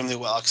extremely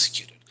well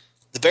executed.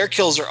 The bear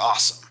kills are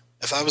awesome.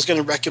 If I was going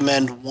to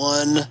recommend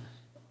one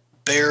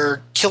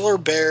killer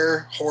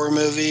bear horror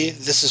movie,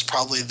 this is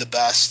probably the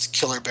best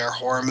killer bear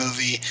horror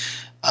movie.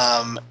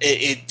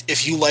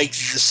 If you like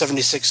the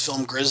 76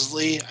 film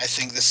Grizzly, I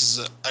think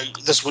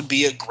this would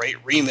be a great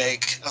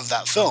remake of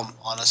that film,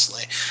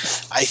 honestly.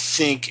 I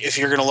think if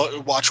you're going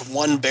to watch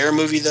one bear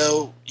movie,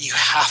 though, you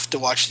have to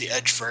watch The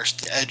Edge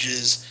first. The Edge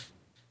is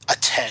a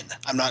 10.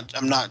 I'm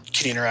not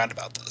kidding around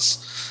about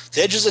this.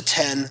 The Edge is a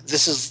 10.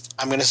 This is,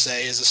 I'm going to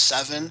say, is a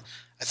 7.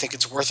 I think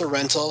it's worth a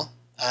rental.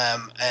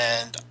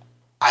 And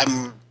I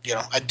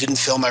didn't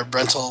feel my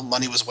rental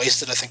money was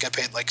wasted. I think I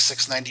paid like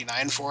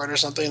 $6.99 for it or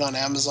something on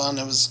Amazon.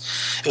 It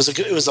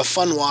was a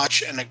fun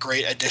watch and a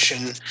great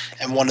addition,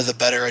 and one of the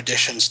better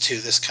additions to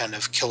this kind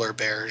of killer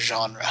bear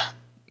genre.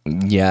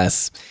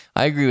 Yes,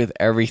 I agree with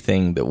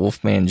everything that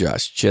Wolfman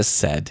Josh just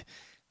said.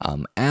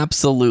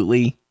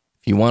 Absolutely.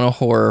 If you want a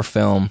horror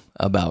film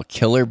about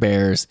killer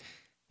bears,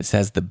 this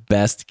has the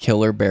best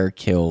killer bear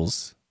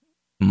kills,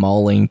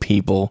 mauling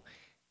people.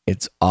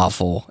 It's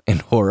awful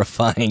and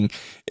horrifying,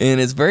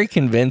 and it's very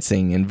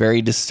convincing and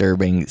very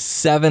disturbing.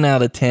 7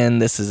 out of 10.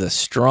 This is a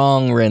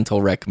strong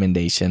rental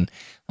recommendation.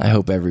 I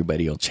hope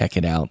everybody will check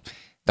it out.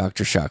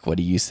 Dr. Shock, what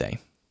do you say?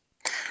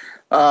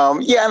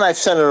 Yeah, and I've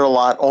said it a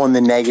lot on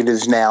the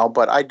negatives now,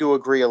 but I do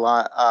agree a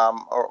lot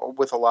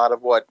with a lot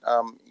of what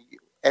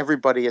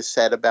everybody has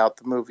said about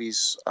the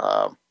movie's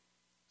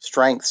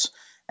strengths,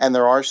 and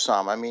there are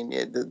some. I mean,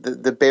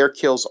 the bear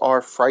kills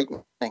are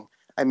frightening.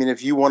 I mean,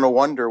 if you want to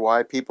wonder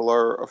why people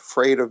are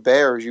afraid of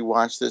bears, you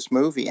watch this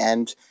movie.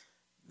 And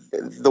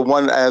the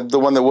one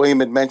that William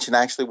had mentioned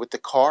actually with the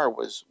car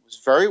was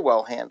very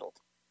well handled.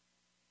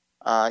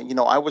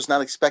 I was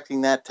not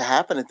expecting that to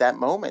happen at that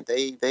moment.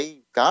 They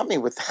got me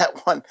with that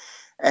one,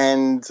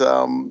 and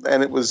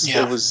it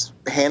was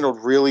handled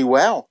really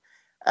well.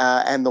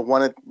 And the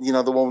one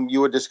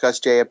you had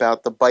discussed, Jay,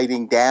 about the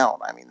biting down.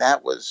 I mean,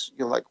 that was,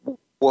 you're like,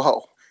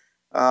 whoa.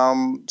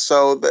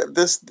 So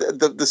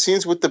the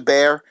scenes with the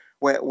bear.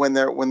 When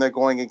they're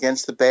going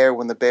against the bear,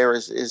 when the bear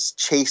is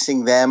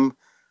chasing them,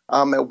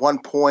 at one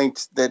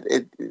point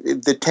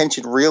the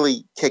tension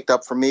really kicked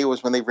up for me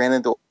was when they ran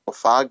into a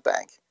fog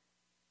bank,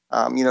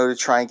 to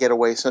try and get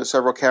away. So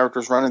several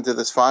characters run into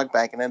this fog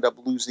bank and end up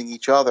losing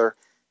each other,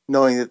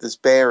 knowing that this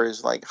bear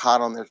is like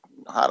hot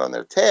on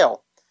their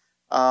tail.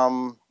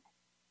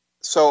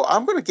 So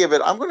I'm going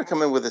to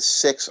come in with a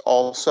 6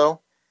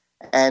 also,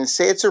 and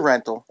say it's a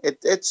rental.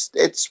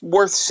 It's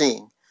worth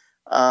seeing.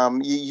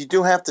 You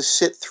do have to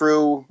sit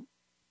through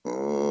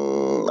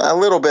a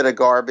little bit of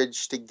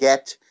garbage to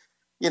get,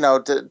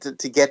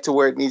 to get to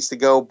where it needs to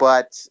go,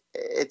 but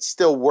it's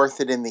still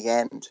worth it in the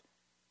end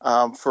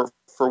for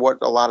what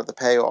a lot of the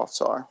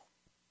payoffs are.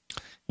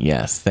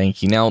 Yes,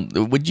 thank you. Now,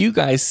 would you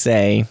guys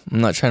say,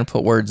 I'm not trying to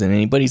put words in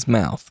anybody's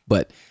mouth,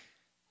 but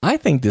I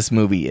think this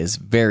movie is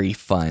very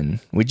fun.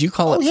 Would you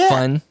call it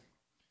fun?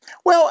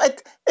 Well,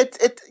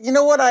 it you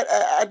know what?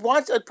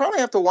 I'd probably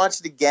have to watch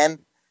it again.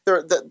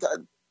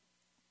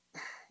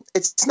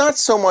 It's not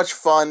so much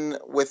fun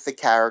with the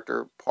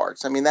character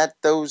parts. I mean,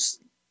 those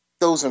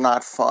are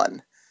not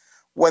fun.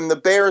 When the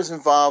bear is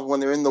involved, when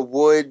they're in the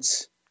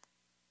woods,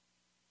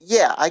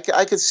 yeah, I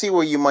could see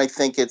where you might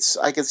think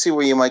I could see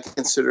where you might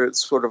consider it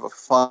sort of a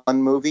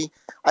fun movie.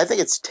 I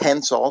think it's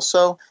tense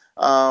also.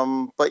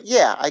 But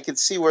yeah, I could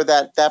see where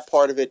that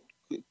part of it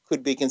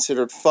could be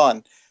considered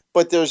fun.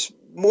 But there's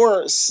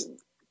more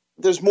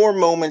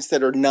moments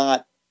that are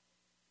not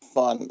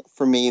fun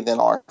for me than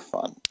are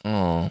fun.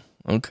 Oh,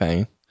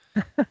 okay.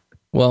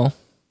 Well,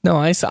 no,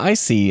 I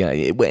see.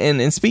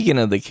 And speaking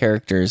of the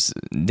characters,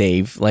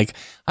 Dave, like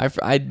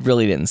I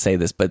really didn't say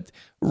this, but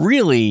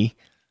really,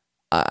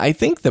 I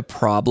think the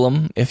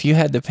problem, if you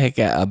had to pick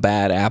a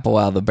bad apple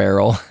out of the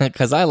barrel,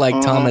 because I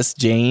like Thomas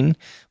Jane,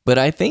 but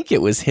I think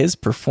it was his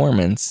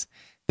performance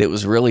that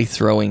was really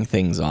throwing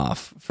things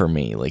off for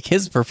me. Like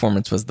his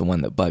performance was the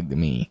one that bugged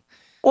me.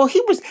 Well,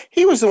 he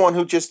was the one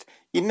who just,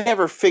 you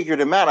never figured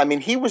him out. I mean,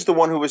 he was the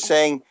one who was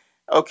saying,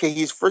 okay,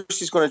 he's going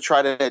to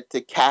try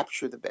to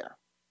capture the bear.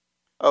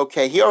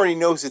 Okay, he already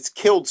knows it's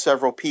killed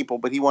several people,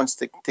 but he wants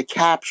to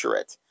capture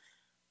it.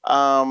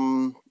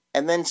 And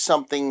then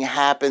something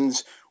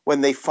happens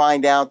when they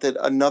find out that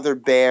another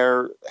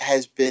bear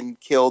has been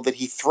killed, that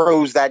he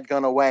throws that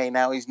gun away.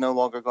 Now he's no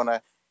longer going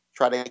to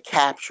try to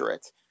capture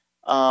it.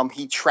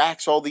 He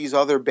tracks all these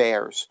other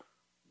bears.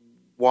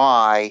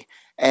 Why?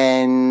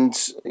 And,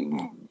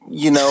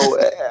 you know,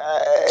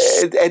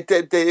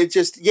 it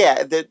just,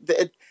 yeah,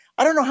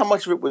 I don't know how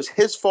much of it was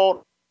his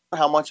fault,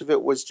 how much of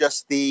it was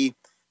just the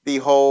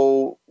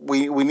whole,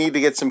 we need to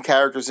get some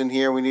characters in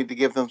here. We need to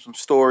give them some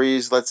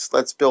stories.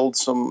 Let's build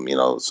some, you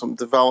know, some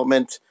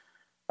development,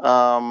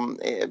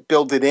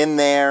 build it in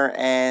there,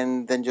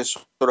 and then just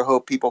sort of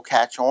hope people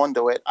catch on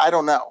to it. I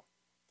don't know.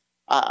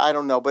 I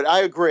don't know, but I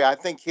agree. I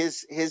think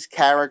his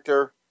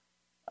character,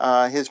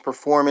 his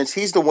performance,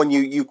 he's the one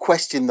you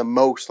question the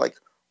most. Like,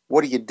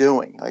 what are you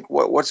doing? Like,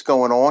 what's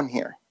going on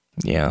here?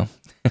 Yeah,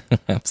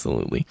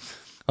 absolutely.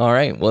 All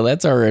right. Well,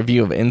 that's our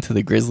review of Into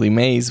the Grizzly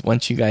Maze.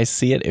 Once you guys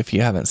see it, if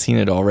you haven't seen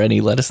it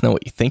already, let us know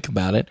what you think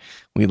about it.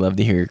 We'd love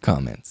to hear your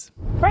comments.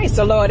 Praise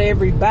the Lord,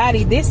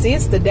 everybody. This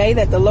is the day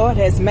that the Lord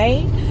has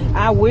made.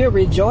 I will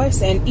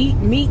rejoice and eat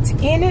meat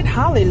in it.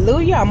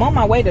 Hallelujah. I'm on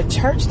my way to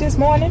church this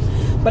morning,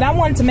 but I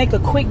wanted to make a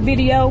quick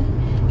video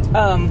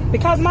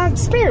because my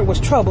spirit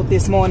was troubled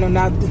this morning.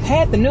 I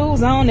had the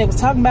news on. It was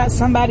talking about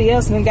somebody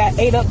else and got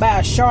ate up by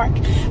a shark.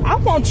 I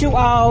want you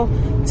all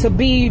to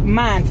be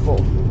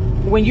mindful.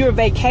 When you're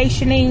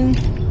vacationing,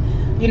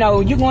 you know,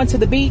 you're going to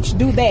the beach,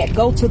 do that.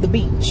 Go to the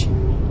beach.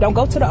 Don't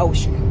go to the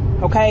ocean,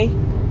 okay?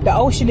 The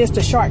ocean is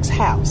the shark's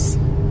house,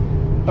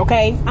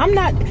 okay?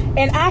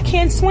 I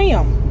can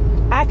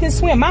swim. I can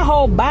swim. My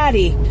whole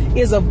body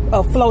is a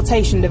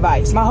flotation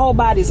device. My whole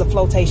body is a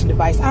flotation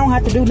device. I don't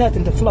have to do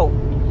nothing to float.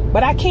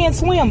 But I can't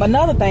swim.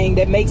 Another thing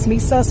that makes me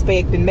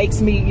suspect and makes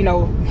me, you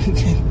know,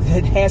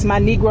 has my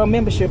Negro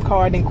membership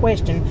card in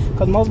question,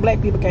 because most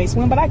black people can't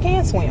swim, but I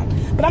can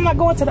swim. But I'm not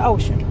going to the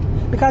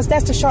ocean, because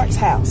that's the shark's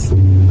house,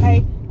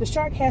 okay? The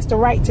shark has the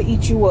right to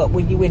eat you up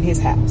when you in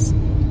his house.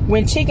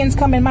 When chickens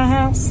come in my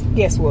house,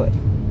 guess what?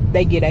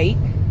 They get ate.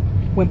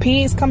 When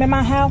pigs come in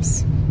my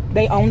house,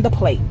 they own the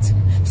plate.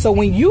 So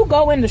when you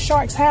go in the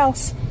shark's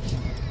house,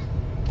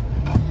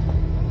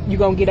 you're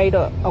going to get ate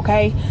up,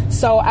 okay?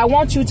 So I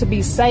want you to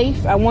be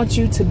safe. I want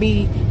you to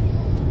be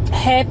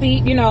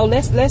happy. You know,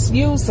 let's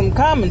use some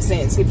common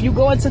sense. If you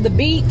go into the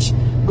beach,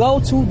 go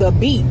to the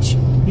beach.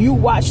 You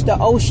watch the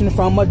ocean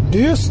from a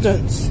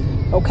distance,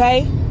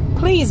 okay?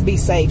 Please be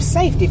safe.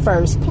 Safety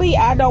first. Please,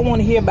 I don't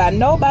want to hear about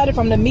nobody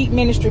from the meat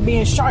ministry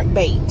being shark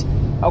bait,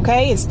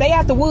 okay? And stay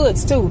out the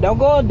woods too. Don't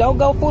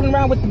go fooling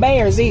around with the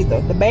bears either.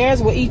 The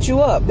bears will eat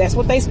you up. That's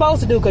what they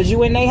supposed to do, because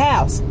you in their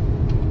house.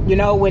 You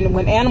know,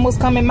 when animals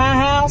come in my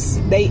house,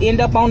 they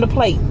end up on the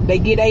plate. They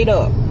get ate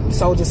up.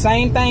 So the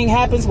same thing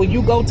happens when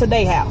you go to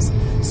their house.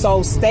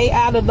 So stay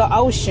out of the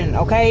ocean,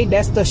 okay?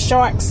 That's the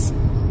sharks.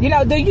 You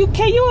know,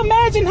 can you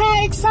imagine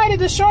how excited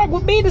the shark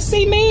would be to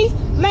see me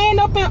laying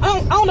up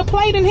on the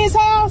plate in his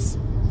house?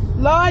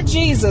 Lord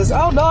Jesus.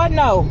 Oh, Lord,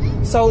 no.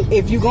 So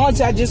if you're going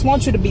to, I just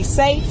want you to be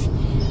safe,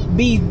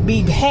 be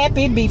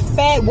happy, be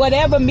fat,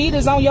 whatever meat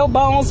is on your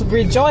bones,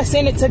 rejoice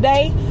in it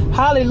today.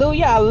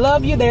 Hallelujah. I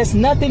love you. There's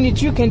nothing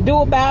that you can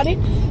do about it.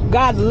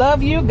 God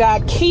love you.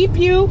 God keep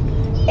you.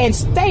 And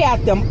stay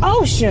out them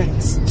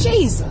oceans.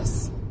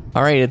 Jesus.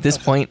 All right. At this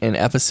point in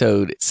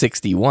episode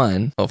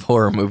 61 of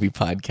Horror Movie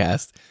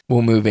Podcast,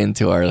 we'll move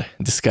into our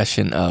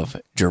discussion of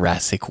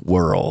Jurassic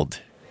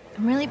World.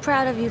 I'm really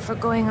proud of you for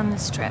going on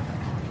this trip.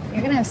 You're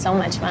going to have so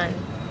much fun.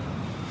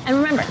 And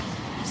remember,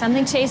 if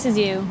something chases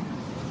you,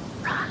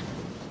 run.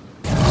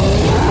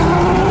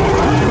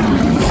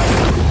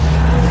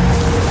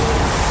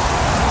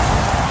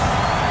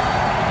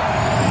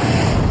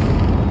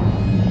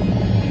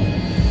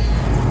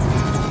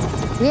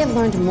 We have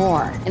learned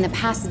more in the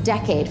past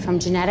decade from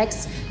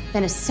genetics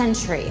than a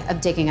century of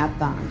digging up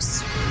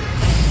bones.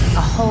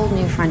 A whole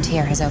new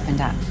frontier has opened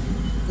up.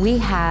 We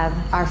have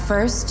our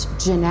first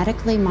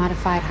genetically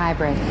modified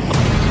hybrid.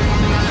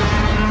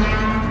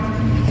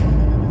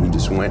 You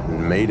just went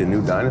and made a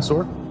new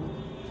dinosaur?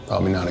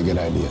 Probably not a good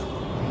idea.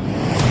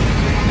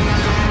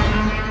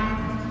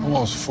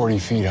 Almost 40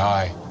 feet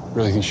high.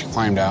 Really think she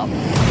climbed out?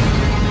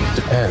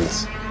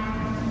 Depends.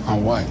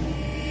 On what?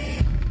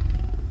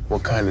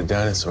 What kind of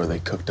dinosaur they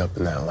cooked up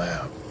in that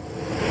lab.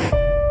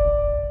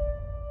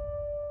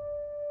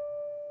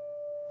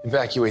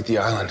 Evacuate the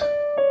island.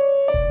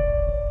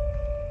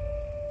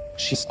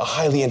 She's a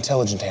highly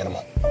intelligent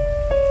animal.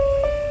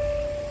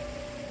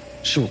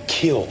 She will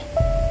kill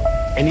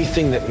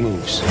anything that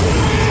moves.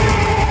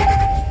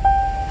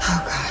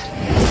 Oh, God.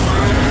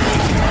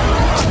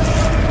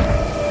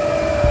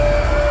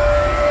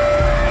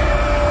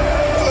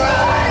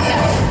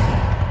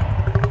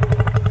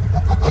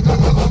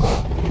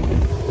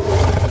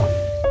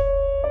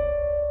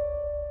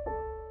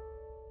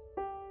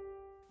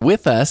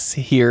 With us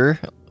here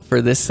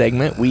for this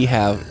segment, we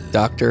have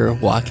Dr.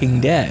 Walking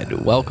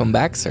Dead. Welcome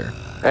back, sir.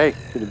 Hey,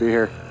 good to be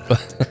here.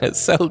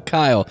 So,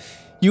 Kyle,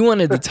 you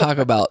wanted to talk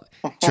about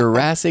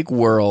Jurassic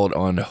World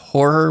on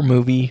Horror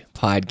Movie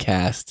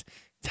Podcast.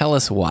 Tell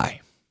us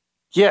why.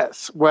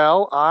 Yes.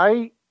 Well,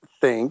 I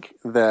think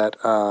that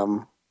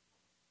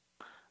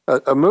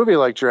a movie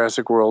like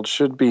Jurassic World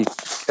should be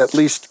at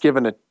least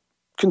given a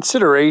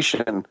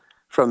consideration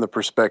from the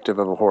perspective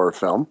of a horror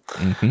film,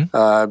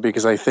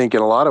 because I think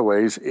in a lot of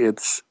ways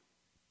it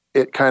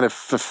kind of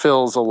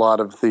fulfills a lot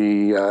of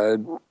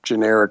the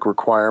generic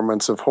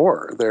requirements of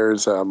horror.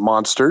 There's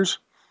monsters.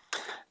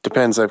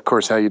 Depends, of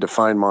course, how you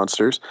define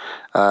monsters.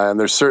 And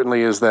there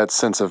certainly is that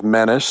sense of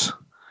menace,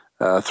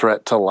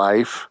 threat to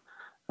life.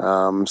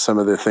 Some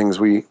of the things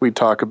we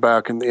talk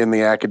about in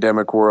the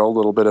academic world, a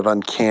little bit of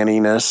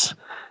uncanniness,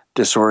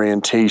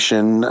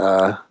 disorientation,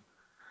 kind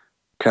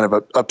of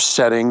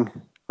upsetting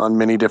on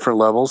many different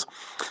levels.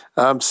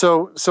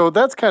 So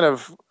that's kind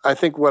of, I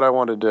think, what I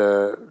wanted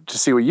to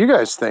see what you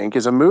guys think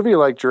is a movie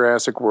like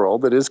Jurassic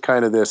World that is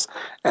kind of this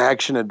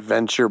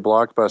action-adventure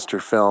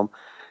blockbuster film.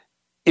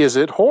 Is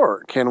it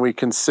horror? Can we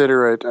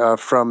consider it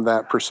from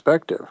that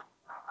perspective?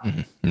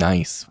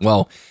 Nice.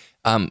 Well,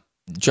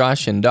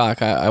 Josh and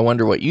Doc, I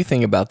wonder what you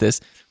think about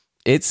this.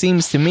 It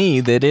seems to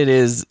me that it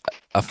is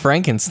a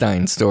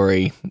Frankenstein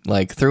story,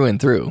 like through and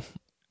through.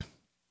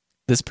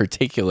 This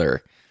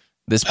particular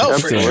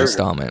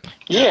installment.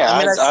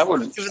 Yeah, I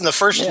would. Even the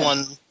first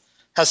one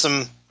has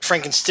some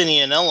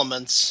Frankensteinian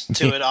elements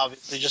to it.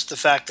 Obviously, just the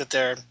fact that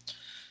they're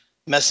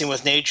messing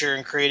with nature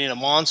and creating a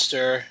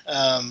monster.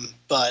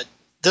 But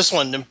this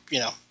one,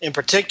 in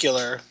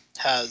particular,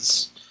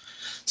 has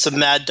some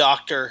Mad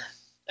Doctor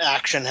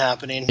action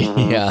happening.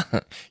 Yeah.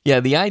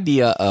 The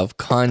idea of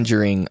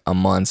conjuring a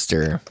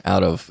monster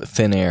out of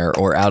thin air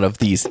or out of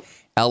these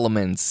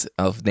elements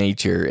of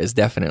nature is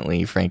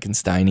definitely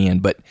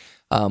Frankensteinian.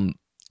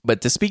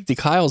 But to speak to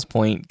Kyle's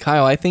point,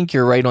 Kyle, I think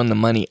you're right on the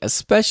money,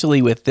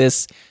 especially with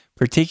this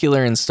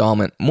particular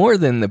installment, more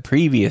than the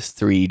previous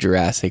 3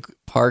 Jurassic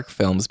Park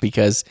films,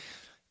 because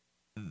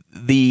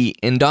the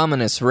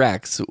Indominus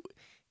Rex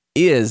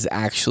is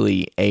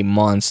actually a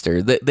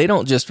monster. They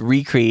don't just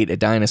recreate a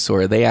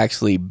dinosaur, they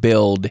actually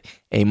build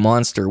a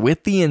monster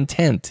with the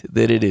intent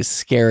that it is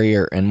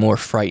scarier and more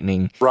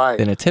frightening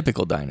than a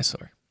typical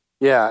dinosaur.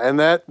 Yeah, and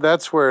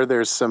that's where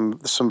there's some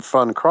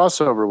fun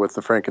crossover with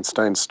the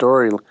Frankenstein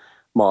story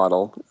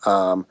model,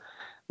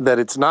 that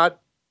it's not,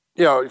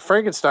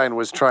 Frankenstein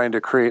was trying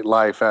to create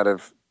life out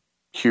of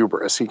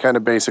hubris. He kind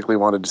of basically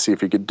wanted to see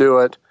if he could do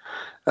it.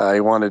 He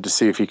wanted to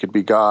see if he could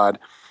be God.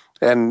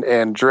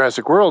 And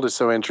Jurassic World is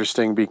so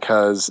interesting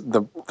because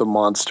the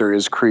monster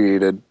is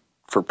created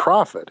for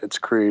profit. It's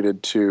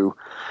created to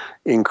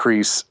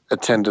increase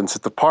attendance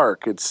at the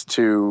park. It's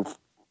to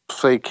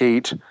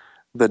placate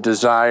the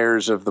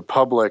desires of the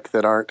public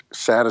that aren't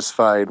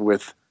satisfied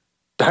with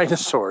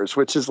dinosaurs,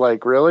 which is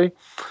like, really?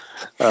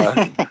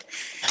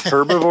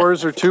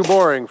 Herbivores are too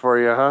boring for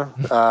you,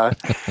 huh?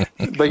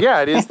 But yeah,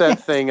 it is that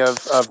thing of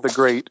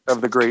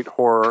the great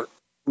horror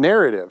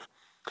narrative.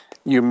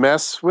 You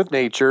mess with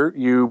nature,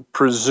 you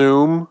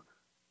presume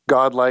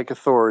godlike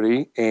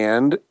authority,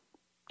 and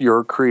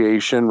your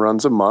creation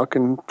runs amok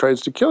and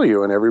tries to kill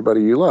you and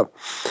everybody you love.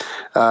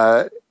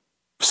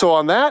 So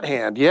on that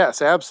hand,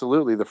 yes,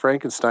 absolutely, the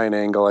Frankenstein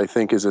angle, I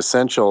think, is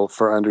essential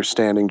for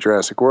understanding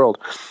Jurassic World.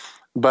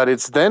 But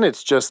it's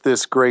just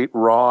this great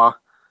raw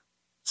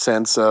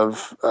sense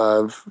of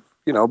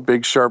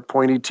big, sharp,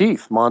 pointy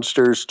teeth,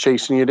 monsters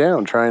chasing you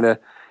down, trying to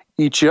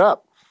eat you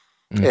up.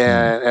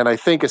 And I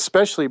think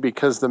especially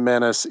because the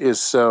menace is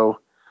so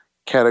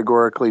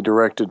categorically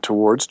directed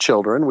towards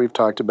children, we've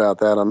talked about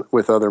that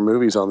with other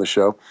movies on the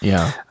show.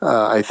 Yeah,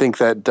 I think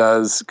that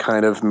does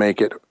kind of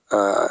make it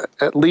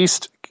at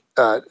least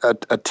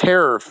a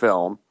terror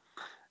film.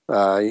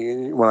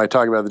 When I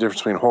talk about the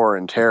difference between horror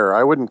and terror,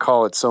 I wouldn't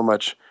call it so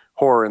much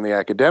horror in the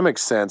academic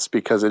sense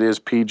because it is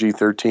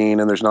PG-13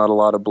 and there's not a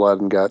lot of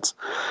blood and guts.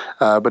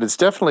 But it's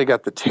definitely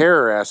got the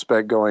terror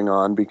aspect going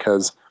on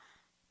because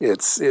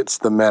it's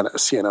the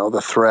menace,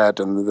 the threat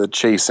and the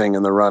chasing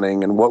and the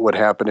running and what would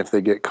happen if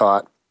they get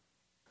caught.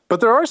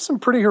 But there are some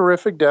pretty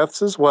horrific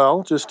deaths as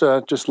well, just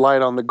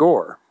light on the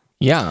gore.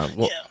 Yeah,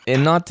 well,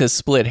 and not to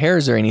split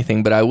hairs or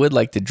anything, but I would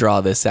like to draw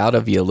this out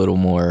of you a little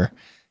more,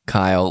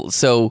 Kyle.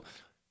 So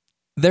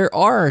there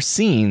are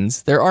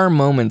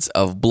moments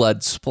of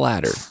blood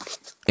splatter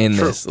in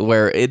this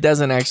where it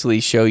doesn't actually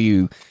show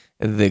you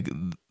the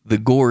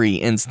gory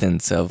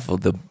instance of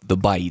the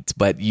bite,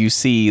 but you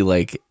see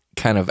like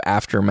kind of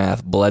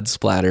aftermath blood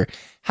splatter.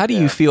 How do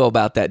you feel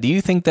about that? Do you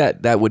think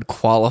that would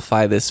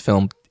qualify this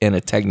film in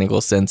a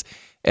technical sense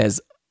as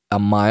a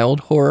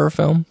mild horror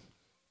film?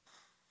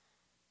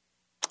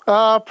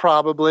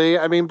 Probably.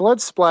 I mean,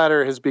 blood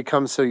splatter has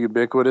become so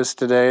ubiquitous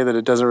today that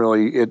it doesn't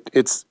really,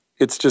 it's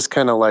just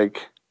kind of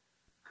like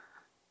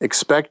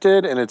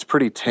expected and it's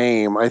pretty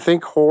tame. I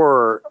think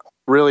horror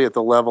really at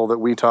the level that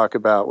we talk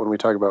about when we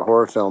talk about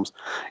horror films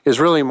is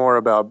really more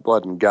about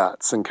blood and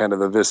guts and kind of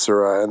the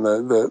viscera and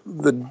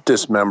the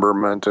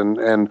dismemberment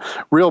and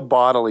real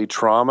bodily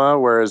trauma,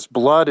 whereas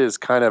blood is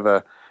kind of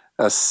a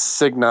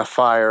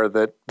signifier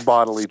that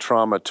bodily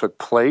trauma took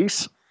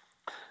place,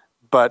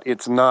 but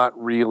it's not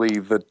really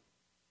the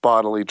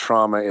bodily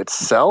trauma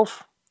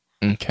itself.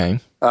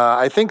 Okay.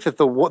 I think that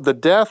the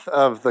death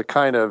of the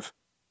kind of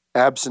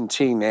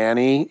absentee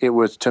nanny,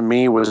 to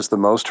me was the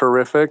most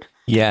horrific.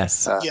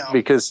 Yes.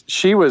 Because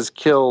she was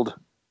killed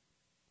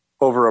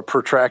over a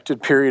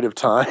protracted period of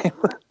time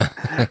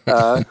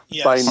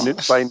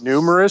by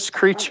numerous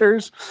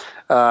creatures.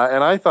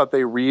 And I thought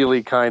they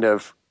really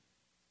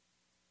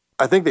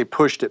I think they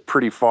pushed it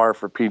pretty far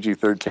for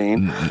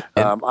PG-13.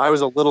 I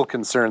was a little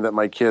concerned that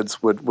my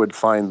kids would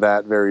find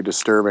that very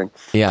disturbing.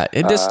 Yeah,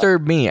 it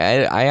disturbed me.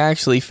 I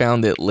actually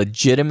found it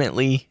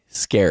legitimately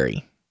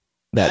scary.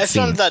 I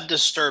found that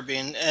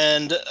disturbing,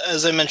 and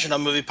as I mentioned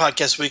on Movie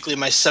Podcast Weekly,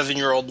 my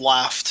 7-year-old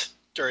laughed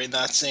during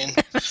that scene.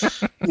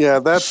 Yeah,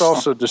 that's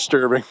also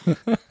disturbing.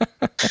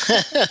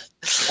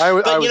 I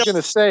was going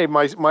to say,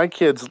 my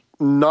kids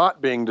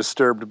not being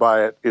disturbed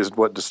by it is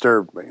what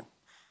disturbed me.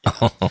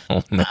 Oh,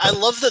 no. I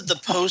love that the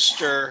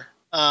poster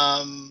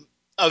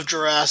of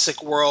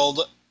Jurassic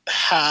World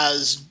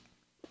has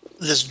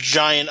this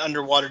giant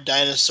underwater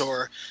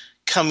dinosaur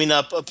coming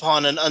up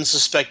upon an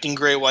unsuspecting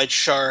great white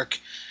shark.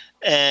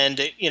 And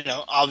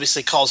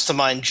obviously calls to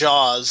mind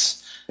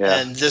Jaws,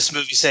 and this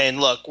movie saying,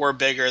 "Look, we're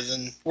bigger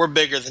than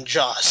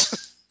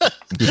Jaws."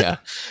 Yeah,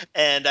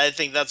 and I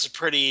think that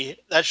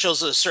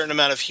shows a certain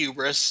amount of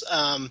hubris.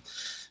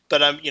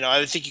 But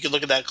I think you could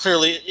look at that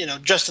clearly,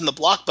 just in the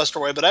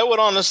blockbuster way. But I would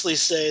honestly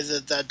say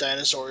that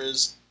dinosaur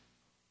is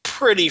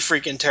pretty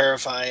freaking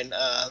terrifying.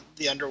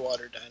 The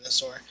underwater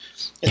dinosaur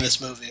in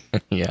this movie.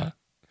 Yeah,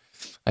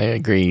 I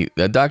agree.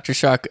 Dr.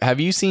 Shock, have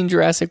you seen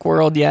Jurassic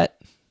World yet?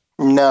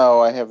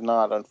 No, I have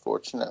not,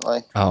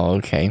 unfortunately. Oh,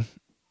 okay.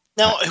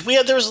 Now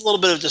there was a little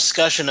bit of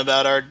discussion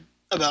about our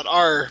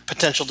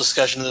potential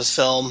discussion of this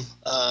film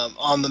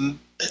on the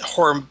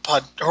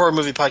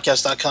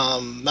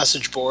horrormoviepodcast.com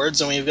message boards,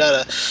 and we've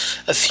got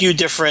a few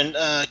different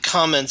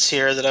comments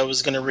here that I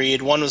was going to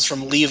read. One was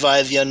from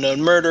Levi, the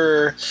Unknown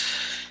Murderer.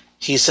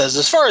 He says,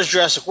 as far as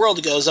Jurassic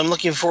World goes, I'm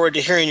looking forward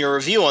to hearing your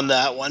review on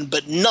that one,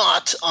 but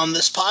not on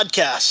this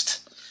podcast.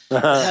 It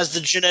has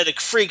the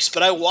genetic freaks,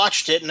 but I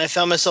watched it and I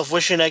found myself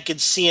wishing I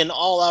could see an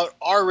all-out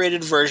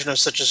R-rated version of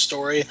such a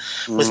story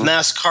with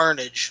mass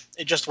carnage.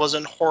 It just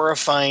wasn't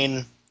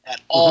horrifying at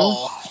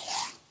all.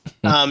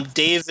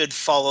 David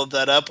followed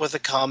that up with a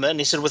comment, and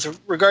he said, with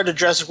regard to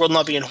Jurassic World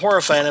not being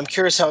horrifying, I'm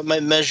curious how it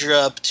might measure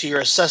up to your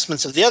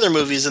assessments of the other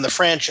movies in the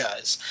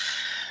franchise.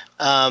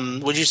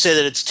 Would you say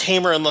that it's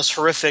tamer and less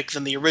horrific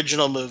than the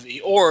original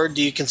movie, or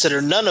do you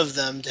consider none of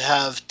them to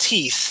have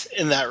teeth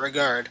in that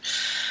regard?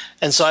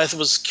 And so I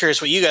was curious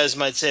what you guys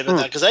might say about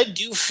that, because I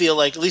do feel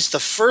like, at least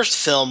the first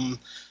film,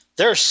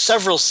 there are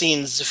several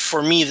scenes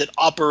for me that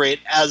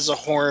operate as a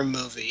horror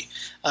movie.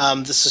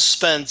 The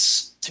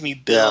suspense, to me,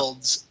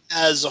 builds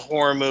as a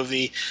horror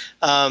movie.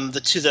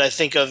 The two that I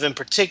think of in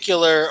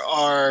particular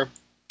are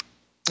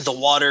the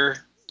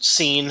water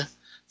scene,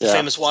 the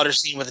famous water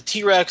scene with the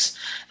T-Rex,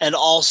 and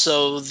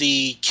also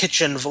the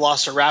kitchen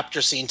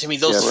velociraptor scene. To me,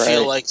 those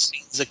feel like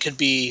scenes that could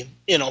be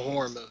in a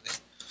horror movie.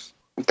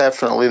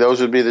 Definitely,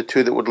 those would be the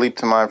two that would leap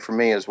to mind for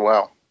me as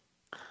well.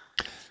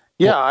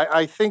 Yeah,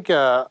 I think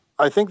that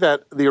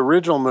the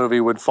original movie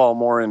would fall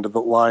more into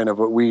the line of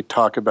what we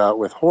talk about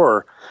with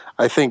horror.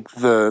 I think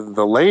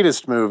the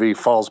latest movie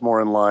falls more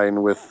in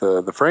line with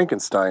the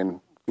Frankenstein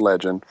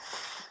legend.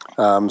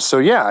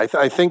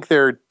 I think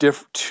they're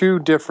two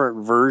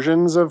different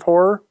versions of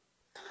horror.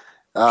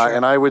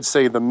 And I would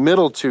say the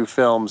middle two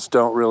films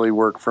don't really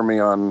work for me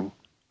on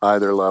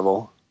either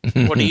level.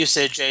 What do you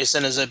say,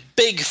 Jason, as a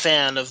big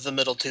fan of the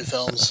middle two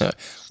films?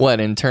 What,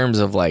 in terms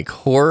of like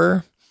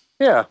horror?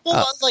 Yeah.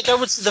 Well, like I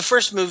would say, the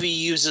first movie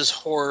uses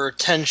horror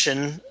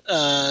tension.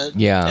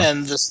 Yeah.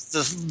 And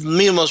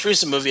the most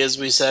recent movie, as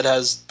we said,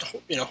 has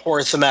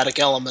horror thematic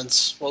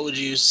elements. What would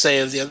you say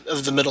of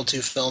the middle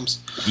two films?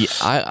 Yeah,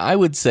 I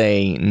would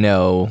say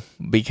no,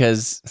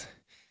 because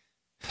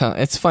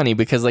it's funny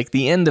because like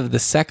the end of the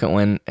second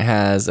one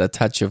has a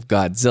touch of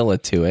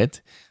Godzilla to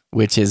it,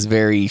 which is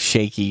very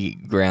shaky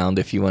ground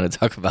if you want to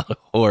talk about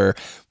horror.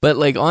 But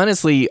like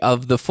honestly,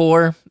 of the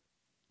four,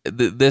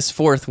 this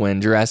fourth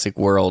one, Jurassic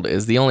World,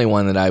 is the only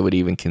one that I would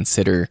even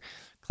consider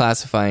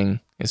classifying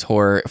as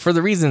horror. For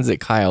the reasons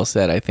that Kyle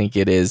said, I think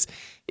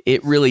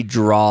it really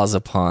draws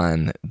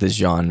upon the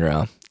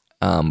genre.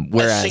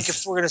 Whereas, I think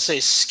if we're going to say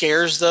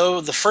scares,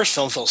 though, the first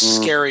film feels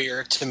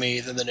scarier to me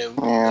than the new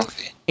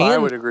movie. I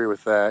would agree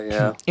with that,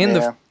 yeah.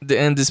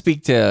 And to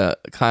speak to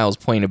Kyle's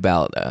point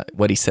about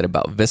what he said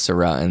about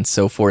viscera and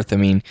so forth, I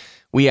mean,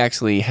 we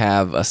actually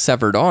have a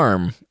severed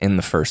arm in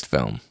the first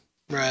film.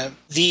 Right.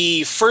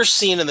 The first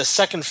scene in the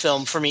second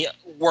film, for me,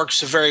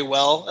 works very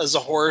well as a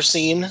horror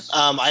scene.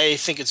 I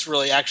think it's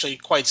really actually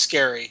quite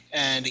scary,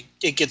 and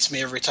it gets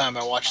me every time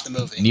I watch the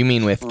movie. You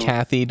mean with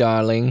Kathy,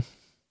 darling?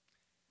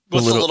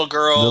 With the little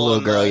girl. The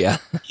little girl, yeah.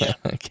 Yeah.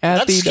 Kathy,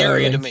 that's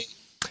scary darling. to me.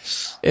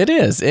 It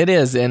is.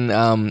 And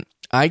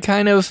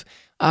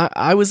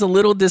I was a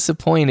little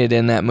disappointed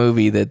in that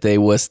movie that they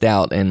wussed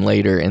out, and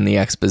later in the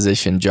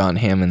exposition, John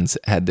Hammond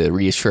had to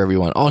reassure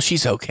everyone, oh,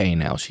 she's okay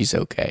now. She's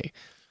okay.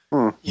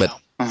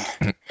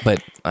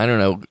 But I don't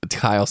know.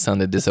 Kyle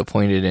sounded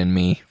disappointed in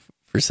me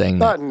for saying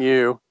that. Not in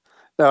you.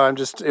 No,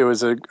 it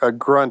was a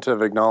grunt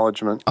of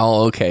acknowledgement.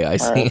 Oh, okay. I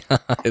see. Right.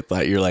 I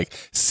thought you were like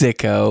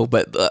sicko,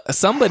 but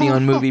somebody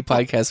on Movie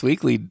Podcast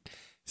Weekly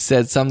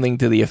said something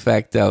to the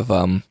effect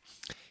of,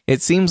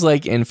 it seems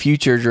like in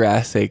future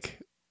Jurassic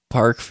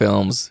Park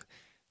films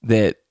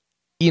that,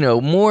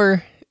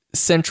 more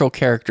central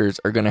characters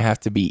are going to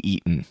have to be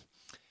eaten.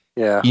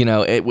 Yeah.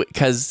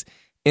 Because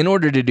in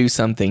order to do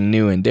something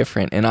new and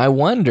different. And I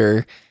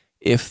wonder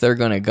if they're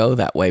going to go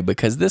that way,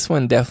 because this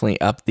one definitely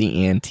upped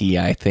the ante,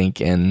 I think,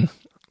 in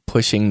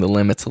pushing the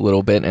limits a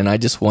little bit. And I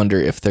just wonder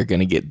if they're going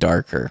to get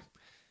darker.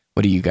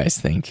 What do you guys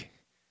think?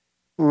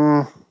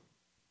 I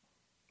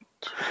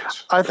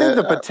think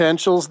the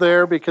potential's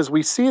there, because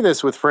we see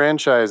this with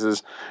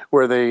franchises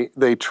where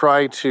they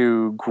try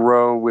to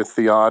grow with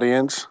the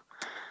audience.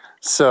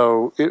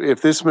 So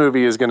if this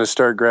movie is going to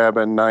start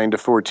grabbing 9 to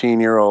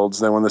 14-year-olds,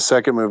 then when the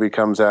second movie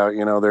comes out,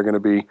 they're going to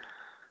be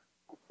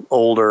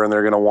older and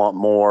they're going to want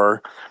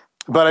more.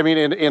 But I mean,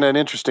 in an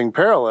interesting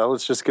parallel,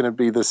 it's just going to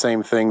be the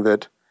same thing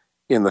that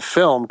in the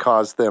film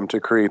caused them to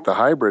create the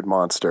hybrid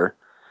monster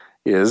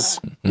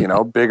is,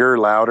 bigger,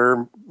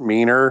 louder,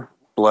 meaner,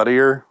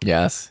 bloodier.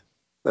 Yes.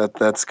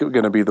 That's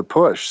going to be the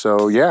push.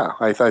 So yeah,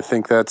 I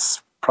think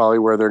that's probably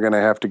where they're going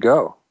to have to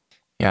go.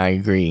 Yeah, I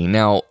agree.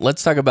 Now,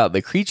 let's talk about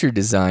the creature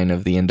design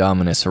of the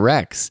Indominus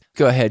Rex.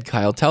 Go ahead,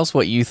 Kyle. Tell us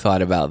what you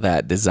thought about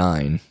that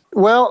design.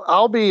 Well,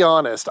 I'll be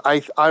honest.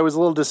 I was a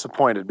little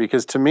disappointed,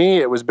 because to me,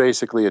 it was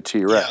basically a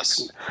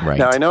T-Rex. Yes. Right.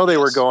 Now, I know they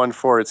were going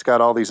for it's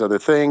got all these other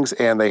things,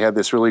 and they had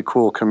this really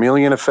cool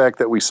chameleon effect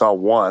that we saw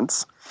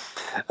once.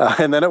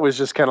 And then it was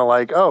just kind of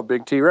like, oh,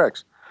 big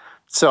T-Rex.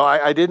 So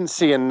I didn't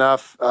see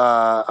enough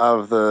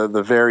of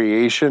the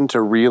variation to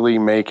really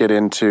make it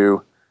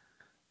into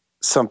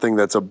something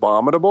that's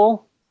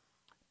abominable.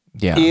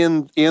 Yeah.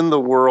 In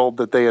the world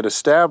that they had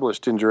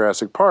established in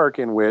Jurassic Park,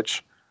 in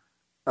which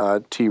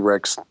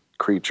T-Rex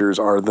creatures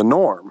are the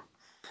norm.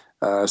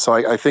 So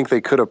I think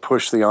they could have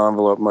pushed the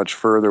envelope much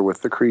further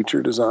with the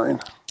creature design.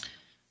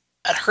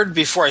 I'd heard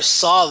before I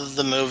saw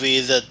the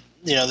movie that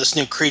this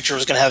new creature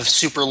was going to have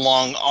super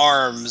long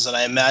arms, and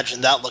I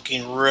imagined that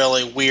looking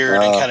really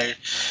weird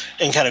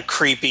and kind of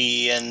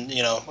creepy and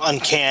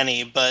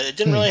uncanny. But it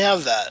didn't really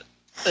have that.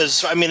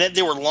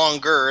 They were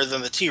longer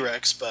than the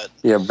T-Rex, but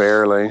yeah,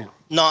 barely.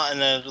 Not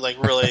in a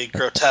really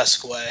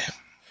grotesque way.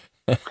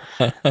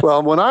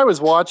 Well, when I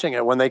was watching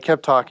it, when they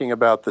kept talking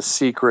about the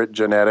secret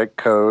genetic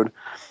code,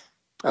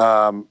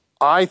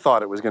 I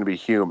thought it was going to be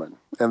human.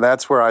 And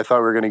that's where I thought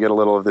we were going to get a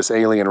little of this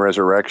alien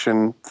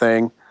resurrection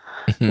thing,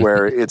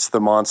 where it's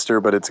the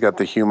monster, but it's got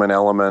the human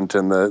element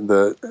and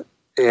then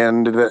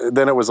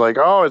it was like,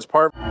 oh, it's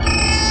part. And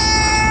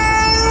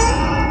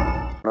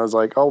I was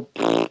like, oh,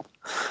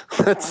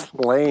 that's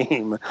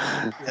lame.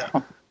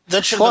 Yeah.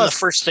 That should have been the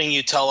first thing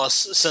you tell us,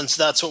 since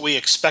that's what we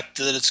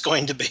expected that it's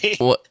going to be.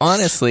 Well,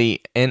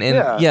 honestly, and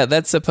yeah,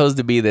 that's supposed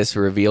to be this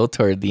reveal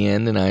toward the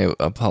end, and I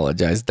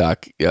apologize,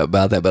 Doc,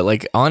 about that.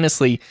 But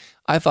honestly,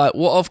 I thought,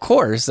 well, of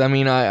course.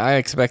 I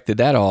expected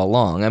that all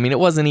along. It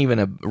wasn't even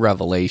a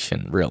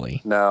revelation,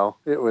 really. No,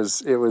 it was.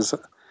 There's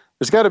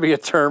got to be a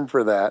term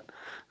for that.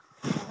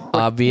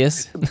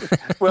 Obvious.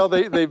 Well,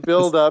 they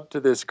build up to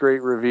this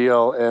great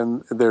reveal,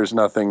 and there's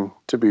nothing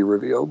to be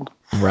revealed.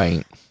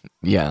 Right.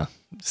 Yeah.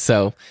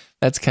 So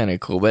that's kind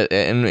of cool, but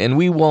and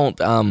we won't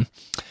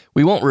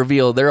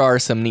reveal. There are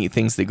some neat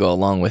things that go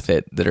along with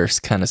it that are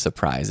kind of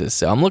surprises.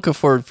 So I'm looking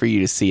forward for you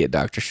to see it,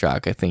 Dr.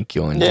 Shock. I think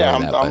you'll enjoy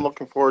that. I'm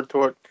looking forward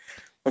to it.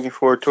 Looking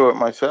forward to it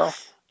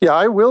myself. Yeah,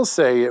 I will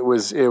say it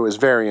was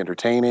very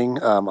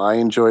entertaining. I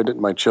enjoyed it.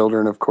 My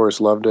children, of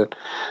course, loved it.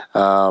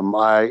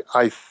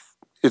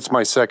 It's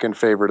my second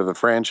favorite of the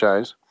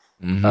franchise.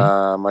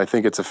 Mm-hmm. I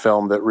think it's a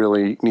film that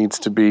really needs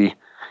to be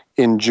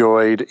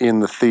enjoyed in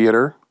the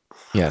theater.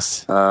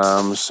 Yes.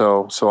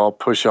 So I'll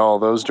push all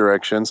those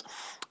directions.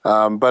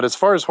 But as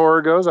far as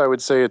horror goes, I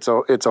would say it's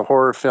a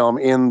horror film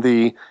in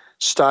the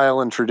style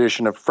and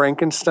tradition of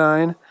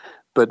Frankenstein,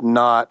 but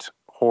not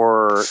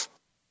horror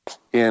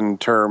in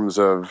terms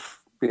of,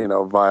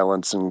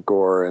 violence and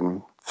gore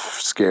and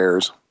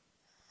scares.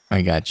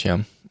 I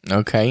gotcha.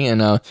 Okay,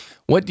 and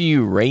what do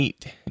you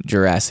rate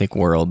Jurassic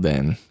World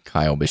then,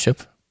 Kyle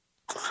Bishop?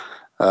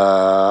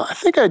 I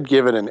think I'd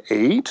give it an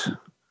 8,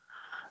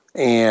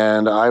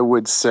 and I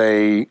would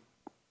say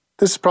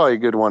this is probably a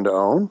good one to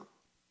own,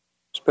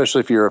 especially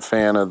if you're a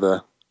fan of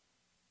the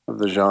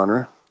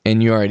genre.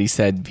 And you already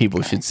said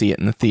people should see it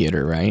in the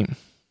theater, right?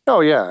 Oh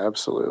yeah,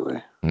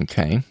 absolutely.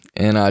 Okay,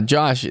 and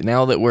Josh,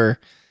 now that we're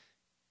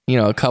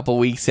a couple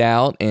weeks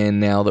out, and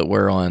now that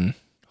we're on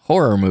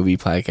Horror Movie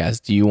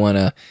Podcast, do you want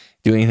to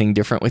do anything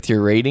different with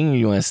your rating, or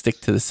you want to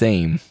stick to the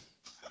same?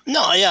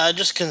 No, yeah, I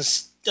just can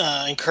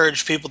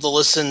encourage people to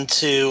listen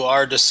to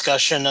our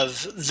discussion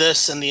of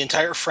this and the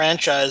entire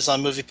franchise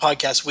on Movie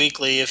Podcast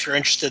Weekly. If you're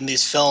interested in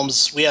these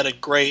films, we had a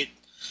great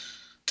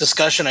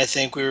discussion. I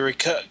think we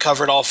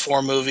covered all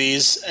 4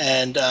 movies,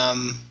 and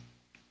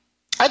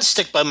I'd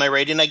stick by my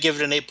rating. I give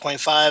it an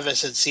 8.5. I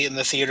said see it in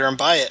the theater and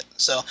buy it.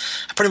 So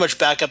I pretty much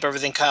back up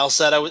everything Kyle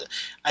said.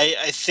 I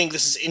think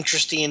this is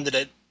interesting that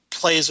it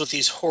plays with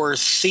these horror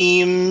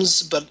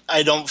themes, but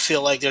I don't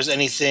feel like there's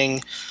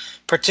anything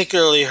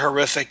particularly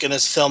horrific in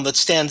this film that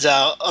stands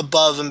out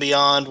above and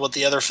beyond what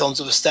the other films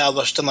have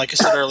established. And like I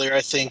said earlier,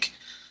 I think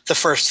the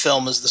first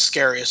film is the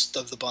scariest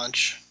of the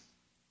bunch.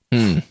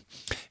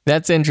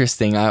 That's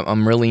interesting.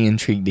 I'm really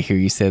intrigued to hear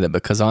you say that,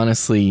 because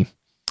honestly,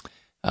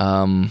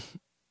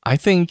 I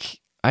think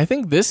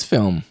this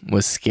film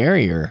was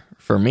scarier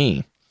for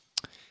me.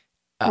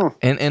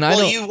 And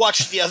I you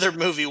watch the other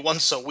movie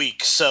once a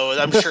week, so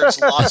I'm sure it's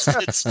lost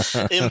its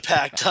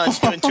impact on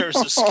you in terms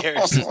of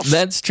scares.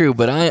 That's true,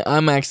 but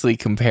I'm actually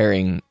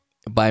comparing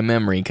by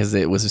memory, because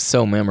it was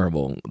so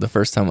memorable the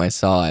first time I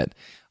saw it.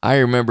 I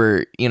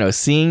remember,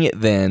 seeing it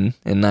then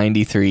in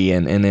 '93,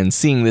 and then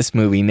seeing this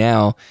movie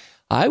now.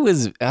 I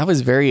was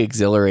very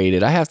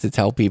exhilarated. I have to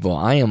tell people,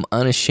 I am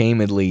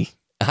unashamedly.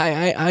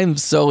 I'm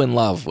so in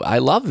love. I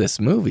love this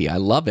movie. I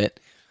love it.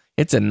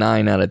 It's a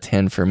 9 out of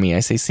 10 for me. I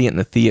say see it in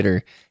the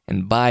theater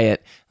and buy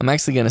it. I'm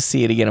actually going to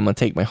see it again. I'm going to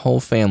take my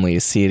whole family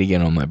to see it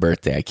again on my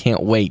birthday. I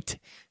can't wait.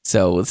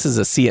 So this is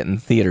a see it in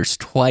theaters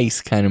twice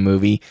kind of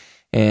movie.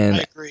 And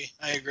I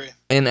agree.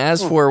 And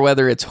as for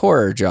whether it's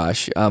horror,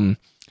 Josh,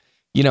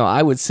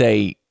 I would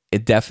say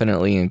it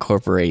definitely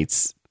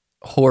incorporates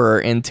horror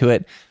into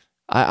it.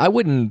 I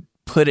wouldn't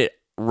put it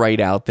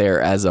right out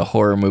there as a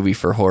horror movie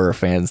for horror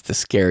fans to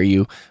scare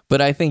you,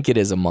 but I think it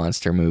is a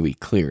monster movie,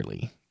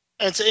 clearly.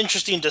 It's an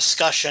interesting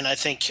discussion. I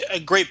think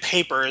a great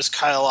paper, as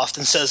Kyle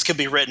often says, could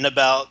be written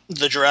about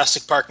the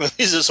Jurassic Park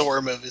movies as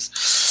horror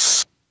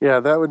movies. Yeah,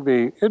 it'd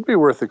be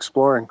worth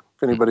exploring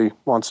if anybody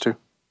wants to.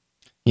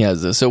 Yeah,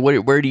 so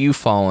where do you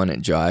fall on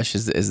it, Josh?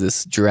 Is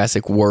this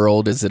Jurassic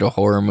World? Is it a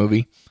horror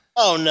movie?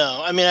 Oh,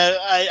 no. I mean,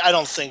 I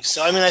don't think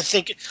so. I mean, I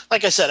think,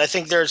 like I said, I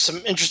think there's some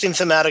interesting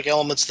thematic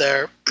elements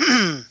there.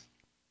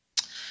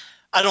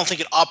 I don't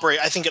think it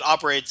operates. I think it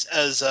operates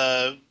as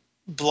a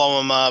blow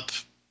 'em up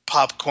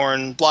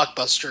popcorn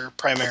blockbuster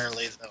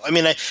primarily, though. I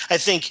mean, I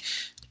think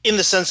in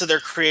the sense that they're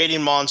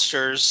creating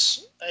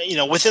monsters,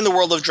 within the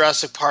world of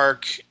Jurassic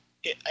Park,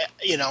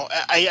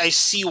 I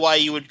see why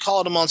you would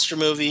call it a monster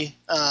movie,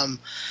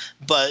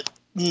 but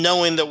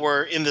knowing that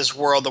we're in this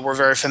world that we're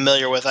very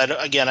familiar with, I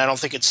don't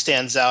think it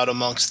stands out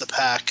amongst the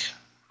pack.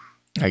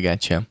 I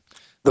gotcha.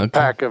 The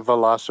pack of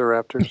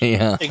velociraptors.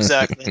 Yeah,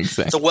 exactly.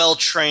 It's a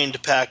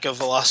well-trained pack of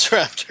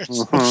velociraptors.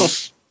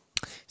 Mm-hmm.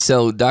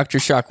 So, Dr.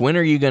 Shock, when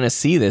are you going to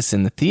see this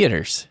in the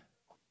theaters?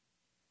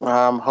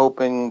 I'm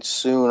hoping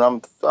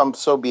soon. I'm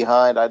so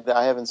behind.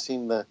 I haven't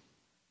seen I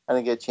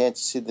didn't get a chance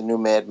to see the new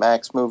Mad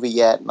Max movie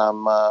yet,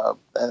 and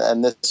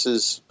and this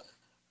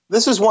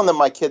is one that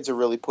my kids are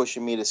really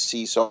pushing me to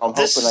see. So I'm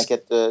hoping I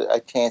get a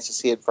chance to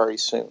see it very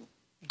soon.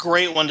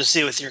 Great one to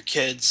see with your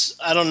kids.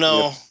 I don't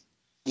know.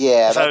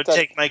 Yeah, if I would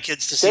take my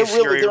kids to see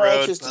Fury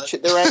Road,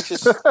 they're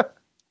anxious.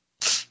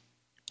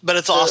 But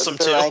it's awesome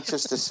too. They're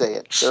anxious to see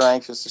it. They're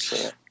anxious to see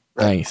it.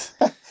 Right? Nice.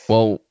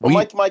 Well,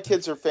 my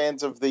kids are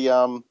fans of the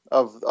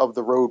of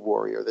the Road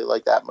Warrior. They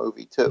like that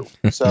movie too.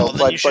 So,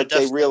 but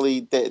they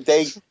really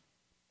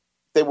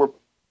they were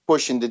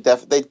pushing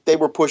they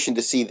were pushing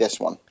to see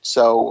this one.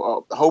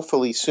 So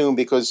hopefully soon,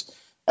 because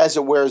as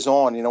it wears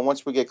on,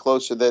 once we get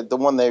closer, the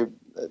one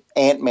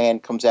Ant-Man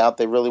comes out,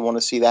 they really want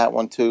to see that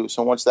one too.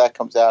 So once that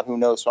comes out, who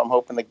knows? So I'm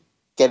hoping to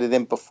get it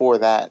in before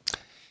that.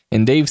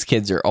 And Dave's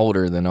kids are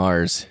older than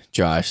ours,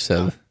 Josh,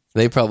 so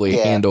they probably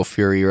handle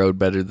Fury Road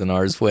better than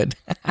ours would.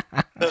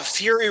 But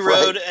Fury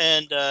Road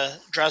and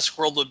Jurassic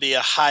World would be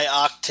a high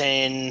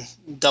octane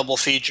double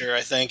feature,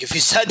 I think. If you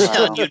sat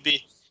down,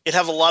 you'd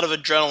have a lot of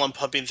adrenaline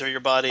pumping through your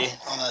body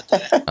on that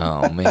day.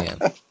 Oh, man.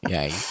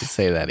 Yeah, you could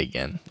say that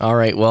again. All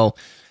right. Well,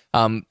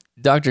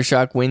 Dr.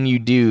 Shock, when you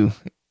do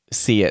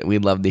see it,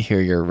 we'd love to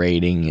hear your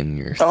rating and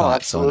your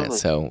thoughts on it.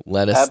 So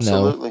let us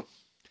know.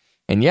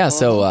 And yeah,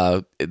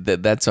 so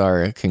that's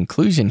our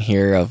conclusion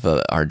here of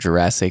our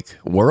Jurassic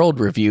World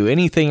review.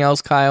 Anything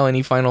else, Kyle?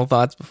 Any final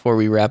thoughts before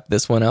we wrap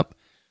this one up?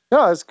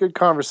 No, it's a good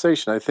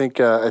conversation. I think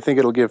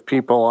it'll give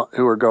people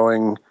who are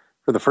going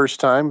for the first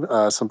time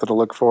something to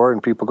look for,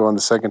 and people going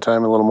the second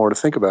time a little more to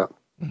think about.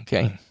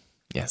 Okay.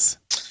 Yes.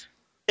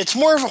 It's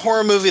more of a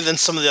horror movie than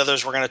some of the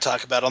others we're going to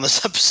talk about on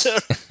this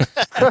episode.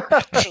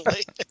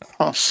 Actually.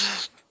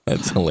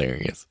 That's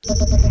hilarious.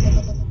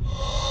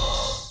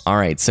 All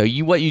right, so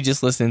what you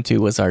just listened to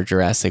was our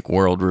Jurassic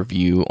World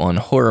review on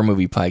Horror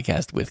Movie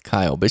Podcast with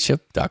Kyle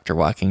Bishop, Dr.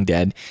 Walking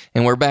Dead,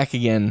 and we're back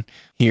again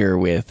here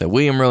with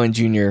William Rowan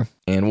Jr.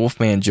 and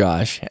Wolfman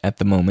Josh at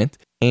the moment.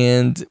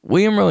 And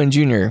William Rowan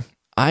Jr.,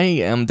 I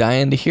am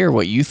dying to hear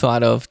what you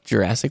thought of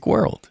Jurassic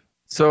World.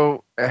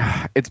 So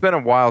it's been a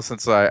while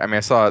since I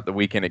saw it the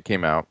weekend it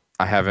came out.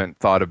 I haven't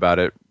thought about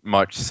it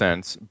much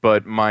since,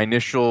 but my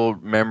initial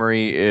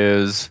memory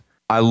is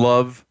I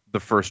love the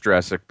first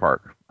Jurassic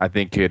Park. I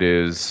think it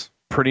is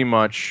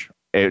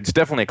it's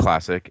definitely a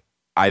classic.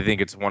 I think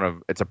it's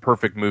a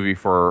perfect movie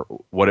for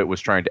what it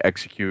was trying to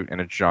execute in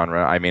its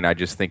genre. I mean, I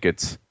think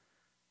it's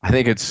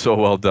so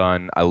well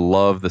done. I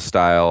love the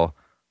style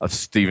of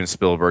Steven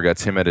Spielberg.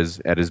 That's him at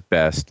his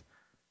best.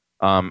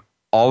 All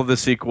of the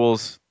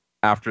sequels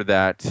after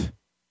that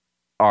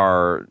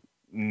are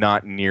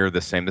not near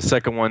the same. The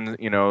second one,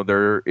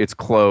 it's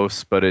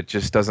close, but it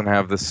just doesn't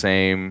have the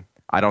same.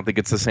 I don't think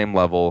it's the same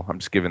level. I'm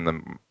just giving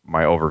them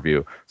my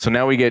overview. So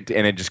now and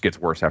it just gets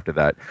worse after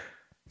that.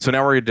 So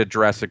now we're into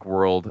Jurassic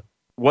World.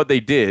 What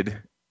they did,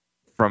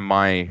 from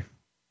my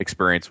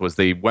experience, was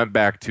they went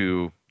back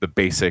to the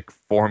basic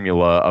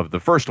formula of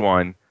the first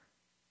one,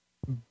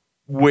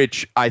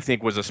 which I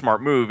think was a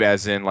smart move,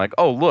 as in like,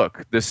 oh,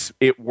 look,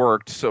 it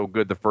worked so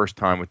good the first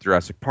time with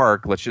Jurassic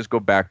Park. Let's just go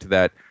back to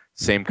that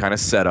same kind of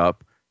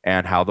setup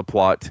and how the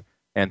plot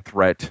and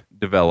threat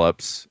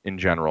develops in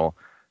general.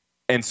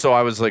 And so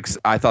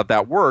I thought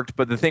that worked,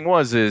 but the thing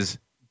is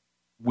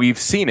we've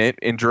seen it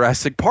in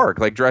Jurassic Park.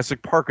 Like,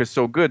 Jurassic Park is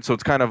so good, so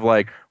it's kind of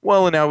like,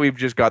 well, and now we've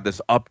just got this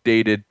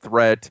updated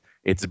threat.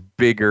 It's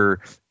bigger.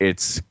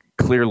 It's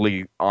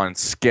clearly on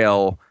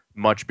scale,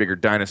 much bigger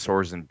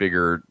dinosaurs and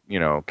bigger,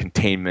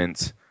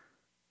 containments.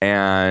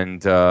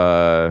 And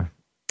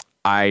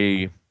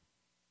I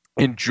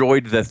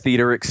enjoyed the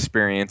theater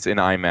experience in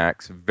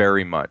IMAX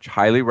very much.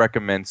 Highly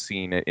recommend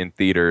seeing it in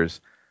theaters.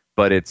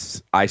 But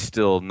I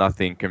still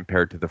nothing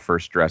compared to the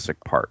first Jurassic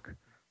Park.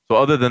 So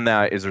other than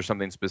that, is there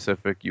something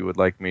specific you would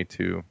like me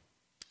to?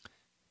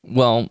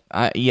 Well,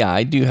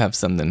 I do have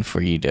something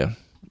for you to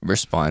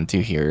respond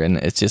to here, and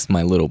it's just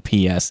my little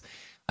PS.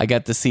 I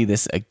got to see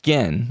this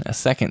again, a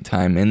second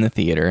time in the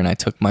theater, and I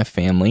took my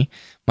family,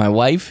 my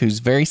wife, who's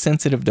very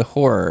sensitive to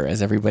horror,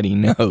 as everybody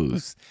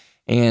knows,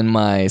 and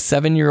my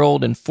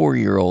 7-year-old and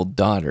 4-year-old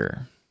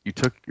daughter. You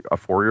took a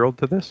 4-year-old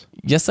to this?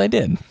 Yes, I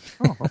did.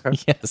 Oh,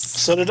 okay. Yes.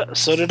 So did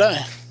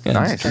I. Yeah,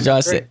 nice.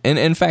 Josh, and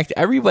in fact,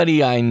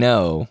 everybody I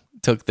know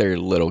took their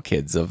little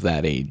kids of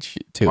that age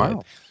to it.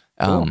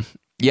 Cool.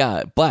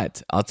 Yeah,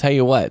 but I'll tell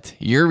you what,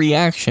 your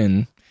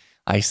reaction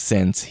I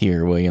sense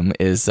here, William,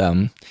 is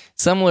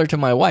similar to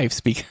my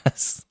wife's,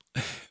 because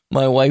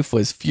my wife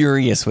was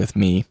furious with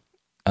me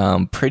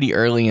pretty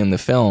early in the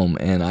film,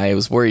 and I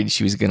was worried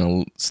she was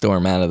going to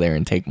storm out of there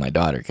and take my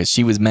daughter, because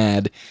she was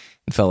mad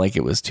and felt like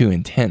it was too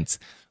intense.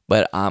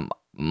 But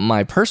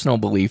my personal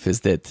belief is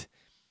that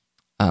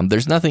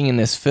there's nothing in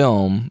this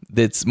film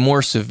that's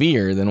more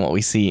severe than what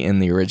we see in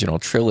the original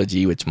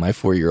trilogy, which my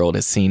 4-year-old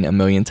has seen a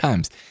million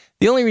times.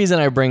 The only reason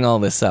I bring all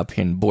this up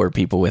and bore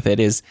people with it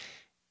is,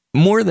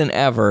 more than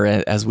ever,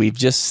 as we've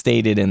just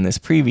stated in this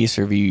previous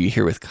review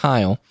here with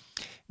Kyle,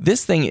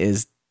 this thing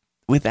is,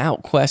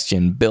 without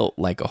question, built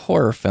like a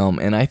horror film.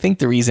 And I think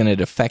the reason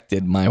it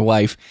affected my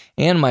wife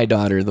and my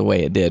daughter the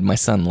way it did, my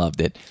son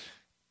loved it,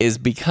 is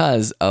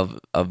because of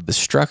the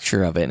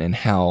structure of it and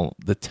how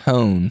the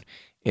tone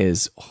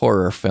is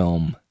horror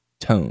film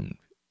tone.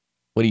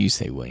 What do you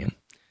say, William?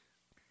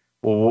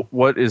 Well,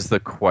 what is the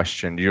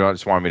question? Do you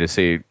just want me to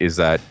say,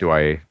 do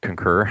I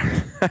concur?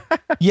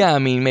 Yeah, I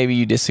mean, maybe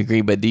you disagree,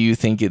 but do you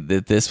think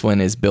that this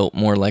one is built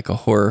more like a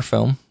horror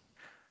film?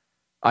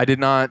 I did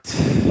not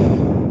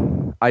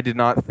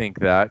think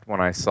that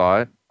when I saw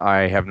it.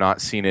 I have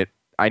not seen it.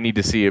 I need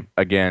to see it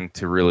again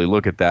to really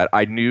look at that.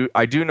 I do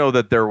know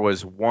that there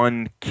was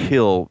one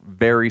kill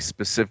very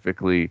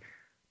specifically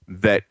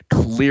that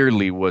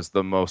clearly was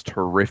the most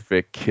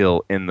horrific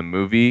kill in the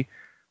movie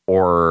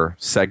or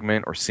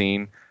segment or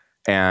scene.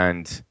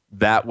 And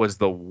that was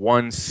the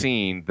one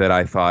scene that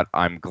I thought,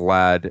 I'm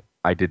glad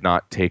I did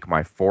not take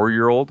my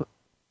 4-year-old.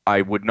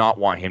 I would not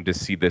want him to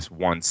see this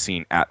one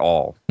scene at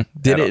all.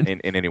 In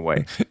any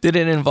way. Did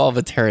it involve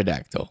a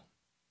pterodactyl?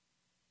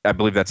 I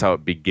believe that's how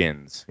it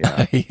begins.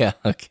 Yeah. Yeah,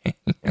 okay.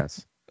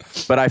 Yes.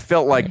 But I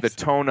felt like the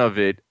tone of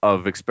it,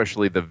 of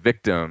especially the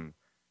victim,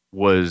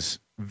 was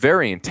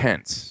very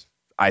intense,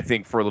 I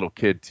think, for a little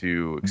kid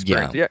to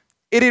experience. Yeah.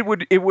 It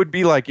would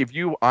be like if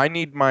I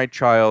need my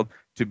child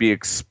to be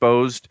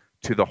exposed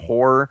to the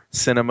horror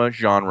cinema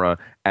genre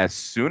as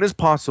soon as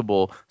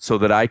possible so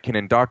that I can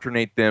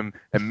indoctrinate them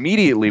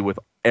immediately with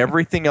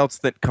everything else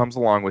that comes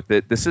along with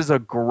it. This is a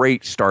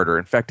great starter.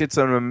 In fact, it's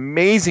an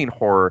amazing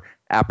horror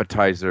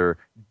appetizer.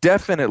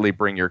 Definitely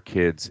bring your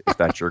kids if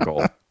that's your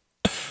goal.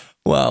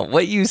 Well,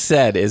 what you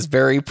said is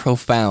very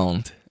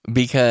profound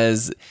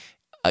because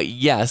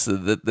yes,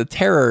 the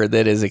terror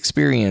that is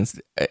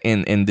experienced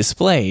and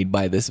displayed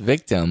by this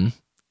victim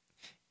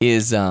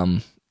is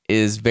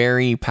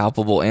very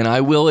palpable. And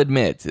I will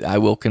admit, I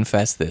will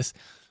confess this,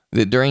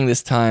 that during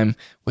this time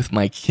with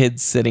my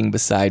kids sitting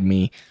beside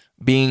me,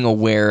 being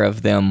aware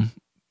of them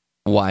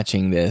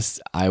watching this,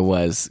 I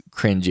was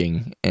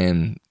cringing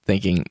and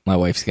thinking my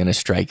wife's going to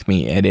strike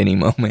me at any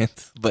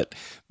moment. But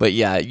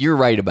yeah, you're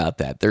right about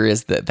that. There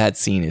is that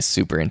scene is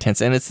super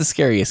intense, and it's the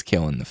scariest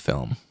kill in the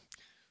film.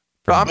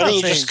 Why don't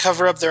you just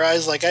cover up their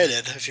eyes like I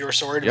did if you were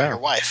so worried about your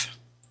wife?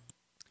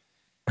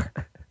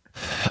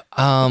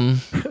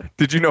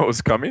 Did you know it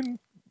was coming?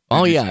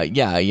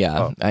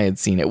 Yeah. I had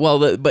seen it.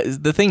 Well,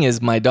 but the thing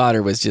is, my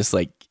daughter was just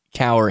like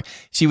cower.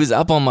 She was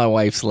up on my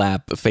wife's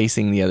lap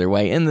facing the other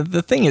way. And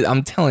the thing is,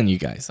 I'm telling you,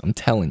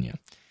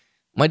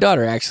 my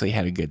daughter actually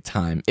had a good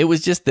time. It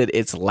was just that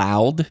it's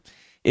loud.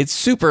 It's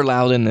super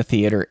loud in the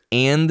theater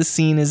and the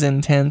scene is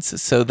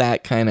intense. So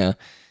that kind of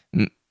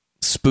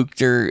spooked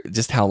her,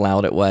 just how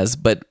loud it was.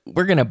 But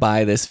we're going to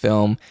buy this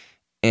film,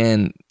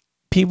 and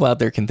people out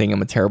there can think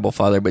I'm a terrible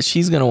father, but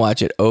she's going to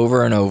watch it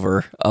over and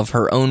over of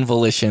her own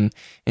volition,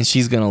 and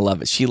she's going to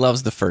love it. She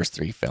loves the first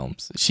 3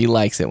 films. She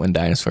likes it when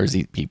dinosaurs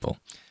eat people.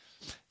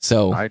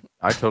 So I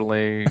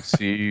totally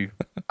see.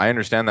 I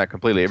understand that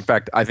completely. In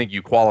fact, I think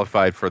you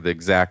qualified for the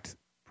exact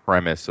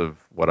premise of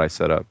what I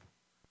set up.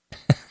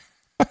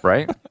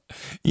 Right?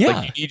 Yeah.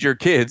 Like, you need your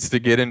kids to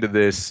get into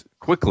this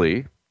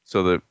quickly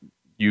so that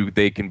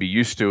they can be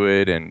used to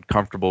it and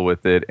comfortable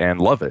with it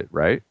and love it,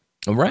 right?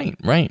 Right.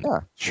 Yeah,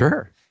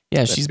 sure.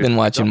 Yeah, she's been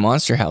watching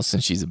Monster House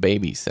since she's a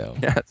baby, so.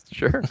 Yeah,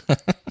 sure.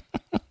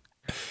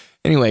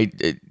 Anyway,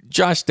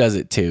 Josh does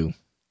it too.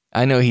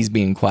 I know he's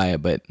being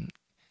quiet, but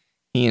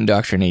he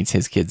indoctrinates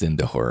his kids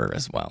into horror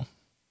as well.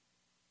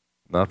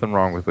 Nothing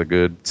wrong with a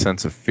good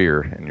sense of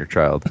fear in your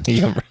child.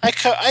 Yeah,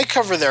 right. I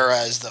cover their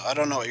eyes, though. I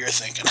don't know what you're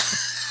thinking.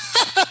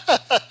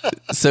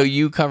 So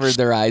you covered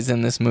their eyes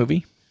in this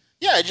movie?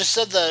 Yeah, I just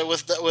said that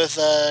with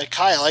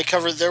Kyle.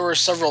 There were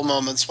several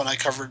moments when I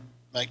covered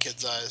my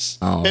kid's eyes.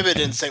 Oh, Maybe I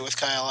didn't say it with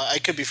Kyle. I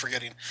could be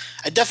forgetting.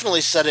 I definitely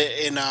said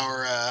it in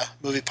our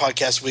movie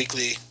podcast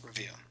weekly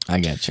review. I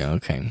got you.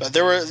 Okay. But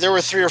there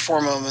were 3 or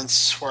 4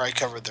 moments where I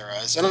covered their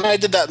eyes, and I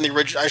did that in the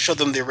original. I showed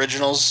them the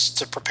originals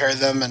to prepare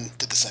them, and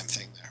did the same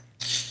thing there.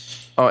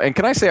 Oh, and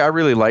can I say I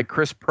really like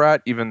Chris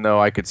Pratt, even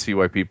though I could see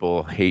why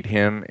people hate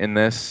him in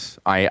this.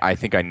 I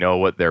think I know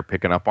what they're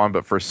picking up on,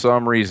 but for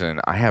some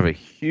reason, I have a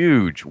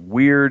huge,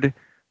 weird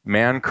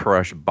man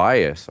crush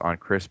bias on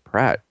Chris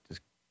Pratt.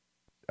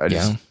 I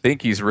just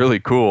think he's really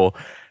cool.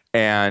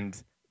 And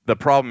the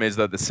problem is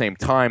that at the same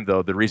time,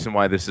 though, the reason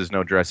why this is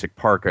no Jurassic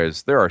Park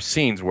is there are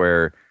scenes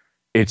where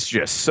it's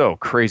just so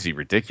crazy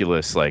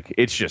ridiculous. Like,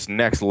 it's just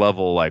next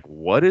level. Like,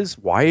 why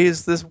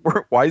is this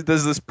work? Why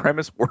does this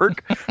premise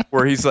work?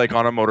 Where he's like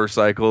on a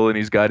motorcycle and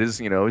he's got his,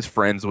 his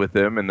friends with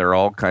him, and they're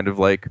all kind of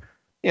like,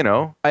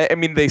 I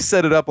mean, they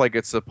set it up like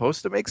it's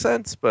supposed to make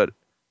sense, but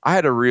I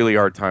had a really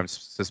hard time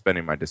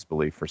suspending my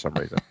disbelief for some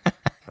reason.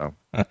 So.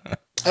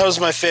 That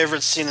was my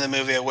favorite scene in the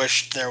movie. I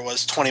wish there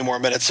was 20 more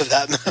minutes of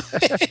that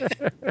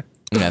movie.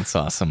 That's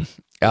awesome.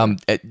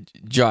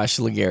 Josh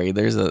Legary,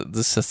 there's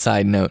this a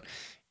side note.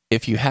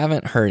 If you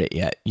haven't heard it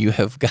yet, you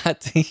have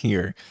got to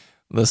hear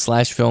the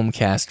Slash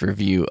Filmcast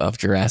review of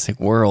Jurassic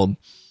World.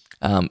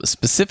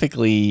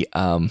 Specifically,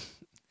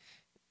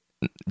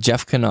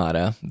 Jeff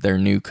Kanata, their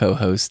new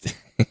co-host,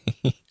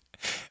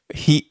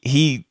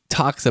 he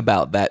talks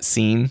about that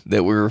scene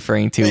that we're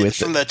referring to.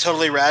 From the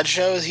Totally Rad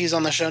show? He's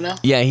on the show now?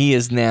 Yeah, he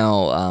is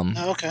now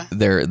okay.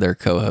 their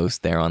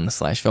co-host there on the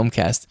Slash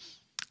Filmcast.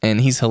 And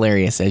he's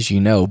hilarious, as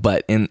you know.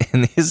 But in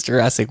his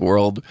Jurassic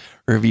World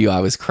review, I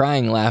was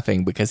crying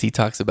laughing because he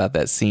talks about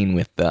that scene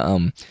with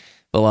the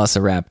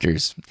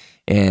Velociraptors.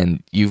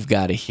 And you've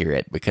got to hear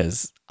it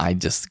because I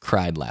just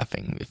cried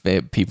laughing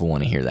if people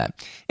want to hear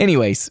that.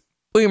 Anyways,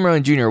 William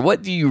Rowan Jr.,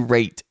 what do you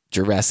rate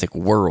Jurassic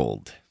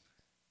World?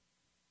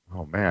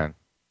 Oh, man.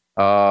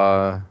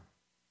 I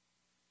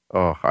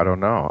don't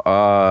know.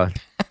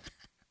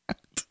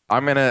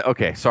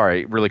 Okay,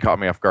 sorry, really caught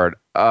me off guard.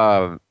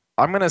 I'm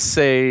going to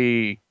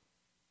say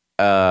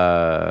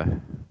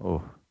an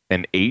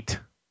 8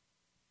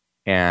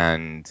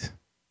 and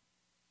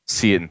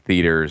see it in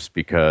theaters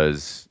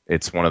because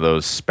it's one of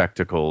those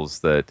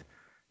spectacles that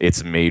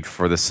it's made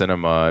for the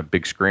cinema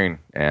big screen,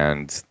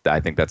 and I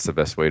think that's the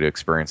best way to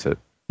experience it.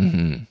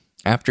 Mm-hmm.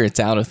 After it's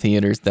out of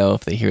theaters, though,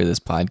 if they hear this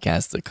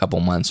podcast a couple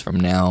months from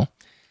now,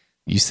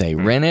 you say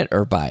rent it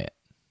or buy it?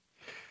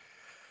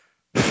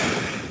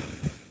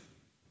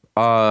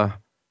 2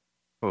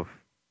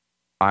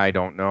 I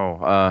don't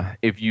know.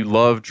 If you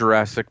love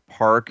Jurassic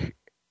Park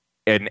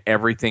and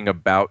everything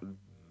about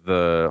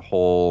the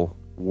whole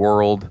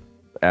world,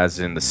 as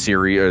in the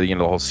series, or the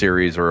whole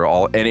series, or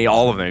all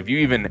of them. If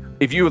you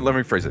let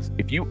me phrase this: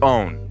 if you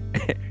own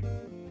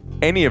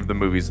any of the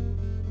movies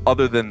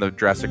other than the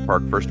Jurassic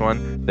Park first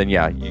one, then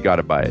yeah, you got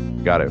to buy it.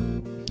 You got to.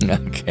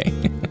 Okay.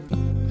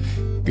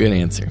 Good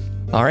answer.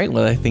 All right,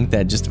 well, I think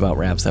that just about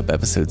wraps up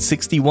episode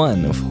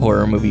 61 of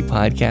Horror Movie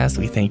Podcast.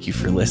 We thank you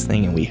for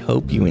listening, and we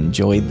hope you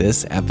enjoyed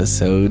this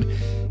episode.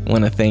 I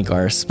want to thank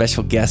our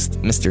special guest,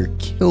 Mr.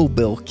 Kill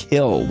Bill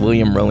Kill,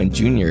 William Rowan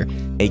Jr.,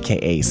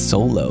 a.k.a.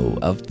 Solo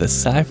of the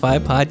Sci-Fi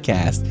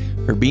Podcast,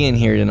 for being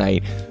here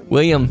tonight.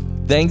 William,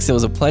 thanks. It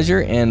was a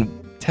pleasure, and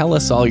tell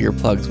us all your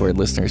plugs where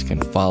listeners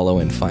can follow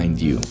and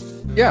find you.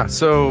 Yeah,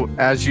 so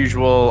as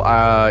usual,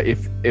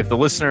 if the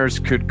listeners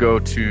could go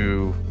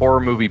to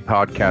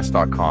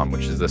horrormoviepodcast.com,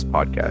 which is this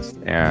podcast,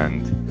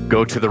 and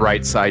go to the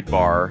right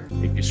sidebar,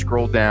 if you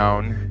scroll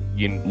down,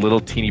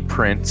 little teeny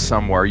print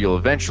somewhere, you'll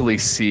eventually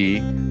see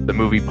the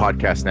Movie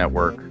Podcast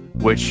Network,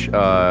 which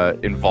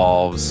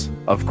involves,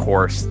 of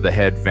course, the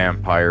Head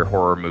Vampire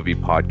Horror Movie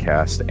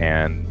Podcast,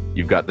 and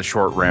you've got the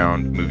Short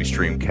Round Movie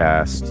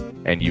Streamcast,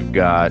 and you're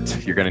going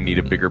to need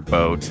a bigger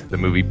boat, the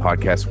Movie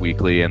Podcast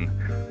Weekly, and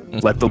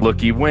Let the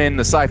Lookie Win,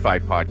 the Sci-Fi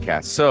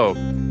Podcast. So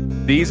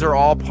these are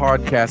all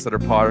podcasts that are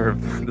part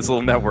of this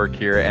little network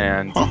here,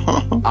 and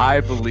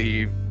I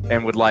believe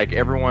and would like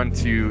everyone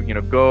to,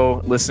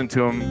 go listen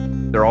to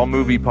them. They're all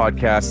movie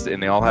podcasts,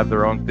 and they all have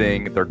their own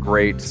thing. They're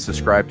great.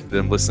 Subscribe to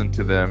them, listen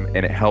to them,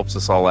 and it helps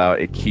us all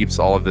out. It keeps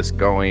all of this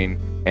going,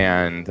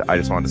 and I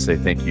just wanted to say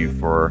thank you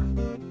for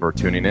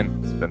tuning in.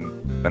 It's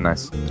been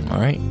nice. All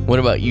right. What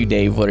about you,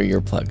 Dave? What are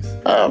your plugs?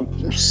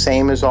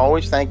 Same as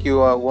always. Thank you,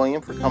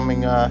 William, for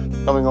coming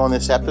on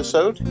this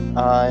episode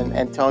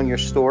and telling your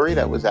story.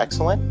 That was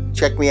excellent.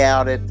 Check me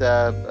out at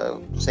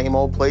same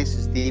old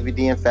places,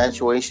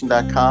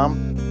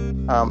 DVDinfatuation.com.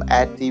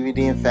 At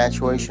DVD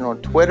Infatuation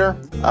on Twitter.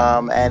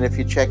 And if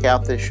you check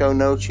out the show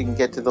notes, you can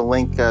get to the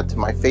link to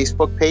my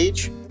Facebook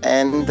page.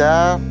 And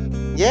I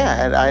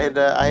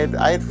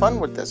had fun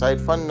with this. I had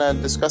fun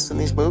discussing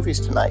these movies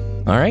tonight.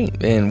 All right.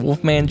 And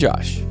Wolfman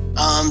Josh.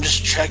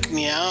 Just check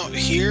me out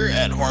here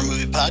at Horror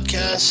Movie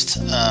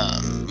Podcast,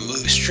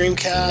 Movie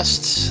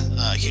Streamcast,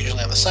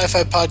 occasionally on the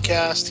Sci-Fi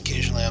Podcast,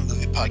 occasionally on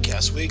Movie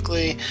Podcast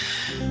Weekly.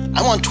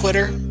 I'm on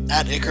Twitter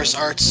at Icarus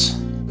Arts.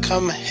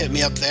 Come hit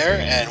me up there,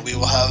 and we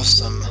will have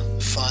some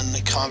fun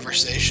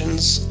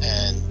conversations.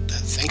 And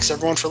thanks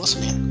everyone for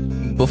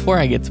listening. Before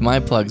I get to my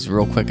plugs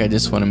real quick, I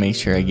just want to make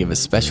sure I give a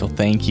special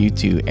thank you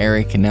to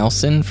Eric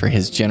Nelson for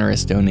his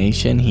generous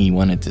donation. He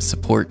wanted to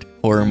support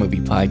Horror Movie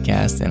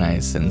Podcast, and I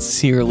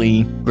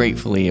sincerely,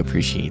 gratefully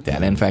appreciate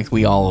that. In fact,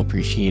 we all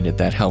appreciate it.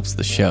 That helps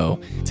the show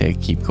to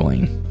keep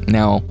going.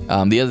 Now,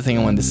 the other thing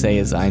I wanted to say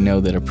is I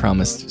know that I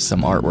promised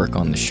some artwork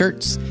on the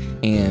shirts,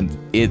 and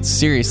it's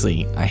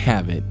seriously, I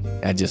have it.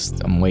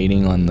 I'm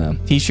waiting on the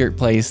t-shirt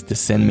place to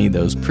send me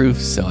those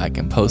proofs so I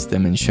can post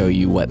them and show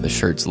you what the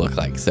shirts look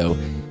like. So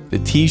the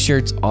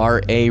t-shirts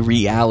are a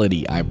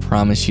reality. I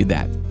promise you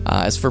that.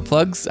 As for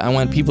plugs, I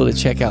want people to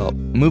check out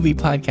Movie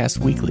Podcast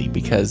Weekly,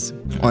 because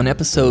on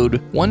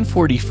episode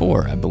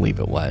 144, I believe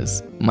it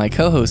was, my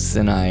co-hosts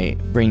and I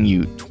bring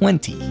you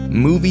 20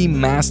 movie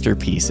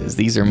masterpieces.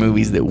 These are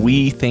movies that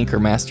we think are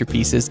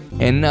masterpieces.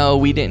 And no,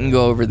 we didn't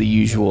go over the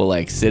usual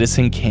like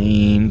Citizen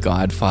Kane,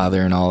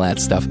 Godfather, and all that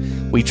stuff.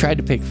 We tried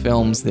to pick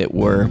films that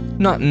were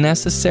not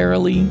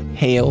necessarily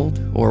hailed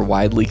or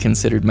widely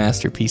considered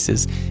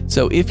masterpieces.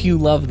 So if you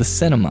love the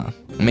cinema,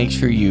 make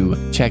sure you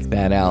check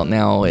that out.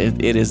 Now,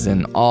 it is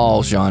an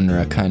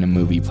all-genre kind of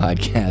movie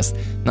podcast,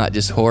 not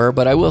just horror,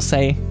 but I will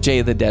say Jay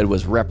of the Dead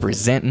was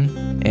representing,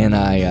 and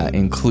I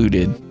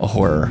included a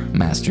horror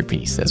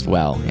masterpiece as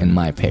well in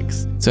my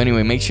picks. So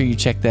anyway, make sure you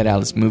check that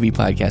out. It's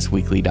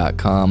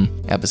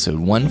moviepodcastweekly.com, episode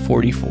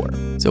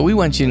 144. So we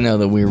want you to know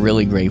that we're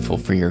really grateful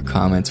for your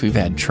comments. We've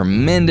had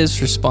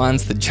tremendous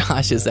response to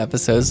Josh's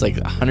episodes, like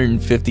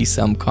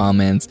 150-some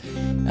comments.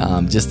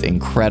 Just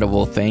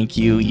incredible. Thank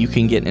you. You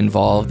can get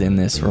involved in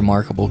this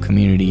remarkable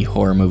community,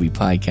 Horror Movie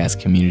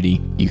Podcast community.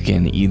 You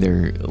can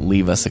either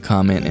leave us a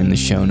comment in the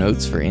show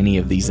notes for any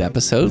of these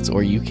episodes,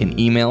 or you can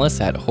email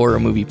us at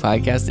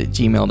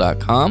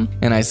horrormoviepodcast@gmail.com.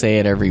 And I say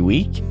it every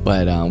week,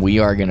 but we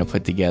are going to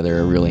put together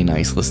a really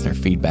nice listener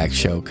feedback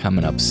show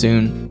coming up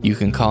soon. You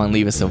can call and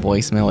leave us a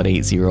voicemail at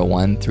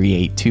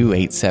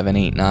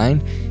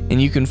 801-382-8789.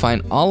 And you can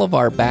find all of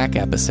our back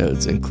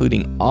episodes,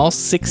 including all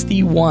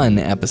 61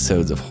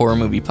 episodes of Horror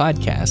Movie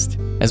Podcast,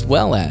 as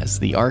well as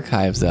the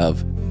archives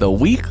of the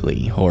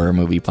weekly Horror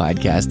Movie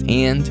Podcast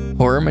and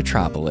Horror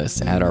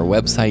Metropolis at our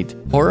website,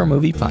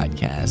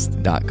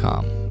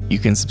 horrormoviepodcast.com. You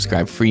can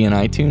subscribe free in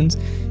iTunes,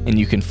 and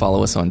you can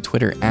follow us on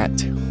Twitter at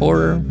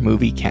Horror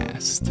Movie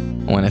Cast.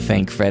 I want to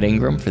thank Fred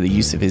Ingram for the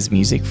use of his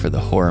music for the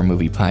Horror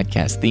Movie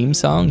Podcast theme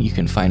song. You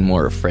can find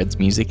more of Fred's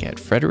music at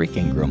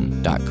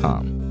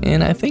fredericingram.com.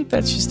 And I think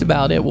that's just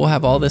about it. We'll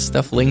have all this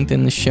stuff linked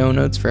in the show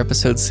notes for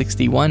episode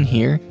 61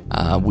 here.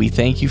 We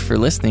thank you for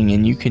listening,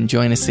 and you can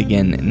join us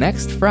again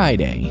next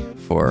Friday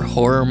for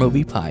Horror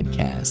Movie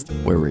Podcast,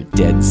 where we're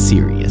dead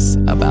serious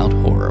about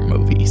horror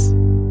movies.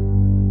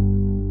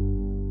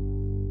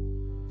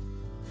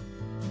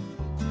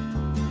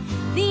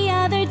 The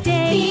other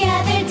day,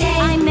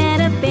 I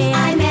met a bear.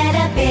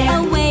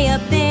 Away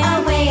up there.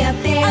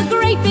 A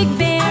great big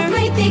bear.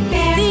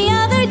 The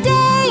other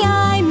day,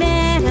 I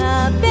met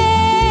a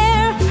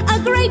bear. A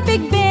great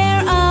big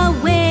bear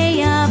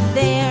away up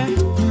there.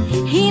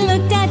 He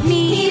looked at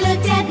me.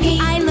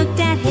 I looked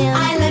at him.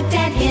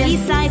 He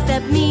sized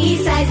up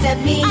me.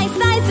 I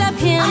sized up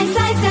him.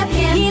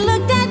 He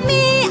looked at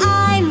me.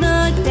 I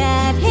looked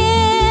at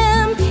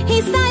him.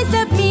 He sized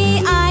up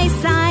me. I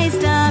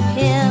sized up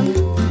him.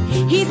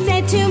 He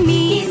said to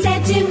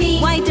me,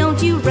 why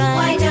don't you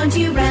run?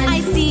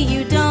 I see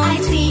you don't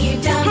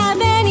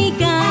have any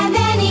gun.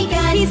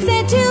 He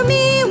said to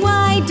me,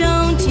 why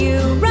don't you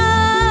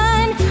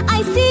run?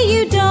 I see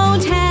you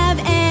don't have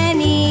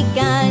any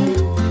gun.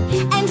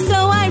 And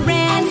so I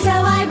ran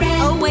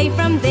away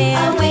from there.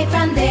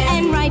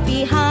 And right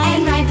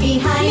behind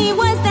me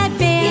was that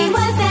bear.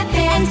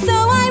 And so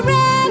I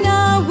ran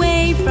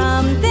away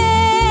from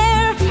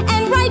there.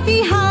 And right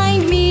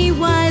behind me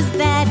was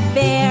that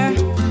bear.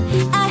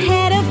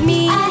 Ahead of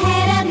me,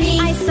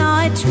 I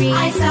saw a tree.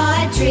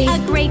 A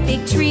great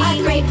big tree.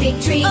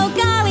 Oh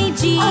golly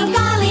gee.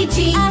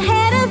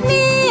 Ahead of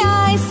me,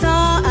 I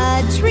saw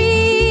a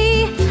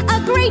tree. A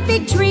great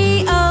big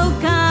tree.